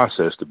it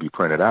processed to be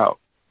printed out.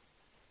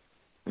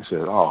 He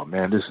said, "Oh,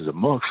 man, this is a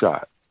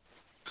mugshot."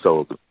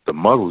 So the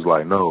mother was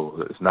like,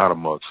 "No, it's not a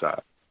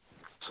mugshot."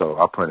 So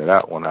I printed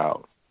that one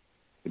out.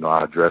 You know,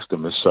 I addressed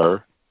him as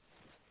sir.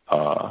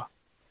 I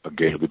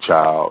gave the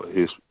child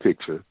his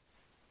picture.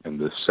 And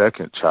the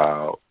second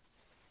child,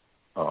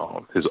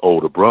 his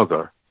older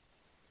brother,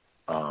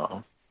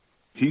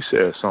 he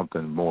said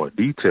something more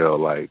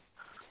detailed, like,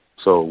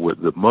 "So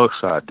with the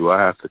mugshot, do I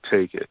have to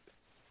take it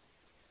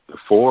the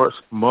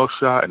forced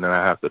mugshot and then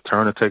I have to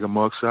turn and take a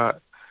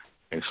mugshot?"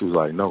 And she was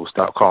like, "No,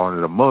 stop calling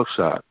it a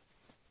mugshot."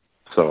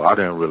 So I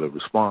didn't really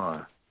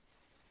respond.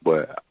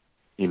 But,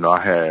 you know,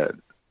 I had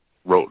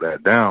wrote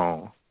that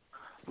down.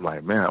 I'm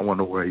like, man, I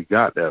wonder where he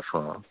got that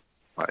from,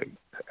 like,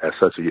 at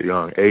such a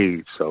young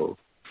age. So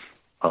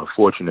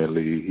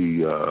unfortunately,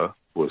 he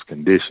was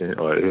conditioned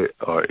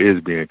or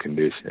is being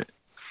conditioned.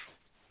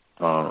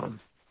 I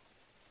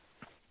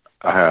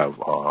have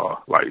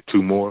like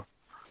 2 more.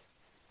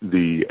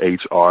 The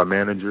HR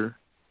manager,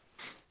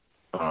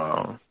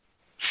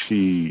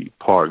 she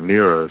parked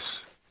near us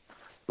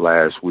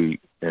last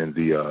week in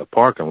the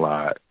parking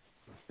lot,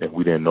 and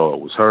we didn't know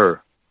it was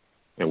her.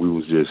 And we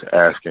was just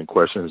asking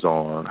questions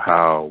on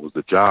how was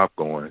the job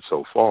going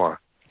so far.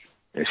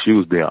 And she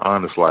was being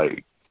honest,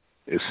 like,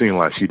 it seemed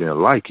like she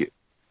didn't like it,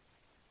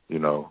 you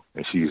know,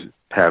 and she's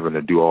having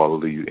to do all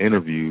of these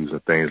interviews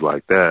and things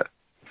like that.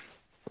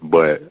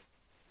 But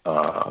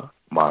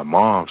my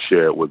mom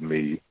shared with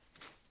me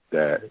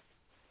that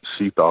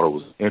she thought it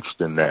was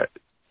interesting that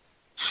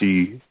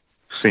she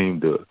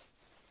seemed to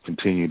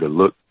continue to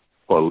look,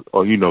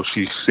 or you know,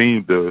 she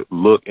seemed to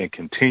look and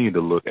continue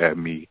to look at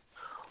me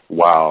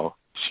while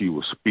she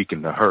was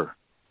speaking to her,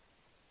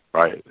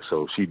 right?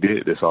 So she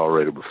did this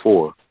already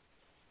before,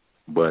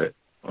 but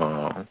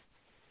I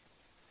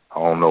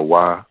don't know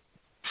why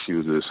she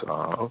was just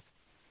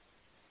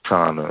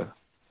trying to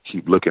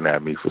keep looking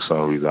at me for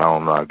some reason. I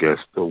don't know. I guess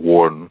the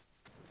warden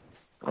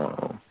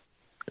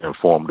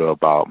informed her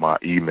about my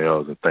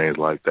emails and things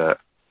like that.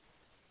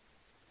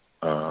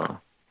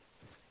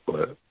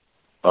 But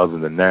other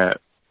than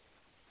that,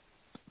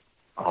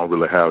 I don't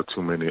really have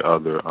too many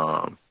other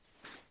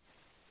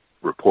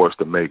reports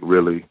to make,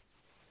 really,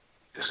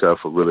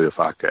 except for really if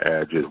I could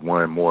add just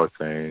one more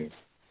thing.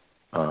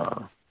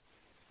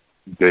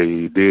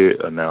 They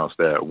did announce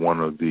that one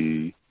of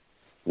the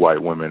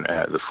white women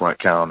at the front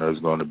counter is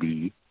going to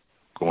be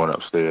going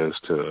upstairs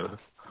to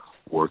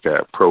work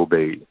at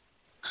probate.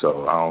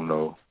 So I don't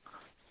know,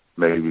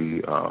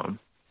 maybe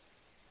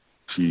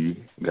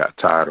she got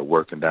tired of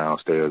working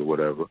downstairs or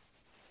whatever.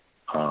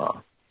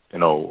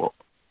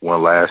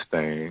 One last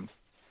thing,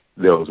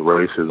 there was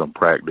racism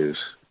practice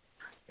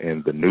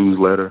in the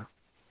newsletter.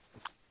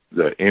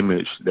 The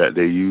image that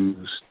they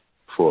used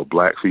for a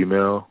black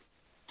female,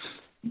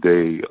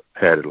 they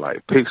had it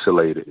like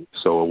pixelated,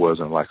 so it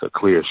wasn't like a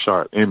clear,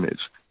 sharp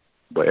image.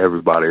 But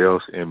everybody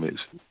else's image,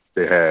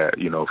 they had,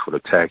 for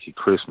the tacky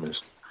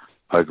Christmas,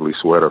 ugly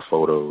sweater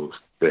photos,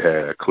 they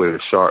had clear,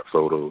 sharp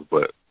photos,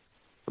 but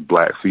the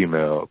black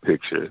female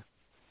picture,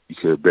 you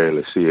could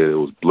barely see it. It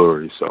was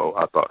blurry, so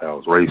I thought that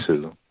was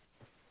racism.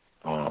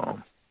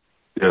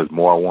 There's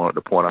more I wanted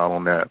to point out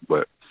on that,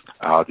 but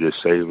I'll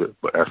just save it.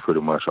 But that's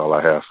pretty much all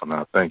I have for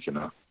now. Thank you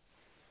now.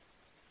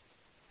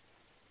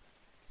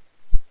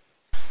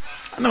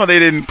 I know they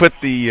didn't put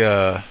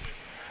the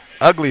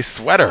ugly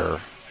sweater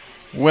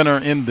winner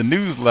in the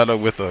newsletter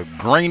with a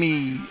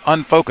grainy,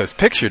 unfocused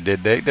picture,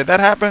 did they? Did that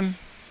happen?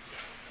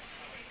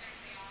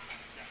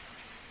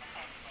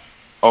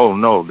 Oh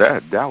no,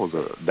 that was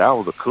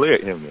a clear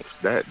image.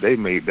 They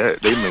made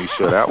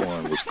sure that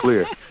one was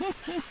clear.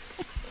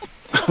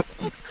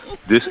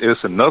 This is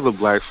another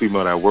black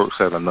female that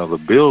works at another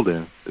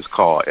building. It's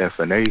called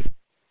F&A,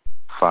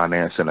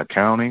 Finance and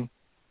Accounting.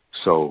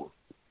 So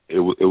it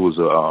was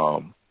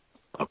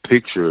a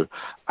picture.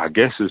 I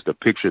guess it's the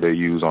picture they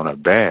use on a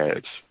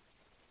badge,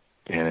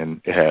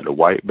 and it had the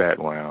white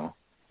background.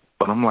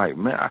 But I'm like,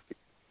 man,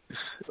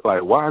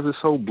 why is it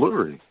so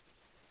blurry?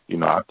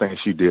 I think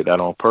she did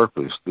that on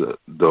purpose.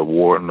 The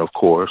warden, of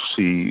course,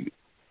 she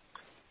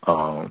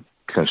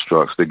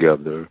constructs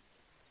together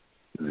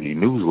the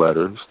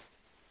newsletters.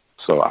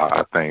 So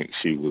I think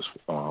she was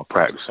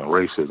practicing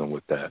racism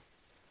with that.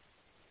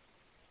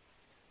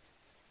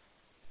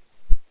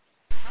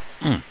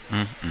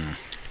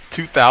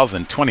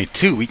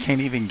 2022, we can't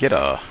even get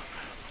a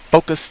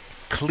focused,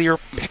 clear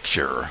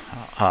picture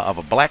of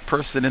a black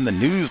person in the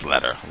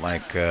newsletter.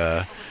 Like,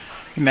 you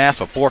can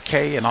ask for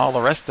 4K and all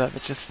the rest of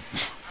it. Just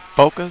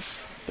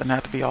focus. Doesn't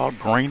have to be all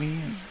grainy.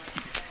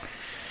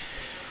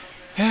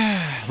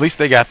 At least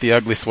they got the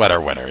ugly sweater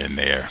winner in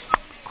there.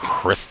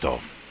 Crystal.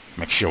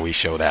 Make sure we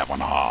show that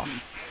one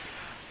off.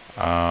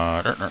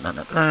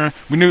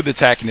 We knew the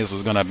tackiness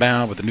was going to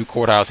abound with the new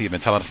courthouse. He had been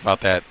telling us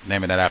about that,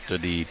 naming that after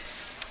the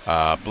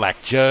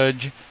black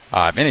judge.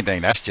 If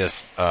anything, that's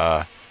just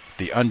the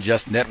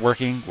unjust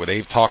networking, where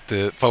they've talked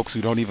to folks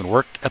who don't even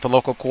work at the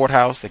local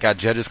courthouse. They got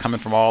judges coming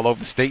from all over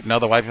the state, and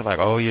other white people like,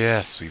 oh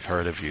yes, we've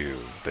heard of you,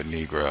 the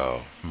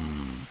Negro.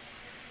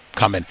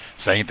 Come in,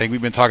 same thing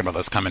we've been talking about.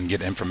 Let's come and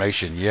get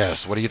information.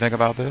 Yes, what do you think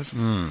about this?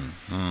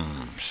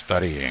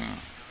 Studying.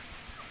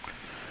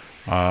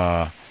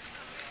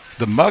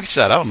 The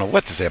mugshot, I don't know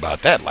what to say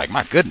about that. Like,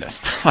 my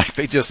goodness. Like,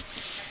 they just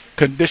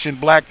condition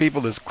black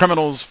people as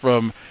criminals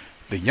from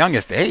the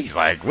youngest age.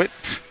 Like, what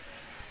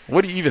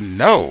do you even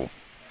know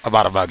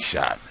about a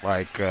mugshot?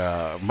 Like,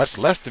 much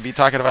less to be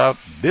talking about,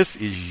 this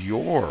is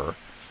your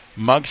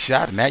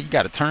mugshot, and now you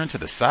got to turn to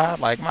the side.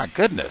 Like, my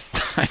goodness.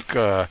 Like,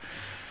 I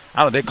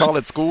don't know, they call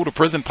it school to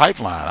prison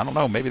pipeline. I don't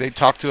know, maybe they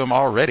talked to him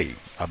already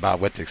about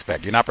what to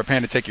expect. You're not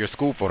preparing to take your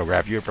school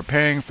photograph. You're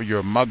preparing for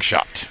your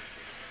mugshot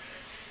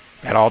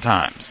at all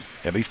times.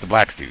 At least the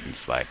black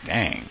students. Like,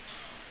 dang.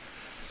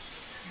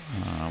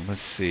 Let's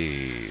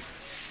see.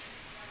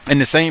 In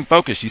the same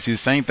focus, you see the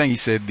same thing. He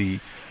said the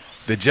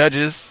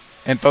judges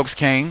and folks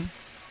came.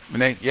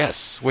 And they,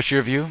 yes, what's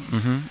your view?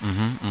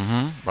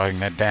 Writing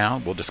that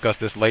down. We'll discuss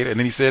this later. And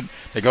then he said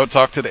they go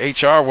talk to the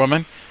HR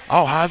woman.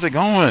 Oh, how's it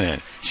going?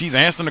 And she's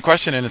answering the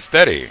question and it's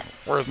steady.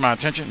 Where's my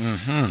attention?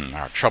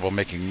 Our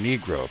troublemaking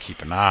Negro.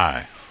 Keep an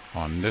eye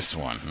on this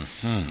one.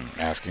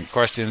 Asking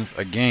questions.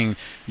 Again,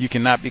 you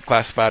cannot be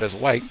classified as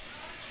white.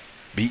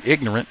 Be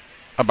ignorant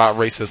about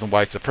racism,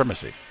 white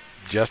supremacy.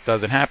 Just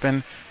doesn't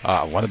happen.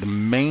 One of the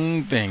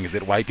main things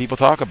that white people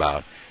talk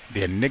about,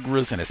 they're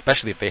niggers, and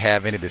especially if they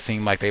have any that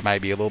seem like they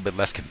might be a little bit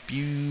less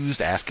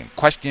confused, asking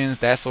questions,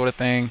 that sort of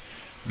thing.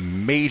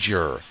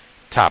 Major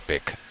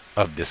topic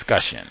of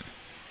discussion.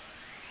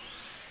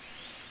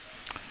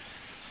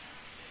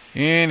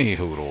 Any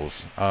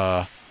hoodles.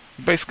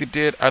 Basically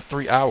did our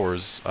 3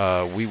 hours.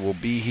 We will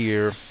be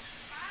here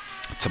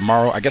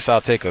tomorrow. I guess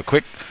I'll take a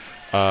quick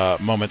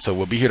moment. So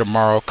we'll be here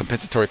tomorrow.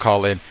 Compensatory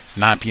call in,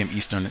 9 p.m.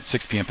 Eastern,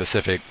 6 p.m.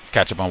 Pacific.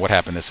 Catch up on what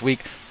happened this week.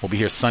 We'll be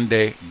here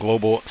Sunday,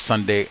 Global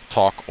Sunday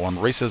Talk on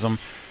Racism,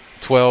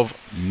 12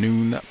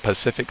 noon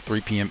Pacific, 3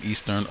 p.m.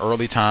 Eastern.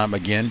 Early time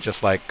again,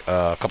 just like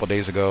a couple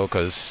days ago,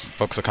 because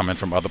folks are coming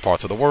from other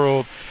parts of the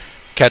world.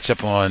 Catch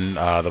up on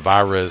the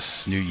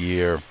virus, New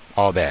Year,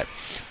 all that.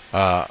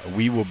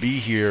 We will be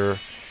here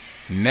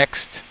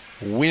next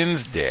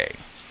Wednesday.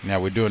 Now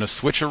we're doing a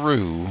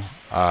switcheroo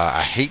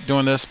I hate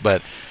doing this,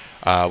 but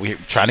we're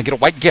trying to get a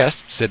white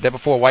guest. Said that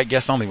before, white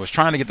guest only. Was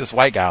trying to get this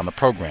white guy on the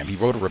program. He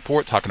wrote a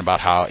report talking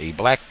about how a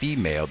black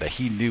female that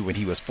he knew when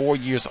he was 4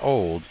 years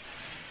old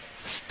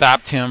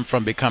stopped him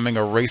from becoming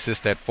a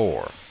racist at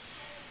 4.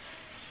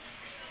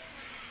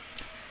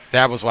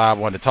 That was why I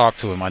wanted to talk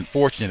to him.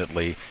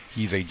 Unfortunately,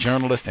 he's a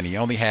journalist and he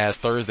only has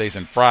Thursdays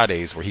and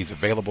Fridays where he's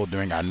available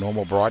during our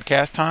normal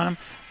broadcast time.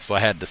 So I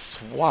had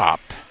to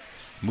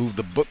move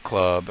the book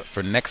club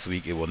for next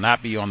week. It will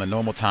not be on the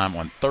normal time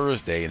on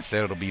Thursday.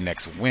 Instead, it'll be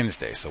next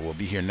Wednesday. So we'll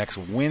be here next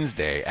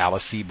Wednesday,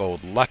 Alice Sebold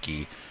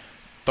Lucky.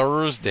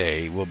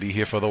 Thursday, we'll be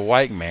here for the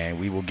white man.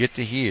 We will get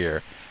to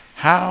hear,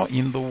 how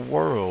in the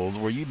world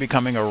were you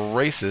becoming a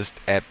racist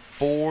at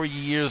 4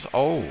 years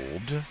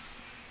old?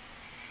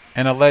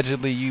 And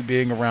allegedly you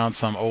being around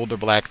some older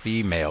black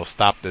female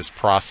stopped this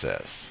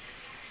process.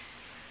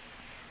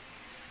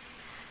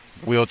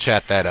 We'll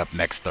chat that up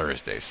next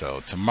Thursday.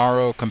 So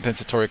tomorrow,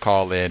 compensatory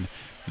call-in,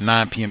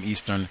 9 p.m.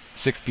 Eastern,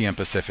 6 p.m.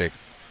 Pacific.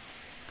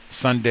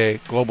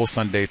 Sunday, Global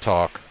Sunday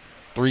Talk,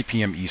 3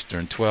 p.m.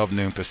 Eastern, 12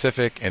 noon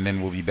Pacific. And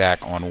then we'll be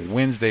back on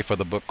Wednesday for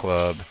the book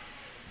club,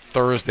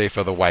 Thursday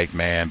for the white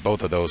man.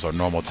 Both of those are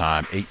normal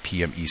time, 8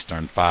 p.m.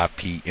 Eastern, 5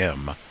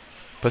 p.m.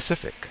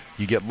 Pacific.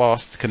 You get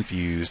lost,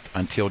 confused,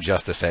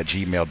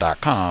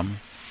 untiljustice@gmail.com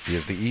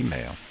is the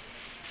email.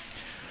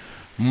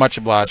 Much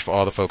obliged for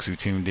all the folks who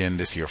tuned in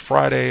this here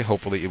Friday.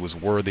 Hopefully it was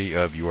worthy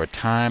of your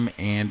time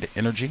and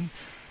energy.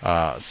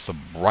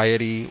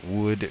 Sobriety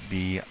would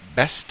be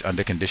best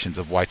under conditions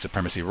of white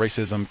supremacy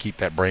racism. Keep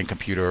that brain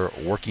computer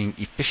working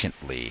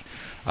efficiently.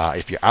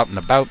 If you're out and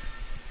about,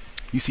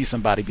 you see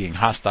somebody being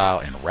hostile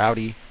and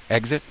rowdy,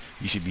 exit.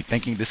 You should be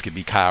thinking this could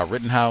be Kyle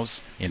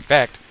Rittenhouse. In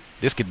fact,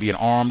 this could be an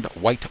armed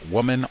white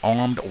woman,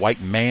 armed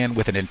white man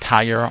with an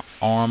entire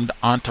armed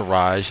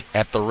entourage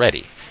at the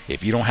ready.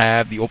 If you don't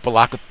have the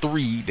Opalaka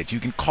 3 that you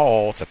can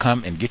call to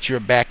come and get your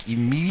back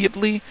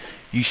immediately,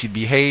 you should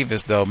behave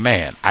as though,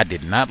 man, I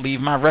did not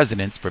leave my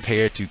residence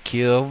prepared to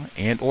kill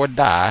and or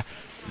die,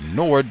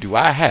 nor do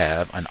I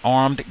have an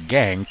armed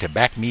gang to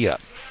back me up.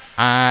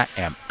 I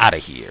am out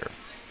of here.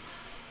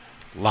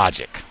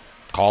 Logic.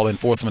 Call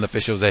enforcement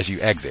officials as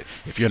you exit.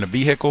 If you're in a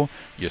vehicle,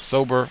 you're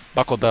sober,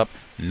 buckled up,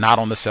 not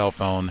on the cell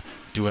phone,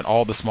 doing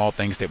all the small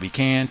things that we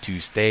can to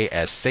stay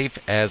as safe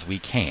as we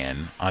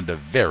can under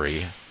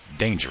very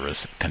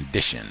dangerous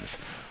conditions.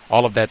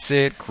 All of that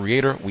said,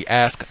 Creator, we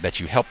ask that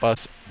you help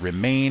us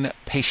remain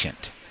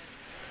patient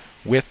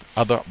with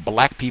other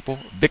black people,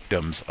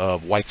 victims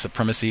of white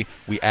supremacy.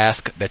 We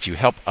ask that you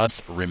help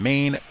us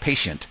remain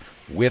patient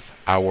with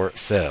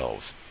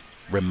ourselves.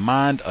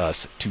 Remind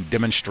us to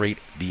demonstrate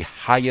the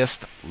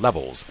highest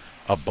levels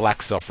of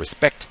black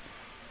self-respect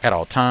at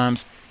all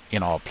times,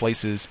 in all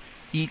places,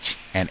 each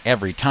and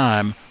every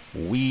time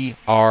we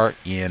are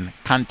in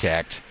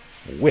contact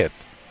with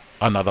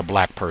another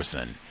black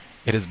person.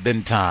 It has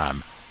been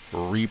time.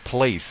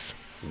 Replace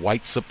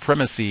white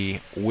supremacy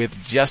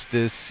with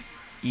justice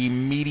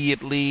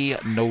immediately.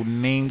 No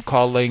name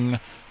calling,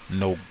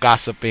 no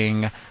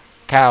gossiping.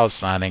 Cal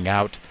signing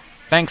out.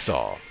 Thanks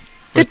all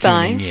for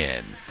tuning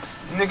in.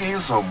 Nigga, you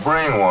so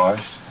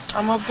brainwashed.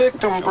 I'm a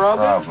victim,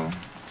 brother. Problem.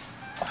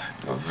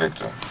 You're a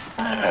victim.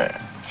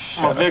 Yeah.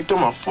 I'm a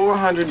victim of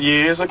 400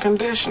 years of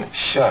conditioning.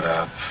 Shut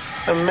up.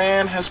 The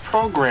man has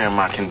programmed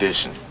my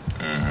conditioning.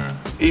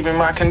 Mm-hmm. Even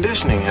my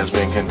conditioning has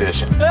been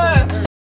conditioned.